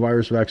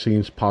coronavirus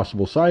vaccine's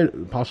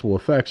possible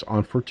effects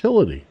on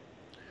fertility.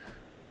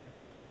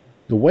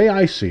 The way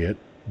I see it,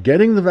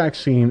 getting the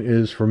vaccine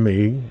is, for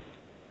me,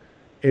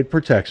 it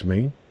protects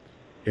me.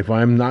 If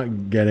I'm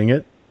not getting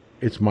it,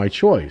 it's my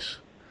choice,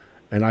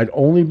 and I'd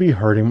only be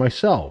hurting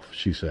myself,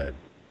 she said.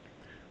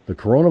 The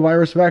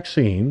coronavirus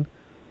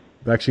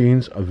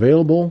vaccines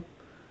available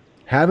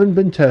haven't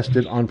been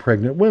tested on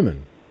pregnant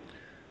women,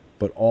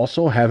 but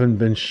also haven't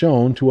been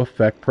shown to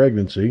affect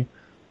pregnancy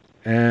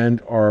and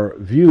are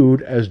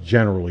viewed as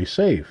generally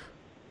safe.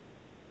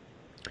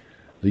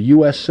 The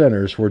U.S.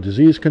 Centers for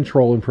Disease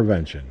Control and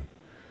Prevention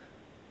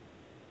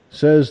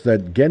says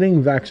that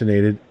getting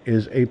vaccinated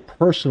is a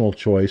personal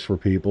choice for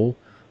people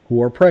who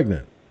are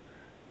pregnant,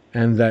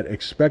 and that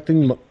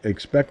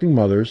expecting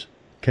mothers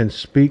can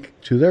speak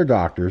to their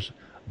doctors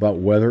about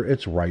whether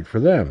it's right for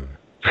them.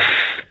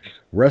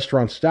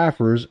 Restaurant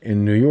staffers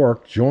in New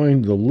York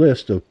joined the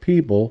list of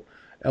people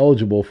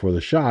eligible for the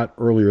shot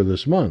earlier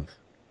this month.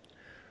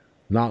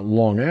 Not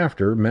long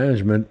after,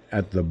 management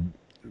at the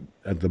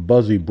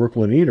buzzy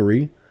Brooklyn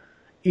Eatery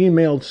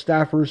emailed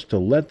staffers to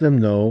let them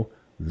know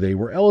they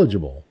were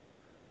eligible,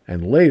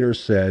 and later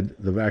said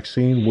the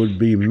vaccine would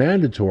be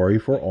mandatory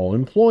for all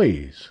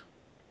employees.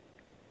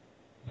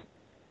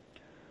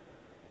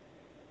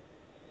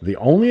 The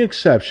only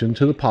exception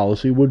to the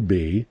policy would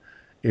be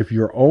if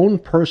your own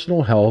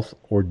personal health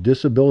or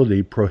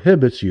disability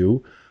prohibits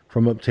you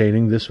from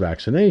obtaining this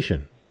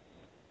vaccination,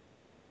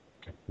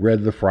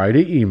 read the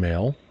Friday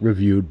email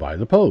reviewed by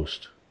the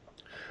Post.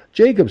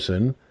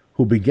 Jacobson,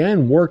 who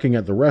began working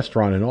at the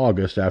restaurant in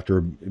August after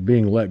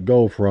being let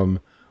go from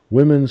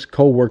women's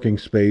co-working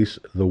space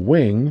The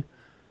Wing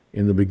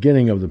in the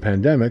beginning of the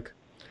pandemic,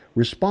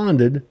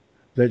 responded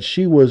that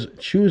she was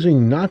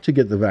choosing not to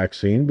get the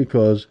vaccine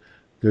because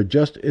there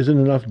just isn't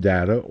enough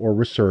data or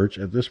research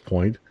at this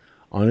point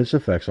on its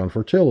effects on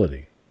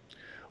fertility.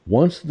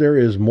 Once there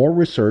is more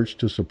research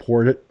to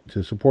support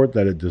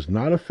that it does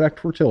not affect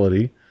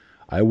fertility,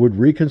 I would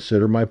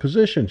reconsider my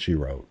position, she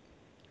wrote.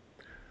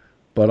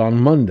 But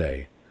on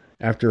Monday,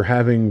 after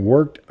having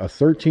worked a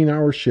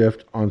 13-hour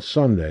shift on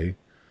Sunday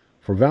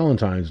for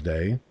Valentine's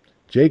Day,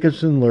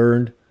 Jacobson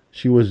learned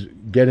she was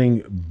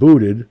getting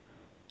booted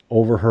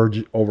over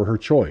her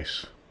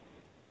choice.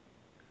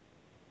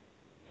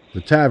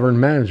 The tavern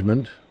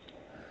management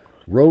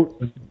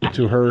wrote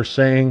to her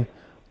saying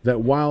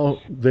that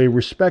while they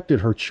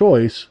respected her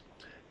choice,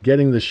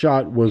 getting the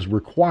shot was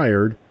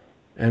required,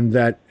 and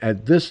that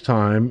at this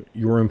time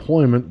your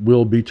employment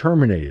will be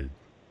terminated.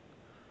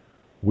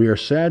 We are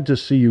sad to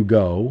see you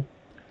go,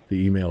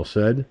 the email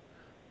said.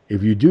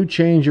 If you do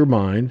change your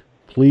mind,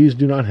 please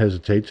do not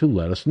hesitate to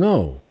let us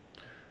know.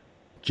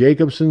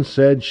 Jacobson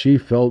said she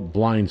felt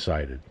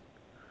blindsided.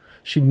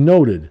 She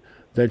noted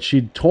that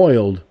she'd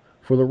toiled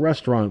for the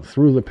restaurant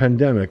through the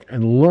pandemic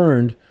and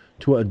learned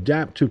to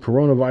adapt to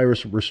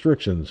coronavirus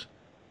restrictions,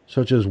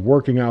 such as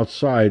working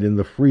outside in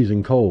the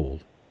freezing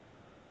cold.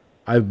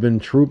 I've been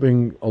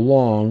trooping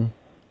along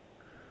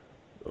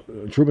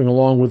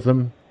with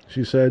them,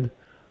 she said.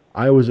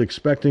 I was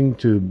expecting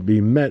to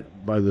be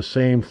met by the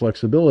same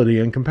flexibility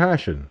and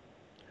compassion.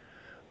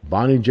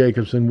 Bonnie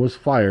Jacobson was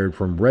fired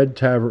from Red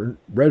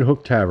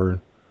Hook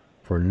Tavern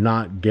for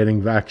not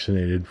getting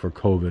vaccinated for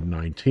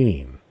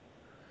COVID-19.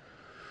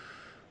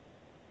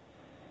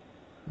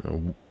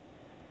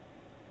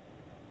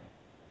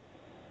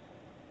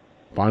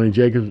 Bonnie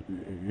Jacobs,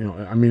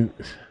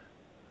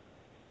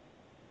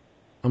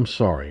 I'm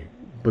sorry,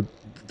 but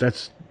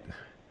that's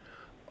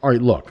all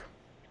right. Look,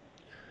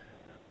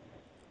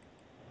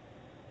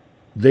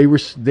 the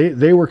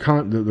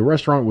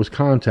restaurant was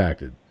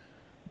contacted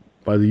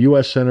by the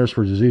U.S. Centers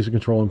for Disease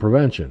Control and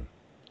Prevention,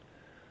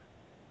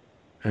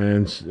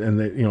 and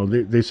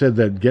they said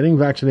that getting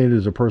vaccinated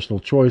is a personal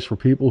choice for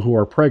people who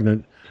are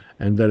pregnant,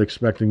 and that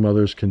expecting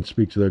mothers can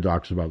speak to their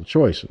doctors about the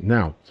choice.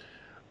 Now,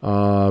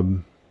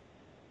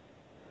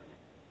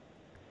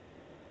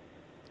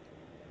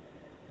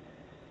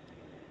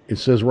 it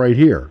says right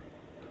here,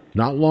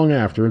 not long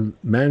after,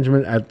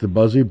 management at the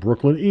buzzy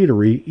Brooklyn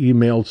Eatery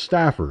emailed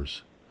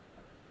staffers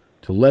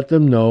to let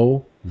them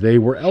know they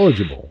were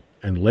eligible,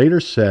 and later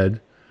said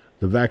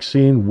the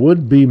vaccine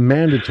would be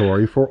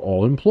mandatory for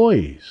all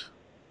employees.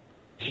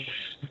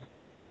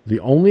 The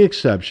only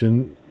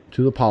exception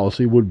to the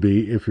policy would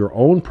be if your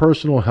own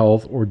personal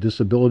health or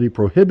disability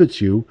prohibits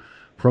you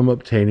from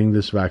obtaining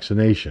this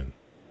vaccination.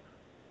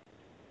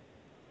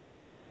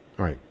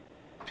 All right.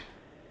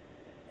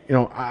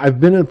 I've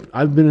been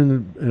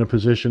in a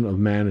position of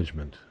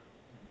management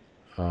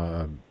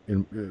when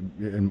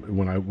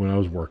I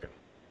was working.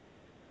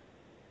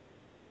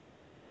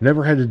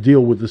 Never had to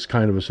deal with this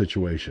kind of a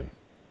situation.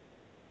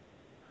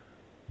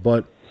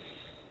 But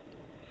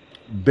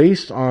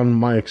based on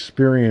my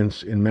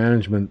experience in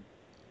management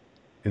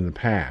in the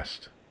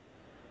past,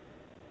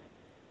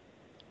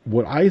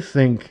 what I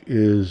think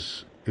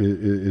is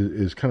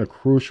kind of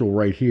crucial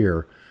right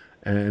here,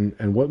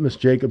 and what Miss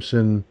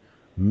Jacobson,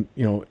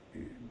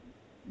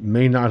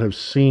 may not have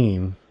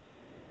seen,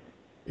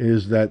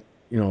 is that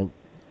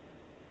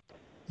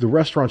the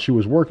restaurant she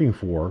was working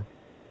for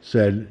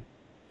said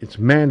it's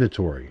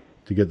mandatory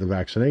to get the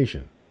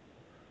vaccination.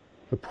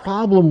 The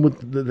problem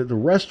with the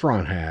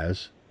restaurant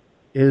has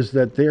is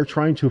that they're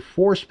trying to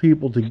force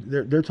people to.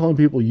 They're telling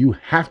people you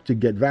have to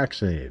get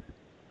vaccinated.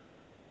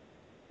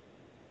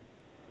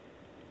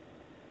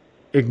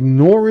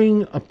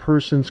 Ignoring a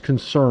person's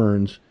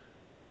concerns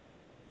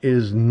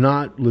is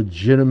not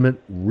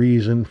legitimate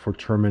reason for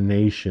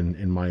termination,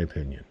 in my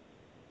opinion.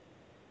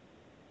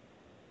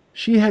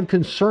 She has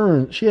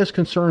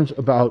concerns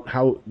about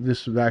how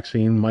this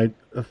vaccine might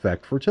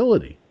affect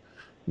fertility.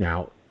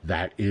 Now,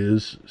 that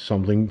is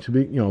something to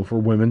be, for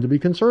women to be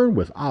concerned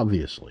with,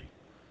 obviously.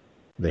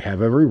 They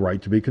have every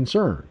right to be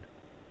concerned.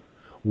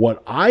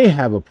 What I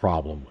have a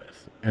problem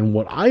with, and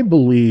what I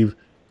believe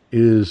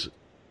is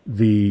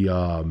the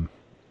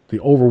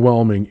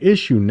overwhelming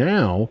issue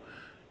now,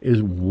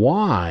 is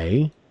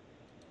why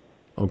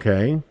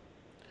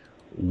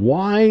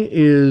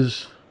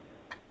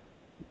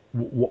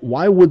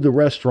would the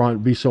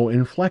restaurant be so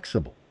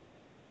inflexible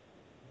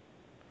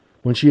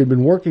when she had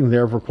been working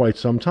there for quite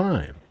some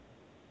time?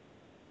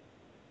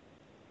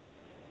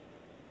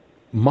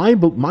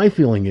 My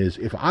feeling is,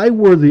 if I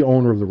were the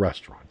owner of the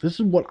restaurant, this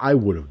is what I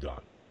would have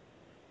done.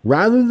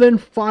 Rather than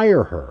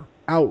fire her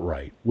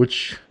outright,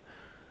 which,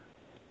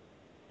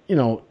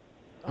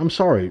 I'm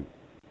sorry,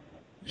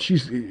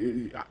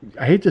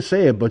 I hate to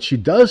say it, but she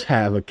does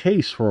have a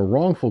case for a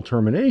wrongful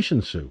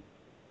termination suit.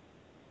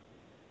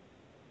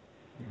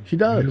 She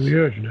does.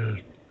 Yeah, she does.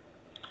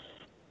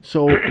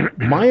 So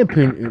my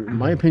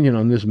opinion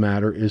on this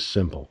matter is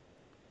simple.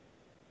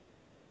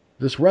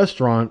 This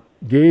restaurant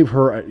gave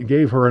her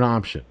an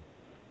option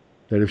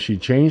that if she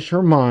changed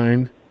her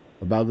mind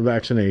about the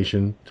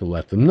vaccination, to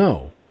let them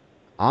know.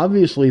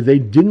 Obviously, they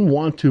didn't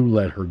want to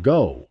let her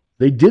go.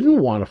 They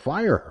didn't want to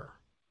fire her,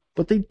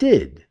 but they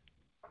did.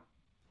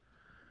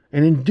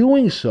 And in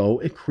doing so,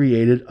 it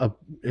created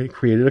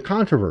a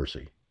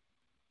controversy.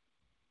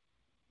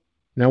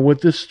 Now,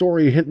 with this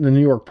story hitting the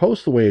New York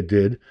Post the way it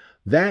did,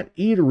 that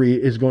eatery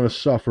is going to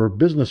suffer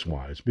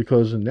business-wise,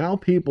 because now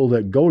people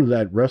that go to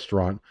that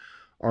restaurant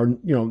are,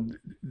 the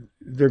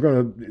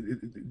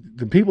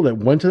people that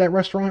went to that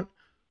restaurant,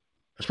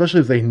 especially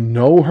if they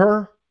know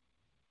her,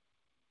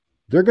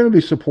 they're going to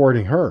be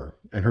supporting her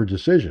and her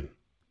decision.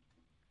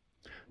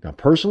 Now,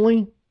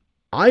 personally,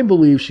 I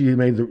believe she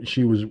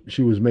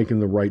was making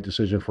the right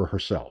decision for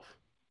herself.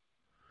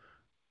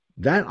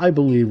 That, I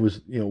believe,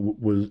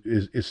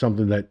 is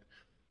something that,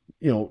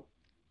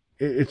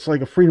 it's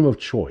like a freedom of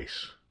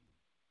choice.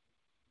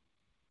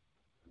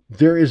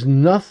 There is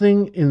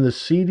nothing in the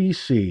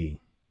CDC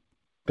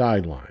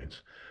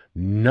guidelines,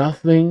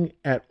 nothing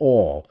at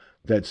all,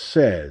 that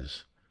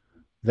says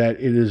that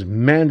it is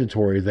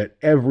mandatory that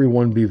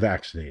everyone be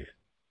vaccinated.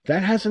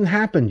 That hasn't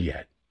happened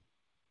yet.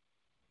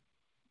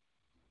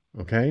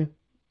 Okay?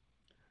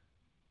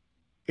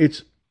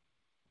 It's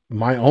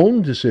my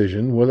own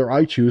decision whether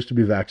I choose to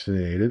be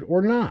vaccinated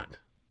or not.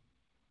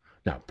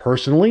 Now,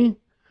 personally,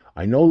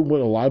 I know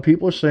what a lot of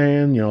people are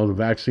saying, the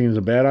vaccine is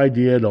a bad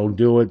idea, don't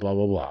do it, blah,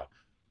 blah, blah.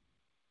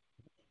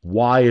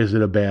 Why is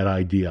it a bad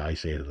idea, I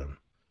say to them.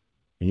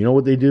 And you know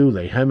what they do?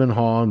 They hem and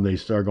haw, and they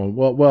start going,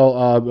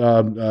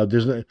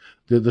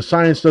 the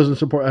science doesn't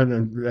support,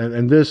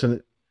 and this,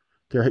 and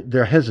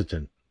they're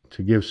hesitant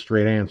to give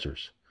straight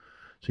answers.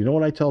 So you know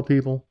what I tell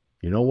people?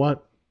 You know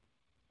what?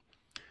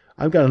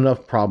 I've got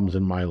enough problems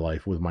in my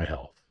life with my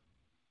health.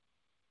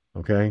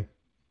 Okay?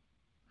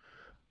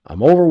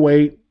 I'm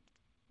overweight.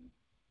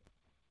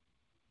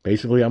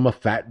 Basically, I'm a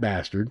fat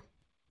bastard.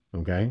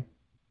 Okay?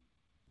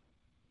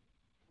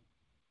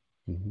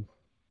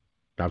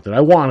 Not that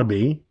I want to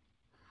be.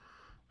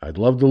 I'd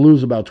love to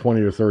lose about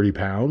 20 or 30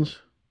 pounds.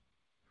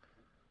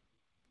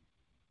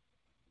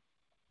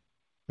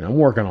 And I'm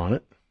working on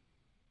it.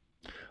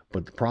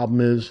 But the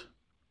problem is,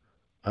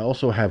 I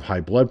also have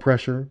high blood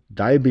pressure,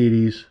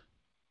 diabetes.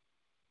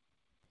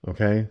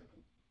 Okay?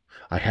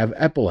 I have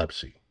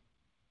epilepsy.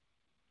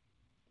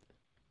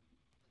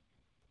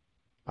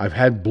 I've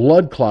had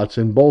blood clots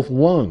in both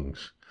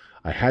lungs.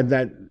 I had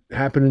that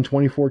happen in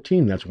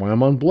 2014. That's why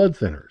I'm on blood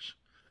thinners.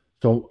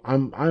 So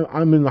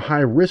I'm in the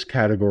high risk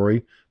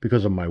category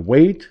because of my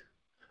weight,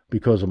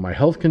 because of my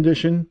health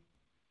condition,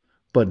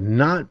 but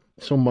not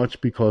so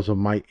much because of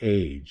my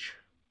age.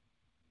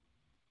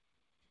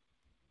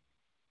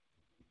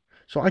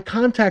 So I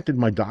contacted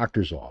my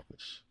doctor's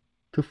office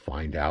to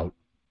find out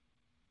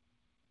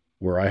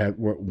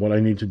what I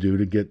need to do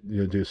to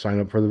get to sign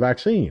up for the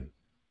vaccine.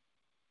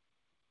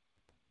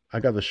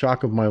 I got the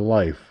shock of my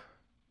life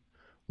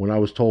when I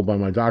was told by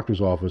my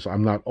doctor's office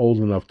I'm not old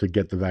enough to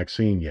get the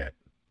vaccine yet.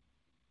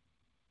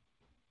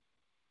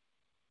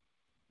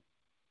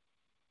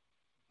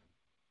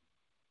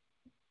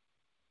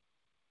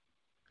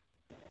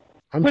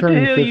 What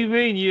the hell you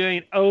mean you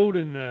ain't old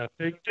enough?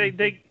 They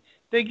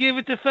give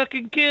it to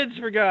fucking kids,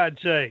 for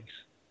God's sakes.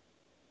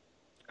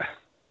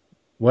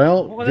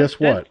 Well, guess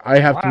what? I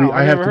have to be. Wow,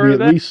 I have never to heard be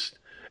of at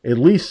that.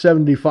 least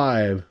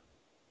 75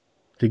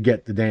 to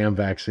get the damn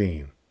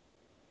vaccine.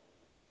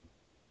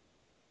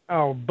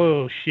 Oh,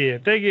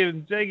 bullshit. They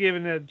giving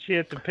that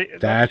shit to like I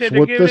That's said, they're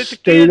what giving the it to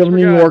state kids, of for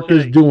New God's York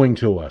is sake. doing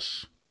to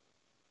us.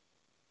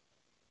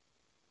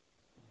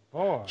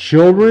 Boy,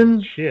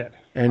 Children shit.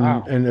 and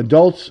Wow. and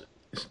adults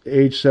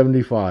age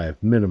 75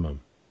 minimum.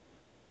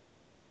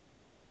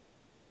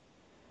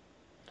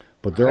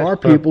 But there That's are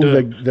people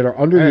fucked up. that are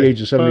under the That's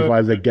age of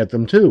 75 that get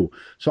them too.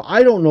 So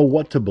I don't know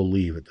what to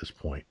believe at this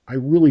point. I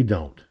really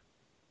don't.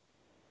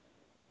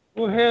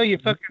 Well, hell, you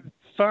fucking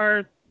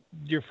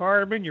your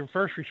firemen, your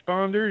first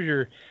responders,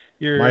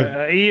 your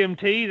My-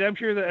 EMTs. I'm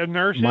sure the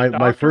nurses, My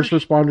doctors. first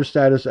responder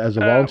status as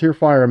a volunteer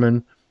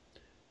fireman,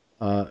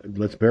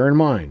 let's bear in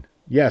mind,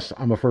 yes,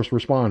 I'm a first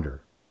responder.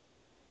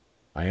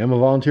 I am a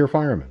volunteer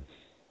fireman.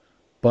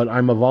 But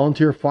I'm a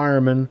volunteer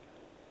fireman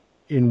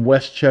in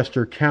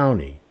Westchester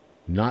County,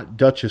 not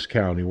Dutchess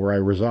County, where I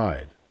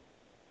reside.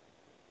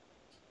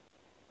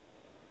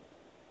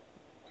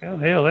 Well,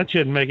 hell, that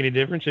shouldn't make any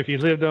difference if you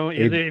lived on.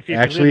 If you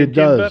Actually, lived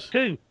it in does.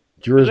 Timbuktu.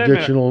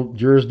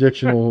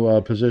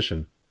 Jurisdictional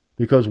position.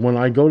 Because when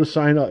I go to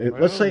sign up,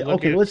 let's say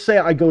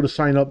I go to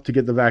sign up to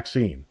get the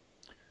vaccine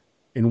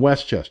in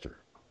Westchester,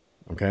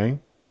 okay?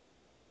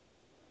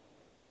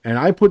 And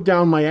I put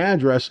down my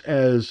address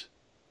as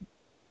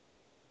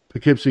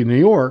Poughkeepsie, New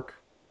York.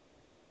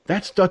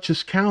 That's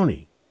Dutchess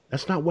County.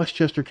 That's not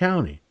Westchester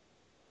County.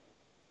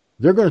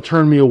 They're going to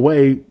turn me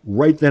away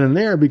right then and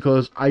there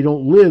because I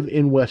don't live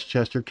in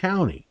Westchester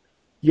County.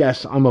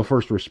 Yes, I'm a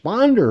first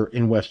responder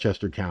in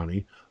Westchester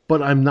County,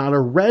 but I'm not a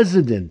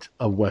resident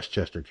of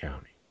Westchester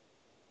County.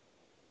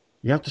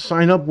 You have to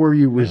sign up where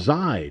you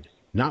reside,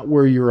 not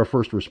where you're a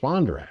first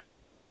responder at.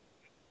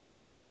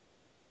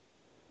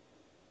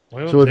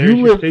 Well, So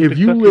if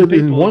you live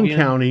in one again.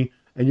 county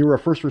and you're a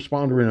first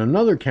responder in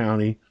another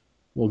county,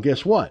 well,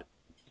 guess what?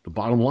 The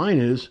bottom line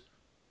is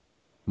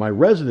my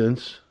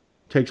residence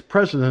takes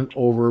precedent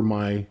over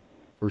my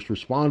first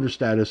responder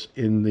status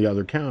in the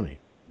other county.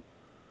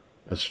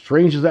 As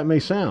strange as that may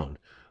sound.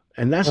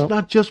 And that's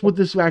not just with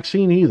this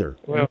vaccine either.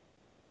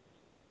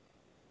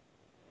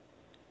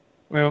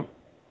 Well,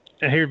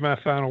 here's my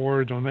final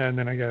words on that, and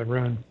then I got to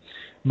run.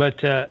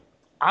 But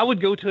I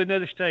would go to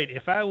another state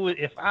if I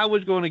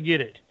was going to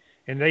get it,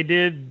 and they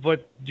did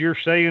what you're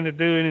saying they're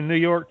doing in New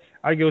York.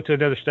 I'd go to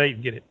another state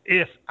and get it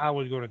if I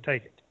was going to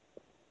take it.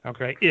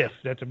 Okay, if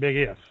that's a big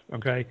if.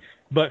 Okay,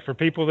 but for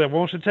people that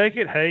wants to take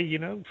it, hey,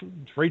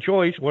 free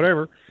choice,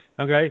 whatever.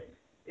 Okay,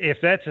 if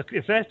that's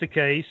the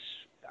case,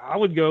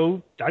 I'd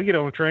get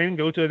on a train,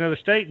 go to another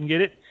state and get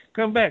it,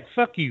 come back.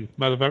 Fuck you,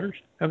 motherfuckers.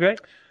 Okay.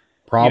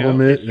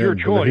 Problem is, it's your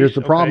choice. Here's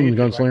the problem, Okay?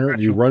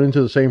 Gunslinger. You run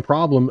into the same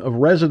problem of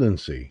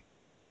residency.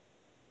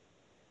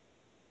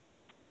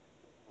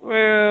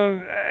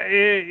 Well,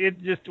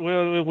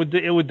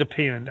 it would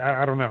depend.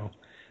 I don't know.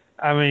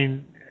 I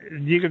mean,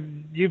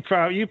 you'd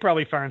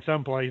probably find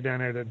some place down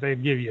there that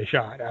they'd give you a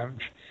shot.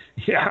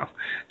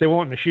 They're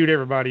wanting to shoot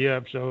everybody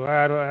up, so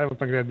I don't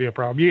think that'd be a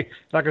problem.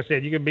 Like I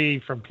said, you could be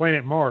from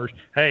planet Mars.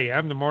 Hey,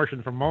 I'm the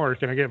Martian from Mars.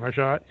 Can I get my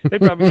shot?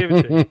 They'd probably give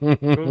it to you.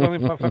 It was only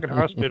my fucking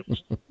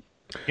hospitals.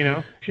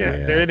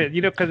 They're in it.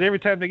 Because every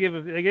time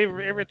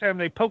every time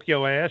they poke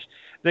your ass,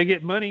 they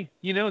get money.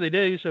 They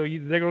do. So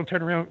they're going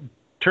to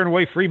turn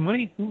away free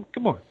money.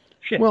 Come on,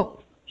 shit.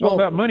 Well, it's all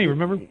about money.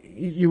 Remember?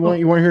 You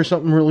want to hear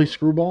something really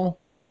screwball?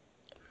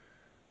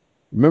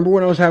 Remember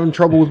when I was having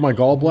trouble with my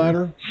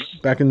gallbladder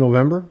back in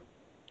November?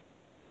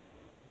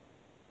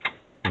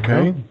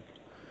 Okay.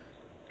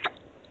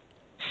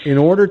 In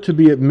order to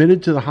be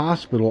admitted to the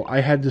hospital,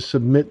 I had to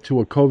submit to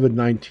a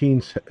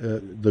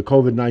the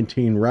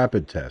COVID-19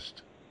 rapid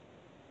test,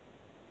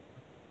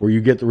 where you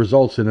get the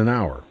results in an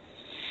hour.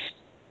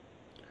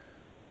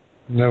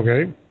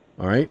 Okay.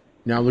 All right.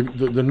 Now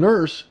the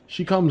nurse,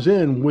 she comes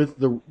in with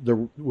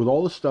with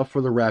all the stuff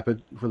for the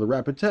rapid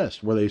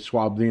test, where they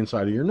swab the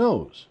inside of your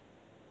nose.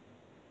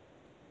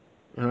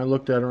 And I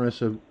looked at her and I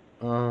said,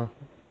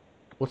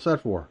 "What's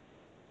that for?"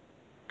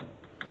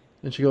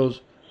 And she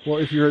goes, "Well,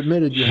 if you're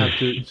admitted, you have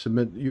to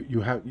submit.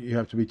 You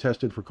have to be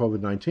tested for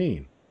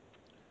COVID-19."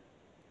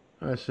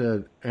 I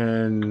said,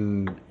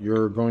 "And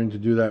you're going to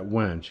do that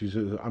when?" She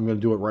said, "I'm going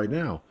to do it right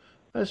now."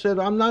 I said,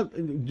 "I'm not.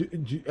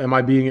 Am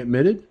I being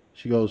admitted?"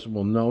 She goes,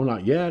 "Well, no,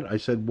 not yet." I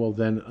said, "Well,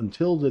 then,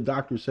 until the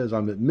doctor says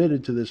I'm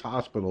admitted to this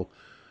hospital,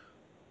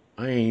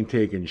 I ain't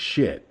taking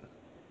shit."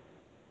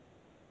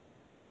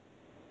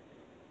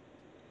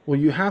 "Well,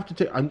 you have to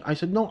take." I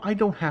said, "No, I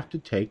don't have to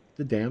take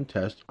the damn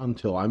test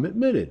until I'm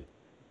admitted.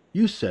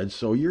 You said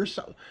so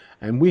yourself."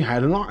 And we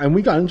got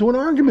into an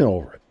argument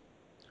over it.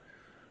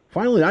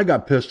 Finally, I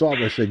got pissed off.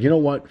 I said, "You know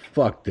what?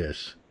 Fuck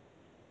this.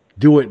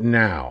 Do it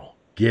now.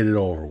 Get it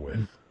over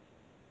with."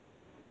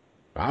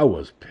 I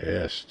was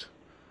pissed.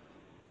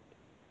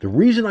 The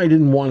reason I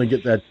didn't want to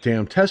get that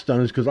damn test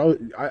done is because I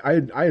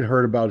had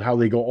heard about how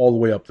they go all the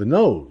way up the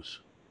nose.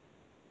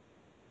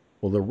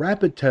 Well, the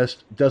rapid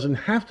test doesn't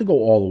have to go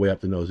all the way up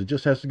the nose. It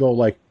just has to go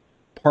like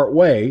part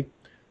way.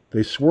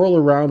 They swirl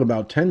around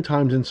about 10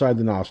 times inside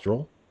the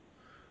nostril.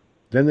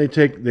 Then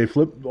they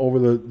flip over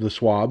the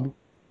swab,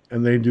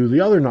 and they do the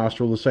other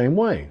nostril the same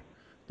way.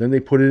 Then they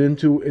put it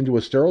into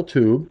a sterile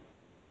tube,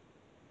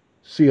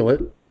 seal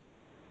it,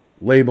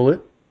 label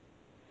it,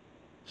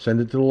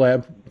 send it to the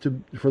lab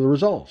for the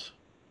results.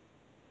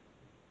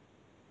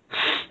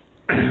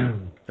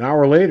 An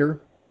hour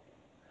later,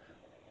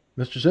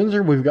 Mr.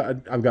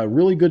 Sinzer, I've got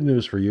really good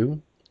news for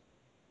you.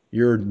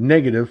 You're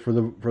negative for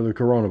the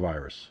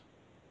coronavirus.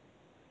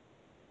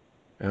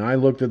 And I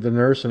looked at the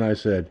nurse and I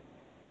said,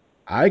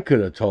 I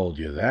could have told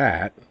you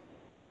that.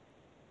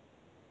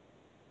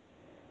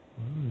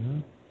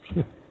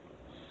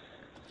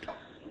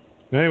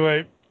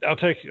 Anyway, I'll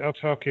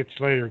talk it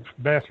later.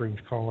 Bathroom's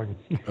calling.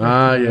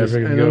 Yes.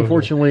 And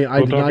unfortunately, I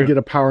did not get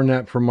a power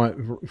nap for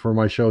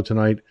my show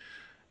tonight,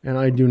 and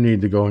I do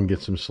need to go and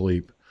get some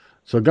sleep.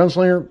 So,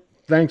 Gunslinger,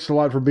 thanks a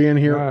lot for being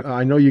here.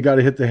 I know you got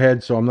to hit the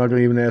head, so I'm not going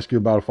to even ask you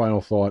about a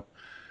final thought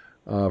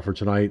for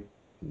tonight.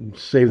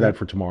 Save that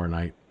for tomorrow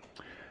night.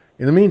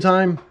 In the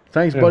meantime,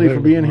 thanks, buddy,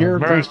 for being here.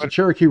 Thanks to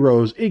Cherokee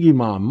Rose, Iggy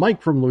Mom,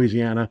 Mike from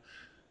Louisiana,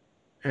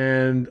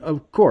 and,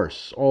 of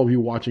course, all of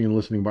you watching and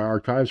listening by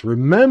archives.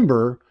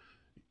 Remember,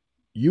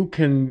 you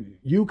can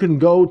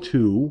go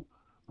to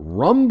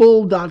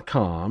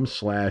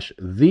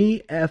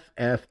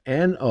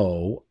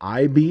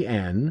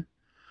rumble.com/TheFFNOIBN.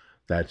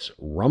 That's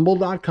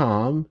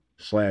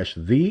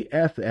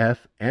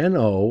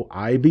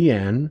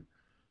rumble.com/TheFFNOIBN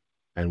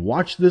and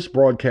watch this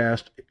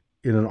broadcast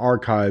in an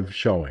archive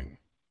showing.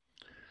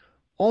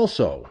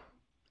 Also,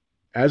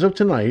 as of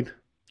tonight,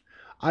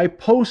 I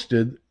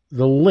posted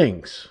the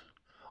links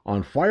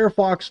on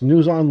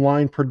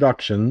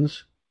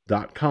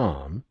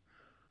FirefoxNewsOnlineProductions.com,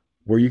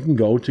 where you can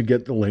go to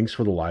get the links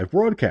for the live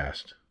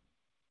broadcast.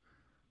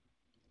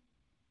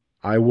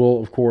 I will,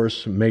 of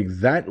course, make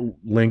that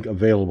link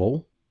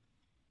available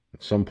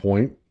at some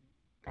point.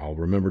 I'll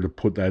remember to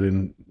put that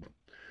in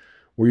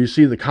where you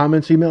see the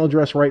comments email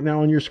address right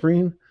now on your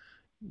screen.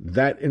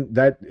 That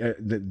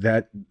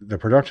the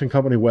production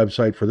company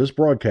website for this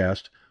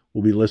broadcast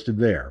will be listed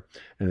there.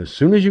 And as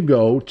soon as you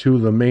go to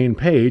the main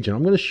page, and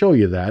I'm going to show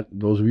you that,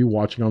 those of you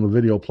watching on the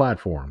video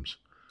platforms,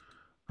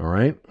 all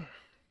right?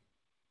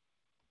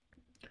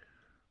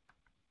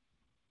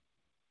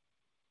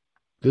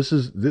 This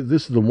is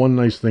the one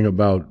nice thing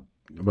about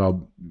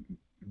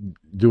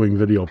doing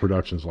video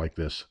productions like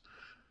this.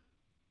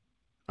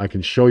 I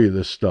can show you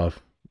this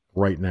stuff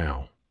right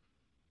now.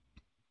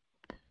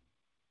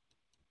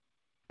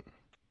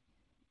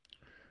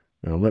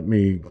 Now let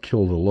me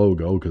kill the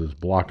logo because it's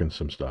blocking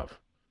some stuff.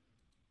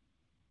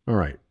 All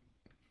right.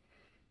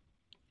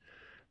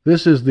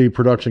 This is the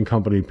production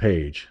company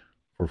page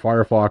for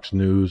Firefox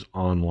News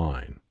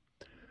Online.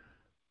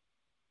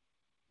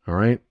 All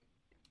right.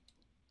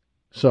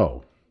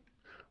 So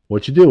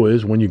what you do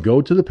is when you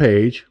go to the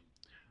page,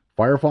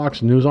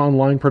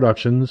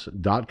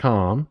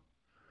 FirefoxNewsOnlineProductions.com,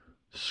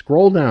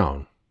 scroll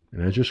down.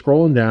 And as you're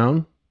scrolling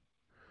down,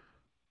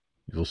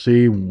 you'll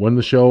see when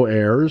the show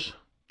airs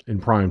in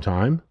prime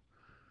time.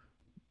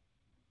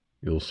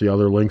 You'll see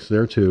other links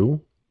there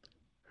too.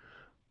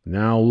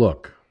 Now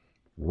look,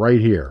 right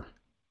here.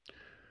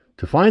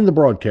 To find the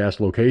broadcast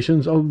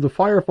locations of the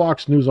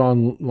Firefox News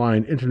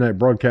Online Internet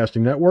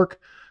Broadcasting Network,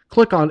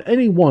 click on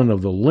any one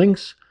of the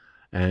links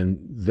and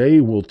they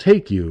will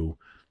take you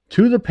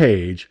to the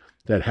page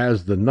that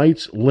has the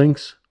night's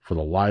links for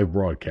the live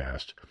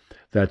broadcast.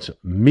 That's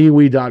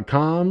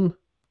MeWe.com.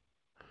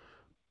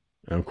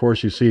 And of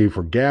course you see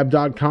for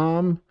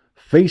Gab.com,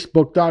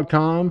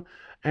 Facebook.com,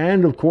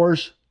 and of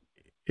course,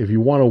 if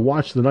you want to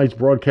watch the night's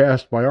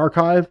broadcast by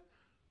archive,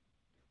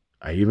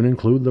 I even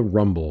include the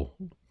Rumble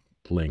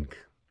link.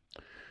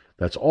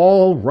 That's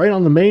all right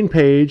on the main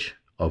page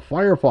of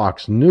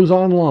Firefox News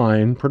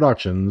Online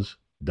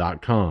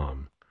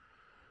Productions.com.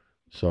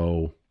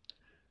 So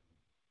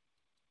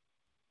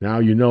now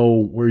you know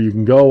where you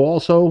can go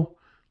also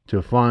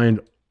to find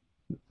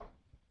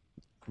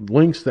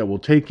links that will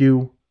take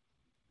you,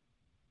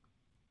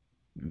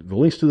 the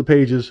links to the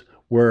pages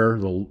where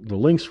the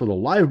links for the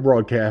live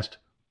broadcast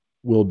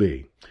will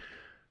be.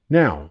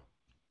 Now,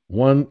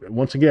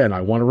 once again,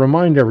 I want to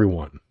remind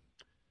everyone,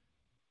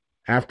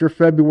 after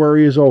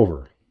February is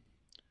over,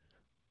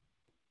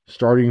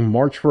 starting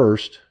March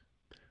 1st,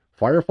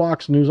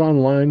 Firefox News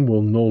Online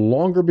will no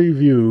longer be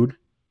viewed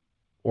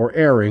or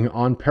airing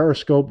on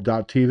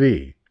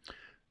Periscope.tv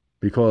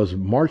because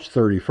March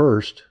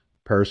 31st,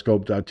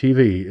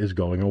 Periscope.tv is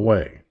going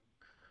away.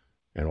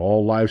 And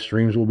all live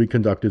streams will be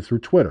conducted through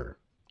Twitter.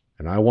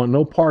 And I want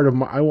no part of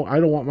I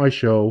don't want my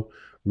show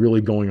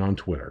really going on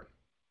Twitter.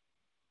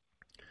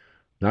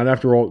 Not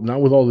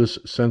with all this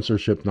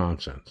censorship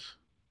nonsense.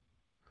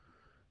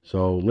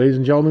 So, ladies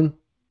and gentlemen,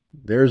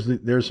 there's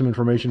some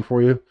information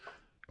for you.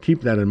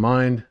 Keep that in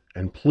mind,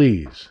 and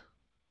please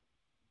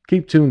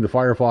keep tuned to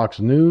Firefox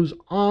News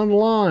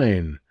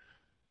Online.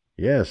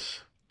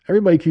 Yes,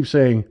 everybody keeps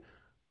saying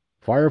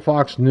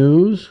Firefox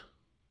News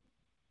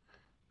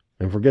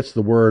and forgets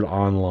the word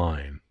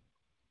online.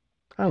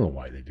 I don't know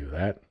why they do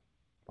that.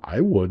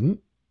 I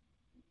wouldn't.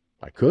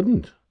 I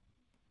couldn't.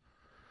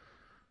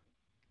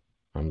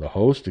 I'm the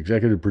host,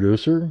 executive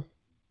producer,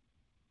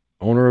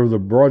 owner of the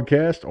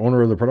broadcast,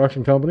 owner of the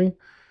production company,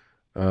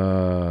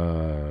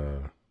 stuff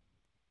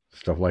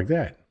like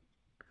that.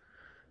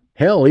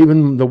 Hell,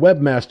 even the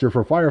webmaster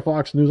for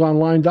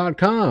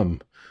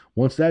Firefoxnewsonline.com.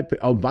 Once that,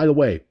 oh, by the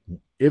way,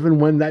 even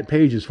when that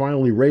page is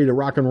finally ready to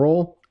rock and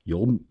roll,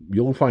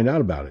 you'll find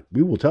out about it.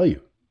 We will tell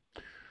you.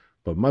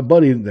 But my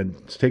buddy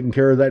that's taking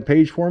care of that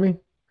page for me,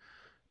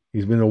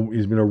 he's been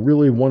a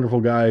really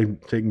wonderful guy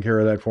taking care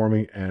of that for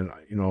me, and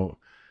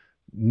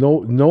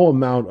no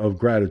amount of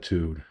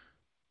gratitude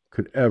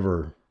could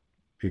ever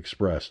be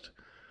expressed.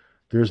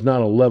 There's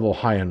not a level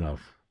high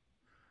enough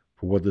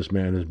for what this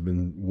man has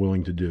been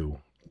willing to do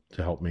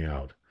to help me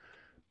out.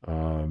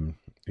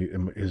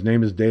 His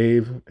name is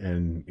Dave,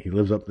 and he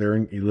lives up there.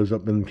 He lives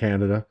up in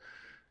Canada,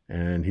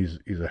 and he's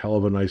a hell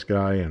of a nice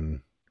guy.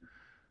 And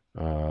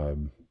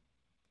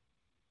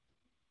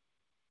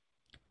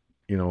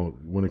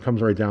when it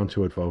comes right down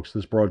to it, folks,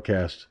 this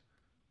broadcast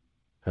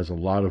has a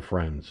lot of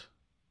friends,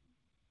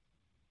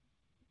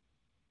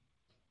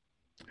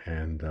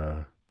 and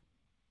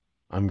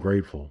I'm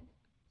grateful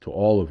to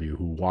all of you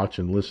who watch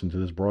and listen to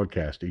this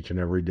broadcast each and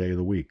every day of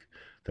the week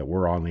that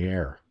we're on the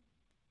air.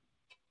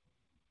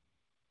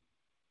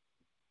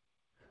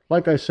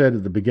 Like I said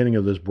at the beginning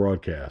of this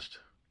broadcast,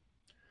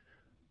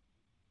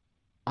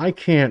 I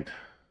can't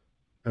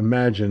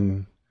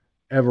imagine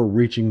ever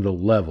reaching the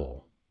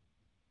level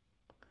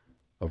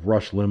of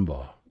Rush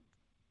Limbaugh.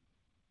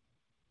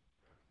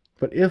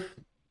 But if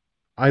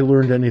I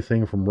learned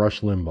anything from Rush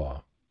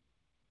Limbaugh,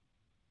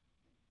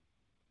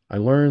 I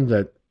learned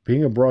that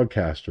being a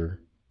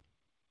broadcaster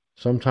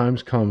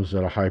sometimes comes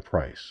at a high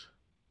price.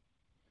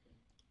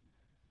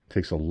 It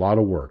takes a lot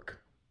of work,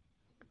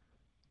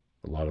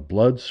 a lot of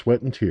blood,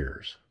 sweat, and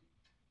tears.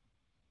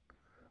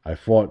 I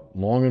fought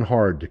long and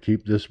hard to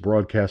keep this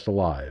broadcast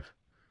alive,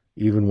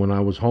 even when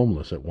I was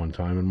homeless at one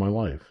time in my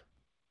life.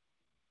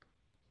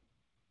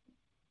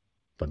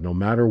 But no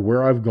matter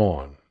where I've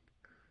gone,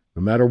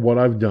 no matter what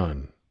I've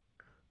done,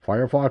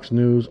 Firefox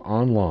News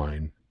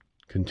Online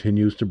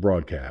continues to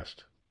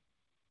broadcast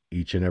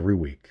each and every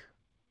week.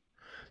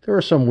 There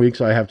are some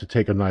weeks I have to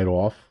take a night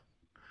off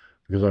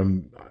because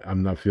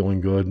I'm not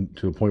feeling good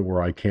to the point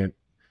where I can't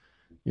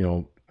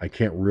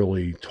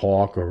really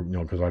talk, or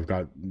because I've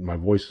got my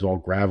voice is all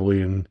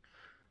gravelly and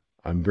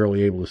I'm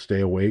barely able to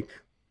stay awake,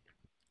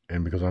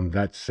 and because I'm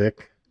that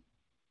sick.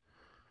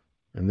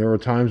 And there are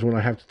times when I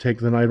have to take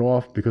the night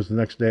off because the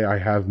next day I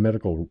have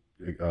medical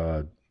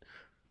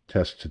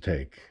tests to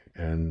take,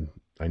 and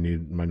I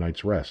need my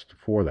night's rest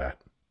for that.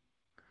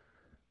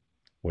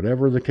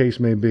 Whatever the case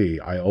may be,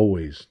 I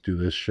always do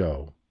this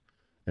show.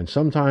 And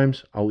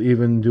sometimes I'll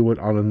even do it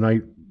on a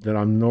night that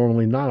I'm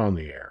normally not on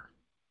the air,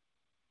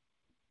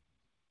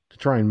 to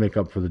try and make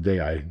up for the day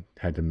I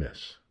had to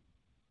miss.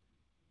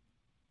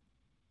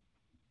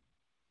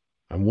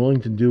 I'm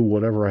willing to do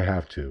whatever I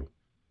have to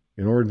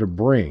in order to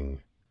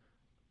bring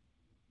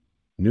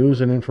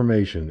news and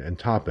information and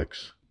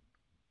topics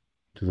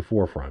to the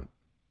forefront.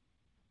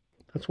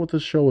 That's what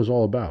this show is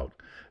all about.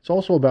 It's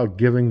also about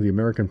giving the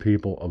American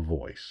people a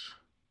voice,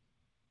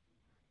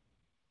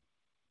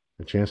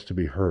 a chance to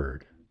be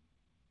heard.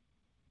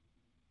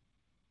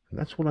 And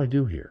that's what I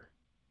do here.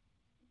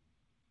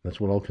 That's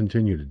what I'll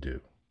continue to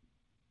do.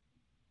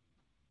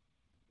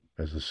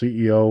 As the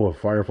CEO of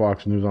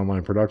Firefox News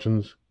Online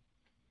Productions,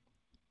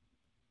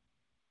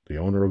 the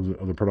owner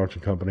of the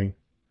production company,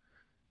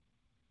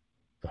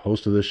 the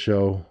host of this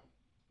show,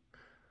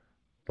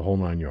 the whole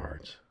 9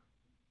 yards.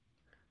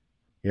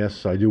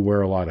 Yes, I do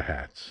wear a lot of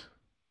hats.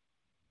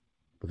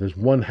 But there's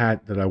one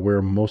hat that I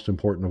wear most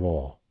important of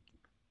all.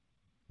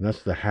 And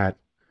that's the hat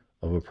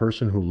of a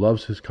person who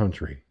loves his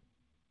country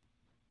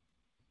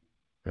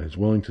and is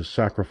willing to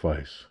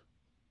sacrifice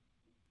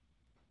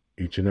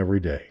each and every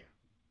day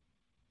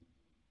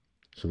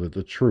so that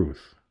the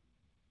truth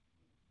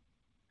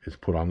is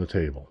put on the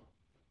table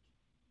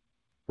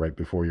right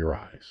before your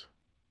eyes.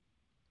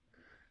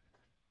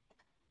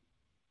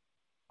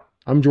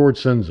 I'm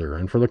George Sinzer,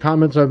 and for the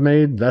comments I've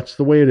made, that's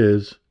the way it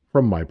is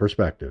from my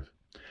perspective.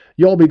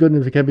 You all be good,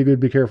 and if you can't be good,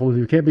 be careful. If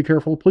you can't be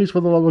careful, please,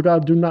 for the love of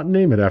God, do not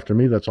name it after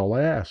me. That's all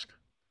I ask.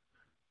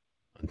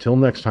 Until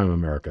next time,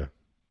 America,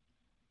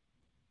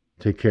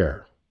 take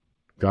care.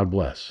 God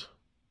bless.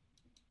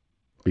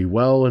 Be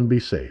well and be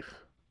safe.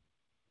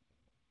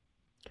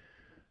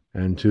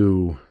 And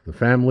to the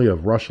family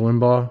of Rush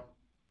Limbaugh,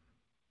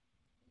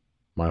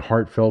 my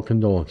heartfelt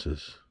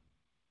condolences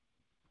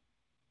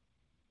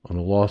on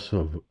the loss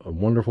of a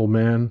wonderful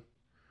man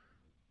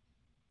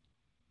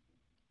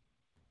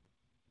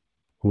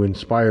who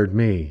inspired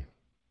me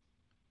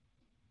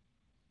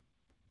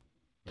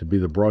to be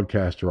the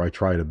broadcaster I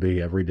try to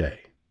be every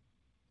day.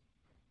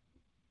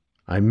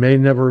 I may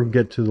never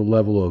get to the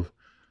level of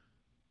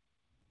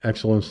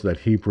excellence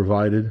that he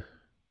provided,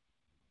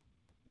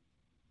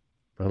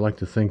 but I like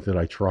to think that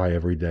I try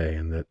every day,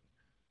 and that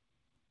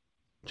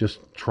just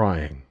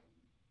trying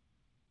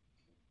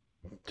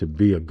to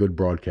be a good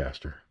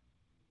broadcaster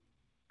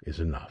is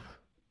enough.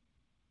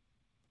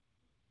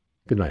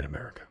 Good night,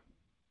 America.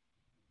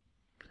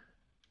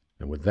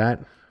 And with that,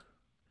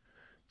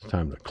 It's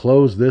time to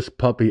close this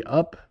puppy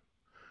up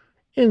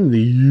in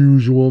the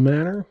usual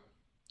manner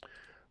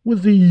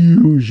with the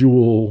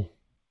usual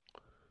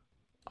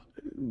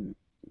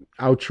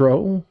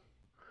outro.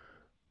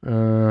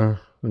 Let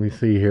me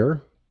see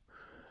here.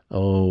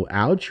 Oh,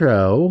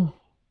 outro.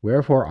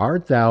 Wherefore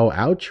art thou,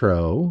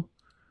 outro?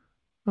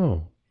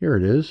 Oh, here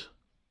it is.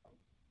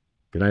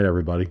 Good night,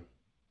 everybody.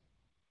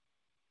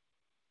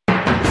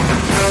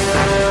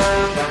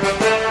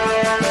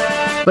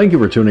 Thank you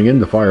for tuning in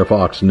to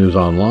Firefox News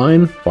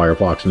Online.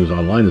 Firefox News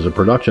Online is a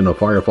production of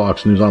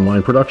Firefox News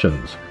Online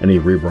Productions. Any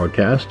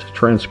rebroadcast,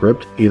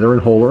 transcript, either in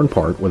whole or in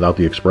part, without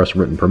the express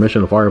written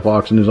permission of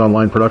Firefox News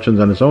Online Productions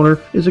and its owner,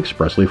 is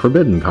expressly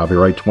forbidden.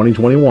 Copyright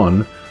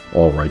 2021,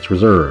 all rights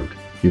reserved.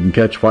 You can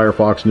catch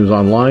Firefox News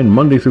Online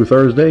Monday through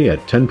Thursday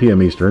at 10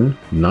 p.m. Eastern,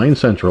 9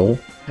 Central,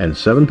 and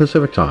 7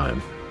 Pacific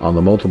Time on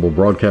the multiple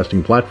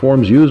broadcasting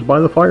platforms used by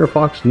the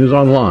Firefox News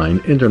Online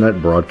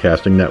Internet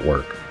Broadcasting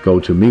Network. Go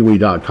to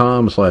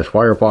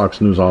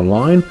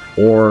MeWe.com/FirefoxNewsOnline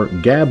or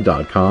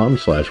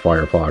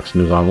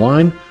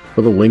Gab.com/FirefoxNewsOnline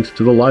for the links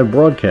to the live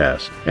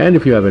broadcast. And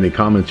if you have any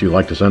comments you'd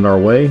like to send our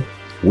way,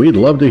 we'd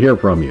love to hear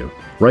from you.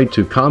 Write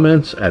to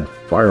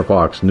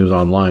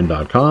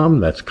comments@FirefoxNewsOnline.com.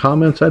 That's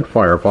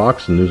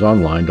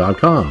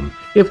comments@FirefoxNewsOnline.com.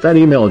 If that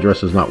email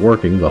address is not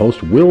working, the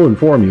host will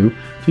inform you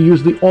to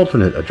use the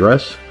alternate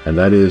address, and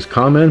that is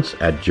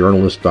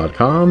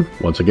comments@journalist.com.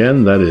 Once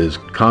again, that is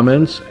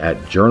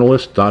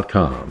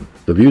comments@journalist.com.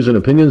 The views and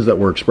opinions that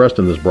were expressed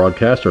in this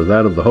broadcast are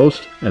that of the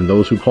host and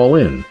those who call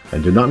in,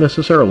 and do not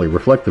necessarily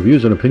reflect the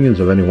views and opinions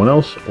of anyone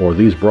else or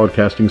these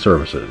broadcasting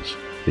services.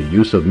 The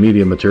use of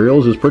media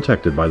materials is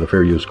protected by the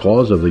Fair Use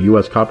Clause of the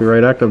U.S.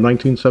 Copyright Act of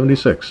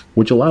 1976,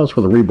 which allows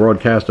for the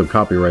rebroadcast of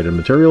copyrighted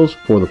materials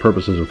for the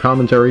purposes of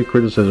commentary,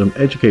 criticism,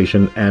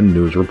 education, and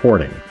news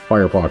reporting.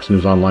 Firefox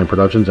News Online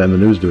Productions and the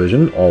News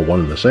Division, all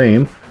one and the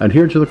same,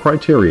 adhere to the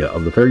criteria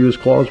of the Fair Use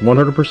Clause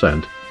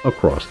 100%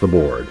 across the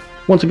board.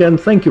 Once again,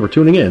 thank you for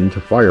tuning in to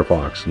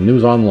Firefox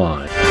News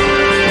Online.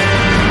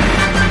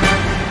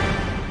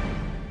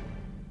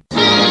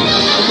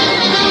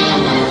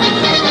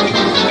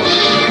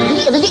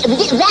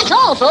 That's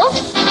all,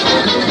 folks.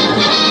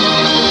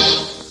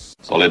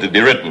 So let it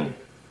be written.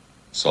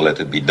 So let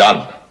it be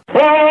done.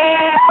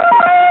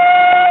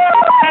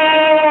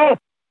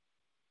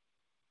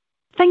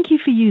 Thank you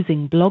for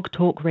using Blog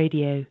Talk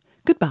Radio.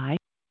 Goodbye.